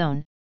the outer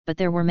zone, but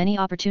there were many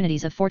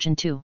opportunities of fortune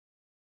too.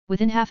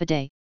 Within half a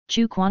day,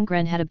 Chu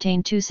Kuangren had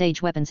obtained 2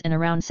 sage weapons and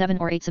around 7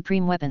 or 8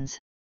 supreme weapons.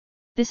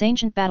 This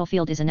ancient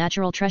battlefield is a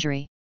natural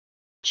treasury.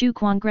 Chu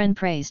Kuangren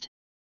praised.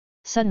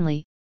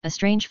 Suddenly, a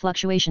strange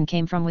fluctuation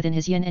came from within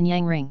his yin and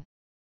yang ring.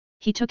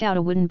 He took out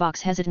a wooden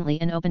box hesitantly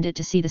and opened it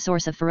to see the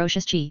source of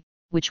ferocious qi,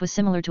 which was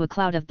similar to a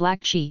cloud of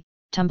black qi,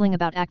 tumbling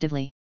about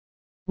actively.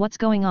 What's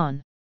going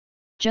on?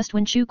 Just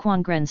when Chu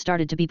Kuangren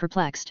started to be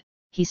perplexed,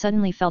 he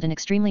suddenly felt an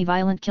extremely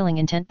violent killing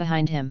intent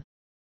behind him.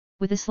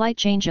 With a slight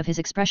change of his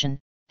expression,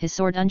 his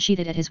sword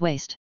unsheathed at his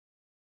waist.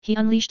 He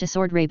unleashed a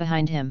sword ray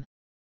behind him.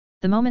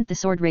 The moment the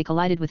sword ray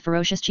collided with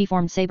ferocious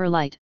qi-formed saber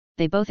light,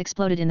 they both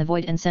exploded in the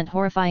void and sent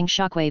horrifying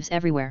shockwaves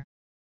everywhere.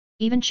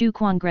 Even Chu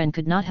Kuangren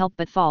could not help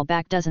but fall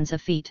back dozens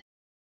of feet.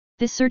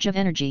 This surge of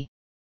energy.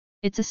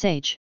 It's a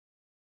sage.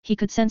 He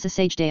could sense a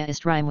sage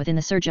deist rhyme within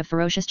the surge of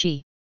ferocious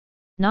qi.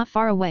 Not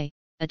far away,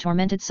 a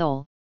tormented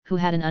soul, who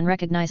had an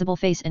unrecognizable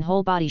face and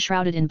whole body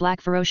shrouded in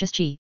black ferocious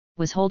qi,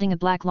 was holding a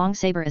black long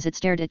saber as it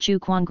stared at Chu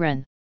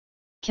Kuangren.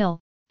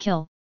 Kill,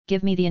 kill,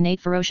 give me the innate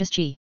ferocious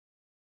qi.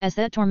 As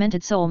that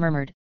tormented soul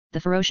murmured, the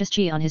ferocious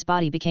qi on his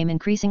body became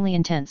increasingly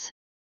intense.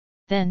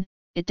 Then,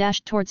 it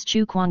dashed towards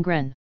Chu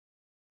Kuangren.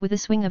 With a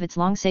swing of its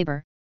long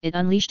saber, it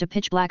unleashed a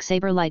pitch-black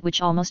saber light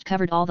which almost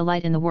covered all the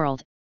light in the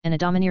world, and a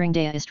domineering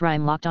deist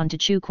rhyme locked onto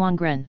Chu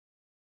Kuangren.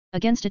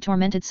 Against a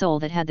tormented soul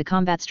that had the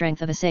combat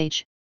strength of a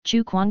sage,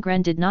 Chu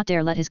Kuangren did not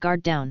dare let his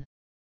guard down.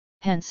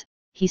 Hence,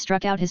 he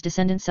struck out his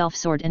descendant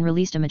self-sword and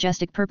released a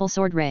majestic purple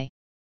sword ray.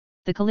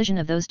 The collision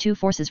of those two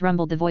forces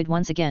rumbled the void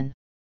once again.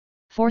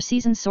 4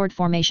 Seasons Sword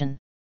Formation.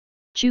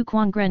 Chu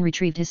Kuangren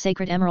retrieved his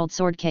sacred emerald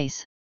sword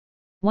case.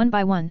 One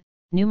by one,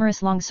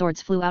 numerous long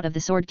swords flew out of the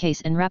sword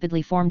case and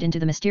rapidly formed into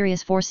the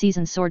mysterious 4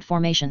 Seasons Sword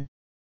Formation.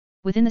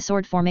 Within the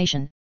sword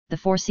formation, the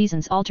 4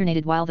 seasons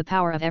alternated while the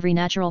power of every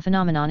natural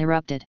phenomenon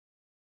erupted.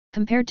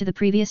 Compared to the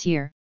previous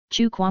year,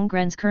 Chu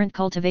Kuangren's current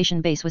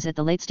cultivation base was at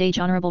the late stage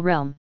honorable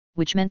realm,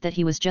 which meant that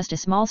he was just a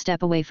small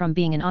step away from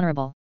being an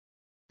honorable.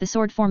 The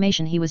sword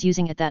formation he was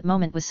using at that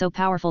moment was so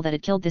powerful that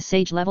it killed this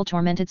sage-level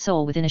tormented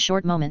soul within a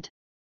short moment.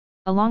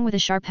 Along with a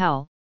sharp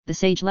howl, the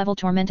sage-level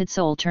tormented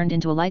soul turned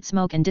into a light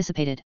smoke and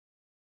dissipated.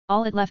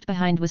 All it left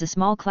behind was a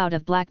small cloud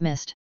of black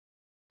mist.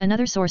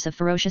 Another source of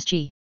ferocious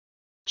qi.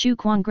 Chu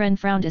Kuangren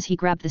frowned as he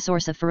grabbed the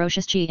source of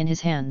ferocious qi in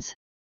his hands.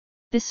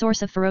 This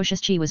source of ferocious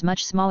qi was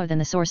much smaller than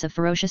the source of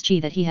ferocious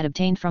qi that he had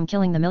obtained from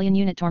killing the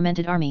million-unit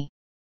tormented army.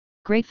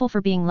 Grateful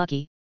for being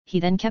lucky, he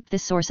then kept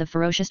this source of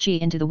ferocious qi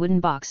into the wooden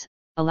box,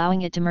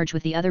 allowing it to merge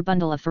with the other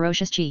bundle of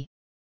ferocious qi.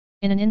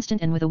 In an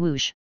instant and with a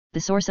whoosh,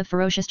 the source of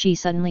ferocious qi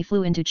suddenly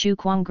flew into Chu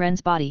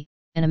Kuangren's body,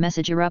 and a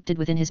message erupted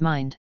within his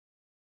mind.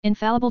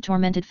 Infallible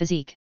Tormented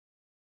Physique.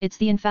 It's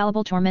the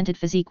infallible tormented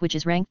physique which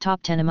is ranked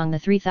top 10 among the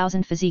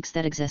 3,000 physiques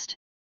that exist.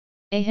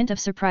 A hint of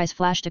surprise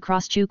flashed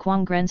across Chu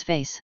Kuangren's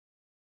face.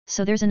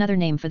 So there's another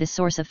name for this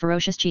source of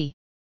ferocious qi.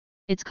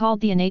 It's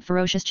called the innate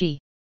ferocious qi.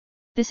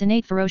 This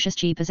innate ferocious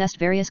qi possessed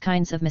various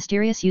kinds of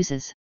mysterious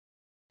uses.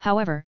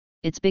 However,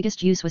 its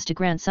biggest use was to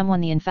grant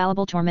someone the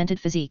infallible tormented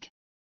physique.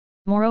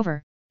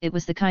 Moreover, it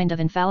was the kind of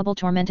infallible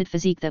tormented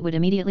physique that would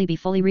immediately be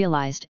fully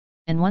realized,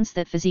 and once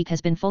that physique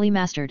has been fully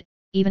mastered,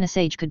 even a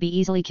sage could be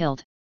easily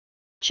killed.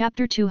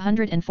 Chapter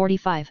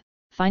 245,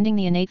 Finding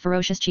the Innate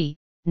Ferocious Qi,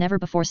 Never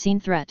Before Seen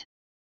Threat.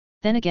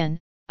 Then again,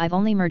 I've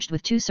only merged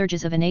with 2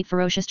 surges of innate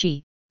ferocious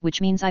qi,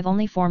 which means I've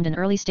only formed an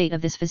early state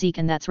of this physique,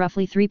 and that's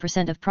roughly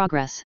 3% of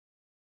progress.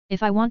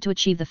 If I want to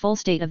achieve the full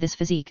state of this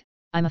physique,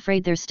 I'm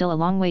afraid there's still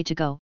a long way to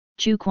go,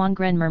 Chu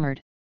Kuangren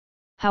murmured.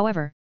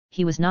 However,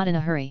 he was not in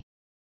a hurry.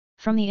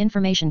 From the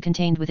information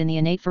contained within the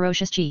innate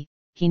ferocious qi,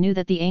 he knew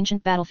that the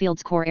ancient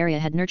battlefield's core area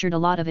had nurtured a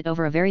lot of it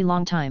over a very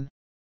long time.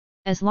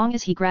 As long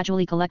as he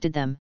gradually collected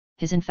them,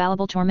 his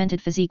infallible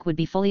tormented physique would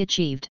be fully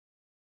achieved.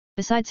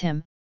 Besides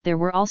him, there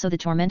were also the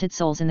tormented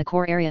souls in the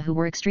core area who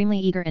were extremely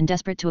eager and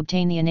desperate to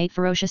obtain the innate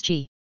ferocious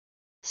qi.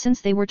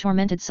 Since they were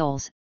tormented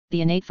souls,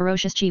 the innate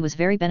ferocious qi was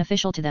very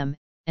beneficial to them,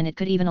 and it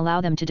could even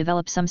allow them to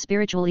develop some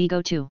spiritual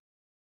ego too.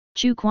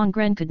 Chu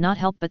Kuangren could not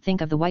help but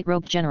think of the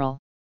white-robed general.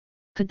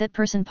 Could that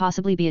person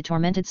possibly be a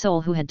tormented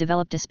soul who had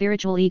developed a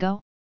spiritual ego?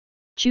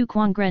 Chu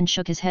Kuangren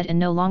shook his head and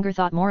no longer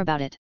thought more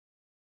about it.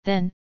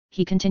 Then,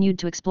 he continued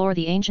to explore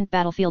the ancient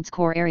battlefield's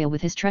core area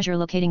with his treasure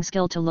locating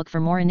skill to look for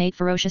more innate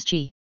ferocious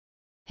qi.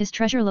 His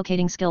treasure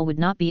locating skill would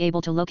not be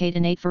able to locate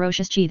innate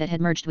ferocious qi that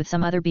had merged with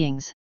some other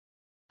beings.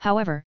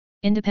 However,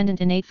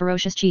 independent innate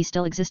ferocious qi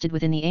still existed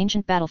within the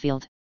ancient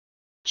battlefield.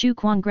 Chu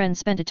Kuangren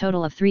spent a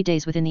total of 3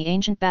 days within the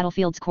ancient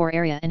battlefield's core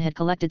area and had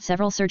collected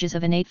several surges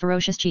of innate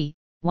ferocious qi,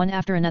 one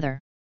after another.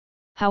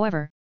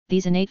 However,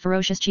 these innate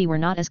ferocious chi were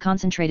not as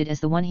concentrated as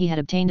the one he had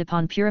obtained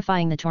upon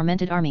purifying the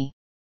tormented army.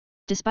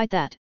 Despite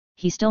that,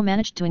 he still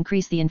managed to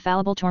increase the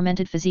infallible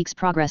tormented physique's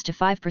progress to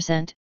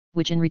 5%,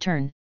 which in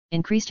return,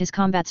 increased his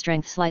combat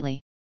strength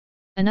slightly.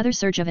 Another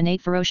surge of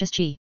innate ferocious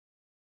chi.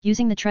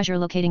 Using the treasure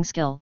locating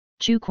skill,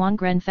 Chu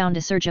Kuangren found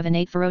a surge of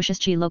innate ferocious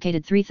chi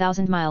located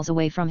 3,000 miles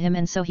away from him,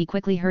 and so he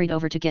quickly hurried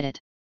over to get it.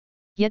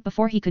 Yet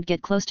before he could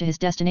get close to his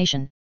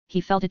destination,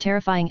 he felt a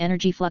terrifying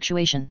energy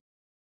fluctuation.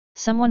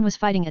 Someone was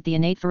fighting at the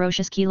innate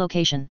ferocious chi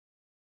location.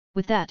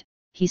 With that,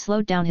 he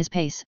slowed down his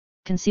pace,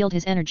 concealed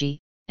his energy,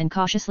 and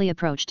cautiously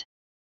approached.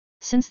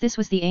 Since this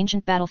was the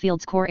ancient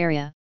battlefield's core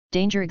area,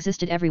 danger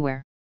existed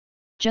everywhere.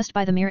 Just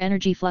by the mere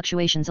energy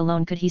fluctuations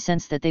alone could he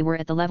sense that they were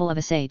at the level of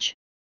a sage.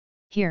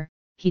 Here,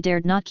 he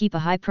dared not keep a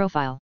high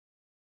profile.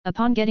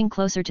 Upon getting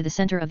closer to the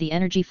center of the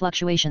energy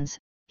fluctuations,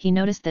 he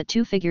noticed that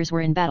two figures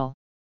were in battle.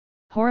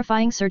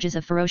 Horrifying surges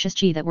of ferocious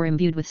chi that were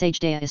imbued with sage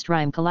deist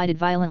rhyme collided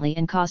violently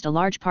and caused a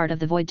large part of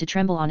the void to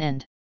tremble on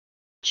end.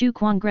 Chu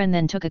Kuangren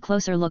then took a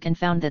closer look and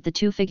found that the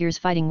two figures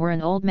fighting were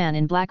an old man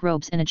in black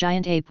robes and a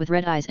giant ape with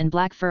red eyes and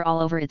black fur all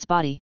over its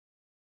body.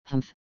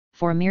 Humph,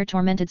 for a mere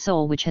tormented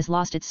soul which has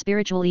lost its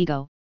spiritual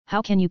ego,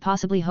 how can you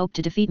possibly hope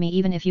to defeat me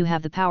even if you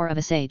have the power of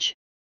a sage?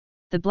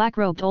 The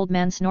black-robed old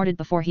man snorted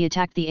before he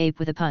attacked the ape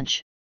with a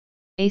punch.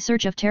 A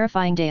surge of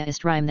terrifying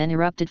deist rhyme then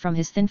erupted from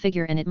his thin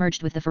figure and it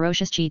merged with the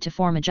ferocious chi to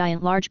form a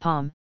giant large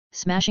palm,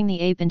 smashing the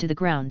ape into the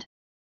ground.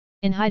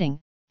 In hiding,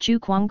 Chu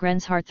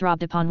Kuangren's heart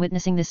throbbed upon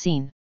witnessing this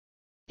scene.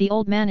 The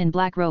old man in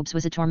black robes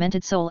was a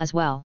tormented soul as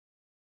well.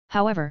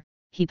 However,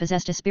 he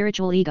possessed a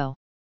spiritual ego.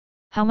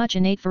 How much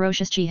innate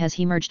ferocious chi has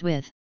he merged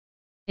with?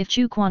 If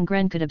Chu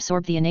Kuangren could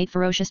absorb the innate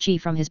ferocious chi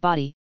from his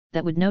body,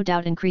 that would no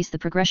doubt increase the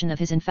progression of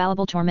his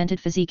infallible tormented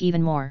physique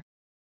even more.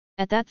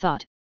 At that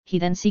thought, he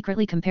then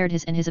secretly compared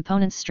his and his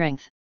opponent's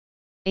strength.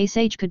 A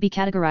sage could be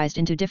categorized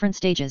into different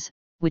stages,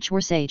 which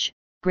were sage,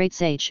 great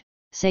sage,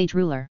 sage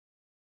ruler.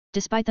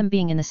 Despite them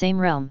being in the same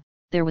realm,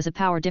 there was a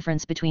power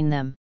difference between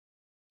them.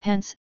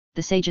 Hence,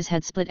 the sages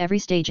had split every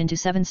stage into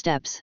 7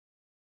 steps.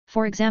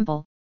 For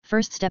example,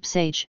 first step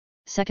sage,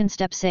 second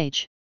step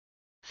sage.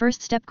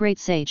 First step great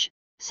sage,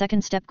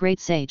 second step great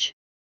sage.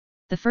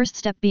 The first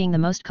step being the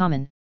most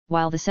common,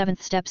 while the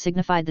 7th step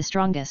signified the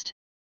strongest.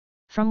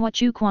 From what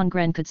Chu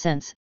Kuangren could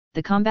sense,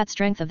 the combat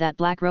strength of that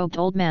black-robed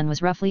old man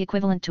was roughly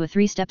equivalent to a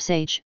 3-step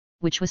sage,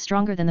 which was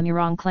stronger than the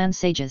Murong clan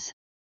sages.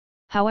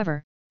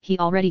 However, he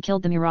already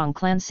killed the Murong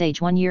clan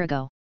sage 1 year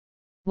ago.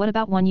 What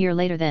about 1 year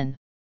later then?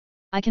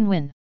 I can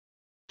win.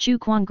 Chu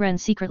Kuangren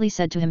secretly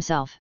said to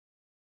himself.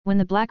 When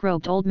the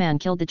black-robed old man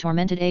killed the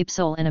tormented ape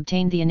soul and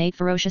obtained the innate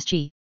ferocious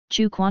chi,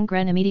 Chu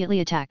Kuangren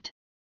immediately attacked.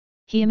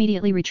 He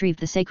immediately retrieved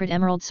the sacred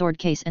emerald sword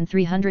case and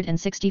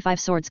 365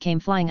 swords came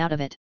flying out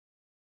of it.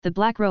 The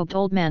black-robed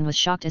old man was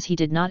shocked as he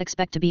did not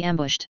expect to be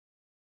ambushed.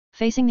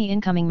 Facing the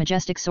incoming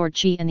majestic sword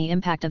chi and the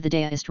impact of the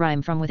deist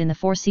rhyme from within the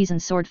 4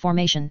 seasons sword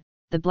formation,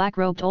 the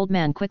black-robed old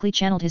man quickly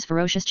channeled his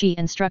ferocious chi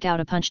and struck out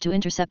a punch to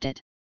intercept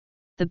it.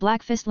 The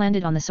black fist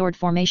landed on the sword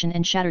formation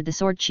and shattered the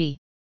sword chi.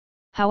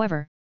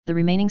 However, the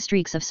remaining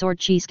streaks of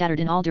sword chi scattered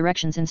in all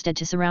directions instead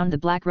to surround the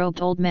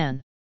black-robed old man.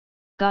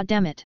 God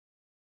damn it!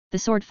 The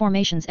sword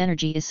formation's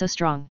energy is so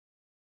strong.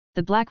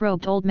 The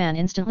black-robed old man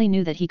instantly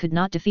knew that he could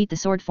not defeat the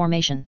sword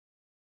formation.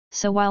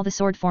 So while the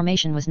sword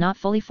formation was not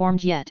fully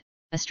formed yet,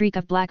 a streak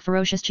of black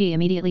ferocious chi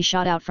immediately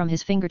shot out from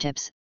his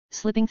fingertips,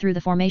 slipping through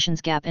the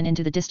formation's gap and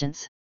into the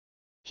distance.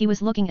 He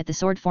was looking at the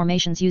sword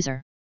formation's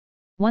user.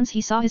 Once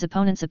he saw his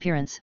opponent's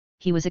appearance,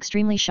 he was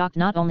extremely shocked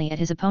not only at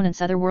his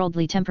opponent's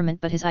otherworldly temperament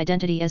but his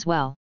identity as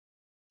well.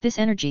 This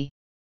energy.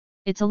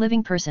 It's a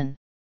living person.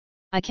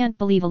 I can't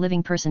believe a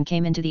living person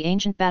came into the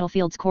ancient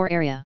battlefield's core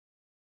area.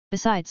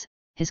 Besides,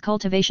 his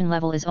cultivation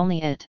level is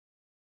only at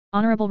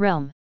Honorable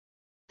Realm.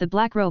 The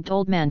black-robed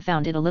old man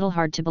found it a little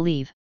hard to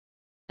believe.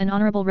 An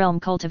Honorable Realm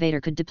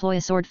cultivator could deploy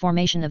a sword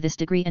formation of this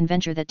degree and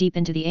venture that deep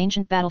into the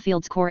ancient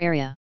battlefield's core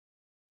area.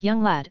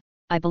 Young lad,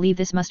 I believe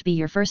this must be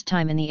your first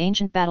time in the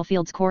ancient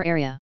battlefield's core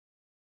area.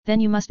 Then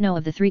you must know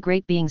of the 3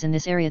 great beings in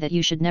this area that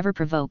you should never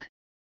provoke.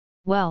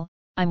 Well,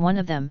 I'm one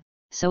of them,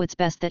 so it's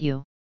best that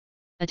you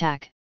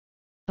attack.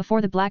 Before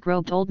the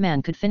black-robed old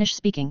man could finish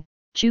speaking,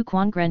 Chu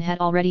Kuangren had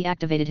already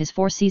activated his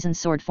 4 seasons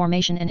sword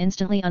formation and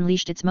instantly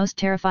unleashed its most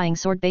terrifying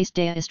sword-based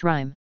deist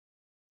rhyme.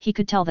 He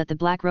could tell that the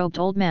black-robed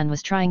old man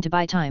was trying to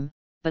buy time,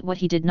 but what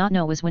he did not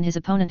know was when his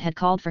opponent had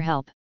called for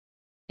help.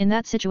 In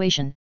that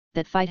situation,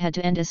 that fight had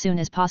to end as soon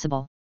as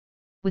possible.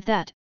 With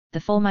that, the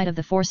full might of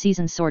the 4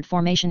 seasons sword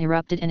formation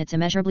erupted and its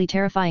immeasurably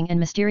terrifying and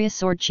mysterious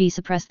sword chi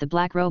suppressed the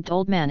black-robed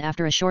old man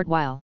after a short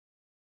while.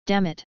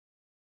 Damn it!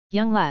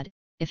 Young lad,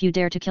 if you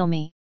dare to kill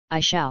me,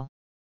 I shall.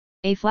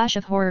 A flash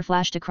of horror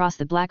flashed across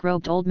the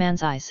black-robed old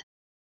man's eyes.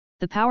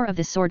 The power of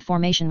this sword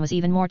formation was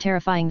even more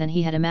terrifying than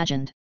he had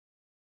imagined.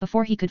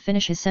 Before he could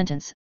finish his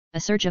sentence, a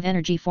surge of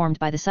energy formed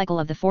by the cycle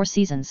of the 4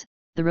 seasons,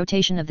 the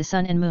rotation of the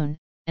sun and moon,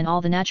 and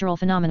all the natural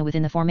phenomena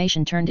within the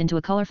formation turned into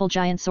a colorful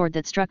giant sword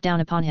that struck down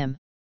upon him.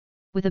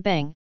 With a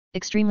bang,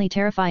 extremely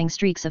terrifying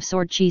streaks of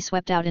sword chi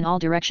swept out in all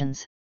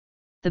directions.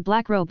 The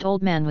black-robed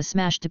old man was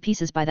smashed to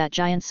pieces by that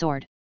giant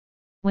sword.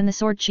 When the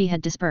sword chi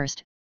had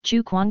dispersed,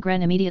 Chu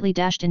Kuangren immediately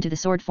dashed into the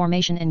sword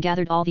formation and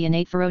gathered all the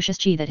innate ferocious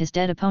chi that his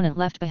dead opponent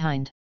left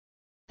behind.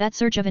 That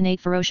surge of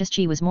innate ferocious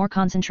chi was more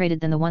concentrated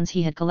than the ones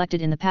he had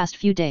collected in the past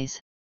few days.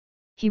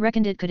 He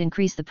reckoned it could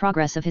increase the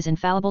progress of his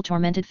infallible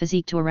tormented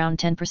physique to around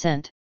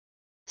 10%.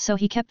 So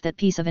he kept that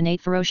piece of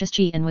innate ferocious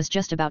chi and was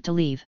just about to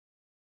leave.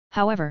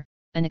 However,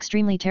 an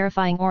extremely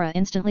terrifying aura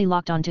instantly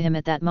locked onto him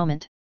at that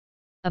moment.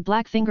 A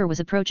black finger was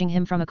approaching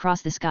him from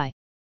across the sky.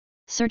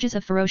 Surges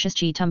of ferocious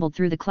chi tumbled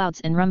through the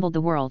clouds and rumbled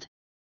the world.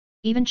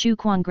 Even Chu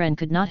Kuangren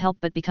could not help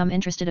but become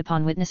interested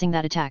upon witnessing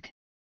that attack.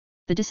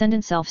 The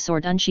descendant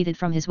self-sword unsheathed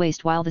from his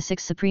waist while the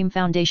 6 supreme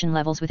foundation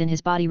levels within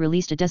his body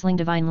released a dazzling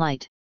divine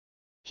light.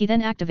 He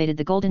then activated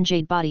the golden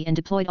jade body and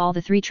deployed all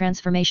the 3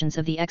 transformations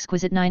of the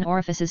exquisite 9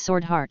 Orifices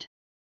sword heart.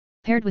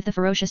 Paired with the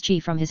ferocious chi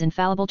from his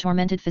infallible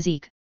tormented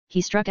physique,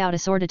 he struck out a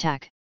sword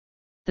attack.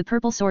 The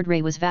purple sword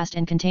ray was vast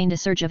and contained a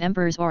surge of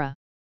Emperor's aura.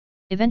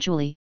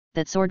 Eventually,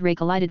 that sword ray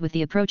collided with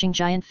the approaching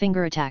giant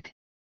finger attack.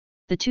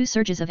 The 2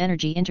 surges of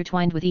energy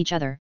intertwined with each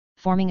other,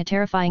 forming a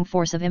terrifying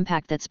force of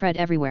impact that spread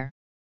everywhere.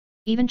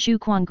 Even Chu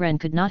Kuangren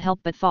could not help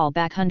but fall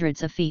back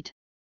hundreds of feet.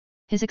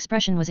 His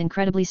expression was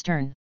incredibly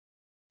stern.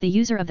 The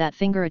user of that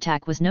finger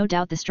attack was no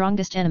doubt the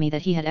strongest enemy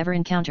that he had ever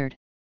encountered.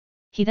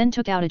 He then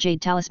took out a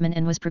jade talisman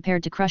and was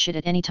prepared to crush it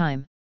at any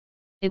time.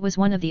 It was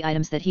one of the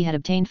items that he had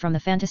obtained from the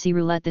fantasy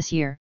roulette this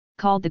year,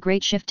 called the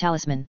Great Shift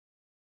Talisman.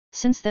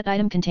 Since that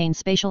item contained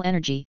spatial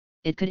energy,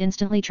 it could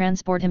instantly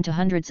transport him to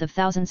hundreds of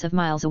thousands of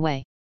miles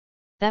away.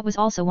 That was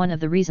also one of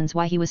the reasons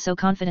why he was so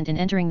confident in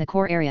entering the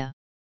core area.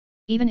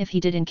 Even if he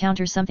did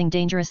encounter something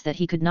dangerous that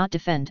he could not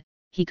defend,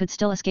 he could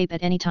still escape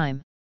at any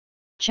time.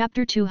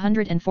 Chapter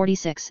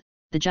 246,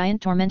 The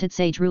Giant Tormented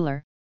Sage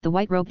Ruler, the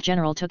White-Robed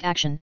General took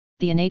action,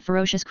 the innate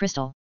ferocious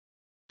crystal.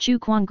 Chu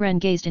Kuangren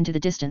gazed into the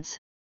distance.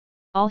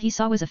 All he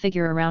saw was a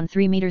figure around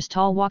 3 meters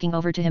tall walking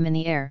over to him in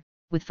the air,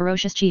 with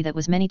ferocious chi that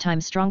was many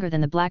times stronger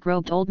than the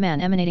black-robed old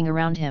man emanating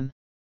around him.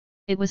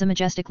 It was a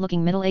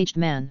majestic-looking middle-aged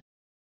man.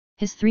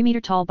 His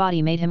 3-meter-tall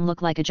body made him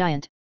look like a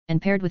giant,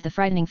 and paired with the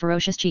frightening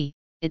ferocious chi,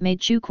 it made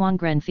Chu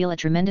Kuangren feel a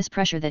tremendous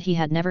pressure that he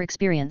had never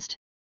experienced.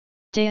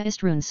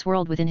 Daoist runes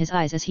swirled within his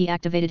eyes as he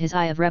activated his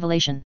Eye of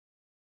Revelation.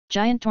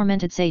 Giant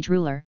Tormented Sage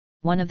Ruler,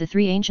 one of the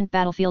 3 ancient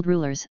battlefield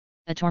rulers,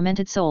 a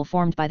tormented soul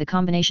formed by the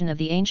combination of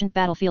the ancient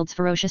battlefield's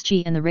ferocious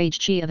chi and the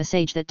rage chi of a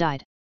sage that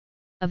died.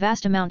 A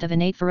vast amount of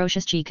innate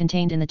ferocious chi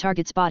contained in the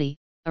target's body,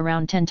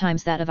 around 10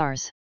 times that of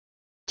ours.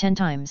 10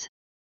 times.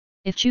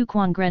 If Chu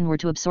Kuangren were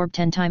to absorb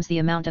 10 times the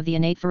amount of the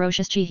innate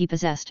ferocious chi he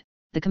possessed,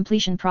 the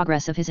completion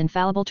progress of his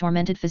infallible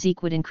tormented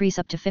physique would increase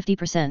up to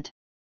 50%.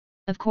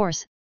 Of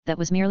course, that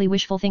was merely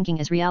wishful thinking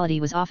as reality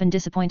was often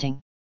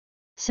disappointing.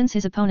 Since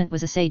his opponent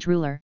was a sage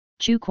ruler,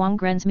 Chu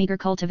Kuangren's meager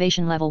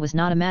cultivation level was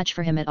not a match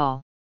for him at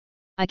all.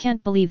 I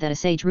can't believe that a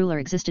sage ruler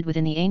existed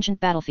within the ancient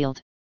battlefield.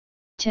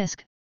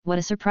 Tisk, what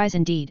a surprise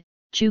indeed,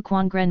 Chu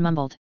Kuangren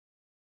mumbled.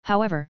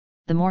 However,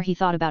 the more he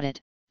thought about it,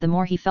 the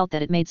more he felt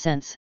that it made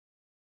sense.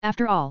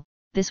 After all,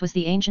 this was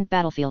the ancient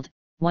battlefield,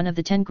 one of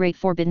the 10 great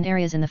forbidden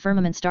areas in the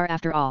firmament star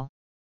after all.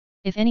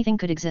 If anything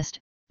could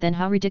exist, then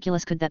how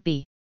ridiculous could that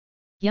be?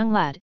 Young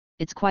lad,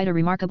 it's quite a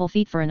remarkable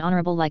feat for an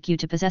honorable like you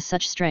to possess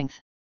such strength.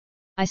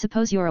 I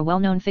suppose you're a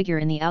well-known figure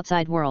in the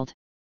outside world.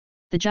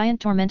 The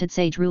giant tormented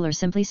sage ruler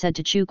simply said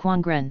to Chu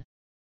Kuangren.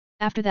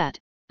 After that,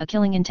 a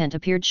killing intent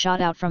appeared shot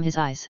out from his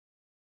eyes.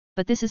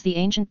 But this is the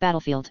ancient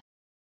battlefield.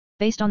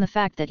 Based on the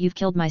fact that you've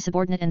killed my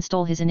subordinate and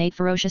stole his innate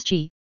ferocious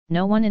chi,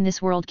 no one in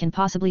this world can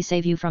possibly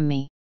save you from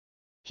me.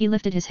 He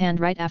lifted his hand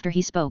right after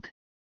he spoke.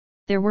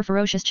 There were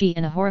ferocious chi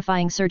and a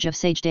horrifying surge of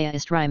sage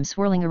Daoist rhyme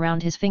swirling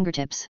around his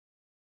fingertips.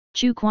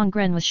 Chu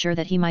Kuangren was sure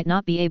that he might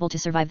not be able to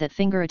survive that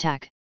finger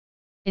attack.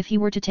 If he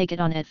were to take it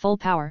on at full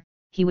power,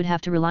 he would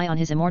have to rely on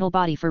his immortal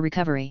body for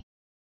recovery.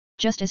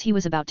 Just as he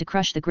was about to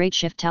crush the Great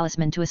Shift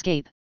Talisman to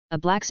escape, a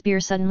black spear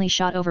suddenly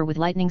shot over with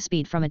lightning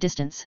speed from a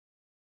distance.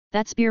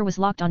 That spear was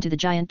locked onto the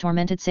giant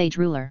tormented sage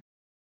ruler.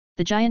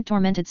 The giant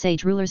tormented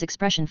sage ruler's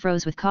expression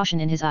froze with caution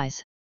in his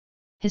eyes.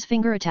 His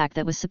finger attack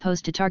that was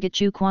supposed to target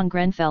Chu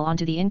Kuangren fell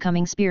onto the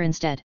incoming spear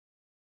instead.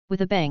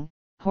 With a bang,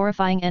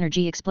 horrifying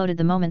energy exploded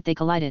the moment they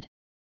collided.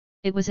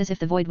 It was as if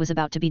the void was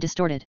about to be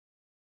distorted.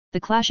 The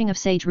clashing of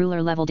sage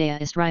ruler level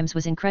Daoist rhymes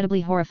was incredibly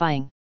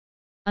horrifying.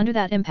 Under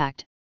that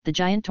impact, the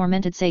giant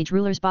tormented sage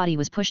ruler's body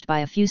was pushed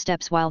by a few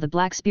steps while the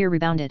black spear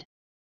rebounded.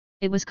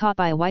 It was caught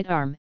by a white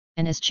arm,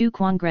 and as Chu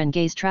Kuangren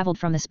gaze traveled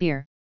from the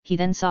spear, he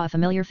then saw a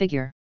familiar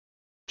figure.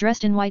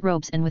 Dressed in white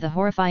robes and with a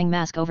horrifying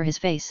mask over his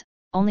face,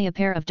 only a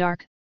pair of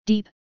dark,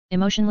 deep,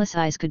 emotionless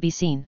eyes could be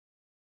seen.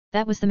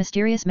 That was the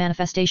mysterious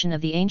manifestation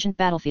of the ancient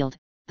battlefield,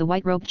 the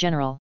white-robed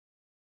general.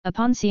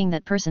 Upon seeing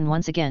that person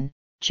once again,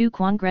 Chu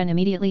Kuangren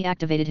immediately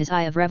activated his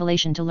Eye of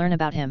Revelation to learn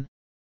about him.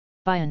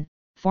 Bayan,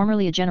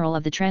 formerly a general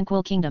of the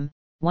Tranquil Kingdom,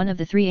 one of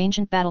the 3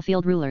 ancient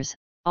battlefield rulers,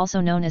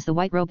 also known as the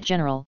White-Robed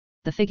General,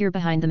 the figure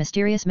behind the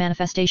mysterious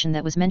manifestation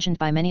that was mentioned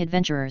by many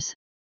adventurers.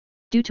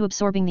 Due to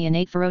absorbing the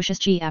innate ferocious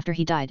chi after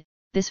he died,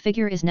 this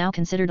figure is now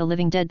considered a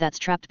living dead that's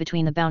trapped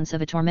between the bounds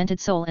of a tormented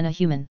soul and a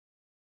human.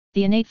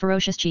 The innate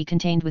ferocious chi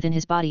contained within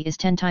his body is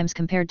 10 times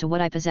compared to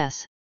what I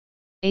possess.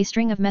 A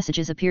string of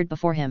messages appeared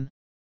before him.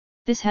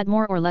 This had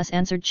more or less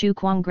answered Chu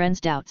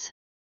Kuangren's doubts.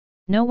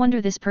 No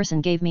wonder this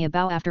person gave me a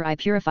bow after I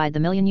purified the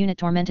million-unit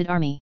tormented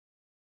army.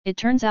 It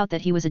turns out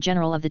that he was a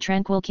general of the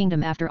Tranquil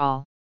Kingdom after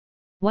all.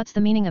 What's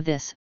the meaning of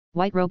this,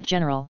 white-robed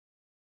general?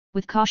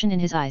 With caution in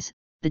his eyes,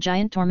 the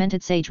giant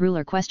tormented sage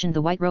ruler questioned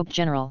the white-robed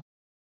general.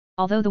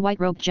 Although the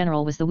white-robed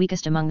general was the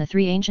weakest among the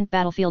 3 ancient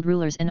battlefield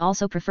rulers and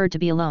also preferred to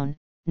be alone,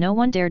 no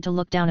one dared to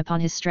look down upon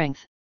his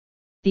strength.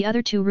 The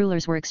other 2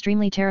 rulers were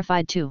extremely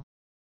terrified too.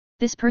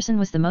 This person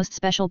was the most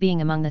special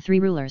being among the 3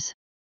 rulers.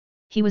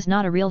 He was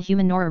not a real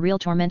human nor a real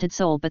tormented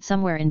soul but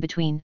somewhere in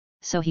between,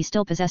 so he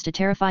still possessed a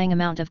terrifying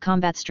amount of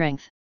combat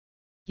strength.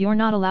 You're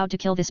not allowed to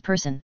kill this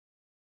person,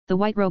 the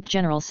white-robed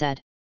general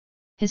said.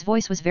 His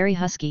voice was very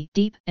husky,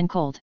 deep, and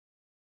cold.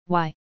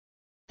 Why?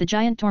 The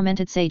giant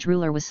tormented sage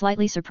ruler was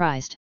slightly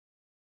surprised.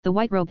 The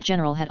white-robed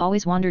general had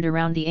always wandered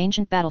around the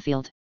ancient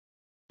battlefield.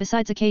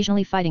 Besides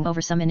occasionally fighting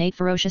over some innate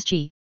ferocious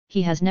chi,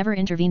 he has never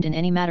intervened in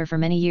any matter for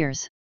many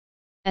years.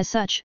 As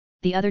such,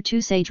 the other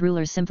 2 sage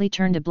rulers simply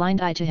turned a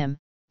blind eye to him,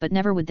 but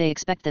never would they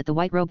expect that the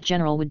white-robed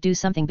general would do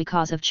something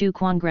because of Chu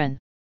Kuangren.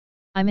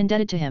 I'm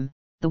indebted to him,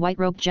 the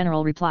white-robed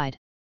general replied.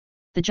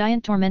 The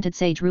giant tormented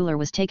sage ruler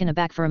was taken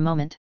aback for a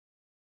moment.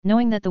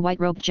 Knowing that the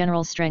white-robed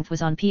general's strength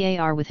was on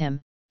par with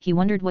him, he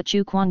wondered what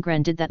Chu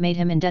Kuangren did that made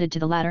him indebted to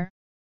the latter.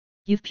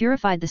 You've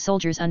purified the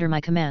soldiers under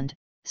my command,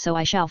 so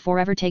I shall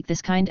forever take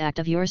this kind act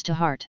of yours to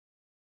heart.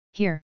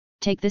 Here,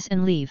 take this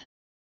and leave.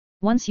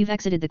 Once you've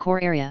exited the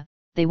core area,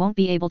 they won't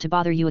be able to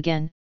bother you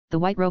again, the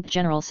white-robed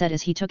general said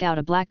as he took out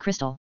a black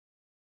crystal.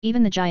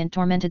 Even the giant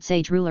tormented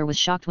sage ruler was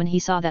shocked when he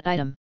saw that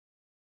item.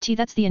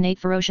 That's the innate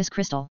ferocious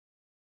crystal.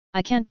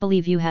 I can't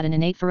believe you had an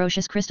innate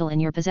ferocious crystal in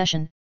your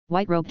possession,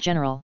 white-robed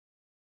general.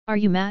 Are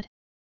you mad?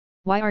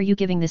 Why are you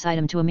giving this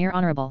item to a mere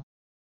honorable?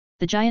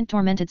 The giant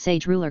tormented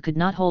sage ruler could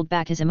not hold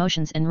back his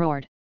emotions and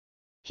roared.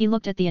 He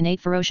looked at the innate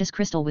ferocious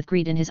crystal with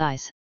greed in his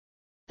eyes.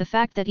 The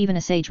fact that even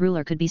a sage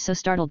ruler could be so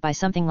startled by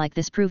something like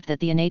this proved that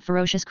the innate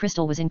ferocious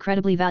crystal was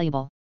incredibly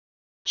valuable.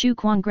 Chu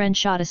Kuangren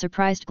shot a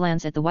surprised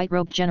glance at the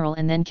white-robed general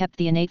and then kept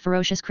the innate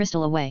ferocious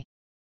crystal away.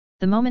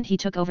 The moment he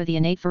took over the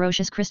innate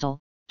ferocious crystal,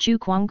 Chu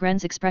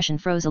Kuangren's expression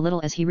froze a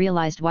little as he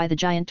realized why the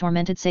giant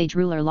tormented sage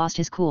ruler lost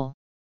his cool.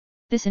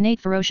 This innate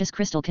ferocious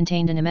crystal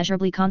contained an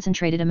immeasurably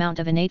concentrated amount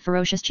of innate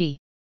ferocious chi.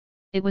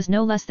 It was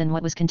no less than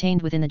what was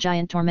contained within the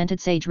giant tormented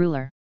sage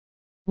ruler.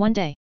 One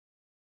day.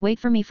 Wait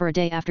for me for a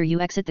day after you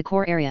exit the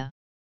core area.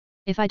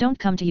 If I don't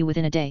come to you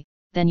within a day,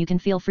 then you can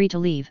feel free to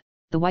leave,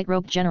 the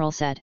white-robed general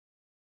said.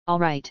 All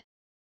right.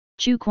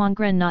 Chu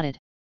Kuangren nodded.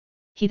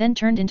 He then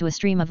turned into a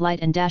stream of light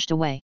and dashed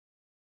away.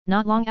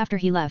 Not long after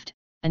he left,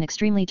 an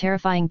extremely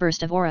terrifying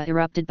burst of aura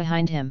erupted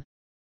behind him.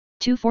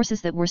 2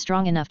 forces that were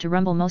strong enough to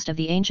rumble most of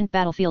the ancient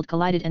battlefield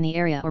collided and the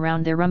area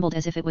around there rumbled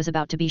as if it was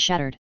about to be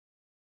shattered.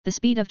 The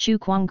speed of Chu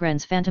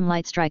Kuangren's phantom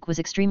light strike was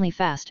extremely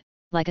fast,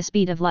 like a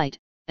speed of light,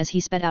 as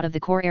he sped out of the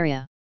core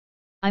area.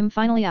 I'm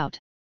finally out.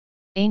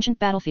 Ancient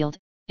battlefield,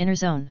 inner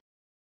zone.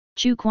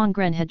 Chu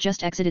Kuangren had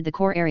just exited the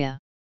core area.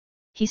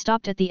 He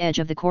stopped at the edge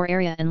of the core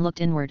area and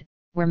looked inward,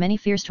 where many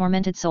fierce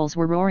tormented souls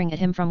were roaring at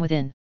him from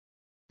within.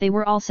 They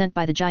were all sent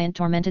by the giant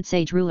tormented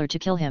sage ruler to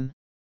kill him.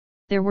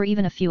 There were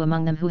even a few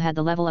among them who had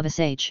the level of a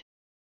sage.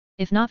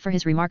 If not for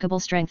his remarkable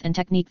strength and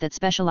technique that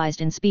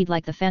specialized in speed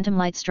like the phantom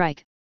light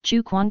strike,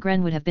 Chu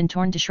Kuangren would have been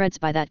torn to shreds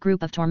by that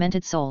group of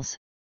tormented souls.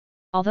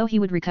 Although he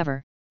would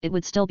recover, it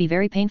would still be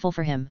very painful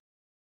for him.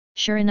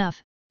 Sure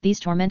enough, these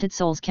tormented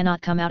souls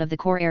cannot come out of the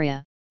core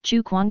area,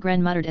 Chu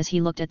Kuangren muttered as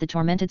he looked at the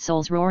tormented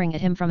souls roaring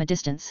at him from a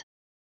distance.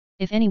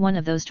 If any one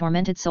of those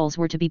tormented souls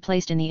were to be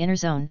placed in the inner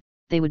zone,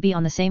 they would be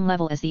on the same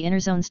level as the inner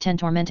zone's 10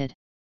 tormented.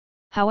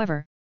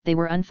 However, they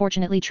were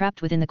unfortunately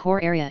trapped within the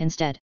core area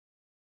instead.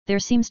 There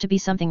seems to be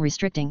something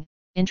restricting,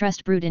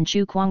 interest brewed in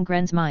Chu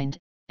Kuangren's mind,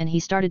 and he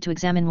started to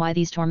examine why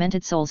these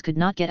tormented souls could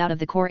not get out of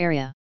the core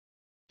area.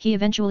 He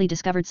eventually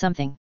discovered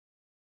something.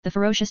 The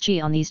ferocious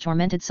chi on these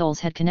tormented souls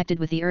had connected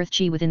with the earth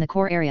chi within the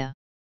core area.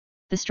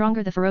 The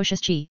stronger the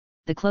ferocious chi,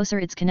 the closer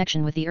its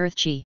connection with the earth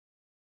chi.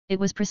 It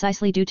was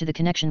precisely due to the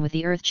connection with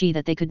the earth chi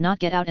that they could not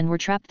get out and were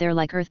trapped there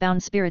like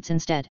earthbound spirits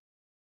instead.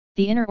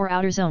 The inner or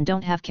outer zone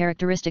don't have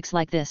characteristics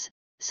like this,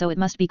 so it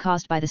must be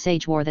caused by the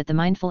Sage War that the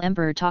Mindful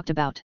Emperor talked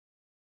about.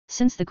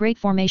 Since the Great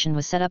Formation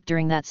was set up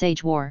during that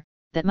Sage War,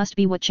 that must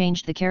be what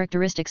changed the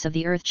characteristics of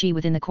the earth chi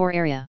within the core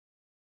area.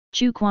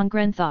 Chu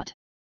Kuangren thought.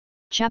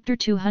 Chapter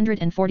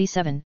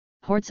 247,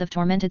 Hordes of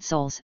Tormented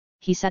Souls.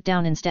 He sat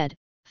down instead,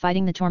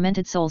 fighting the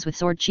tormented souls with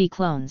sword chi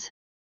clones.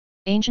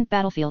 Ancient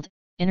Battlefield,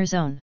 Inner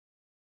Zone.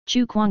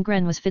 Chu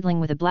Kuangren was fiddling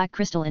with a black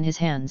crystal in his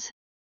hands.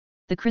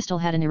 The crystal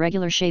had an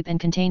irregular shape and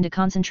contained a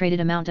concentrated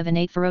amount of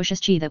innate ferocious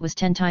chi that was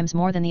 10 times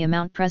more than the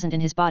amount present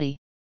in his body.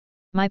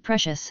 My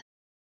precious!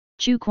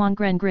 Chu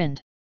Kuangren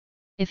grinned.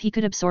 If he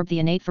could absorb the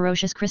innate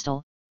ferocious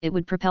crystal, it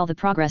would propel the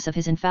progress of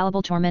his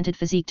infallible tormented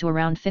physique to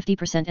around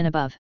 50% and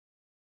above.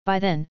 By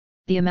then,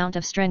 the amount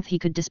of strength he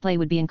could display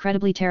would be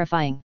incredibly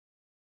terrifying.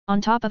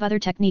 On top of other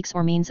techniques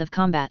or means of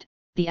combat,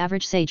 the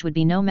average sage would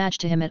be no match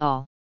to him at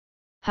all.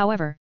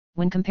 However,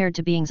 when compared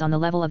to beings on the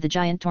level of the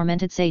giant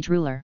tormented sage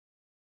ruler,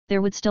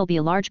 there would still be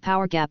a large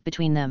power gap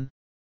between them.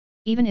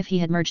 Even if he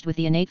had merged with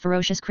the innate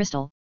ferocious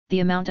crystal, the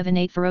amount of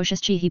innate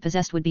ferocious chi he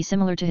possessed would be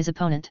similar to his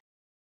opponent.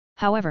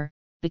 However,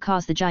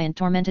 because the giant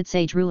tormented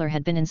sage ruler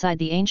had been inside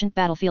the ancient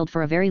battlefield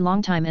for a very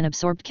long time and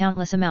absorbed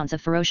countless amounts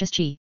of ferocious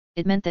chi,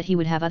 it meant that he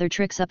would have other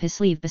tricks up his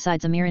sleeve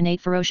besides a mere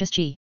innate ferocious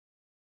chi.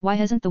 Why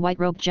hasn't the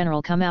white-robed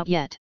general come out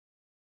yet?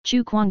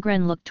 Chu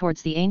Kuangren looked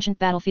towards the ancient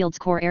battlefield's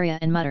core area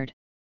and muttered.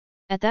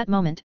 At that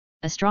moment,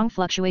 a strong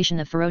fluctuation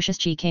of ferocious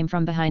chi came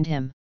from behind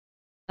him.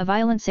 A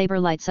violent saber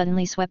light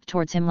suddenly swept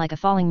towards him like a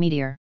falling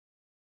meteor.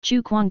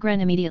 Chu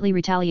Kuangren immediately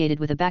retaliated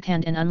with a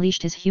backhand and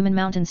unleashed his human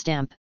mountain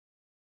stamp.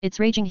 Its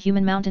raging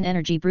human mountain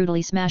energy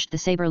brutally smashed the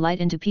saber light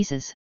into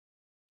pieces.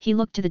 He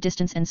looked to the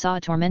distance and saw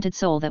a tormented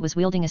soul that was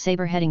wielding a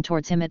saber heading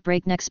towards him at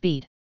breakneck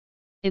speed.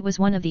 It was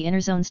one of the inner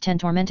zone's 10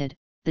 tormented,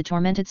 the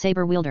tormented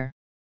saber wielder.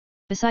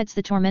 Besides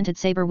the tormented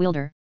saber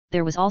wielder,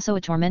 there was also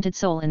a tormented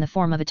soul in the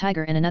form of a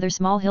tiger and another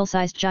small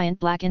hill-sized giant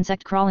black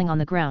insect crawling on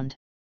the ground.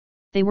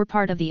 They were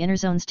part of the inner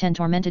zone's 10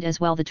 tormented as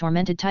well, the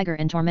tormented tiger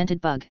and tormented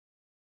bug.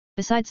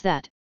 Besides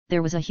that,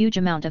 there was a huge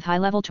amount of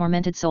high-level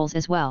tormented souls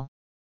as well.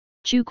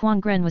 Chu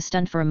Kuangren was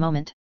stunned for a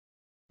moment.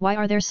 Why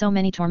are there so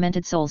many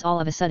tormented souls all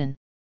of a sudden?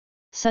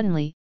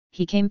 Suddenly,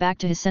 he came back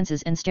to his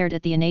senses and stared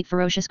at the innate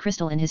ferocious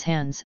crystal in his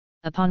hands,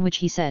 upon which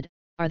he said,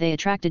 "Are they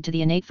attracted to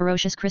the innate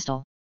ferocious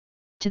crystal?"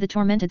 To the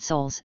tormented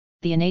souls,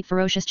 the innate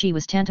ferocious chi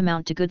was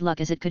tantamount to good luck,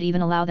 as it could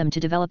even allow them to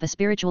develop a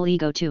spiritual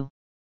ego too.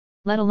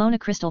 Let alone a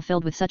crystal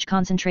filled with such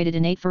concentrated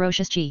innate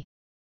ferocious chi.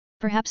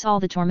 Perhaps all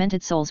the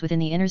tormented souls within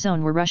the inner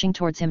zone were rushing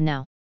towards him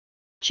now.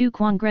 Chu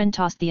Kuangren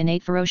tossed the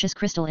innate ferocious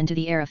crystal into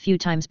the air a few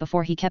times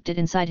before he kept it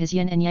inside his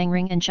yin and yang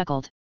ring and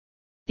chuckled.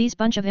 These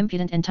bunch of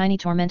impudent and tiny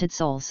tormented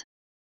souls.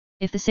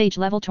 If the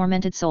sage-level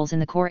tormented souls in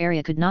the core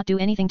area could not do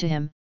anything to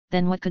him,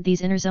 then what could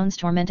these inner zone's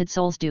tormented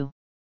souls do?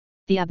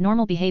 The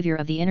abnormal behavior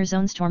of the inner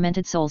zone's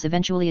tormented souls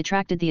eventually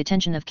attracted the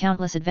attention of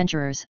countless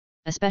adventurers,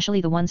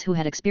 especially the ones who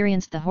had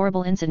experienced the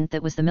horrible incident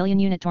that was the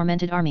million-unit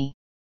tormented army.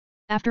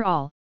 After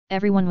all,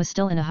 everyone was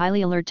still in a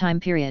highly alert time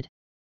period.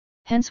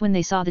 Hence when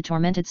they saw the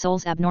tormented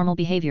soul's abnormal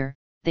behavior,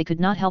 they could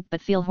not help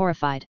but feel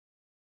horrified.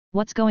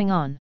 What's going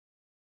on?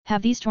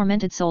 Have these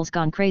tormented souls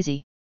gone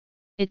crazy?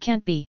 It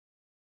can't be.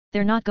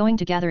 They're not going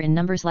to gather in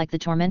numbers like the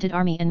tormented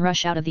army and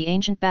rush out of the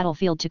ancient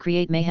battlefield to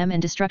create mayhem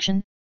and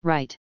destruction,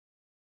 right?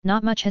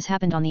 Not much has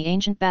happened on the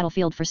ancient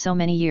battlefield for so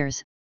many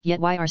years, yet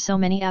why are so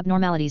many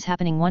abnormalities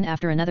happening one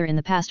after another in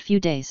the past few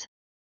days?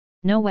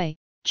 No way,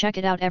 check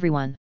it out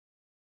everyone.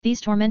 These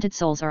tormented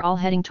souls are all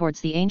heading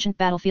towards the ancient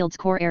battlefield's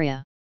core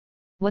area.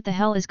 What the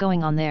hell is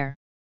going on there?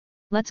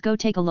 Let's go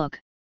take a look.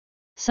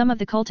 Some of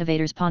the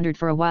cultivators pondered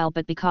for a while,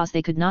 but because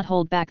they could not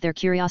hold back their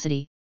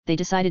curiosity, they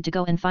decided to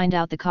go and find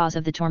out the cause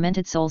of the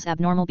tormented soul's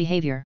abnormal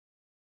behavior.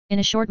 In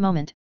a short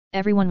moment,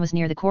 everyone was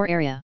near the core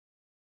area.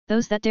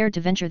 Those that dared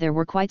to venture there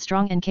were quite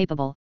strong and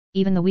capable,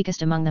 even the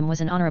weakest among them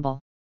was an honorable.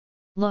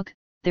 Look,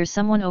 there's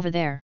someone over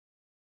there.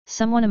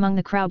 Someone among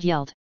the crowd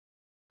yelled.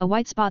 A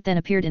white spot then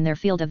appeared in their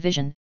field of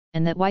vision,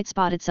 and that white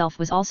spot itself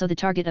was also the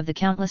target of the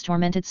countless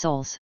tormented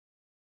souls.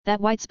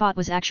 That white spot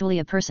was actually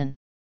a person.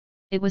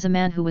 It was a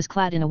man who was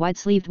clad in a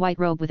wide-sleeved white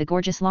robe with a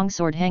gorgeous long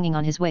sword hanging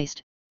on his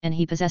waist, and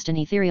he possessed an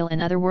ethereal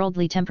and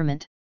otherworldly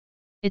temperament.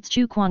 It's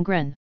Chu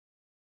Kuangren.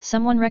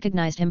 Someone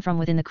recognized him from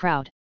within the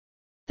crowd.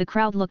 The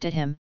crowd looked at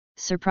him,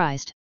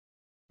 surprised.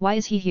 Why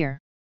is he here?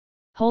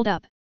 Hold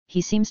up,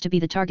 he seems to be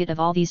the target of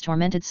all these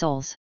tormented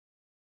souls.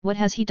 What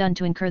has he done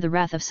to incur the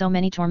wrath of so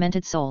many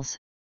tormented souls?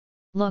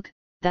 Look,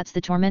 that's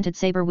the tormented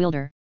saber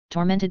wielder,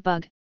 tormented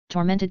bug,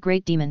 tormented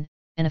great demon,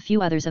 and a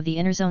few others of the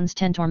inner zone's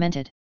 10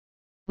 tormented.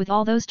 With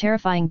all those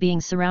terrifying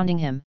beings surrounding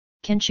him,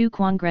 can Chu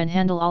Kuangren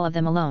handle all of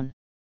them alone?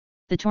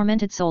 The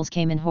tormented souls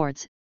came in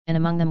hordes, and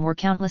among them were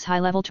countless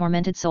high-level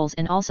tormented souls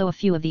and also a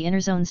few of the inner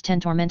zone's 10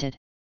 tormented.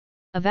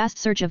 A vast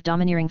surge of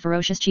domineering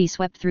ferocious chi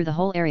swept through the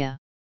whole area.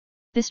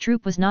 This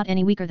troop was not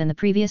any weaker than the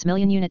previous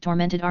million-unit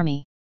tormented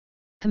army.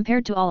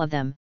 Compared to all of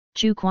them,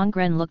 Chu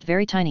Kuangren looked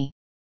very tiny.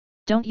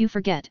 Don't you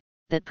forget,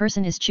 that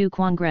person is Chu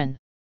Kuangren.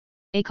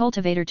 A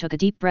cultivator took a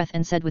deep breath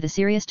and said with a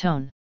serious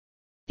tone.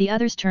 The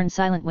others turned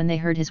silent when they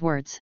heard his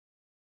words.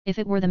 If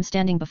it were them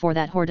standing before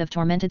that horde of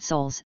tormented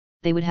souls,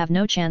 they would have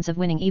no chance of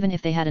winning even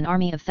if they had an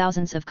army of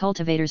thousands of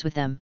cultivators with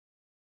them.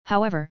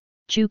 However,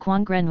 Chu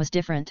Kuangren was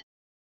different.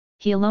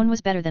 He alone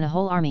was better than a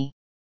whole army.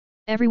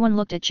 Everyone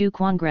looked at Chu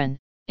Kuangren,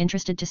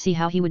 interested to see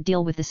how he would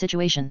deal with the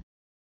situation.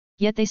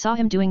 Yet they saw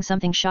him doing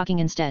something shocking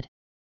instead.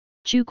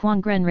 Chu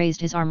Kuangren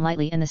raised his arm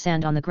lightly and the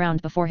sand on the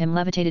ground before him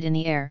levitated in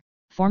the air,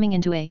 forming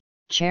into a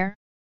chair.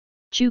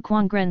 Chu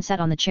Kuangren sat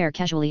on the chair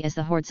casually as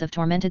the hordes of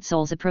tormented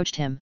souls approached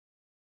him.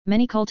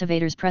 Many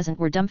cultivators present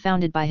were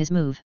dumbfounded by his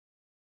move.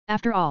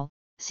 After all,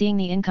 seeing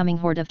the incoming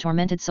horde of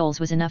tormented souls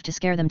was enough to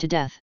scare them to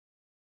death.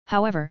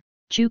 However,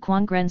 Chu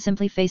Kuangren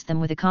simply faced them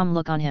with a calm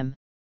look on him.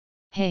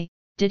 Hey,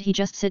 did he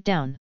just sit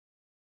down?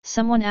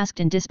 Someone asked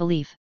in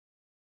disbelief.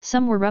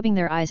 Some were rubbing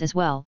their eyes as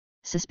well,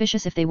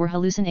 suspicious if they were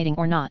hallucinating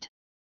or not.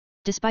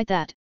 Despite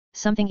that,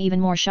 something even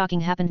more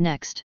shocking happened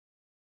next.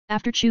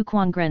 After Chu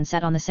Kuangren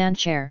sat on the sand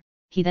chair,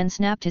 he then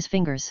snapped his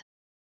fingers.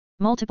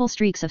 Multiple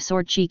streaks of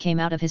sword chi came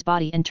out of his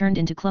body and turned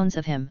into clones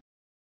of him.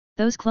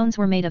 Those clones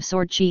were made of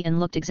sword chi and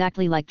looked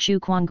exactly like Chu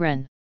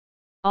Kuangren.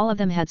 All of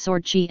them had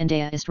sword chi and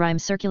Daoist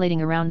rhymes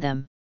circulating around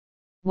them.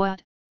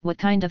 What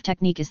kind of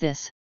technique is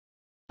this?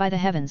 By the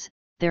heavens,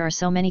 there are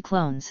so many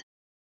clones.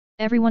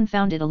 Everyone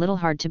found it a little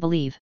hard to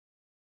believe.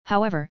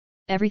 However,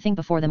 everything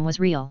before them was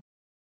real.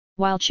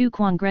 While Chu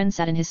Kuangren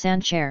sat in his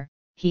sand chair,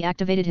 he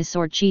activated his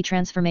sword chi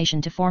transformation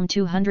to form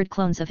 200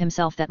 clones of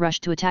himself that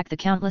rushed to attack the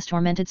countless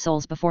tormented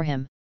souls before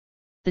him.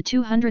 The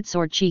 200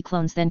 sword chi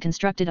clones then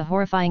constructed a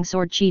horrifying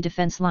sword chi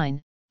defense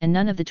line, and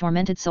none of the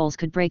tormented souls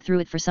could break through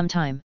it for some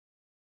time.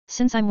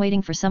 Since I'm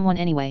waiting for someone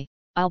anyway,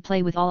 I'll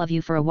play with all of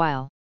you for a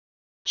while.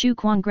 Chu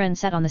Kuangren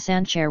sat on the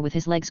sand chair with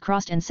his legs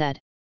crossed and said.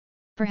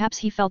 Perhaps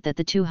he felt that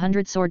the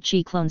 200 sword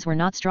chi clones were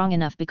not strong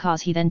enough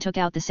because he then took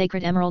out the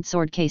sacred emerald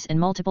sword case and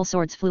multiple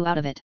swords flew out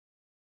of it.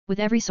 With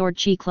every sword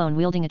chi clone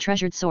wielding a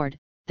treasured sword,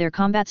 their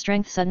combat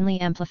strength suddenly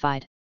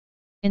amplified.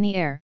 In the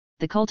air,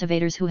 the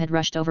cultivators who had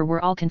rushed over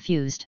were all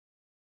confused.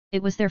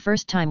 It was their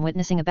first time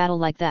witnessing a battle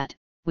like that,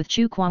 with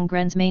Chu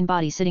Kuangren's main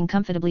body sitting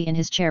comfortably in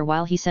his chair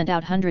while he sent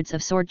out hundreds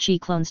of sword chi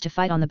clones to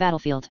fight on the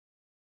battlefield.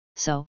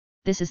 So,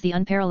 this is the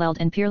unparalleled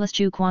and peerless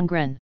Chu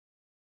Kuangren.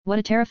 What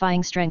a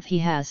terrifying strength he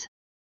has.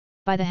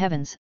 By the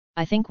heavens,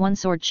 I think one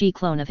sword chi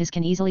clone of his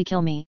can easily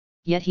kill me,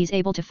 yet he's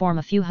able to form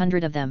a few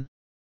hundred of them.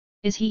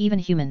 Is he even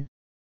human?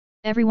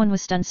 Everyone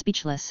was stunned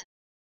speechless.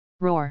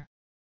 Roar.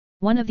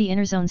 One of the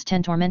inner zone's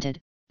 10 tormented,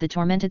 the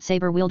tormented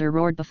saber wielder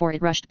roared before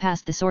it rushed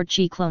past the sword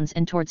chi clones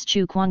and towards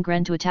Chu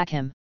Kuangren to attack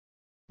him.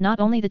 Not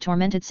only the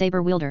tormented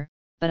saber wielder,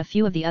 but a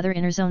few of the other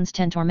inner zone's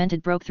 10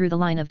 tormented broke through the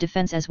line of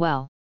defense as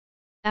well.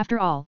 After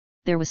all,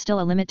 there was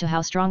still a limit to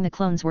how strong the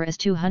clones were as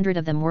 200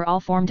 of them were all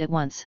formed at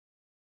once.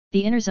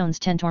 The inner zone's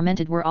 10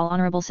 tormented were all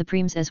honorable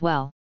supremes as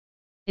well.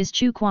 Is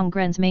Chu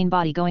Kuangren's main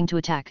body going to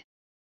attack?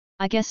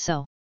 I guess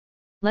so.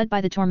 Led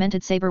by the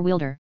tormented saber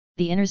wielder,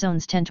 the inner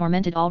zone's 10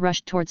 tormented all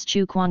rushed towards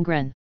Chu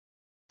Kuangren.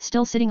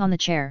 Still sitting on the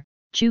chair,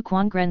 Chu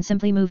Kuangren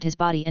simply moved his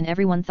body and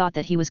everyone thought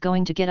that he was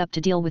going to get up to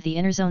deal with the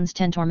inner zone's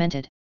 10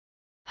 tormented.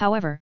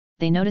 However,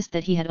 they noticed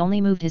that he had only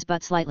moved his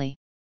butt slightly.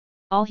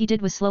 All he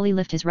did was slowly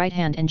lift his right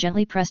hand and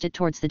gently pressed it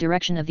towards the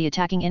direction of the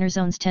attacking inner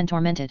zone's 10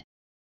 tormented.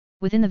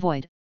 Within the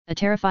void, a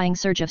terrifying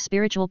surge of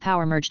spiritual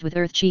power merged with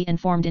earth chi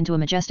and formed into a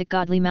majestic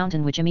godly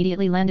mountain which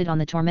immediately landed on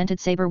the tormented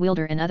saber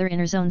wielder and other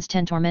inner zone's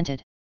 10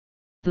 tormented.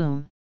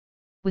 Boom!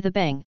 With a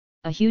bang,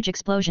 a huge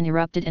explosion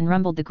erupted and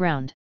rumbled the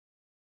ground.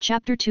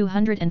 Chapter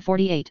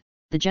 248,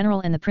 The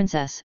General and the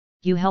Princess,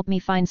 You help me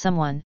find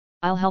someone,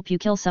 I'll help you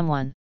kill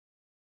someone.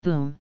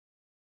 Boom!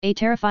 A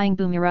terrifying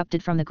boom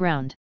erupted from the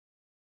ground.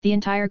 The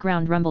entire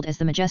ground rumbled as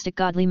the majestic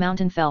godly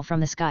mountain fell from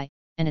the sky,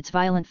 and its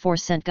violent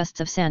force sent gusts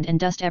of sand and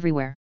dust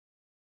everywhere.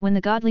 When the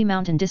godly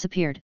mountain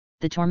disappeared,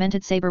 the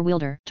tormented saber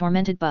wielder,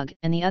 tormented bug,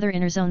 and the other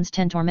inner zone's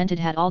 10 tormented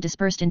had all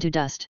dispersed into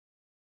dust.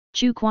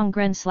 Chu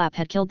Kuangren's slap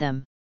had killed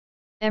them.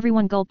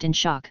 Everyone gulped in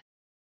shock.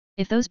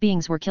 If those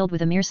beings were killed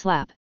with a mere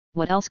slap,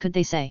 what else could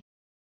they say?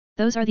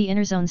 Those are the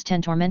inner zone's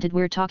 10 tormented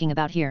we're talking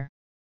about here.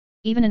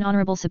 Even an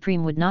honorable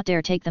supreme would not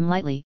dare take them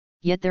lightly,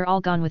 yet they're all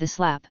gone with a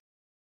slap.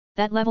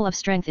 That level of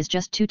strength is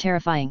just too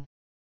terrifying.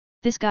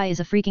 This guy is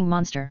a freaking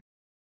monster.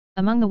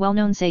 Among the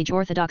well-known sage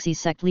orthodoxy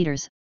sect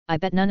leaders, I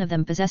bet none of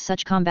them possess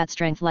such combat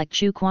strength like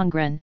Chu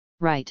Kuangren,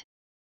 right?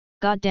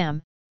 God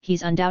damn,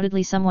 he's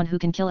undoubtedly someone who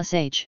can kill a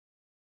sage.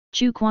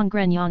 Chu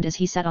Kuangren yawned as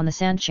he sat on the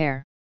sand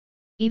chair.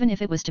 Even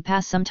if it was to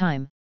pass some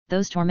time,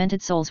 those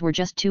tormented souls were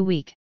just too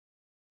weak.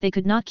 They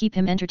could not keep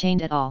him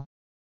entertained at all.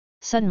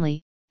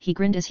 Suddenly, he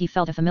grinned as he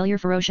felt a familiar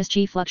ferocious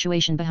chi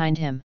fluctuation behind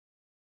him.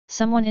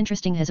 Someone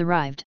interesting has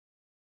arrived.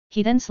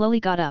 He then slowly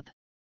got up.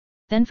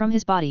 Then from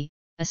his body,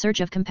 a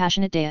surge of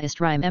compassionate Daoist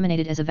rhyme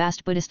emanated as a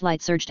vast Buddhist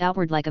light surged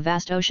outward like a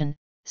vast ocean,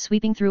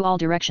 sweeping through all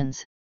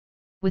directions.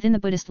 Within the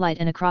Buddhist light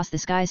and across the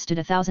skies stood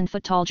a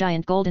 1,000-foot-tall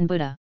giant golden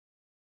Buddha.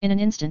 In an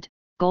instant,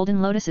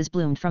 golden lotuses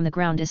bloomed from the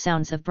ground as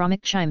sounds of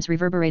Brahmic chimes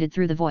reverberated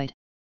through the void.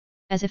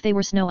 As if they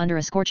were snow under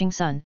a scorching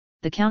sun,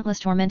 the countless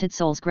tormented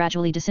souls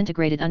gradually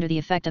disintegrated under the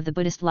effect of the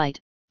Buddhist light,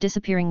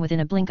 disappearing within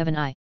a blink of an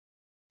eye.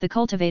 The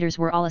cultivators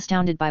were all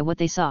astounded by what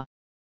they saw.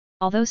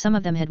 Although some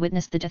of them had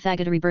witnessed the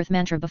Tathagata rebirth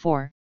mantra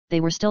before, they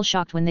were still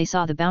shocked when they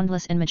saw the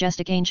boundless and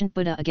majestic ancient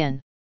Buddha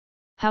again.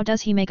 How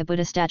does he make a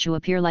Buddha statue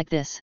appear like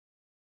this?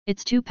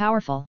 It's too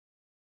powerful.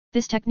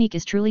 This technique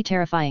is truly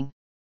terrifying.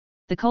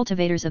 The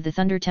cultivators of the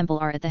Thunder Temple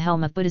are at the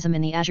helm of Buddhism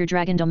in the Azure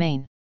Dragon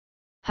domain.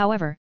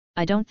 However,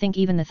 I don't think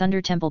even the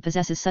Thunder Temple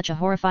possesses such a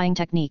horrifying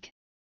technique.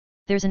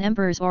 There's an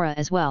emperor's aura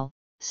as well,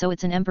 so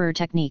it's an emperor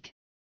technique.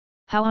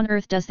 How on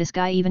earth does this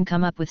guy even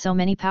come up with so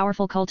many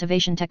powerful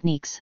cultivation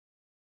techniques?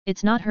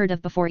 It's not heard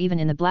of before even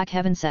in the Black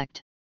Heaven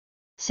sect.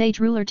 Sage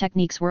ruler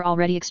techniques were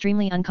already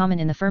extremely uncommon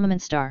in the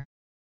firmament star.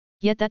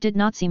 Yet that did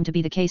not seem to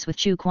be the case with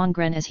Chu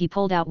Kuangren as he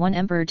pulled out one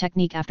emperor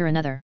technique after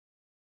another.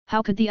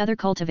 How could the other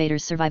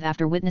cultivators survive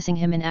after witnessing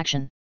him in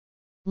action?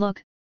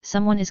 Look,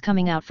 someone is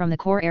coming out from the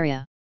core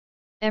area.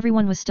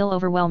 Everyone was still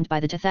overwhelmed by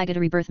the Tathagata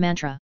rebirth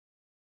mantra.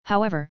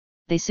 However,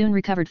 they soon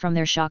recovered from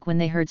their shock when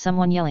they heard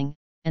someone yelling,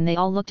 and they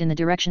all looked in the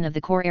direction of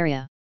the core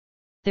area.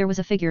 There was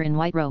a figure in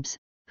white robes,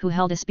 who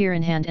held a spear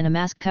in hand and a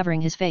mask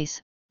covering his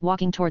face,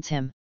 walking towards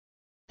him.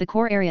 The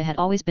core area had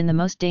always been the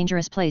most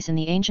dangerous place in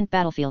the ancient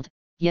battlefield,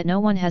 yet no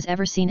one has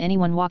ever seen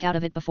anyone walk out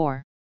of it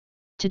before.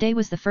 Today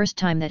was the first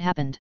time that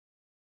happened.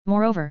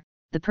 Moreover,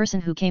 the person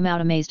who came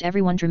out amazed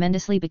everyone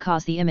tremendously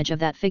because the image of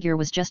that figure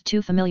was just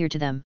too familiar to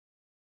them.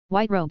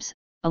 White robes,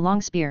 a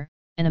long spear,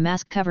 and a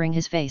mask covering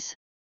his face.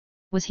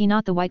 Was he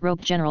not the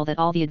white-robed general that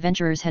all the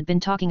adventurers had been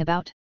talking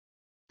about?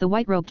 The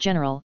white-robed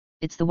general,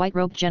 it's the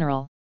white-robed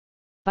general.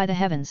 By the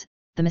heavens,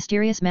 the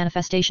mysterious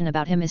manifestation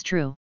about him is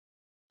true.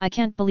 I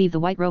can't believe the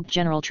white-robed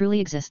general truly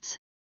exists.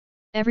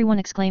 Everyone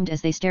exclaimed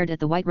as they stared at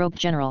the white-robed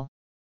general.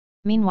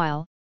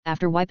 Meanwhile,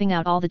 after wiping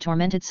out all the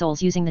tormented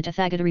souls using the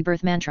Tathagata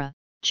rebirth mantra,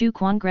 Chu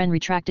Kuangren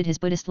retracted his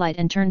Buddhist light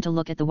and turned to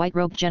look at the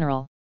white-robed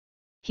general.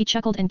 He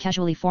chuckled and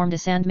casually formed a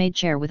sand-made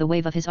chair with a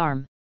wave of his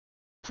arm.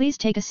 Please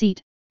take a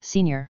seat,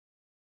 senior.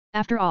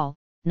 After all,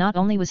 not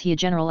only was he a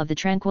general of the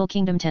tranquil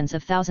kingdom tens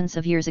of thousands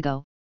of years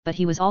ago, but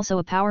he was also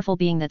a powerful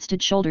being that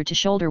stood shoulder to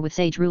shoulder with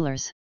sage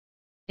rulers.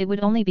 It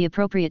would only be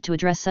appropriate to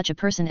address such a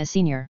person as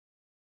senior.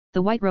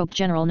 The white-robed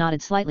general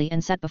nodded slightly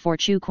and sat before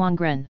Chu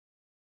Kuangren.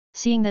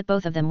 Seeing that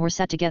both of them were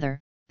sat together,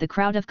 the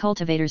crowd of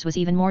cultivators was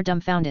even more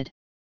dumbfounded.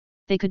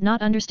 They could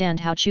not understand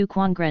how Chu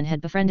Kuangren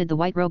had befriended the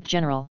white-robed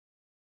general.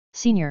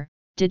 Senior,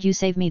 did you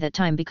save me that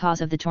time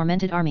because of the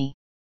tormented army?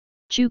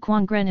 Chu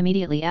Kuangren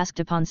immediately asked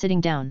upon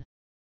sitting down.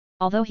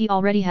 Although he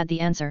already had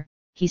the answer,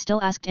 he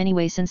still asked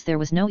anyway since there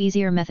was no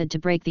easier method to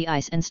break the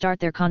ice and start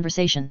their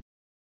conversation.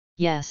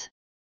 Yes.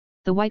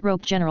 The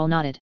white-robed general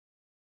nodded.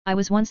 I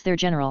was once their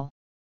general.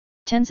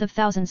 Tens of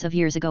thousands of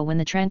years ago when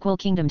the Tranquil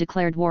Kingdom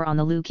declared war on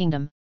the Lu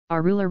Kingdom,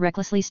 our ruler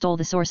recklessly stole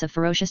the source of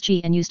ferocious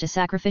chi and used a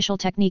sacrificial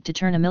technique to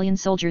turn 1,000,000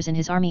 soldiers in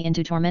his army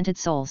into tormented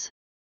souls.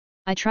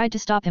 I tried to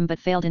stop him but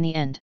failed in the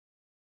end.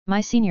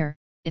 My senior,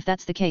 if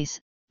that's the case,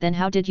 then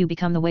how did you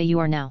become the way you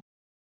are now?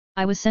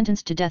 I was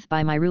sentenced to death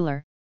by my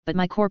ruler, but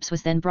my corpse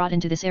was then brought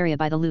into this area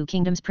by the Lu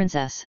Kingdom's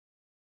princess.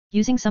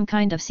 Using some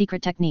kind of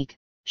secret technique,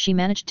 she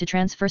managed to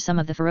transfer some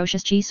of the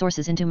ferocious chi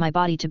sources into my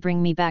body to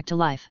bring me back to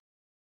life.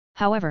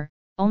 However,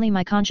 only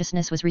my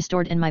consciousness was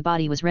restored and my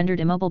body was rendered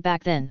immobile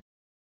back then.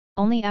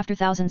 Only after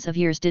thousands of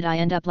years did I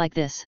end up like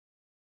this.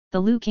 The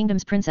Lu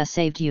Kingdom's princess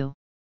saved you.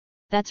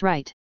 That's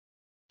right.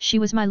 She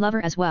was my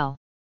lover as well.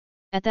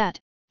 At that,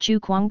 Chu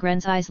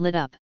Kuangren's eyes lit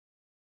up.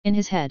 In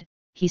his head,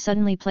 he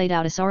suddenly played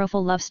out a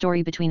sorrowful love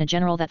story between a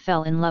general that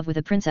fell in love with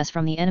a princess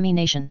from the enemy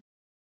nation.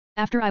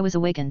 After I was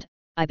awakened,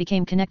 I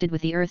became connected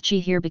with the earth chi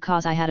here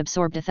because I had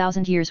absorbed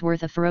 1,000 years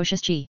worth of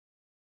ferocious chi.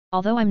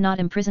 Although I'm not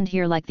imprisoned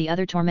here like the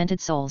other tormented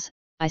souls,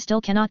 I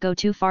still cannot go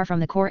too far from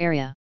the core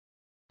area.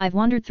 I've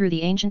wandered through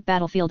the ancient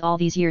battlefield all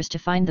these years to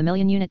find the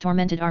 1,000,000-unit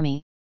tormented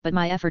army, but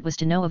my effort was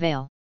to no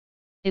avail.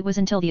 It was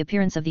until the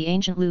appearance of the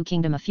ancient Lu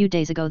Kingdom a few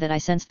days ago that I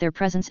sensed their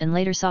presence and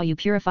later saw you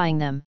purifying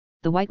them,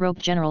 the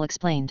white-robed general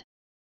explained.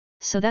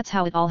 So that's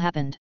how it all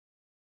happened.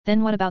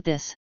 Then what about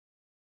this?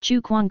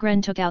 Chu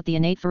Kuangren took out the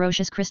innate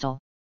ferocious crystal.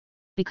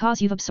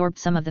 Because you've absorbed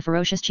some of the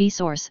ferocious chi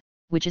source,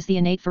 which is the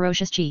innate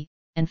ferocious chi,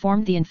 and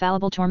formed the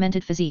infallible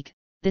tormented physique,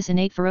 this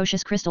innate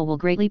ferocious crystal will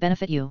greatly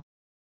benefit you.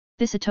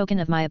 This a token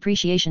of my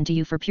appreciation to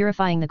you for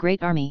purifying the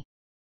great army.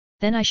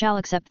 Then I shall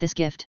accept this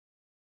gift.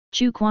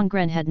 Chu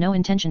Kuangren had no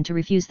intention to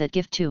refuse that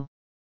gift too.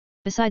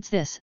 Besides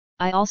this,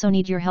 I also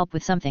need your help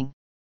with something.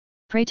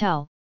 Pray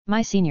tell,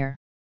 my senior.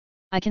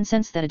 I can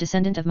sense that a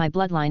descendant of my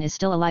bloodline is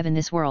still alive in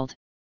this world.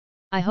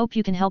 I hope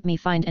you can help me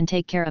find and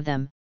take care of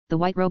them, the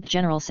white-robed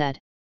general said.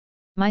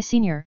 My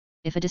senior,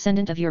 if a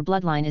descendant of your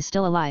bloodline is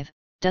still alive,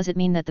 does it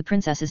mean that the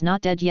princess is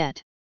not dead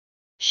yet?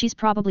 She's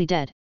probably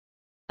dead.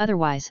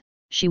 Otherwise,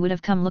 she would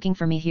have come looking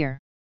for me here.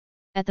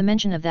 At the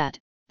mention of that,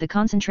 the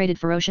concentrated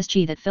ferocious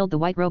chi that filled the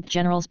white-robed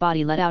general's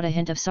body let out a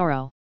hint of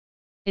sorrow.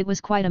 It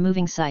was quite a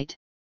moving sight.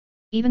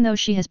 Even though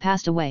she has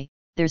passed away,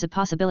 there's a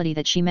possibility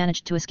that she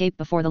managed to escape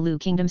before the Lu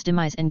Kingdom's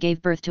demise and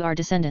gave birth to our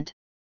descendant.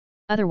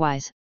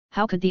 Otherwise,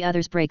 how could the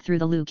others break through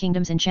the Lu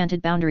Kingdom's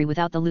enchanted boundary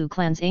without the Lu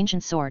clan's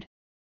ancient sword?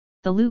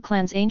 The Lu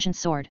clan's ancient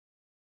sword.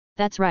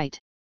 That's right.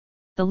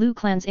 The Lu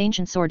clan's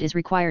ancient sword is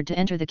required to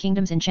enter the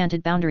kingdom's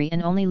enchanted boundary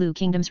and only Lu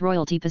Kingdom's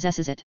royalty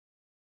possesses it.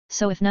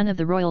 So if none of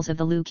the royals of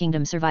the Lu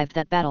Kingdom survived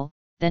that battle,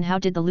 then how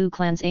did the Lu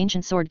clan's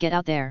ancient sword get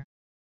out there?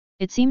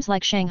 It seems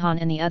like Shanghan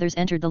and the others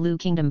entered the Lu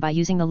Kingdom by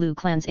using the Lu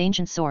clan's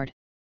ancient sword.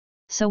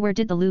 So where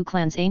did the Lu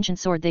clan's ancient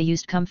sword they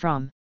used come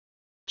from?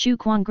 Chu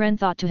Kuangren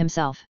thought to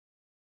himself.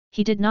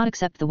 He did not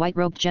accept the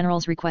white-robed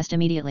general's request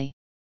immediately.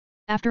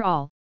 After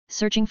all,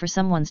 searching for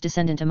someone's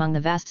descendant among the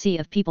vast sea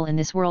of people in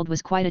this world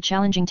was quite a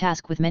challenging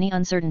task with many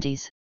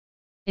uncertainties.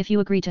 If you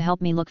agree to help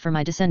me look for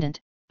my descendant,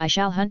 I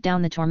shall hunt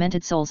down the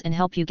tormented souls and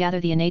help you gather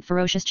the innate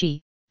ferocious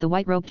chi, the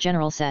white-robed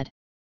general said.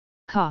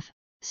 Cough,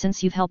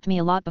 since you've helped me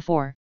a lot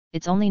before,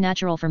 it's only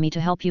natural for me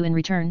to help you in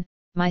return,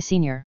 my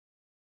senior.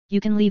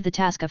 You can leave the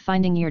task of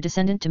finding your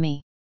descendant to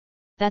me.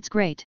 That's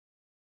great.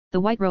 The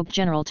white-robed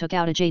general took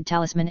out a jade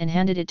talisman and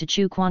handed it to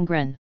Chu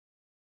Kuangren.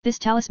 This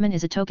talisman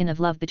is a token of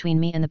love between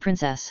me and the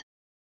princess.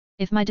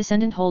 If my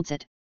descendant holds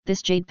it,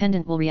 this jade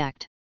pendant will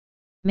react.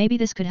 Maybe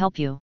this could help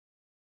you.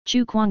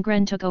 Chu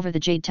Kuangren took over the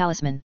jade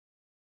talisman.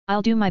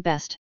 I'll do my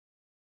best.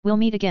 We'll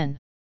meet again.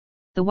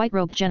 The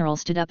white-robed general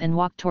stood up and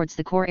walked towards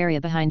the core area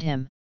behind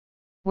him.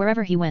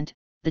 Wherever he went,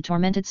 the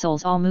tormented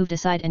souls all moved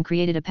aside and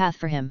created a path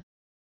for him.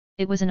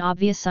 It was an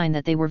obvious sign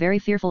that they were very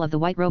fearful of the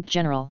white-robed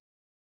general.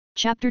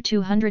 Chapter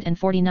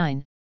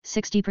 249,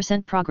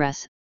 60%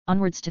 Progress,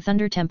 Onwards to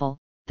Thunder Temple,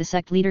 the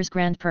sect leader's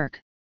grand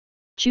perk.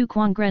 Chu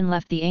Kuangren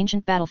left the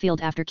ancient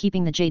battlefield after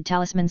keeping the jade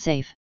talisman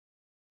safe.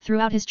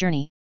 Throughout his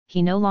journey,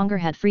 he no longer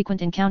had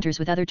frequent encounters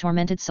with other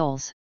tormented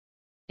souls.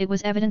 It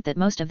was evident that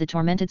most of the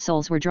tormented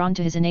souls were drawn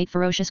to his innate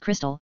ferocious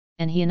crystal,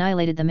 and he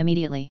annihilated them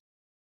immediately.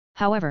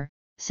 However,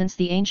 since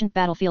the ancient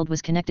battlefield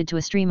was connected to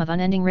a stream of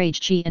unending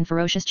rage chi and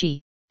ferocious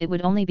chi, it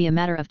would only be a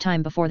matter of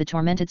time before the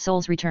tormented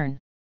souls return.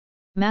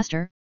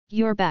 Master,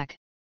 you're back.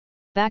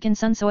 Back in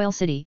Sunsoil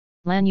City,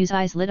 Lan Yu's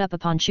eyes lit up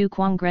upon Chu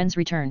Kuangren's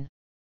return.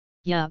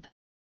 Yup.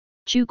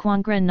 Chu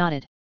Kuangren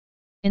nodded.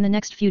 In the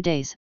next few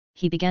days,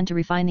 he began to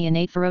refine the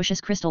innate ferocious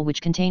crystal which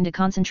contained a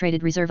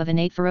concentrated reserve of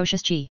innate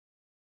ferocious chi.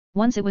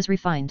 Once it was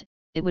refined,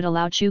 it would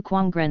allow Chu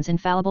Kuangren's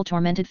infallible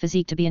tormented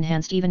physique to be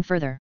enhanced even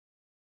further.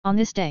 On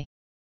this day,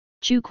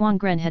 Chu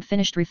Kuangren had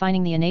finished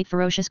refining the innate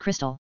ferocious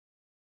crystal.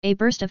 A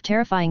burst of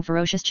terrifying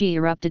ferocious chi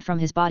erupted from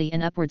his body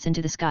and upwards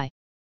into the sky.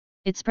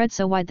 It spread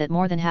so wide that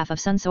more than half of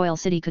Sunsoil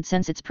City could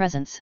sense its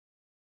presence.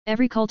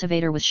 Every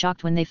cultivator was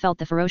shocked when they felt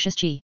the ferocious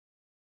chi.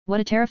 What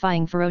a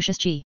terrifying ferocious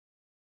chi!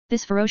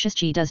 This ferocious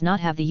chi does not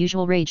have the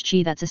usual rage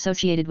chi that's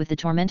associated with the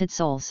tormented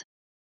souls.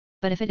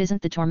 But if it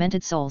isn't the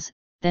tormented souls,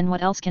 then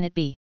what else can it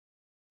be?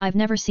 I've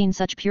never seen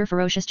such pure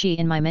ferocious chi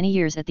in my many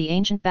years at the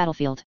ancient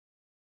battlefield.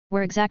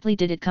 Where exactly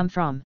did it come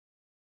from?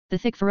 The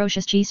thick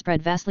ferocious chi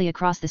spread vastly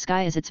across the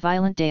sky as its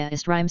violent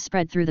daoist rhymes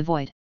spread through the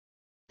void.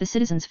 The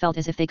citizens felt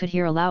as if they could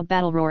hear a loud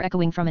battle roar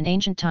echoing from an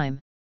ancient time.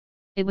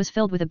 It was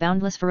filled with a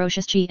boundless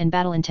ferocious chi and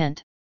battle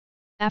intent.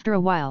 After a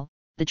while,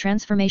 the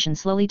transformation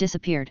slowly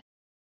disappeared.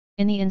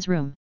 In the inn's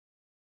room,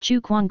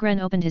 Chu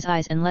Kuangren opened his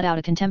eyes and let out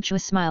a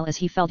contemptuous smile as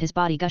he felt his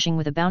body gushing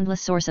with a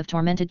boundless source of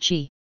tormented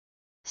chi.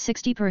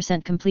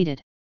 60%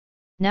 completed.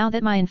 Now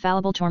that my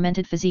infallible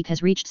tormented physique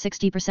has reached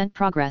 60%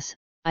 progress,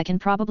 I can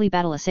probably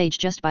battle a sage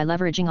just by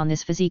leveraging on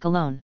this physique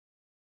alone.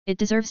 It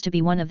deserves to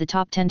be one of the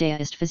top 10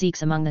 daoist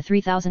physiques among the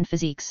 3000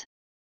 physiques.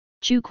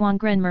 Chu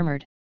Kuangren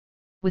murmured.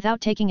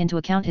 Without taking into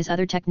account his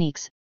other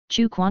techniques,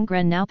 Chu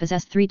Kuangren now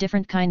possessed 3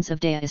 different kinds of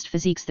daoist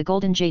physiques: the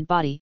golden jade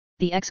body,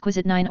 the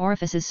exquisite 9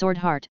 orifices sword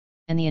heart,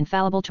 and the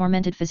infallible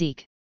tormented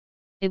physique.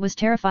 It was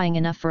terrifying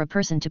enough for a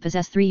person to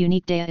possess 3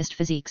 unique daoist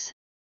physiques.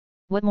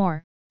 What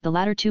more, the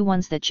latter 2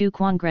 ones that Chu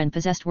Kuangren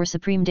possessed were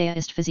supreme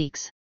daoist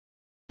physiques.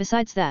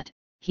 Besides that,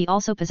 he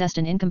also possessed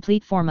an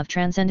incomplete form of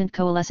transcendent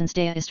coalescence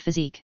daoist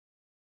physique.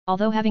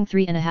 Although having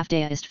 3.5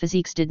 daoist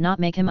physiques did not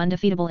make him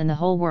undefeatable in the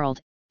whole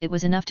world, it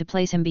was enough to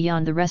place him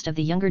beyond the rest of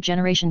the younger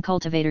generation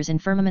cultivators in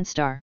Firmament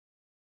Star.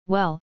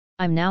 Well,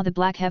 I'm now the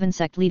Black Heaven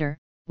sect leader,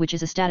 which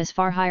is a status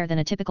far higher than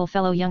a typical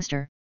fellow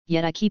youngster,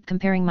 yet I keep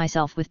comparing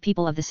myself with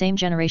people of the same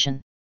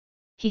generation.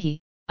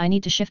 Hehe, I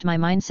need to shift my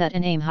mindset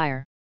and aim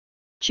higher.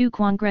 Chu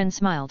Kuangren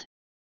smiled.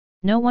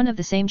 No one of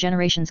the same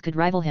generations could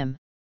rival him.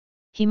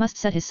 He must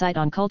set his sight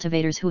on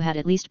cultivators who had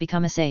at least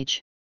become a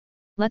sage.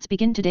 Let's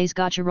begin today's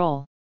gacha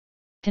roll.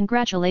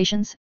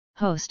 Congratulations,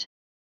 host.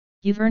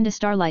 You've earned a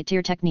Starlight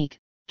Tier technique,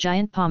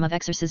 Giant Palm of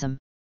Exorcism.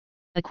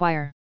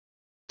 Acquire.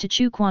 To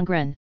Chu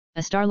Kuangren,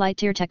 a Starlight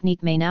Tier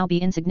technique may now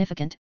be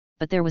insignificant,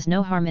 but there was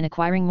no harm in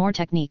acquiring more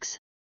techniques.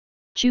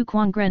 Chu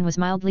Kuangren was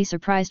mildly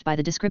surprised by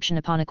the description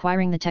upon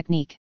acquiring the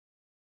technique.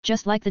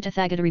 Just like the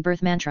Tathagata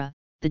rebirth mantra,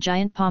 the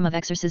Giant Palm of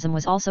Exorcism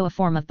was also a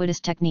form of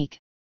Buddhist technique.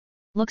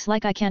 Looks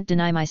like I can't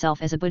deny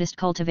myself as a Buddhist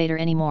cultivator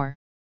anymore.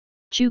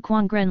 Chu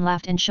Kuangren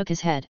laughed and shook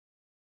his head.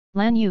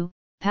 Lan Yu,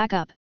 pack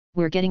up,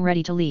 we're getting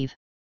ready to leave.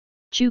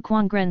 Chu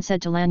Kuangren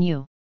said to Lan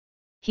Yu.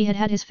 He had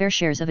had his fair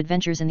shares of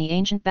adventures in the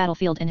ancient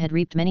battlefield and had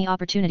reaped many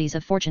opportunities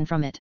of fortune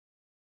from it.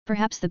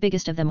 Perhaps the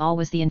biggest of them all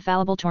was the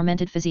infallible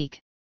tormented physique.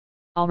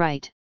 All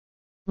right.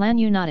 Lan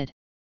Yu nodded.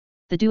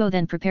 The duo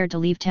then prepared to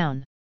leave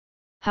town.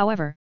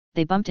 However,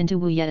 they bumped into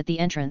Wu Yet at the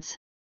entrance.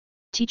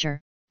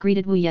 Teacher,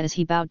 greeted Wu Yet as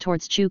he bowed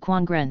towards Chu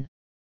Kuangren.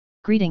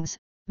 Greetings,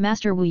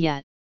 Master Wu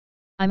Yet.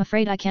 I'm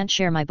afraid I can't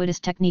share my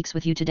Buddhist techniques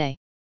with you today.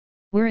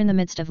 We're in the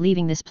midst of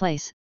leaving this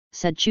place,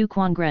 said Chu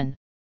Kuangren.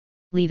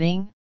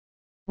 Leaving?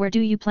 Where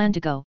do you plan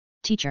to go,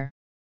 teacher?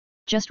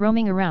 Just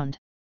roaming around.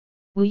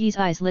 Wu Yi's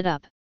eyes lit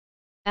up.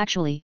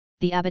 Actually,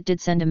 the abbot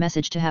did send a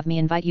message to have me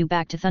invite you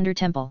back to Thunder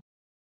Temple.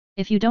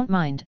 If you don't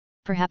mind,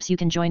 perhaps you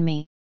can join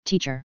me,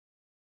 teacher.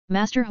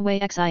 Master Hui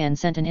Xin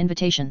sent an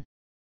invitation.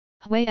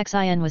 Hui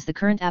Xin was the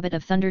current abbot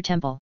of Thunder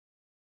Temple.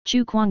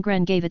 Chu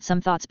Kuangren gave it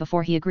some thoughts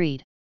before he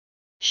agreed.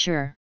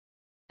 Sure.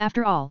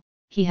 After all,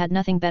 he had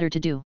nothing better to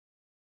do.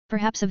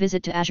 Perhaps a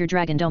visit to Azure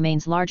Dragon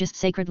Domain's largest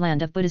sacred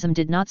land of Buddhism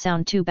did not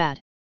sound too bad.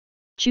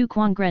 Chu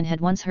Kuangren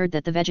had once heard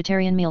that the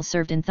vegetarian meals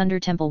served in Thunder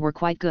Temple were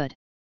quite good.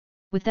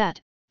 With that,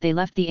 they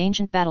left the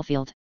ancient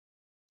battlefield.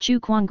 Chu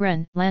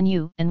Kuangren, Lan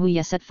Yu, and Wu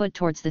Ye set foot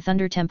towards the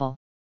Thunder Temple.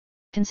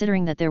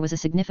 Considering that there was a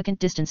significant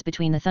distance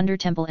between the Thunder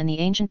Temple and the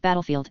ancient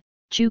battlefield,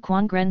 Chu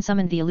Kuangren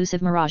summoned the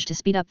elusive mirage to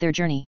speed up their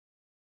journey.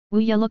 Wu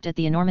Ye looked at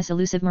the enormous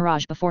elusive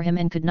mirage before him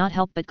and could not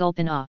help but gulp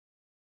in awe.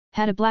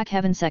 Had a Black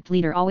Heaven sect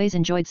leader always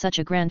enjoyed such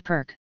a grand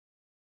perk?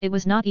 It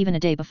was not even a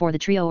day before the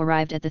trio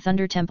arrived at the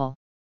Thunder Temple.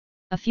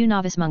 A few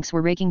novice monks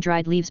were raking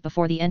dried leaves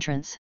before the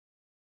entrance.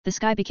 The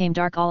sky became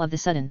dark all of the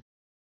sudden.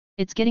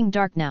 It's getting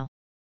dark now.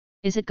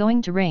 Is it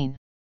going to rain?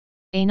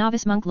 A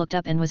novice monk looked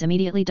up and was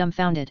immediately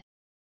dumbfounded.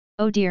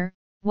 Oh dear,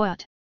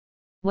 what?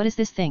 What is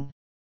this thing?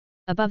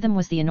 Above them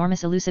was the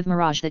enormous elusive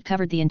mirage that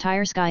covered the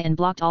entire sky and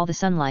blocked all the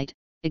sunlight,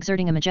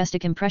 exerting a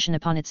majestic impression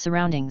upon its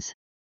surroundings.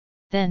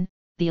 Then,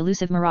 the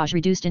elusive mirage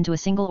reduced into a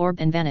single orb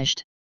and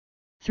vanished.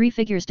 3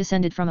 figures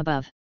descended from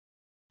above.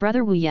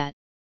 Brother Wu Ye.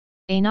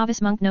 A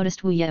novice monk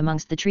noticed Wu Ye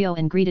amongst the trio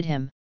and greeted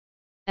him.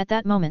 At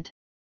that moment,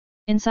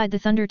 inside the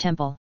Thunder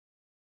Temple,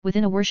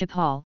 within a worship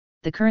hall,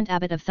 the current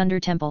abbot of Thunder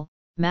Temple,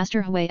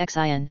 Master Hui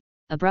Xin,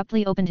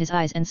 abruptly opened his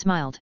eyes and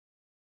smiled.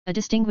 A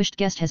distinguished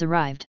guest has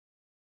arrived.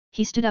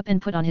 He stood up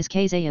and put on his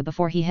kazaya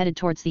before he headed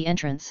towards the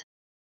entrance.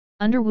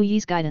 Under Wu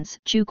Yi's guidance,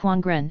 Chu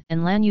Kuangren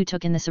and Lan Yu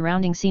took in the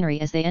surrounding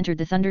scenery as they entered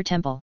the Thunder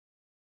Temple.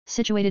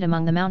 Situated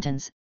among the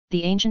mountains,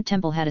 the ancient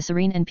temple had a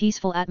serene and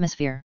peaceful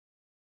atmosphere.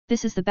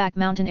 This is the back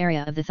mountain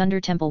area of the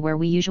Thunder Temple where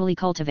we usually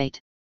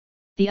cultivate.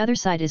 The other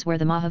side is where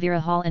the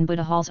Mahavira Hall and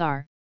Buddha Halls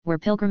are, where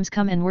pilgrims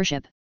come and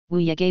worship. Wu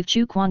Ye gave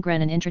Chu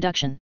Kuangren an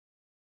introduction.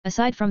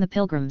 Aside from the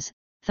pilgrims,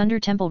 Thunder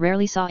Temple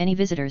rarely saw any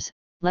visitors,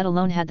 let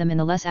alone had them in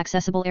the less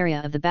accessible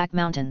area of the back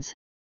mountains.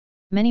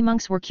 Many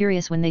monks were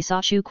curious when they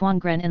saw Chu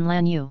Kuangren and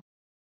Lan Yu.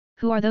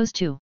 Who are those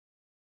two?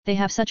 They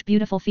have such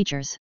beautiful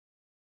features.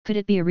 Could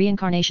it be a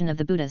reincarnation of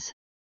the Buddhas?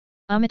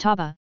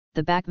 Amitabha,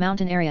 the back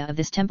mountain area of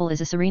this temple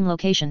is a serene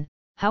location,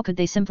 how could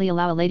they simply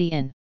allow a lady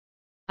in?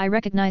 I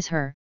recognize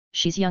her,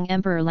 she's young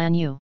Emperor Lan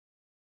Yu.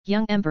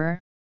 Young Emperor?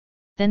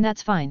 Then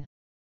that's fine.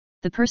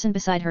 The person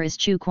beside her is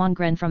Chu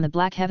Kuangren from the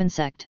Black Heaven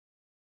sect.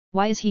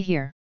 Why is he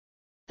here?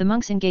 The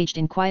monks engaged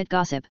in quiet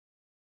gossip.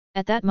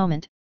 At that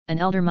moment, an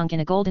elder monk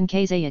in a golden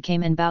kazaya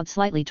came and bowed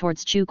slightly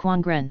towards Chu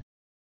Kuangren.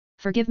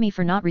 Forgive me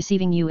for not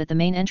receiving you at the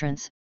main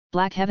entrance,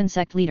 Black Heaven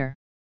sect leader.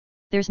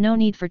 There's no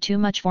need for too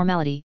much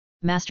formality,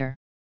 master.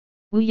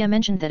 Wu Ye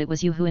mentioned that it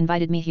was you who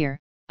invited me here,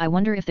 I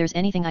wonder if there's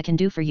anything I can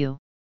do for you.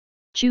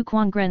 Chu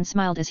Kuangren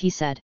smiled as he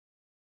said.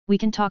 We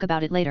can talk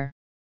about it later.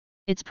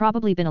 It's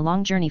probably been a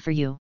long journey for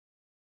you.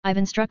 I've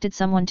instructed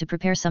someone to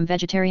prepare some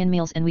vegetarian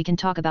meals and we can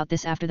talk about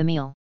this after the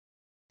meal.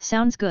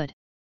 Sounds good.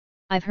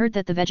 I've heard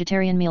that the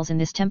vegetarian meals in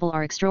this temple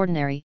are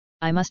extraordinary,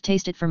 I must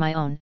taste it for my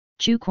own,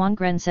 Chu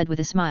Kuangren said with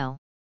a smile.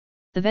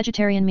 The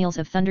vegetarian meals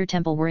of Thunder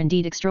Temple were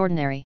indeed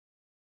extraordinary.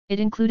 It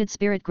included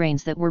spirit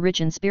grains that were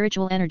rich in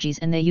spiritual energies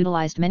and they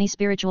utilized many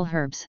spiritual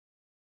herbs.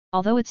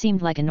 Although it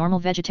seemed like a normal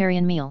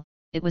vegetarian meal,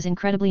 it was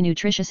incredibly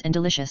nutritious and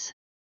delicious.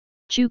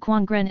 Chu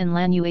Kuangren and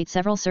Lan Yu ate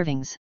several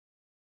servings.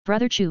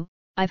 Brother Chu,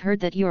 I've heard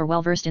that you are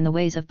well versed in the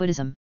ways of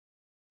Buddhism.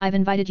 I've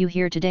invited you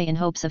here today in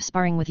hopes of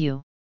sparring with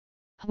you.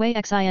 Hui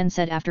Xin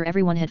said after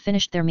everyone had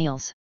finished their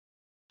meals.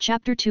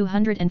 Chapter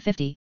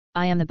 250,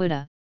 I am the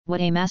Buddha,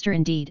 what a master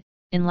indeed,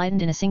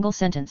 enlightened in a single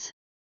sentence.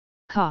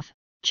 Cough,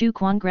 Chu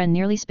Kuangren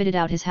nearly spitted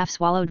out his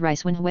half-swallowed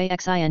rice when Hui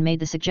Xin made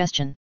the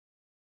suggestion.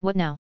 What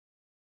now?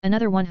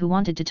 Another one who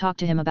wanted to talk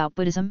to him about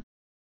Buddhism?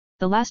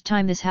 The last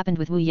time this happened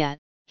with Wu Ye,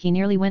 he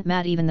nearly went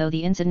mad even though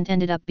the incident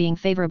ended up being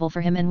favorable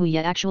for him and Wu Ye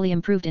actually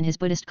improved in his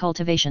Buddhist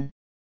cultivation.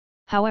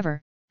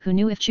 However, who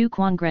knew if Chu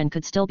Kuangren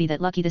could still be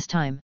that lucky this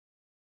time?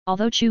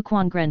 Although Chu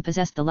Kuangren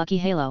possessed the lucky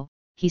halo,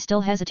 he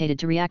still hesitated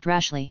to react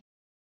rashly.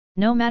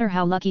 No matter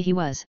how lucky he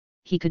was,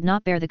 he could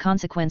not bear the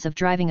consequence of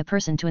driving a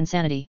person to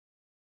insanity.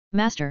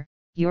 Master,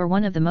 you're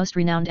one of the most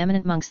renowned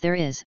eminent monks there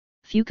is,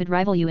 few could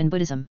rival you in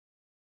Buddhism.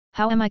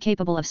 How am I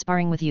capable of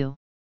sparring with you?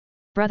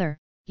 Brother,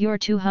 you're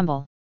too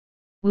humble.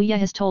 Wu Ye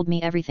has told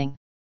me everything.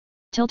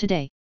 Till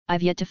today,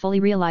 I've yet to fully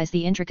realize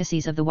the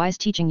intricacies of the wise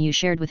teaching you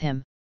shared with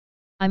him.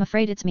 I'm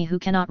afraid it's me who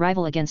cannot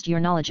rival against your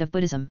knowledge of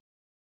Buddhism.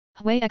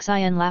 Hui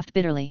Xin laughed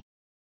bitterly.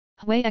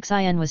 Hui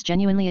Xin was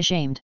genuinely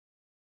ashamed.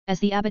 As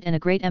the abbot and a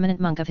great eminent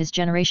monk of his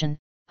generation,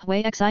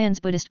 Hui Xin's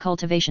Buddhist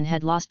cultivation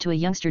had lost to a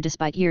youngster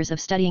despite years of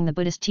studying the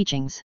Buddhist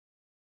teachings.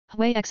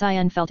 Hui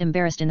Xin felt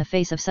embarrassed in the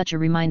face of such a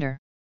reminder.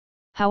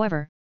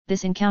 However,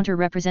 this encounter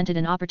represented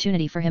an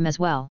opportunity for him as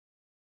well.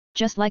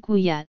 Just like Wu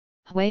Ye,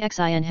 Hui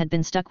Xin had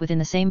been stuck within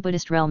the same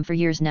Buddhist realm for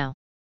years now.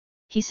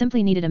 He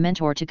simply needed a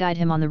mentor to guide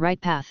him on the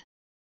right path.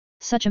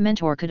 Such a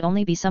mentor could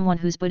only be someone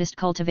whose Buddhist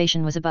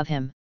cultivation was above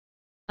him.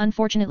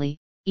 Unfortunately,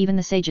 even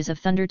the sages of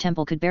Thunder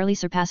Temple could barely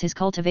surpass his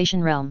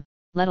cultivation realm,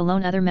 let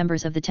alone other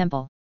members of the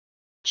temple.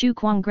 Chu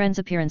Kuangren's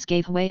appearance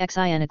gave Hui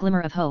Xin a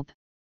glimmer of hope.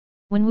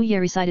 When Wu Ye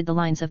recited the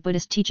lines of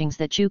Buddhist teachings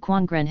that Chu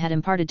Kuangren had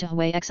imparted to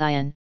Hui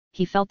Xin,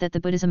 he felt that the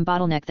Buddhism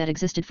bottleneck that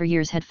existed for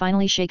years had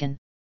finally shaken.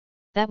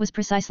 That was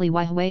precisely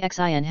why Hui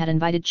Xin had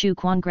invited Chu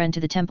Kuangren to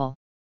the temple.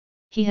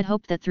 He had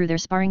hoped that through their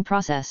sparring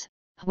process,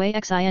 Hui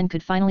Xin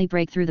could finally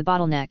break through the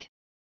bottleneck.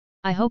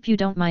 I hope you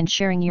don't mind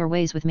sharing your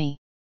ways with me.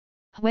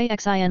 Hui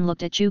Xin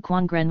looked at Chu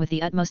Kuangren with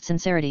the utmost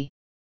sincerity.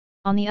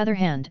 On the other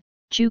hand,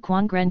 Chu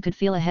Kuangren could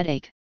feel a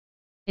headache.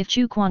 If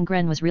Chu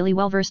Kuangren was really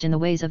well versed in the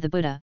ways of the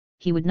Buddha,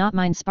 he would not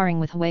mind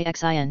sparring with Hui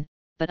Xin,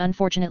 but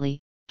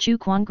unfortunately, Chu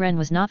Kuangren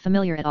was not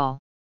familiar at all.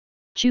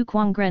 Chu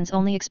Kuangren's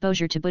only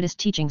exposure to Buddhist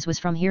teachings was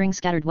from hearing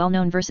scattered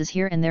well-known verses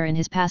here and there in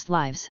his past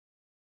lives.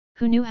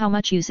 Who knew how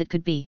much use it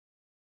could be?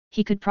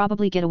 He could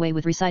probably get away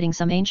with reciting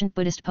some ancient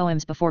Buddhist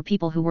poems before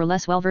people who were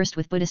less well versed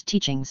with Buddhist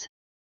teachings.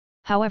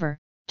 However,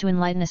 to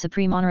enlighten a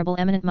supreme honorable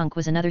eminent monk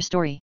was another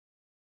story.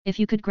 If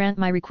you could grant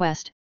my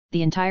request,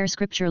 the entire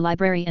scripture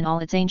library and all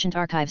its ancient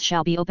archives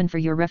shall be open for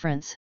your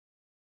reference.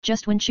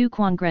 Just when Chu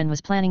Kuangren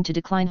was planning to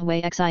decline Hui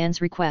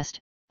Xin's request,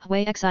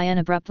 Hui Xin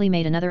abruptly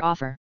made another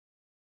offer.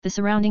 The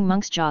surrounding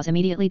monks' jaws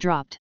immediately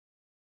dropped.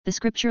 The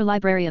scripture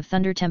library of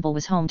Thunder Temple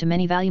was home to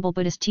many valuable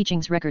Buddhist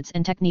teachings, records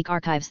and technique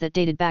archives that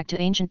dated back to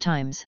ancient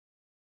times.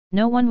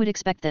 No one would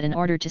expect that in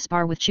order to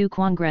spar with Chu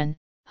Kuangren,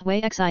 Hui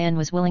Xin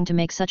was willing to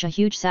make such a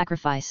huge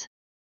sacrifice.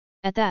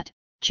 At that,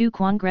 Chu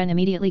Kuangren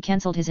immediately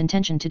cancelled his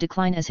intention to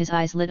decline as his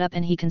eyes lit up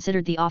and he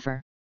considered the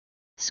offer.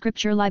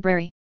 Scripture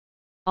library.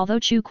 Although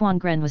Chu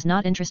Kuangren was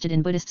not interested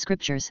in Buddhist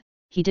scriptures,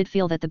 he did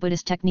feel that the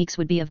Buddhist techniques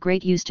would be of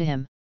great use to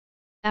him.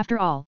 After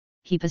all,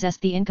 he possessed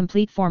the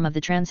incomplete form of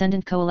the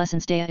transcendent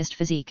coalescence Daoist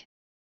physique.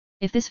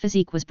 If this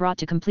physique was brought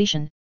to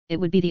completion, it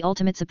would be the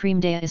ultimate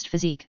supreme Daoist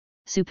physique,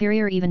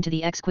 superior even to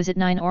the exquisite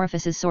 9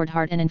 Orifices sword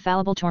heart and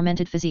infallible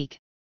tormented physique.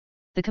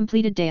 The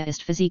completed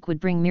Daoist physique would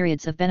bring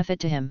myriads of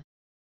benefit to him.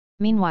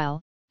 Meanwhile,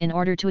 in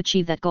order to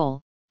achieve that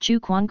goal, Chu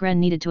Kuangren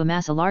needed to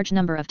amass a large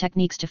number of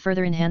techniques to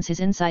further enhance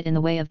his insight in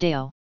the way of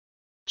Dao.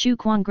 Chu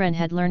Kuangren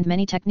had learned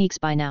many techniques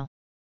by now.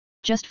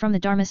 Just from the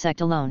Dharma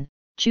sect alone,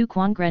 Chu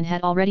Kuangren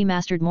had already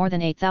mastered more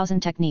than 8,000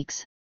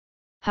 techniques.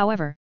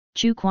 However,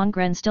 Chu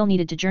Kuangren still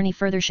needed to journey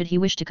further should he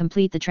wish to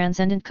complete the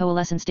transcendent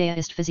coalescence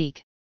Daoist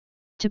physique.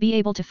 To be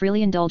able to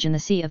freely indulge in the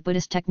sea of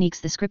Buddhist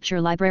techniques the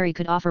scripture library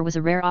could offer was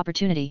a rare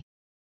opportunity.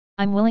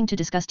 I'm willing to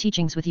discuss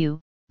teachings with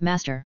you,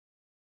 Master.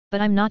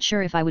 But I'm not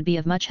sure if I would be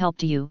of much help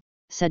to you,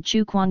 said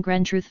Chu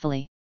Kuangren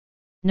truthfully.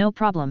 No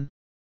problem.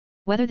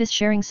 Whether this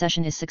sharing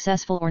session is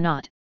successful or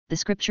not, the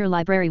scripture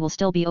library will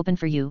still be open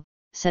for you,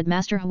 said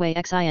Master Hui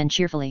Xin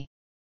cheerfully.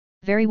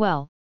 Very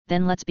well,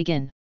 then let's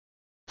begin.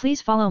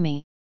 Please follow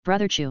me,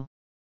 Brother Chu.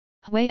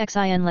 Hui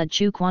Xin led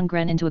Chu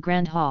Kuangren into a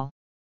grand hall.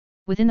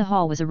 Within the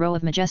hall was a row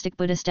of majestic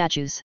Buddha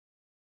statues.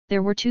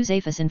 There were 2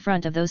 zaphas in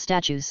front of those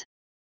statues.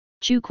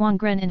 Chu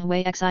Kuangren and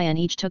Hui Xin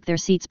each took their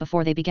seats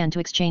before they began to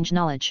exchange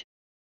knowledge.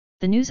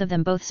 The news of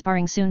them both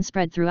sparring soon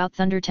spread throughout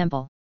Thunder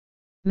Temple.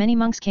 Many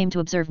monks came to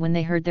observe when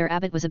they heard their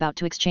abbot was about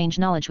to exchange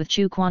knowledge with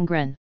Chu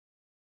Kuangren.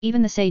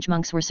 Even the sage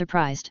monks were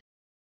surprised.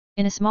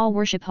 In a small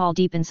worship hall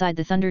deep inside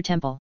the Thunder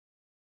Temple,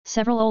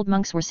 several old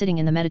monks were sitting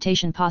in the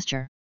meditation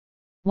posture.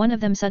 One of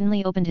them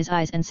suddenly opened his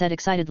eyes and said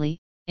excitedly,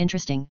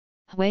 "Interesting,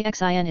 Hui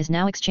Xin is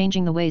now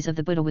exchanging the ways of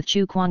the Buddha with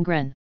Chu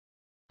Kuangren.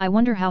 I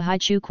wonder how high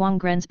Chu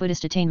Kuangren's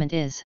Buddhist attainment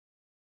is.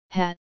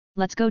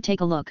 Let's go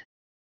take a look.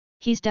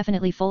 He's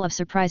definitely full of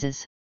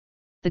surprises."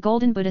 The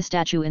golden Buddha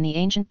statue in the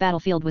ancient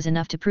battlefield was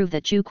enough to prove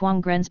that Chu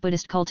Kuangren's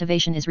Buddhist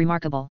cultivation is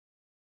remarkable.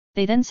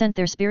 They then sent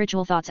their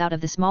spiritual thoughts out of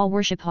the small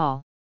worship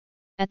hall.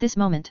 At this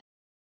moment,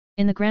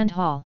 in the grand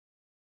hall,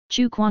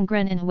 Chu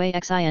Kuangren and Hui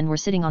Xin were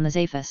sitting on the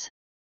zaphas.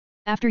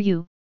 "After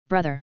you,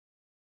 brother."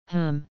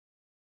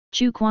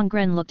 Chu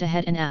Kuangren looked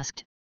ahead and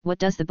asked, "What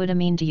does the Buddha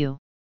mean to you?"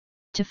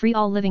 "To free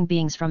all living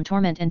beings from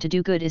torment and to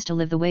do good is to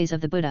live the ways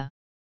of the Buddha."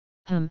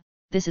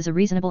 This is a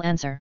reasonable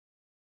answer.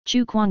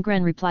 Chu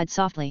Kuangren replied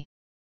softly.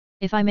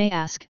 "If I may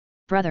ask,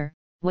 brother,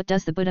 what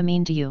does the Buddha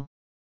mean to you?"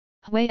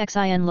 Hui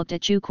Xin looked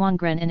at Chu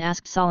Kuangren and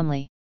asked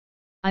solemnly.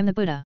 "I'm the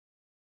Buddha."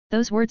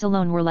 Those words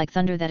alone were like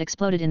thunder that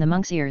exploded in the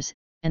monks' ears,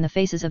 and the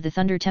faces of the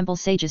Thunder Temple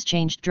sages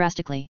changed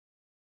drastically.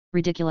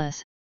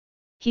 Ridiculous.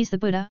 He's the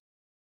Buddha?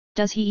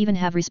 Does he even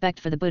have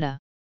respect for the Buddha?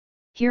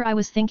 Here I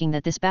was thinking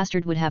that this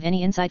bastard would have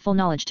any insightful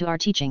knowledge to our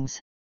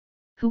teachings.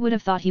 Who would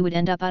have thought he would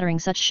end up uttering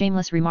such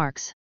shameless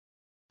remarks?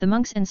 The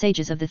monks and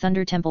sages of the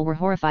Thunder Temple were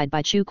horrified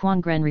by Chu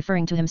Kuangren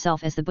referring to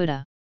himself as the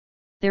Buddha.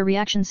 Their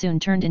reaction soon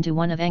turned into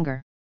one of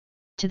anger.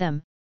 To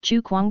them,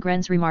 Chu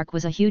Kuangren's remark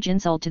was a huge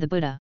insult to the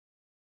Buddha.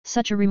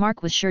 Such a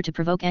remark was sure to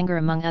provoke anger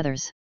among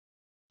others.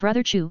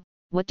 "Brother Chu,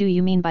 what do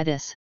you mean by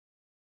this?"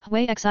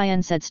 Hui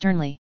Xin said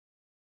sternly.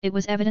 It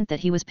was evident that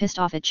he was pissed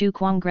off at Chu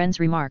Kuangren's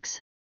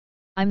remarks.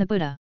 "I'm the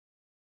Buddha.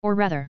 Or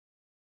rather,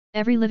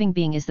 every living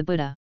being is the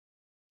Buddha.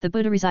 The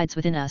Buddha resides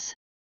within us.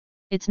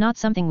 It's not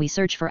something we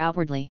search for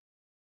outwardly.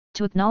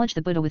 To acknowledge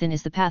the Buddha within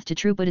is the path to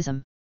true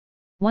Buddhism."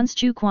 Once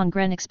Chu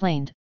Kuangren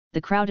explained, the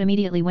crowd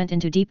immediately went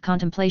into deep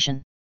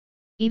contemplation.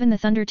 Even the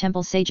Thunder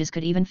Temple sages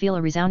could even feel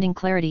a resounding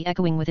clarity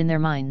echoing within their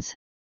minds.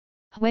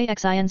 Hui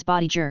Xion's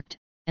body jerked,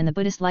 and the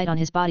Buddhist light on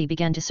his body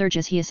began to surge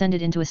as he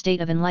ascended into a state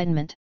of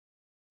enlightenment.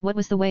 What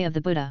was the way of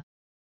the Buddha?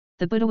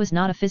 The Buddha was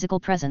not a physical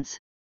presence.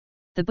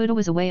 The Buddha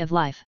was a way of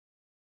life.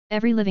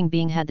 Every living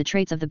being had the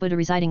traits of the Buddha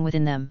residing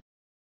within them.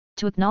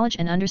 To acknowledge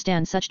and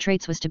understand such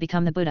traits was to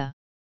become the Buddha.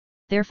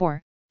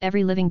 Therefore,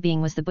 every living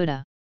being was the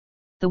Buddha.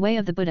 The way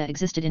of the Buddha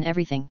existed in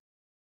everything.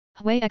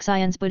 Hui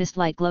Xion's Buddhist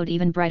light glowed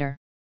even brighter.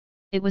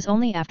 It was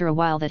only after a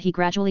while that he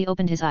gradually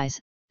opened his eyes,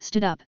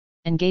 stood up,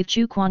 and gave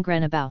Chu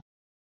Kuangren a bow.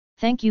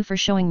 Thank you for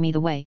showing me the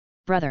way,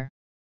 brother.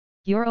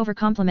 You're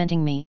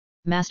over-complimenting me,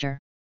 master.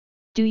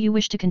 Do you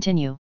wish to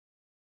continue?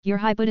 Your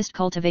high Buddhist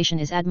cultivation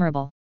is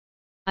admirable.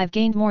 I've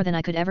gained more than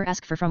I could ever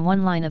ask for from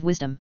one line of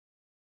wisdom.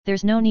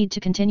 There's no need to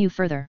continue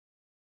further.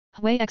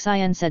 Hui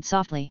Xin said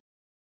softly.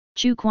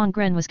 Chu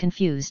Kuangren was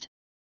confused.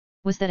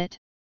 Was that it?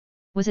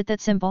 Was it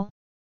that simple?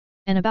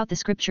 And about the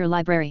scripture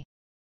library?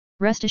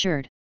 Rest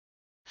assured.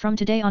 From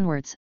today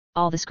onwards,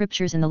 all the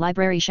scriptures in the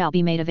library shall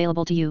be made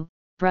available to you,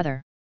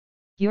 brother.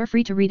 You're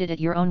free to read it at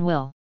your own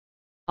will.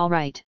 All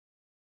right.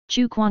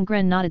 Chu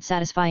Kuangren nodded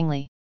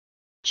satisfyingly.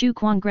 Chu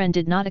Kuangren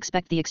did not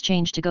expect the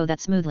exchange to go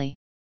that smoothly.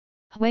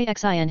 Hui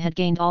Xin had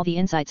gained all the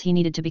insights he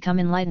needed to become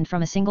enlightened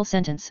from a single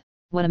sentence.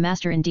 What a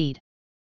master indeed.